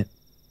ಓಲೆ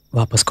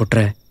ವಾಪಸ್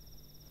ಕೊಟ್ರೆ?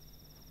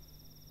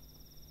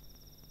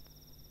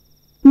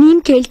 ನೀನ್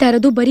ಕೇಳ್ತಾ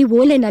ಇರೋದು ಬರೀ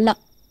ಓಲೆನಲ್ಲ,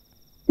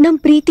 ನಮ್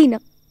ಪ್ರೀತಿನ,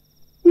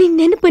 ನಿನ್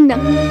ನೆನಪನ್ನ.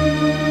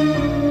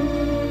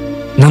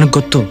 ನನಗ್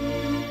ಗೊತ್ತು.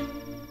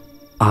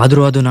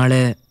 ಆದ್ರೂ ಅದು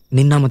ನಾಳೆ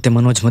ನಿನ್ನ ಮತ್ತೆ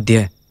ಮನೋಜ್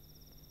ಮಧ್ಯೆ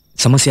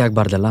ಸಮಸ್ಯೆ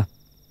ಆಗ್ಬಾರ್ದಲ್ಲ.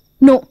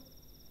 ನೋ,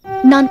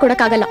 ನಾನ್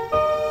ಕೊಡಕ್ಕಾಗಲ್ಲ.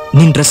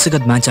 ನಿನ್ ಡ್ರೆಸ್ಸಿಗೆ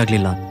ಅದು ಮ್ಯಾಚ್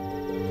ಆಗ್ಲಿಲ್ಲ,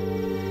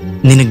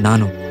 ನಿನಗ್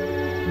ನಾನು,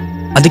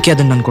 ಅದಕ್ಕೆ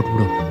ಅದನ್ನ ನಾನು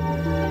ಕೊಟ್ಬಿಡು.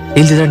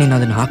 ಇಲ್ದಿದ್ರೆ ನೀನು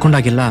ಅದನ್ನ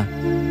ಹಾಕೊಂಡಾಗೆಲ್ಲ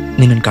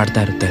ನಿನ್ನನ್ನು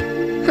ಕಾಡ್ತಾ ಇರುತ್ತೆ.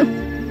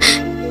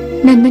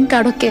 ನನ್ನನ್ನು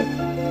ಕಾಡೋಕೆ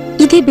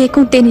ಇದೇ ಬೇಕು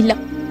ಅಂತೇನಿಲ್ಲ.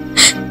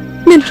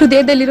 ನನ್ನ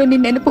ಹೃದಯದಲ್ಲಿರೋ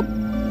ನಿನ್ನ ನೆನಪು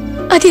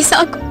ಅದೇ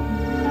ಸಾಕು.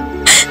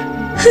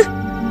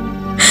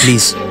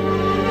 ಪ್ಲೀಸ್.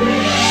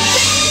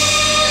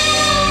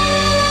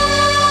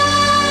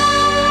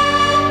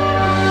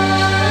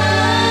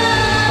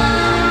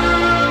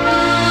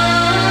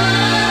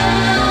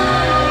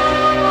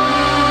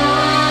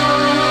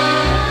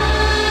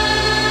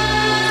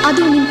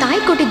 ಅದು ನಿನ್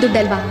ತಾಯಿ ಕೊಟ್ಟಿದ್ದ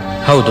ದುಡ್ಡಲ್ವಾ?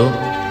 ಹೌದು.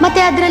 ಮತ್ತೆ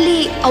ಅದರಲ್ಲಿ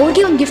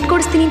ಅವ್ರಿಗೆ ಒಂದು ಗಿಫ್ಟ್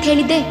ಕೊಡಿಸ್ತೀನಿ ಅಂತ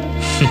ಹೇಳಿದ್ದೆ.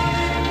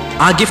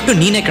 ಆ ಗಿಫ್ಟ್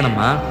ನೀನೇ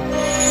ಕಣಮ್ಮ.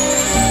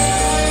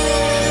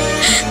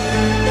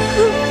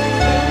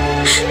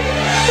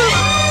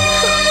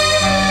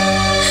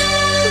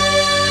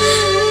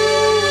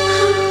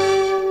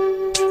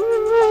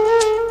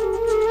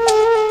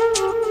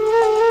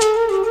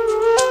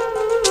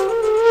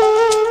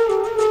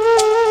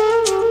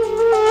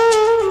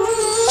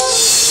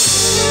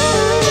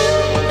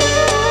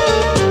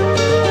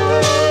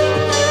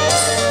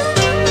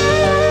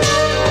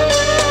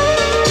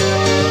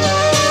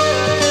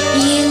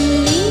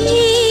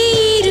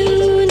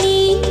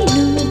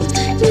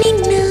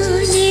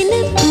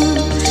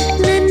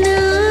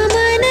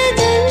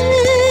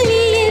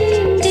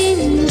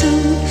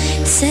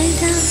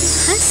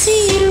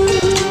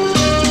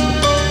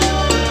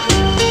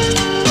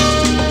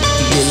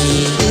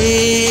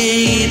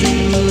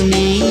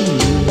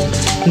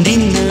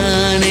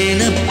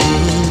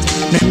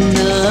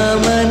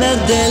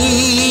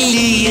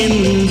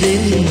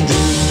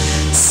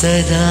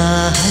 ಸದಾ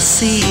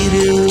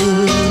ಹಸಿರು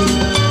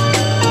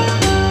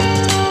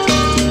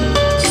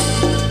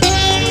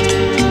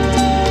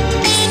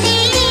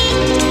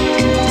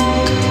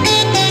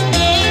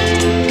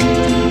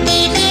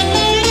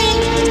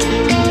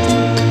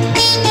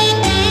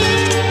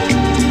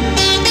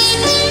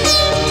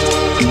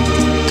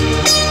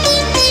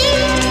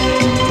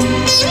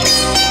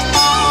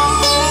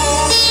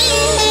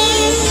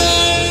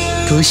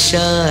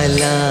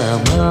ಕುಶಾಲ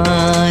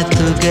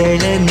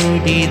ಮಾತುಗಳ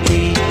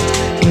ನುಡಿದೆ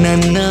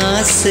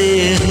ನನ್ನಾಸೆ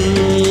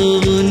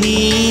ಹೂವು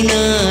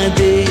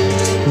ನೀನಾದೆ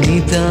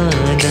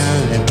ನಿಧಾನ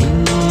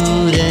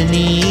ದೂರ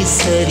ನೀ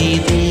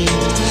ಸರಿದೆ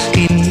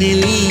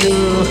ಇನ್ನೆಲ್ಲೋ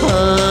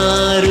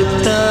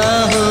ಹಾರುತ್ತಾ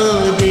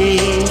ಹೋದೆ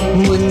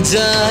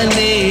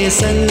ಮುಂಜಾನೆ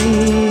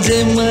ಸಂಜೆ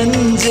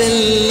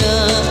ಮಂಜೆಲ್ಲ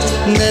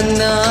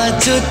ನನ್ನ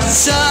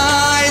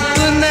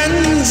ಚುಚ್ಚಾಯ್ತು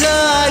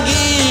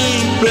ನಂಜಾಗಿ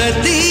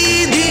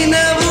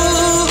ಪ್ರತಿದಿನವೂ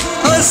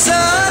ಹೊಸ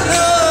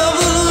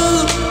ನೋವು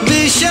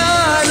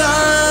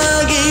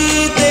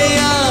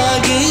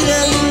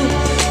ವಿಶಾಲಾಗೀತೆಯಾಗಿರಲು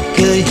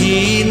ಕಹಿ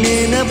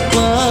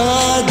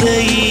ನೆನಪಾದ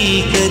ಈ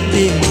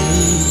ಕತೆ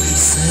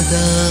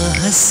ಸದಾ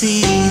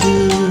ಹಸಿರು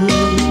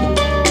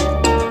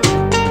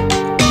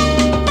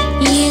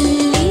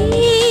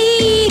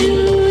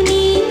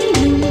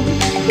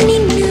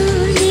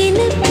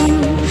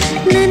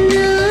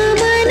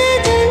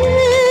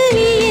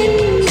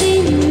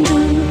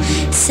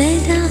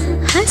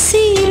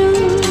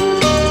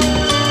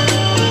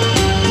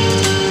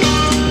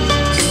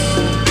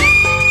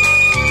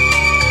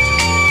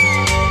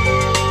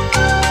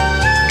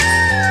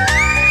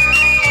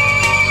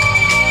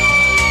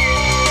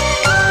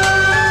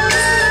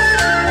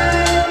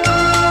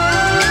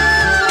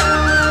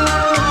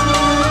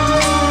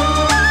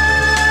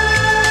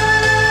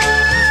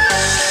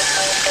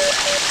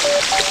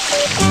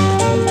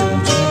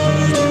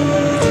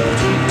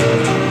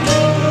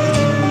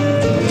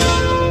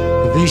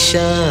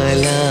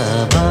ವಿಶಾಲ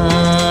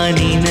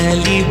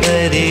ಬಾನಿನಲ್ಲಿ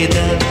ಬರೆದ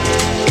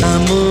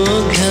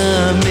ಅಮೋಘ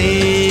ಮೇಘರಂಗೋಲಿ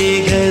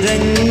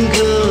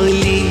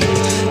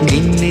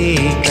ನಿನ್ನೆ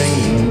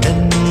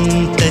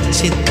ಕಂಡಂತ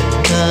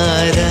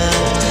ಚಿತ್ತಾರ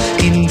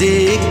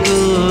ಹಿಂದೇಕೋ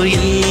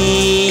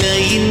ಇಲ್ಲ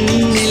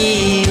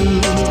ಇನ್ನೆಲ್ಲೂ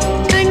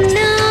ಅಣ್ಣ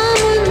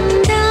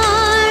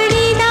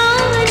ಮುಂದಾಡಿದ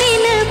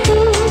ನೆನಪು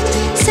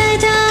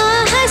ಸದಾ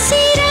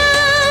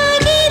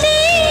ಹಸಿರಾಗಿದೆ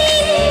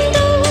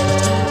ಎಂದು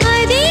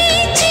ಅದೇ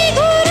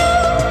ಚಿಗುರು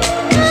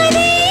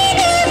ಅದೇ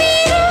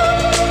ನವಿರು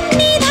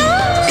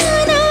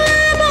ನಿಧಾನ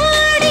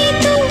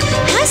ಮಾಡಿತು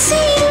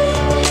ಹಸಿರು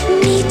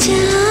ನಿಜ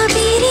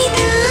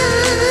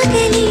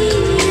ಬೆರೆತಾಗಲೇ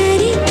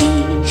ಅರಿತೆ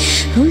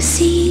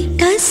ಹುಸಿ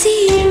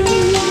ಕಸಿರು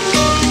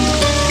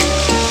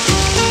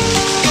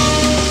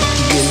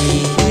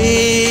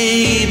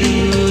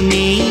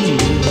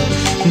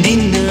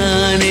ನಿನ್ನ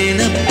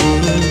ನೆನಪು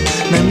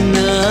ನನ್ನ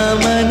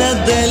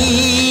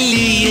ಮನದಲ್ಲಿ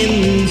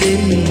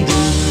ಎಂದೆಂದು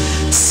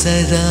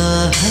ಸದಾ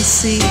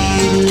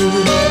ಹಸಿರು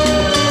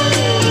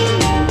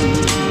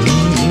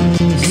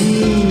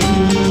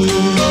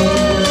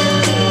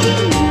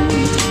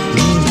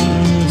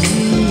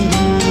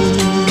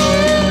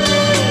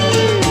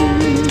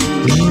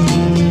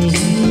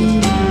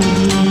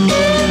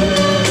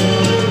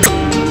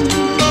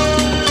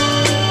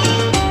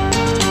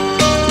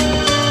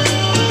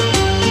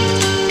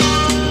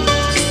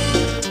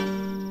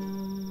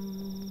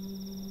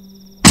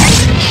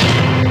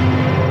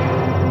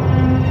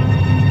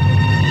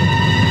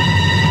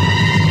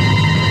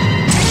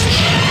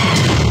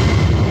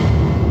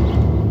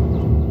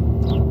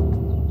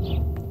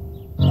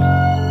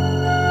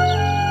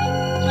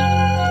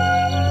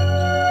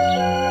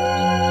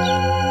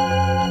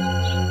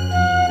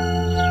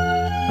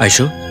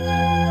ಐಶು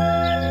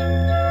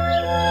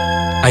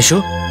ಐಶು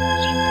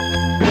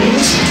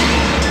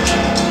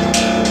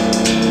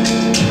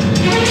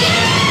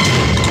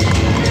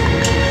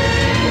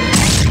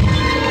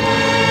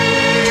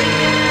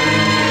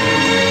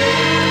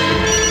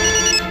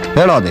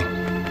ಹೇಳೋ ಅದೇ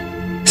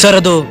ಸರ್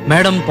ಅದು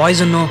madam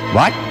ಪಾಯ್ಸನ್ನು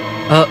what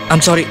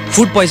I'm sorry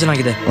food poison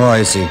ಆಗಿದೆ. ಓ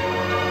ಐ ಸಿ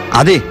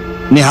ಅದೇ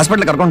ನೀ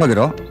ಹಾಸ್ಪಿಟ್ಲ್ ಕರ್ಕೊಂಡು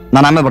ಹೋಗಿರೋ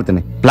ನಾನು ಆಮೇಲೆ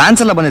ಬರ್ತೀನಿ.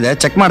 ಪ್ಲಾನ್ಸ್ ಎಲ್ಲ ಬಂದಿದೆ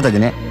ಚೆಕ್ ಮಾಡ್ತಾ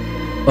ಇದ್ದೀನಿ.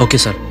 Okay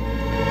sir.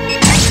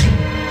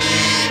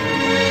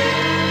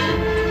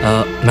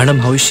 Madam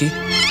how is she?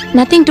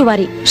 Nothing to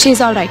worry, she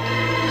is all right.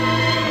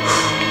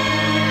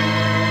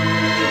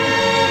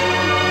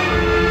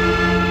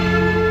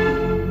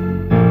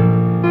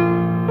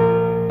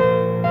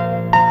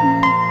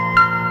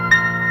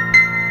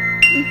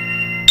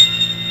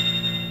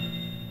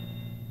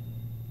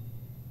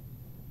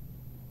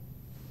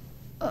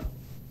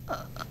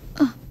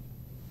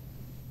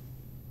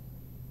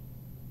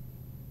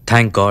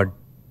 Thank god.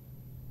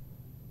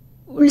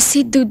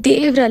 ಉಳಿಸಿದ್ದು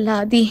ದೇವ್ರಲ್ಲ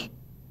ಆದಿ,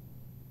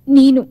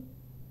 ನೀನು.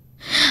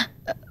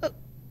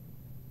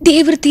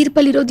 ದೇವ್ರ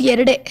ತೀರ್ಪಲ್ಲಿರೋದು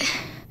ಎರಡೇ,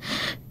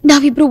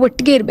 ನಾವಿಬ್ರು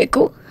ಒಟ್ಟಿಗೆ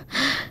ಇರಬೇಕು,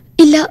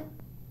 ಇಲ್ಲ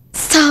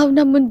ಸಾವು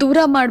ನಮ್ಮನ್ನು ದೂರ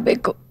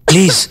ಮಾಡಬೇಕು.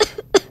 ಪ್ಲೀಸ್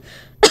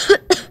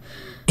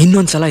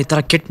ಇನ್ನೊಂದ್ಸಲ ಈ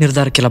ತರ ಕೆಟ್ಟ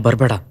ನಿರ್ಧಾರಕ್ಕೆಲ್ಲ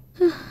ಬರಬೇಡ.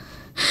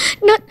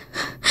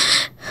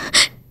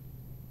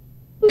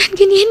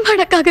 ನನ್ಗಿನ್ನೇನ್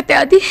ಮಾಡಕ್ಕಾಗತ್ತೆ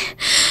ಆದಿ?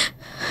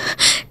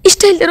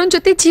 ಇಷ್ಟ ಇಲ್ದಿರೋನ್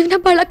ಜೊತೆ ಜೀವನ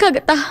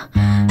ಬಾಳಕ್ಕಾಗತ್ತಾ?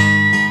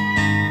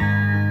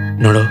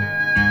 ನೋಡು,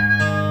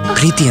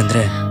 ಪ್ರೀತಿ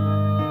ಅಂದ್ರೆ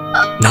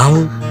ನಾವು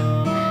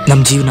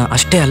ನಮ್ಮ ಜೀವನ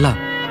ಅಷ್ಟೇ ಅಲ್ಲ,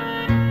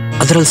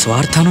 ಅದರಲ್ಲಿ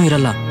ಸ್ವಾರ್ಥನೂ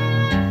ಇರಲ್ಲ.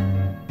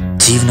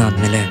 ಜೀವನ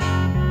ಆದ್ಮೇಲೆ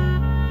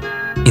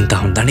ಇಂಥ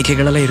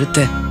ಹೊಂದಾಣಿಕೆಗಳೆಲ್ಲ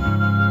ಇರುತ್ತೆ.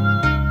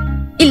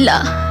 ಇಲ್ಲ,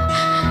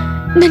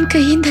 ನನ್ನ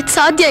ಕೈಯಿಂದ ಅದ್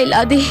ಸಾಧ್ಯ ಇಲ್ಲ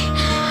ಆದಿ.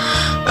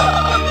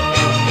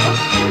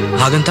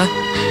 ಹಾಗಂತ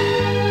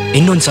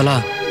ಇನ್ನೊಂದ್ಸಲ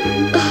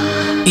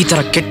ಈ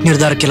ತರ ಕೆಟ್ಟ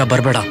ನಿರ್ಧಾರಕ್ಕೆಲ್ಲ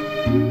ಬರಬೇಡ.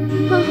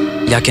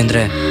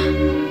 ಯಾಕೆಂದ್ರೆ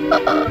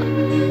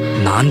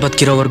ನಾನ್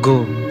ಬದುಕಿರೋವರೆಗೂ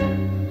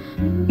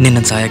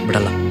ನಿನ್ನ ಸಾಯಕ್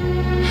ಬಿಡಲ್ಲ.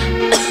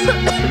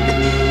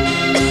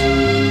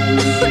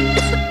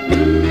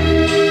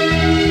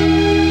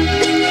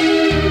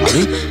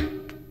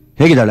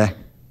 ಹೇಗಿದ್ದಾಳೆ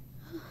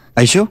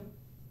Aishu?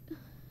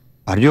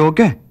 Are you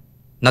okay?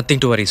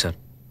 Nothing to worry sir,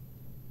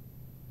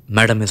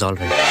 madam is all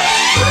right.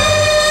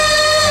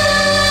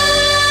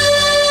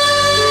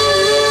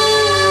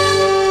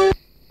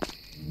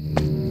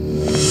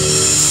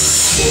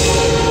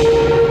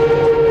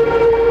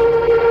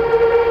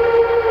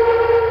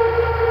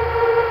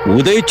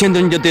 Uday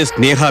Chandran ಜೊತೆ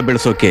ಸ್ನೇಹ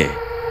ಬೆಳೆಸೋಕೆ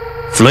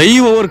ಫ್ಲೈ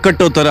ಓವರ್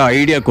ಕಟ್ಟೋ ತರ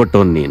ಐಡಿಯಾ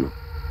ಕೊಟ್ಟವನ್ ನೀನು.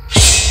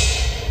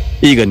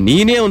 ಈಗ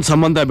ನೀನೇ ಒಂದು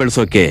ಸಂಬಂಧ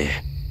ಬೆಳೆಸೋಕೆ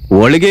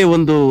ಒಳಗೆ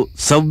ಒಂದು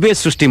ಸವ್ವೆ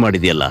ಸೃಷ್ಟಿ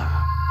ಮಾಡಿದ್ಯಲ್ಲ,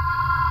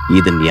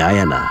 ಇದು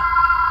ನ್ಯಾಯನ?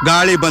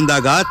 ಗಾಳಿ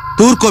ಬಂದಾಗ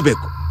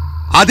ತೂರ್ಕೋಬೇಕು,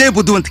 ಅದೇ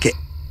ಬುದ್ಧಿವಂತಿಕೆ.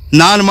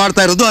 ನಾನು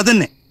ಮಾಡ್ತಾ ಇರೋದು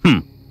ಅದನ್ನೇ.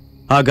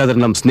 ಹಾಗಾದ್ರೆ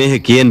ನಮ್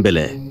ಸ್ನೇಹಕ್ಕೆ ಏನ್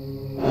ಬೆಲೆ?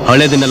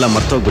 ಹಳೆದನ್ನೆಲ್ಲ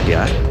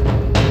ಮರ್ತೋಗ್ಬಿಟ್ಯಾ?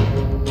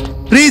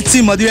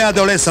 ಪ್ರೀತಿಸಿ ಮದುವೆ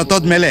ಆದವಳೆ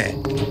ಸತ್ತೋದ್ಮೇಲೆ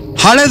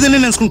ಹಳೆದನ್ನೇ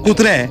ನೆನ್ಸ್ಕೊಂಡು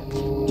ಕೂತ್ರೆ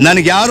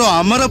ನನಗೆ ಯಾರೋ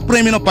ಅಮರ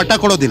ಪ್ರೇಮಿನ ಪಟ್ಟ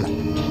ಕೊಡೋದಿಲ್ಲ.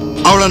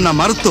 ಅವಳನ್ನ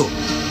ಮರೆತು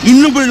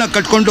ಇನ್ನೊಬ್ಬಳನ್ನ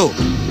ಕಟ್ಕೊಂಡು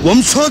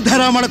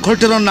ವಂಶೋದ್ಧಾರ ಮಾಡಕ್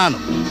ಹೊರಟಿರೋ ನಾನು.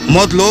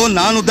 ಮೊದಲು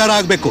ನಾನು ಉದ್ಧಾರ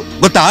ಆಗ್ಬೇಕು,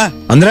 ಗೊತ್ತಾ?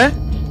 ಅಂದ್ರೆ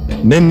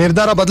ನಿನ್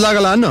ನಿರ್ಧಾರ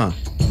ಬದಲಾಗಲ್ಲ ಅನ್ನೋ?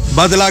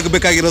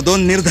 ಬದಲಾಗಬೇಕಾಗಿರೋದು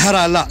ನಿರ್ಧಾರ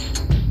ಅಲ್ಲ,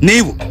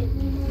 ನೀವು.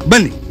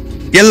 ಬನ್ನಿ,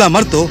 ಎಲ್ಲ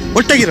ಮರೆತು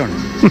ಒಟ್ಟಾಗಿರೋಣ.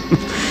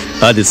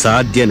 ಅದು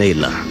ಸಾಧ್ಯನೇ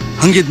ಇಲ್ಲ.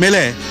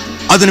 ಹಂಗಿದ್ಮೇಲೆ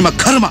ಅದು ನಿಮ್ಮ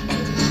ಕರ್ಮ.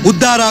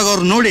 ಉದ್ಧಾರ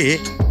ಆಗೋರು ನೋಡಿ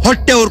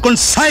ಹೊಟ್ಟೆ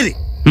ಉರ್ಕೊಂಡು ಸಾಯ್ರಿ.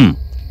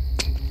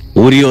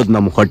 ಉರಿಯೋದು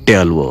ನಮ್ಮ ಹೊಟ್ಟೆ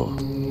ಅಲ್ವೋ,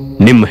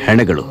 ನಿಮ್ಮ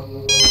ಹೆಣಗಳು.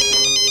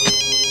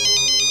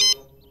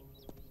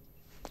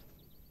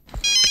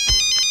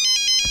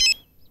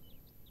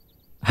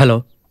 ಹಲೋ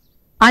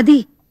ಆದಿ,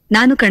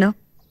 ನಾನು ಕಣೋ.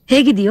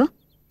 ಹೇಗಿದೀಯೋ?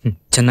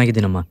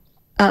 ಚೆನ್ನಾಗಿದ್ದೀನಮ್ಮ.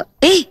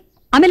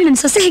 ಆಮೇಲೆ ನನ್ನ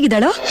ಸೊಸೆ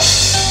ಹೇಗಿದ್ದಾಳೋ?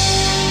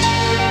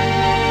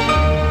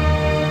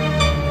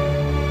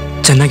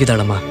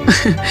 ಚೆನ್ನಾಗಿದ್ದಾಳಮ್ಮ.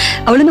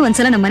 ಅವಳನ್ನು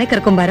ಒಂದ್ಸಲ ನಮ್ಮ ಮನೆ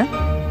ಕರ್ಕೊಂಬಾರ.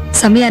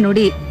 ಸಮಯ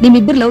ನೋಡಿ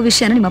ನಿಮ್ಮಿಬ್ಬರು ಲವ್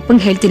ವಿಷಯನ ನಿಮ್ಮ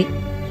ಅಪ್ಪಂಗೆ ಹೇಳ್ತೀನಿ.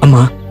 ಅಮ್ಮ,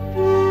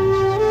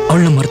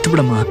 ಅವಳನ್ನ ಮರ್ತು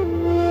ಬಿಡಮ್ಮ.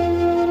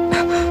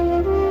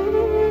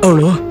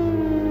 ಅವಳು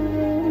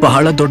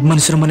ಬಹಳ ದೊಡ್ಡ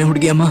ಮನುಷ್ಯರ ಮನೆ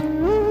ಹುಡುಗಿ ಅಮ್ಮ.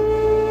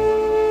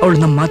 ಅವಳು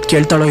ನಮ್ಮ ಮಾತು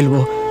ಕೇಳ್ತಾಳೋ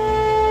ಇಲ್ವೋ?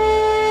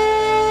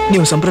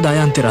 ನೀವು ಸಂಪ್ರದಾಯ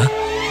ಅಂತೀರಾ,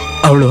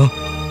 ಅವಳು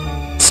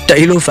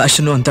ಸ್ಟೈಲು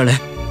ಫ್ಯಾಷನು ಅಂತಾಳೆ.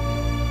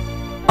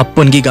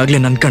 ಅಪ್ಪನ್ಗೀಗಾಗ್ಲೇ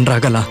ನನ್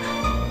ಕಂಡ್ರಾಗಲ್ಲ.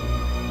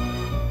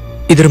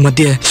 ಇದ್ರ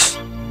ಮಧ್ಯೆ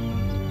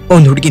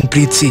ಒಂದು ಹುಡುಗಿನ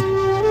ಪ್ರೀತಿಸಿ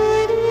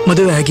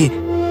ಮದುವೆ ಆಗಿ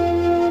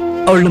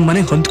ಅವಳು ನಮ್ಮ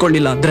ಮನೆಗೆ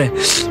ಹೊಂದ್ಕೊಳ್ಳಿಲ್ಲ ಅಂದ್ರೆ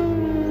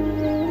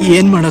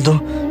ಏನ್ ಮಾಡೋದು?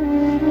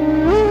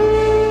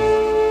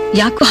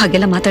 ಯಾಕೋ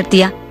ಹಾಗೆಲ್ಲ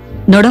ಮಾತಾಡ್ತೀಯಾ?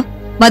 ನೋಡೋ,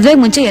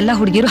 ಮದ್ವೆಗ್ ಮುಂಚೆ ಎಲ್ಲಾ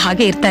ಹುಡುಗಿರು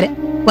ಹಾಗೆ ಇರ್ತಾರೆ.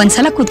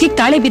 ಒಂದ್ಸಲ ಕುತ್ತಿಗೆ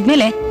ತಾಳೆ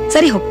ಬಿದ್ಮೇಲೆ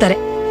ಸರಿ ಹೋಗ್ತಾರೆ.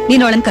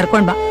 ನೀನ್ ಅವಳನ್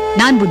ಕರ್ಕೊಂಡ್ ಬಾ,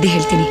 ನಾನ್ ಬುದ್ಧಿ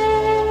ಹೇಳ್ತೀನಿ.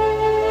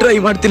 ಟ್ರೈ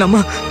ಮಾಡ್ತೀನಮ್ಮ.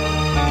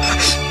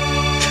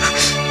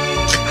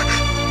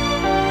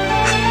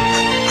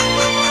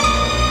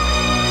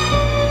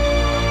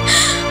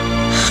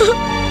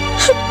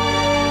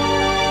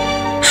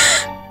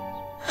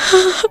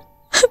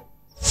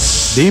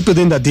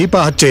 ದೀಪದಿಂದ ದೀಪ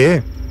ಹಚ್ಚಿ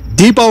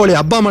ದೀಪಾವಳಿ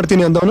ಹಬ್ಬ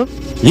ಮಾಡ್ತೀನಿ ಅಂದವನು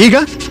ಈಗ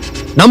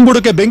ನಮ್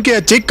ಬುಡಕ್ಕೆ ಬೆಂಕಿ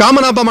ಹಚ್ಚಿ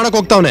ಕಾಮನ ಹಬ್ಬ ಮಾಡಕ್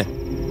ಹೋಗ್ತಾವನೆ.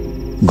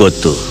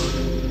 ಗೊತ್ತು,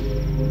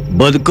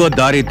 ಬದುಕೋ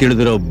ದಾರಿ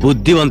ತಿಳಿದಿರೋ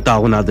ಬುದ್ಧಿವಂತ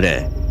ಅವನಾದ್ರೆ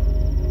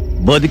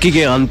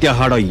ಬದುಕಿಗೆ ಅಂತ್ಯ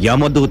ಹಾಡೋ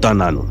ಯಮದೂತ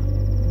ನಾನು.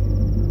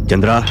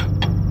 ಚಂದ್ರ,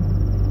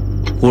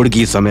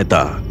 ಹುಡುಗಿ ಸಮೇತ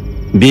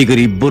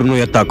ಬೀಗರಿಬ್ಬರನ್ನು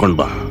ಎತ್ತಾಕೊಂಡ್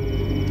ಬಾ.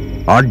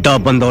 ಅಡ್ಡ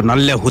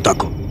ಬಂದವ್ರನ್ನಲ್ಲೇ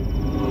ಹೂತಾಕು.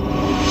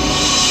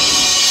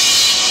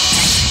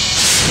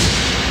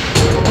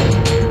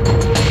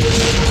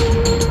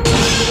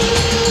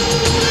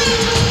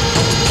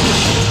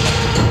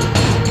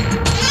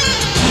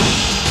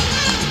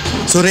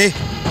 ಸುರೇ,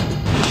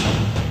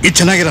 ಇದು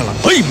ಚೆನ್ನಾಗಿರಲ್ಲ.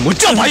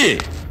 ಮುಚ್ಚ ಬಾಯಿ,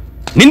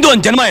 ನಿಂದು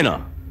ಒಂದ್ ಜನ್ಮ ಏನೋ.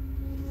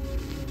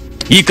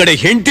 ಈ ಕಡೆ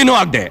ಹೆಂಡತಿನೂ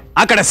ಆಗ್ದೆ,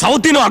 ಆ ಕಡೆ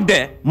ಸೌತಿನೂ ಆಗ್ದೆ,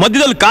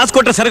 ಮಧ್ಯದಲ್ಲಿ ಕಾಸು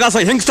ಕೊಟ್ರೆ ಸರಗಾಸ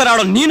ಹೆಂಗ್ಸ್ತರ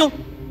ಆಡೋ ನೀನು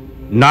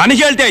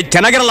ನನಗೆ ಹೇಳ್ತೆ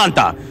ಚೆನ್ನಾಗಿರಲ್ಲ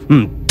ಅಂತ.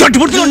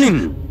 ತೊಟ್ಬಿಡ್ತೀವ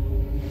ನೀನು.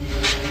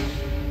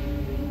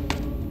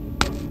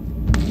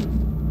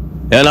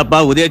 ಏನಪ್ಪ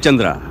ಉದಯ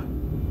ಚಂದ್ರ,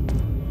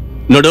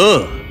 ನೋಡು,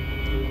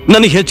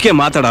 ನನಗೆ ಹೆಚ್ಚಿಗೆ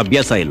ಮಾತಾಡೋ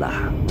ಅಭ್ಯಾಸ ಇಲ್ಲ.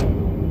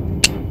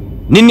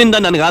 ನಿನ್ನಿಂದ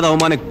ನನಗಾದ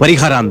ಅವಮಾನಕ್ಕೆ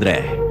ಪರಿಹಾರ ಅಂದ್ರೆ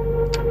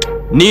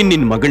ನೀನ್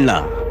ನಿನ್ ಮಗಳನ್ನ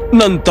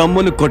ನನ್ನ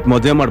ತಮ್ಮನ ಕೊಟ್ಟು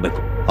ಮದುವೆ ಮಾಡ್ಬೇಕು.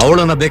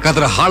 ಅವಳನ್ನ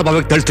ಬೇಕಾದ್ರೆ ಹಾಳು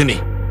ಭಾಗಕ್ಕೆ ತಳ್ತೀನಿ,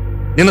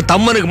 ನಿನ್ನ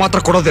ತಮ್ಮನಿಗೆ ಮಾತ್ರ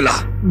ಕೊಡೋದಿಲ್ಲ.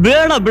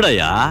 ಬೇಡ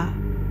ಬಿಡಯ್ಯ,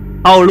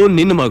 ಅವಳು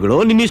ನಿನ್ನ ಮಗಳು,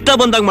 ನಿನ್ನ ಇಷ್ಟ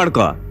ಬಂದಾಗ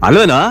ಮಾಡ್ಕೋ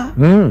ಅಲ್ವೇನಾ?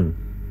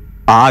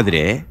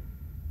 ಆದ್ರೆ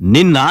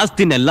ನಿನ್ನ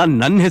ಆಸ್ತಿನೆಲ್ಲ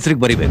ನನ್ನ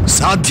ಹೆಸರಿಗೆ ಬರಿಬೇಕು.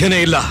 ಸಾಧ್ಯನೇ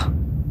ಇಲ್ಲ,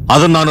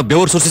 ಅದನ್ನ ನಾನು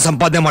ಬೆವರು ಸುರಿಸಿ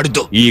ಸಂಪಾದನೆ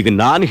ಮಾಡಿದ್ದು. ಈಗ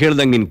ನಾನು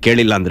ಹೇಳ್ದಂಗೆ ನೀನ್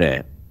ಕೇಳಿಲ್ಲ ಅಂದ್ರೆ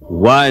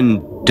 1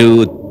 2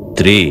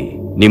 3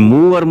 ನಿಮ್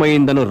ಮೂವರ್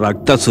ಮೈಯಿಂದನೂ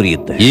ರಕ್ತ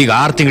ಸುರಿಯುತ್ತೆ. ಈಗ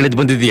 6 ತಿಂಗಳಿದ್ದು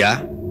ಬಂದಿದೀಯಾ,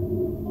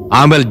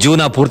 ಆಮೇಲೆ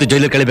ಜೀವನ ಪೂರ್ತಿ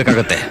ಜೈಲಿಗೆ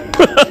ಕಳಿಬೇಕಾಗತ್ತೆ.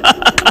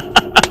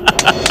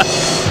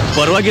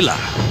 ಪರವಾಗಿಲ್ಲ,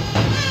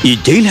 ಈ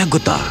ಜೈಲ್ ಯಾಕೆ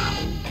ಗೊತ್ತಾ?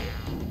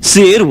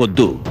 ಸೇರು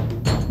ಒದ್ದು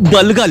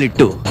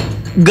ಬಲ್ಗಾಲಿಟ್ಟು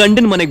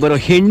ಗಂಡನ ಮನೆಗೆ ಬರೋ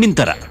ಹೆಣ್ಣಿನ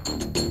ತರ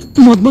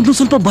ಮೊದ್ಲು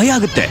ಸ್ವಲ್ಪ ಭಯ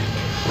ಆಗುತ್ತೆ,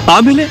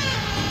 ಆಮೇಲೆ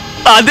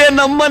ಅದೇ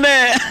ನಮ್ಮನೆ.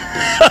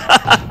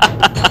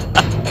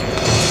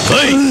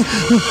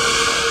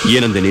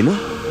 ಏನಂದೆ ನೀನು?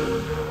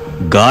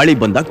 ಗಾಳಿ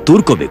ಬಂದಾಗ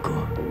ತೂರ್ಕೋಬೇಕು.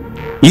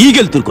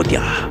 ಈಗೆಲ್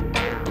ತೂರ್ಕೋತ್ಯಾ?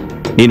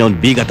 ನೀನವನ್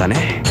ಬೀಗ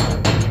ತಾನೆ,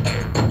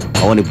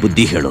 ಅವನಿಗೆ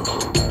ಬುದ್ಧಿ ಹೇಳು.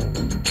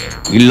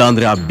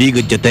 ಇಲ್ಲಾಂದ್ರೆ ಆ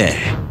ಬೀಗದ ಜೊತೆ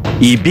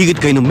ಈ ಬೀಗದ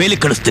ಕೈನು ಮೇಲೆ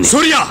ಕಳಿಸ್ತೀನಿ.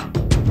 ಸೂರ್ಯ,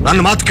 ನನ್ನ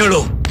ಮಾತು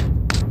ಕೇಳು,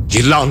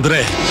 ಇಲ್ಲ ಅಂದ್ರೆ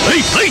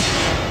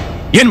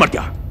ಏನ್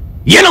ಮಾಡ್ತೀಯ?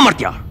 ಏನೋ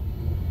ಮಾಡ್ತೀಯ?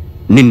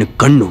 ನಿನ್ನ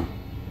ಕಣ್ಣು,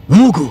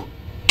 ಮೂಗು,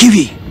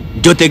 ಕಿವಿ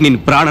ಜೊತೆಗೆ ನಿನ್ನ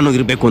ಪ್ರಾಣನೂ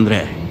ಇರಬೇಕು ಅಂದ್ರೆ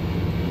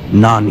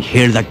ನಾನು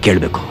ಹೇಳ್ದಾಗ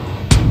ಕೇಳ್ಬೇಕು.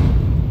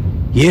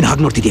 ಏನ್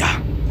ಹಾಗೆ ನೋಡ್ತಿದ್ಯಾ?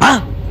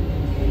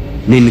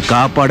 ನಿನ್ನ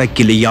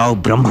ಕಾಪಾಡಕ್ಕಿಲ್ಲಿ ಯಾವ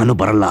ಬ್ರಹ್ಮನೂ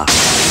ಬರಲ್ಲ.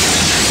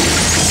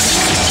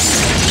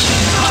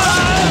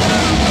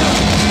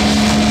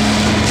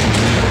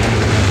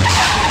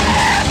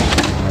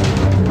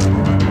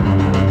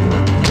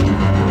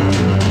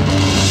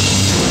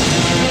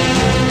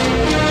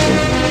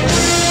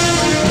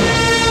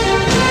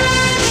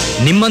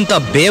 ನಿಮ್ಮಂತ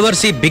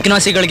ಬೇವರ್ಸಿ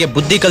ಬಿಕ್ನಾಸಿಗಳಿಗೆ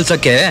ಬುದ್ಧಿ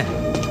ಕಲ್ಸಕ್ಕೆ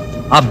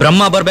ಆ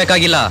ಬ್ರಹ್ಮ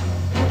ಬರ್ಬೇಕಾಗಿಲ್ಲ,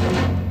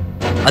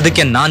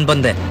 ಅದಕ್ಕೆ ನಾನ್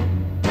ಬಂದೆ.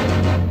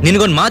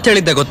 ನಿನಗೊಂದು ಮಾತು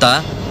ಹೇಳಿದ್ದೆ ಗೊತ್ತಾ?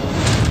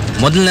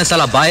 ಮೊದಲನೇ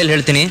ಸಲ ಬಾಯಲ್ಲಿ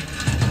ಹೇಳ್ತೀನಿ,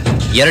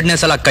 2ನೇ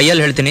ಸಲ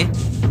ಕೈಯಲ್ಲಿ ಹೇಳ್ತೀನಿ,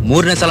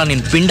 3ನೇ ಸಲ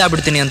ನೀನ್ ಪಿಂಡ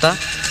ಬಿಡ್ತೀನಿ ಅಂತ.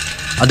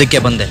 ಅದಕ್ಕೆ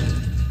ಬಂದೆ.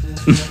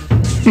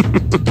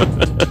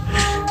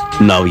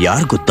 ನಾವು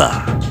ಯಾರು ಗೊತ್ತಾ?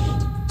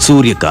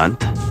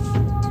 ಸೂರ್ಯಕಾಂತ್,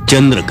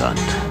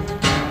 ಚಂದ್ರಕಾಂತ್.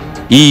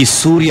 ಈ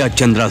ಸೂರ್ಯ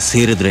ಚಂದ್ರ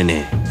ಸೇರಿದ್ರೇನೆ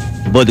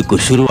ಬದುಕು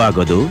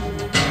ಶುರುವಾಗೋದು,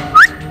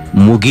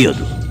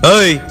 ಮುಗಿಯೋದು.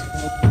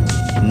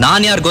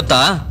 ನಾನ್ ಯಾರು ಗೊತ್ತಾ?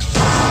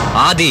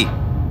 ಆದಿ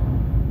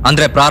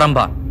ಅಂದ್ರೆ ಪ್ರಾರಂಭ,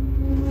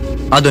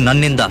 ಅದು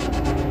ನನ್ನಿಂದ.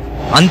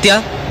 ಅಂತ್ಯ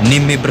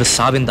ನಿಮ್ಮಿಬ್ರು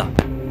ಸಾವಿಂದ.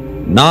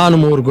 ನಾನು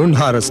 3 ಗುಂಡು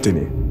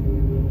ಹಾರಿಸ್ತೀನಿ.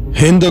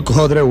 ಹಿಂದಕ್ಕೆ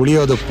ಹೋದ್ರೆ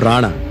ಉಳಿಯೋದು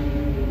ಪ್ರಾಣ,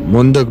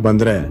 ಮುಂದಕ್ಕೆ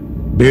ಬಂದ್ರೆ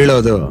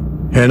ಬೀಳೋದು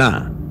ಹೆಣ.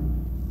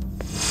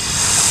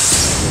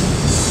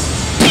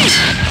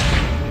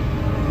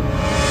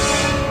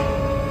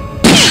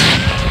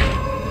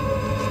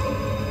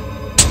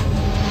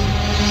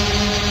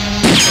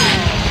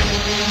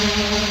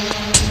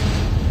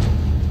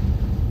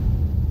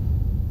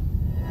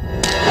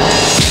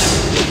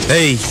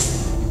 ಏಯ್,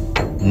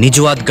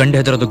 ನಿಜವಾದ ಗಂಡು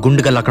ಹೆದರೋದು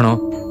ಗುಂಡುಗಲ್ಲ ಕಣೋ.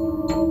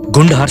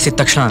 ಗುಂಡು ಹಾರಿಸಿದ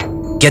ತಕ್ಷಣ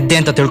ಗೆದ್ದೆ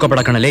ಅಂತ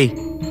ತಿಳ್ಕೊಬೇಡ ಕಣಲೇ.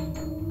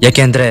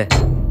 ಯಾಕೆಂದ್ರೆ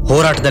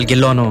ಹೋರಾಟದಲ್ಲಿ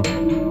ಗೆಲ್ಲೋನು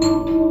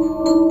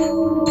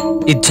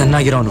ಇದು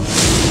ಚೆನ್ನಾಗಿರೋನು,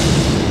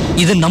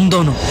 ಇದು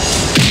ನಮ್ದೋನು.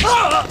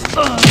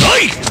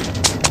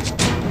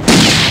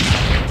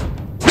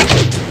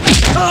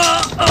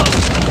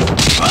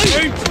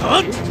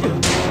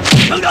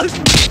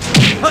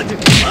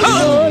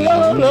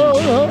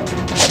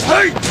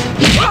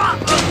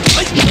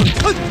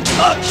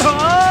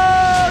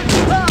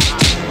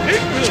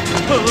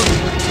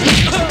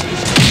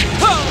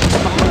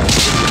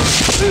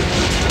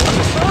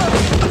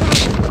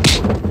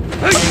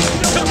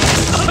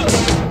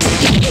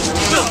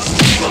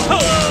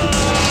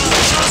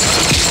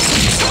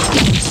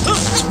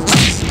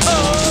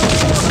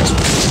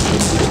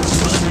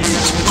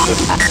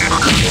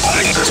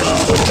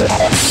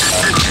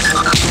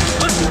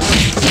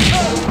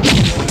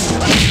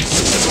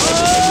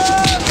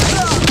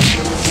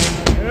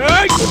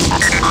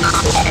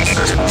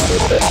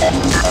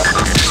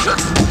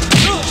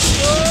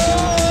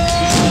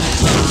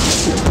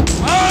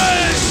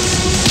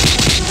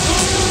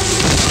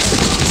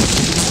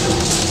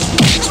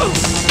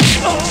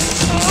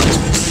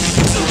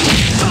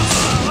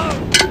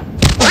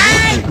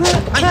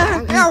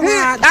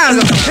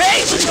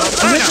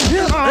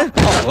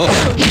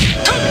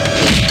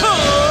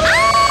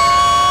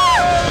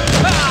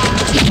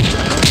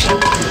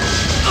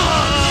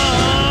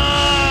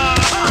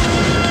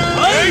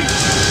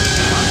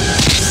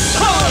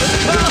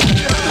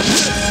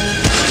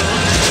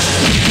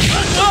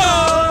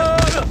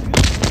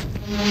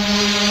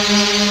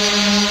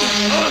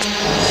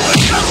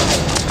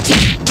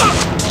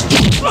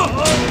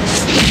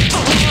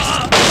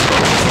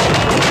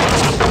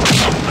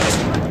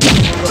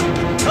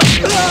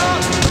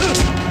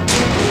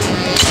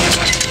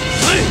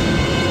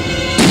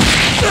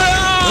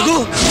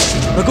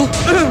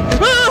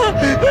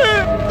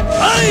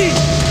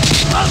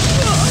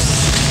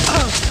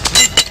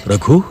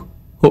 ರಘು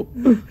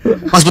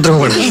ಆಸ್ಪತ್ರೆಗೆ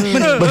ಹೋಗೋಣ.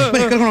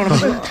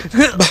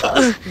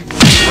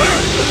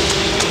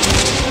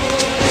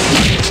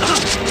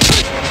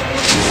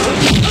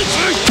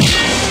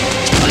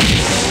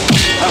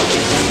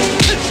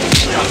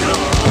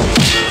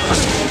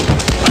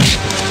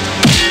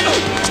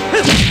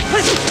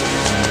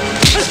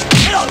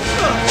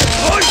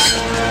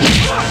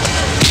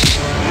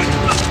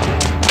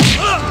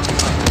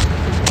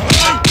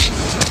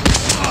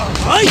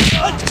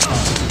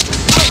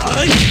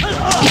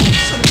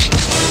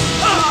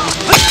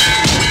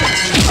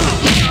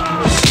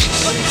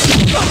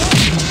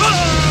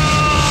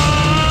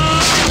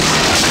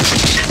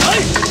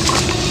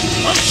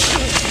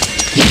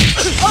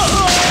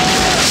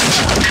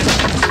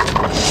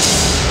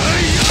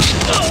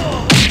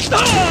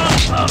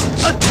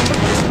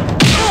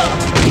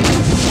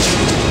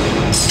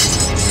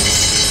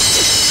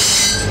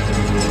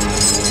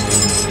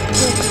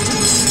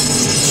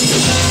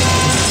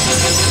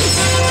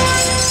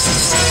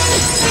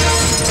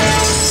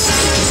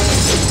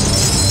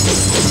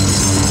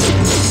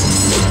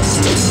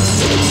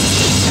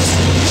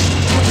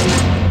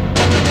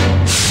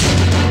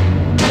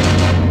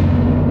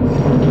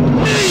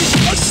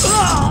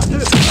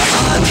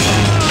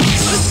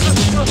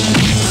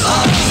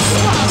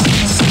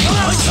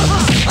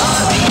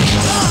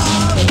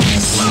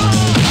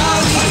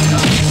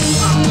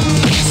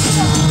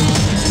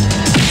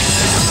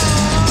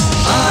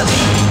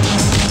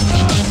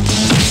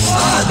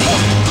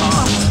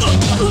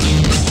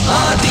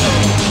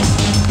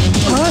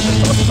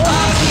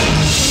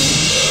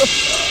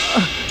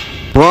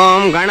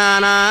 ಓಂ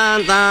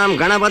ಗಣಾನಾಂತಾಂ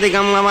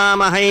ಗಣಪತಿಗಂ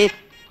ನಮಾಮಹೈ.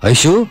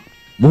 ಐಶು,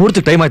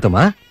 ಮುಹೂರ್ತಕ್ಕೆ ಟೈಮ್ ಆಯ್ತಮ್ಮ.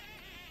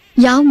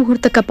 ಯಾವ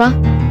ಮುಹೂರ್ತಕ್ಕಪ್ಪ?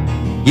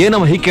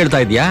 ಏನಮ್ಮ ಹೀಗೆ ಕೇಳ್ತಾ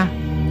ಇದ್ಯಾ?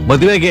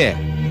 ಮದುವೆಗೆ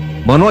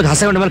ಮನೋಜ್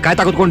ಹಸೆಗೊಂಡ ಮೇಲೆ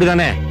ಕಾಯ್ತಾ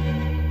ಕೂತ್ಕೊಂಡಿದ್ದಾನೆ.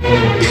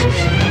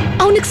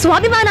 ಅವನಿಗೆ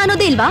ಸ್ವಾಭಿಮಾನ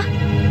ಅನ್ನೋದೇ ಇಲ್ವಾ?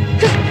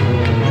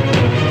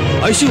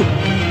 ಐಶು,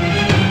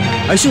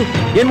 ಐಶು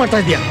ಏನ್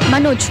ಮಾಡ್ತಾ ಇದ್ಯಾ?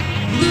 ಮನೋಜ್,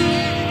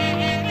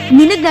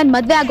 ನಿನಗ್ ನನ್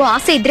ಮದ್ವೆ ಆಗೋ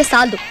ಆಸೆ ಇದ್ರೆ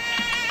ಸಾಲದು,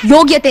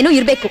 ಯೋಗ್ಯತೆನೂ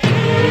ಇರ್ಬೇಕು.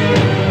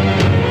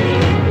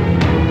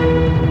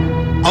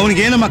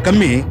 ಅವನಿಗೇನಮ್ಮ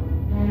ಕಮ್ಮಿ?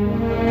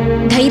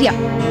 ಧೈರ್ಯ.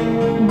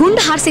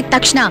 ಗುಂಡು ಹಾರಿಸಿದ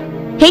ತಕ್ಷಣ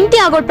ಹೆಂಡತಿ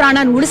ಆಗೋಳ್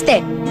ಪ್ರಾಣನ್ ಉಳಿಸ್ದೆ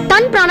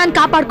ತನ್ ಪ್ರಾಣನ್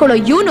ಕಾಪಾಡ್ಕೊಳ್ಳೋ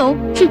ಇವನು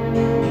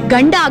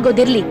ಗಂಡ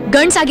ಆಗೋದಿರ್ಲಿ,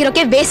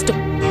 ಗಂಡ್ಸಾಗಿರೋಕೆ ವೇಸ್ಟ್.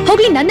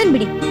 ಹೋಗ್ಲಿ ನನ್ನನ್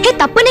ಬಿಡಿ,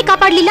 ತಪ್ಪನ್ನೇ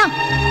ಕಾಪಾಡ್ಲಿಲ್ಲ.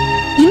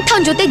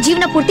 ಇಂಥವನ್ ಜೊತೆ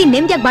ಜೀವನ ಪೂರ್ತಿ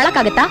ನೆಮ್ಮದಿಯಾಗಿ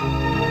ಬಾಳಕ್ಕಾಗತ್ತಾ?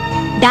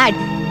 ಡ್ಯಾಡ್,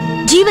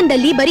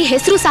 ಜೀವನದಲ್ಲಿ ಬರೀ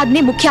ಹೆಸರು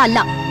ಸಾಧನೆ ಮುಖ್ಯ ಅಲ್ಲ,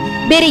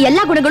 ಬೇರೆ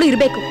ಎಲ್ಲಾ ಗುಣಗಳು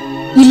ಇರ್ಬೇಕು.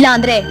 ಇಲ್ಲ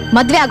ಅಂದ್ರೆ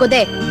ಮದ್ವೆ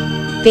ಆಗೋದೆ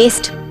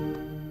ವೇಸ್ಟ್.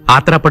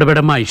 ಆತರ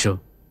ಪಡಬೇಡಮ್ಮ ಐಶು.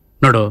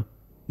 ನೋಡು,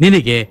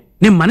 ನಿನಗೆ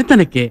ನಿಮ್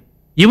ಮನೆತನಕ್ಕೆ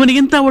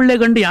ಇವನಿಗಿಂತ ಒಳ್ಳೆ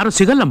ಗಂಡು ಯಾರು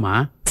ಸಿಗಲ್ಲಮ್ಮ.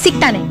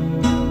 ಸಿಗ್ತಾನೆ.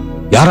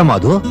 ಯಾರಮ್ಮ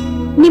ಅದು?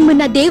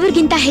 ನಿಮ್ಮನ್ನ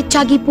ದೇವರಿಗಿಂತ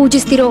ಹೆಚ್ಚಾಗಿ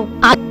ಪೂಜಿಸ್ತಿರೋ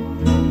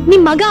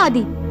ನಿಮ್ ಮಗ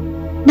ಆದಿ,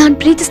 ನಾನ್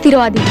ಪ್ರೀತಿಸ್ತಿರೋ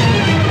ಆದಿ.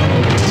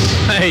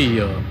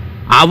 ಅಯ್ಯೋ,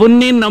 ಅವನ್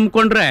ನೀನ್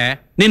ನಂಬ್ಕೊಂಡ್ರೆ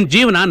ನಿನ್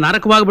ಜೀವನ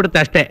ನರಕವಾಗ್ಬಿಡುತ್ತೆ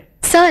ಅಷ್ಟೇ.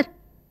 ಸರ್,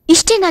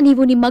 ಇಷ್ಟೇನಾ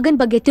ನೀವು ನಿಮ್ ಮಗನ್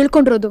ಬಗ್ಗೆ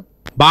ತಿಳ್ಕೊಂಡಿರೋದು?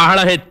 ಬಹಳ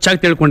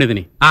ಹೆಚ್ಚಾಗಿ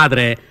ತಿಳ್ಕೊಂಡಿದೀನಿ.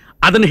 ಆದ್ರೆ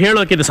ಅದನ್ನ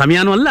ಹೇಳೋಕೆ ಇದು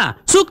ಸಮಯನೂ ಅಲ್ಲ,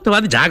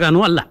 ಸೂಕ್ತವಾದ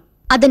ಜಾಗನೂ ಅಲ್ಲ.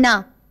 ಅದನ್ನ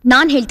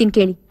ನಾನ್ ಹೇಳ್ತೀನಿ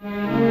ಕೇಳಿ.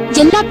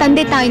 ಎಲ್ಲಾ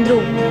ತಂದೆ ತಾಯಂದ್ರು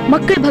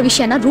ಮಕ್ಕಳ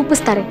ಭವಿಷ್ಯನ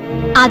ರೂಪಿಸ್ತಾರೆ.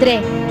 ಆದ್ರೆ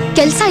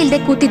ಕೆಲ್ಸ ಇಲ್ದೆ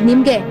ಕೂತಿದ್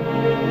ನಿಮ್ಗೆ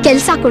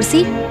ಕೆಲ್ಸ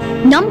ಕೊಡ್ಸಿ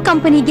ನಮ್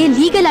ಕಂಪನಿಗೆ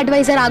ಲೀಗಲ್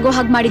ಅಡ್ವೈಸರ್ ಆಗೋ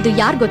ಹಾಗೆ ಮಾಡಿದ್ದು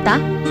ಯಾರ್ ಗೊತ್ತಾ?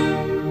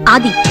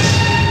 ಆದಿ.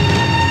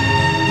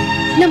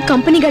 ನಮ್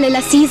ಕಂಪನಿಗಳೆಲ್ಲ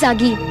ಸೀಸ್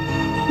ಆಗಿ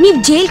ನೀವ್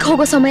ಜೈಲ್ಗೆ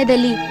ಹೋಗೋ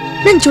ಸಮಯದಲ್ಲಿ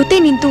ನನ್ ಜೊತೆ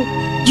ನಿಂತು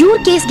ಇವ್ರ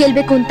ಕೇಸ್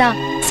ಗೆಲ್ಬೇಕು ಅಂತ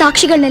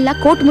ಸಾಕ್ಷಿಗಳನ್ನೆಲ್ಲ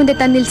ಕೋರ್ಟ್ ಮುಂದೆ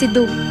ತಂದು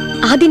ನಿಲ್ಸಿದ್ದು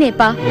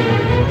ಆದಿನೇಪ.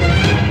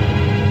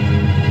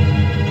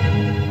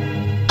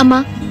 ಅಮ್ಮ,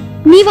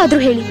 ನೀವಾದ್ರೂ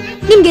ಹೇಳಿ,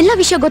 ನಿಮ್ಗೆಲ್ಲ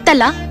ವಿಷಯ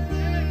ಗೊತ್ತಲ್ಲ?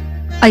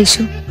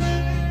 ಐಶು,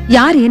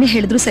 ಯಾರು ಏನೇ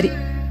ಹೇಳಿದ್ರು ಸರಿ,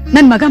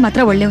 ನನ್ ಮಗ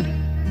ಮಾತ್ರ ಒಳ್ಳೆಯವನು.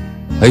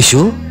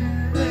 ಐಶು,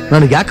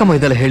 ನನಗೆ ಯಾಕಮ್ಮ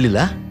ಇದೆಲ್ಲ ಹೇಳಿಲ್ಲ?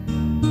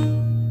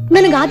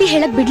 ನನಗ ಆದಿ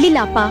ಹೇಳಕ್ ಬಿಡ್ಲಿಲ್ಲ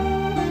ಅಪ್ಪ.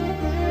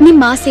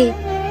 ನಿಮ್ ಆಸೆ,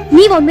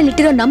 ನೀವ್ ಅವನ ಮೇಲೆ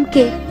ಇಟ್ಟಿರೋ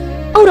ನಂಬಿಕೆ,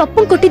 ಅವ್ರ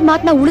ಅಪ್ಪನ್ ಕೊಟ್ಟಿದ್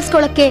ಮಾತನ್ನ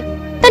ಉಳಿಸ್ಕೊಳಕ್ಕೆ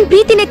ತನ್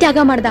ಪ್ರೀತಿನೇ ತ್ಯಾಗ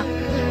ಮಾಡ್ದ.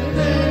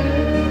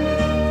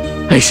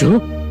 ಐಶು,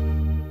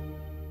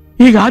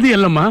 ಈಗ ಆದಿ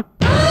ಅಲ್ಲಮ್ಮ.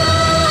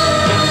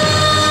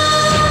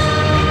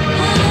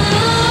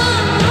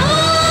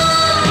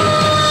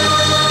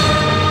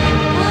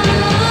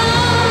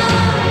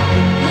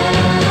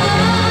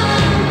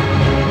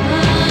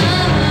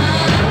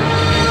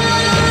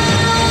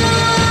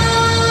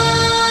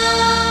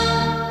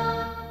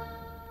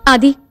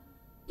 ಆದಿ,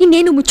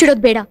 ಇನ್ನೇನು ಮುಚ್ಚಿಡೋದ್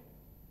ಬೇಡ.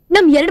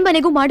 ನಮ್ ಎರಡ್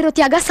ಮನೆಗೂ ಮಾಡಿರೋ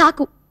ತ್ಯಾಗ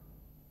ಸಾಕು.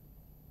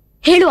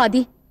 ಹೇಳು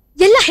ಆದಿ,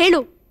 ಎಲ್ಲ ಹೇಳು.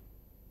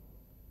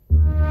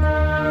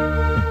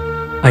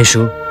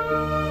 ಐಶು,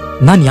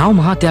 ನಾನ್ ಯಾವ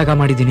ಮಹಾತ್ಯಾಗ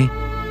ಮಾಡಿದ್ದೀನಿ?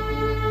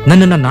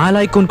 ನನ್ನನ್ನ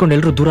ನಾಲಾಯ್ಕು ಅನ್ಕೊಂಡು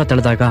ಎಲ್ರು ದೂರ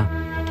ತಳೆದಾಗ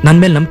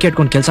ನನ್ ಮೇಲೆ ನಂಬಿಕೆ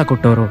ಇಟ್ಕೊಂಡು ಕೆಲಸ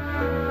ಕೊಟ್ಟವರು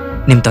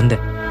ನಿಮ್ ತಂದೆ.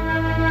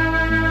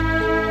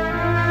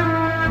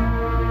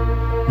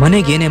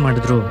 ಮನೆಗೆ ಏನೇ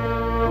ಮಾಡಿದ್ರು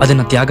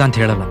ಅದನ್ನ ತ್ಯಾಗ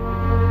ಅಂತ ಹೇಳಲ್ಲ.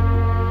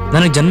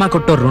 ನನಗೆ ಜನ್ಮ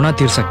ಕೊಟ್ಟವ್ರ ಋಣ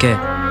ತೀರ್ಸಕ್ಕೆ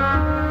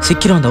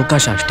ಸಿಕ್ಕಿರೋ ಒಂದು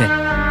ಅವಕಾಶ ಅಷ್ಟೇ.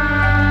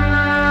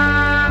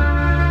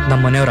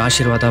 ನಮ್ಮ ಮನೆಯವ್ರ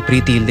ಆಶೀರ್ವಾದ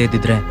ಪ್ರೀತಿ ಇಲ್ಲದೆ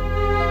ಇದ್ದಿದ್ರೆ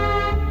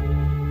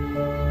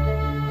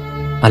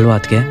ಅಲ್ವಾ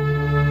ಅದ್ಕೆ?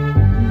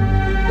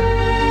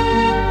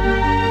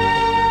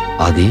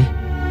 ಆದಿ,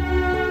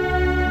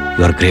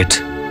 ಯು ಆರ್ ಗ್ರೇಟ್.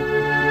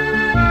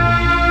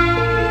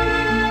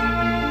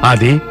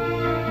 ಆದಿ,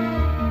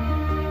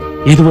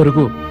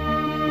 ಇದುವರೆಗೂ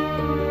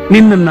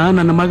ನಿನ್ನನ್ನ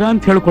ನನ್ನ ಮಗ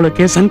ಅಂತ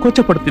ಹೇಳ್ಕೊಳ್ಳೋಕೆ ಸಂಕೋಚ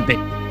ಪಡ್ತಿದ್ದೆ.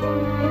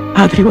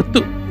 ಆದ್ರೆ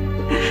ಇವತ್ತು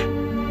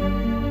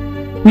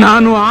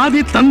ನಾನು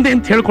ಆದಿ ತಂದೆ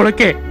ಅಂತ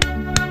ಹೇಳ್ಕೊಳ್ಳೋಕೆ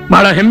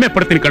ಬಹಳ ಹೆಮ್ಮೆ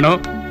ಪಡ್ತೀನಿ ಕಣೋ,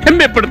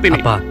 ಹೆಮ್ಮೆ ಪಡ್ತೀನಿ.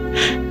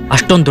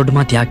 ಅಷ್ಟೊಂದು ದೊಡ್ಡ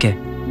ಮಾತು ಯಾಕೆ?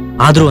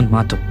 ಆದ್ರೂ ಒಂದ್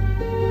ಮಾತು,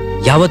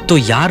 ಯಾವತ್ತೂ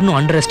ಯಾರನ್ನೂ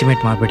ಅಂಡರ್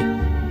ಎಸ್ಟಿಮೇಟ್ ಮಾಡ್ಬೇಡಿ,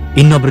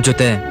 ಇನ್ನೊಬ್ರ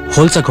ಜೊತೆ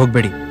ಹೋಲ್ಸಕ್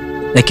ಹೋಗ್ಬೇಡಿ.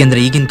 ಯಾಕೆಂದ್ರೆ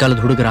ಈಗಿನ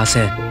ಕಾಲದ ಹುಡುಗರ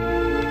ಆಸೆ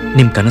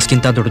ನಿಮ್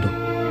ಕನಸ್ಗಿಂತ ದೊಡ್ಡದು.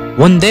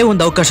 ಒಂದೇ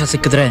ಒಂದು ಅವಕಾಶ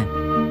ಸಿಕ್ಕಿದ್ರೆ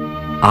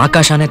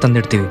ಆಕಾಶನೇ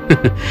ತಂದಿಡ್ತೀವಿ.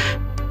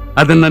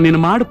 ಅದನ್ನ ನೀನು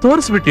ಮಾಡಿ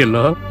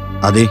ತೋರಿಸ್ಬಿಟ್ಟಿಯಲ್ಲೋ.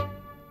 ಅದೇ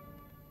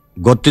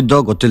ಗೊತ್ತಿದ್ದೋ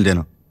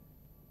ಗೊತ್ತಿಲ್ದೇನೋ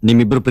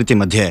ನಿಮ್ಮಿಬ್ರು ಪ್ರೀತಿ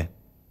ಮಧ್ಯೆ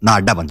ನಾ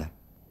ಅಡ್ಡ ಬಂದೆ.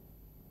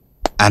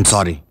 I am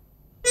sorry.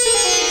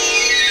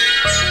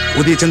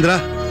 ಉದಯ ಚಂದ್ರ,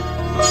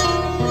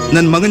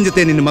 ನನ್ನ ಮಗನ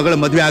ಜೊತೆ ನಿನ್ನ ಮಗಳ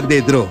ಮದುವೆ ಆಗದೆ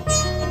ಇದ್ರು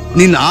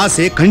ನಿನ್ನ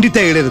ಆಸೆ ಖಂಡಿತ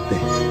ಈಡೇರುತ್ತೆ.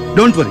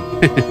 Don't worry.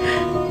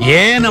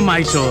 ಏನಮ್ಮ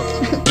ಆಯ್ಸು,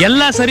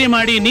 ಎಲ್ಲ ಸರಿ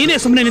ಮಾಡಿ ನೀನೇ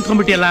ಸುಮ್ಮನೆ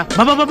ನಿಂತ್ಕೊಂಡ್ಬಿಟ್ಟಿಯಲ್ಲ.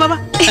 ಬಾಬಾ ಬಾಬಾ ಬಾ.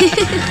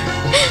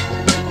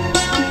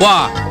 ವಾ,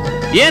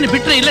 ಏನ್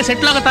ಬಿಟ್ರೆ ಇಲ್ಲೇ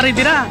ಸೆಟ್ಲ್ ಆಗೋ ತರ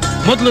ಇದ್ದೀರಾ?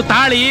 ಮೊದ್ಲು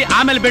ತಾಳಿ,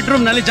 ಆಮೇಲೆ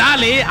ಬೆಡ್ರೂಮ್ ನಲ್ಲಿ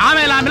ಜಾಲಿ,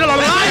 ಆಮೇಲೆ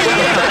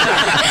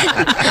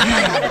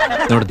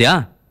ನೋಡ್ದ್ಯಾ,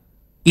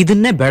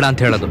 ಇದನ್ನೇ ಬೇಡ ಅಂತ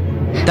ಹೇಳೋದು.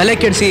 ತಲೆ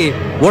ಕೆಡಿಸಿ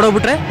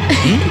ಓಡೋಗ್ಬಿಟ್ರೆ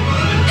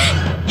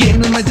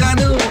ಏನು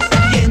ಮಜಾನು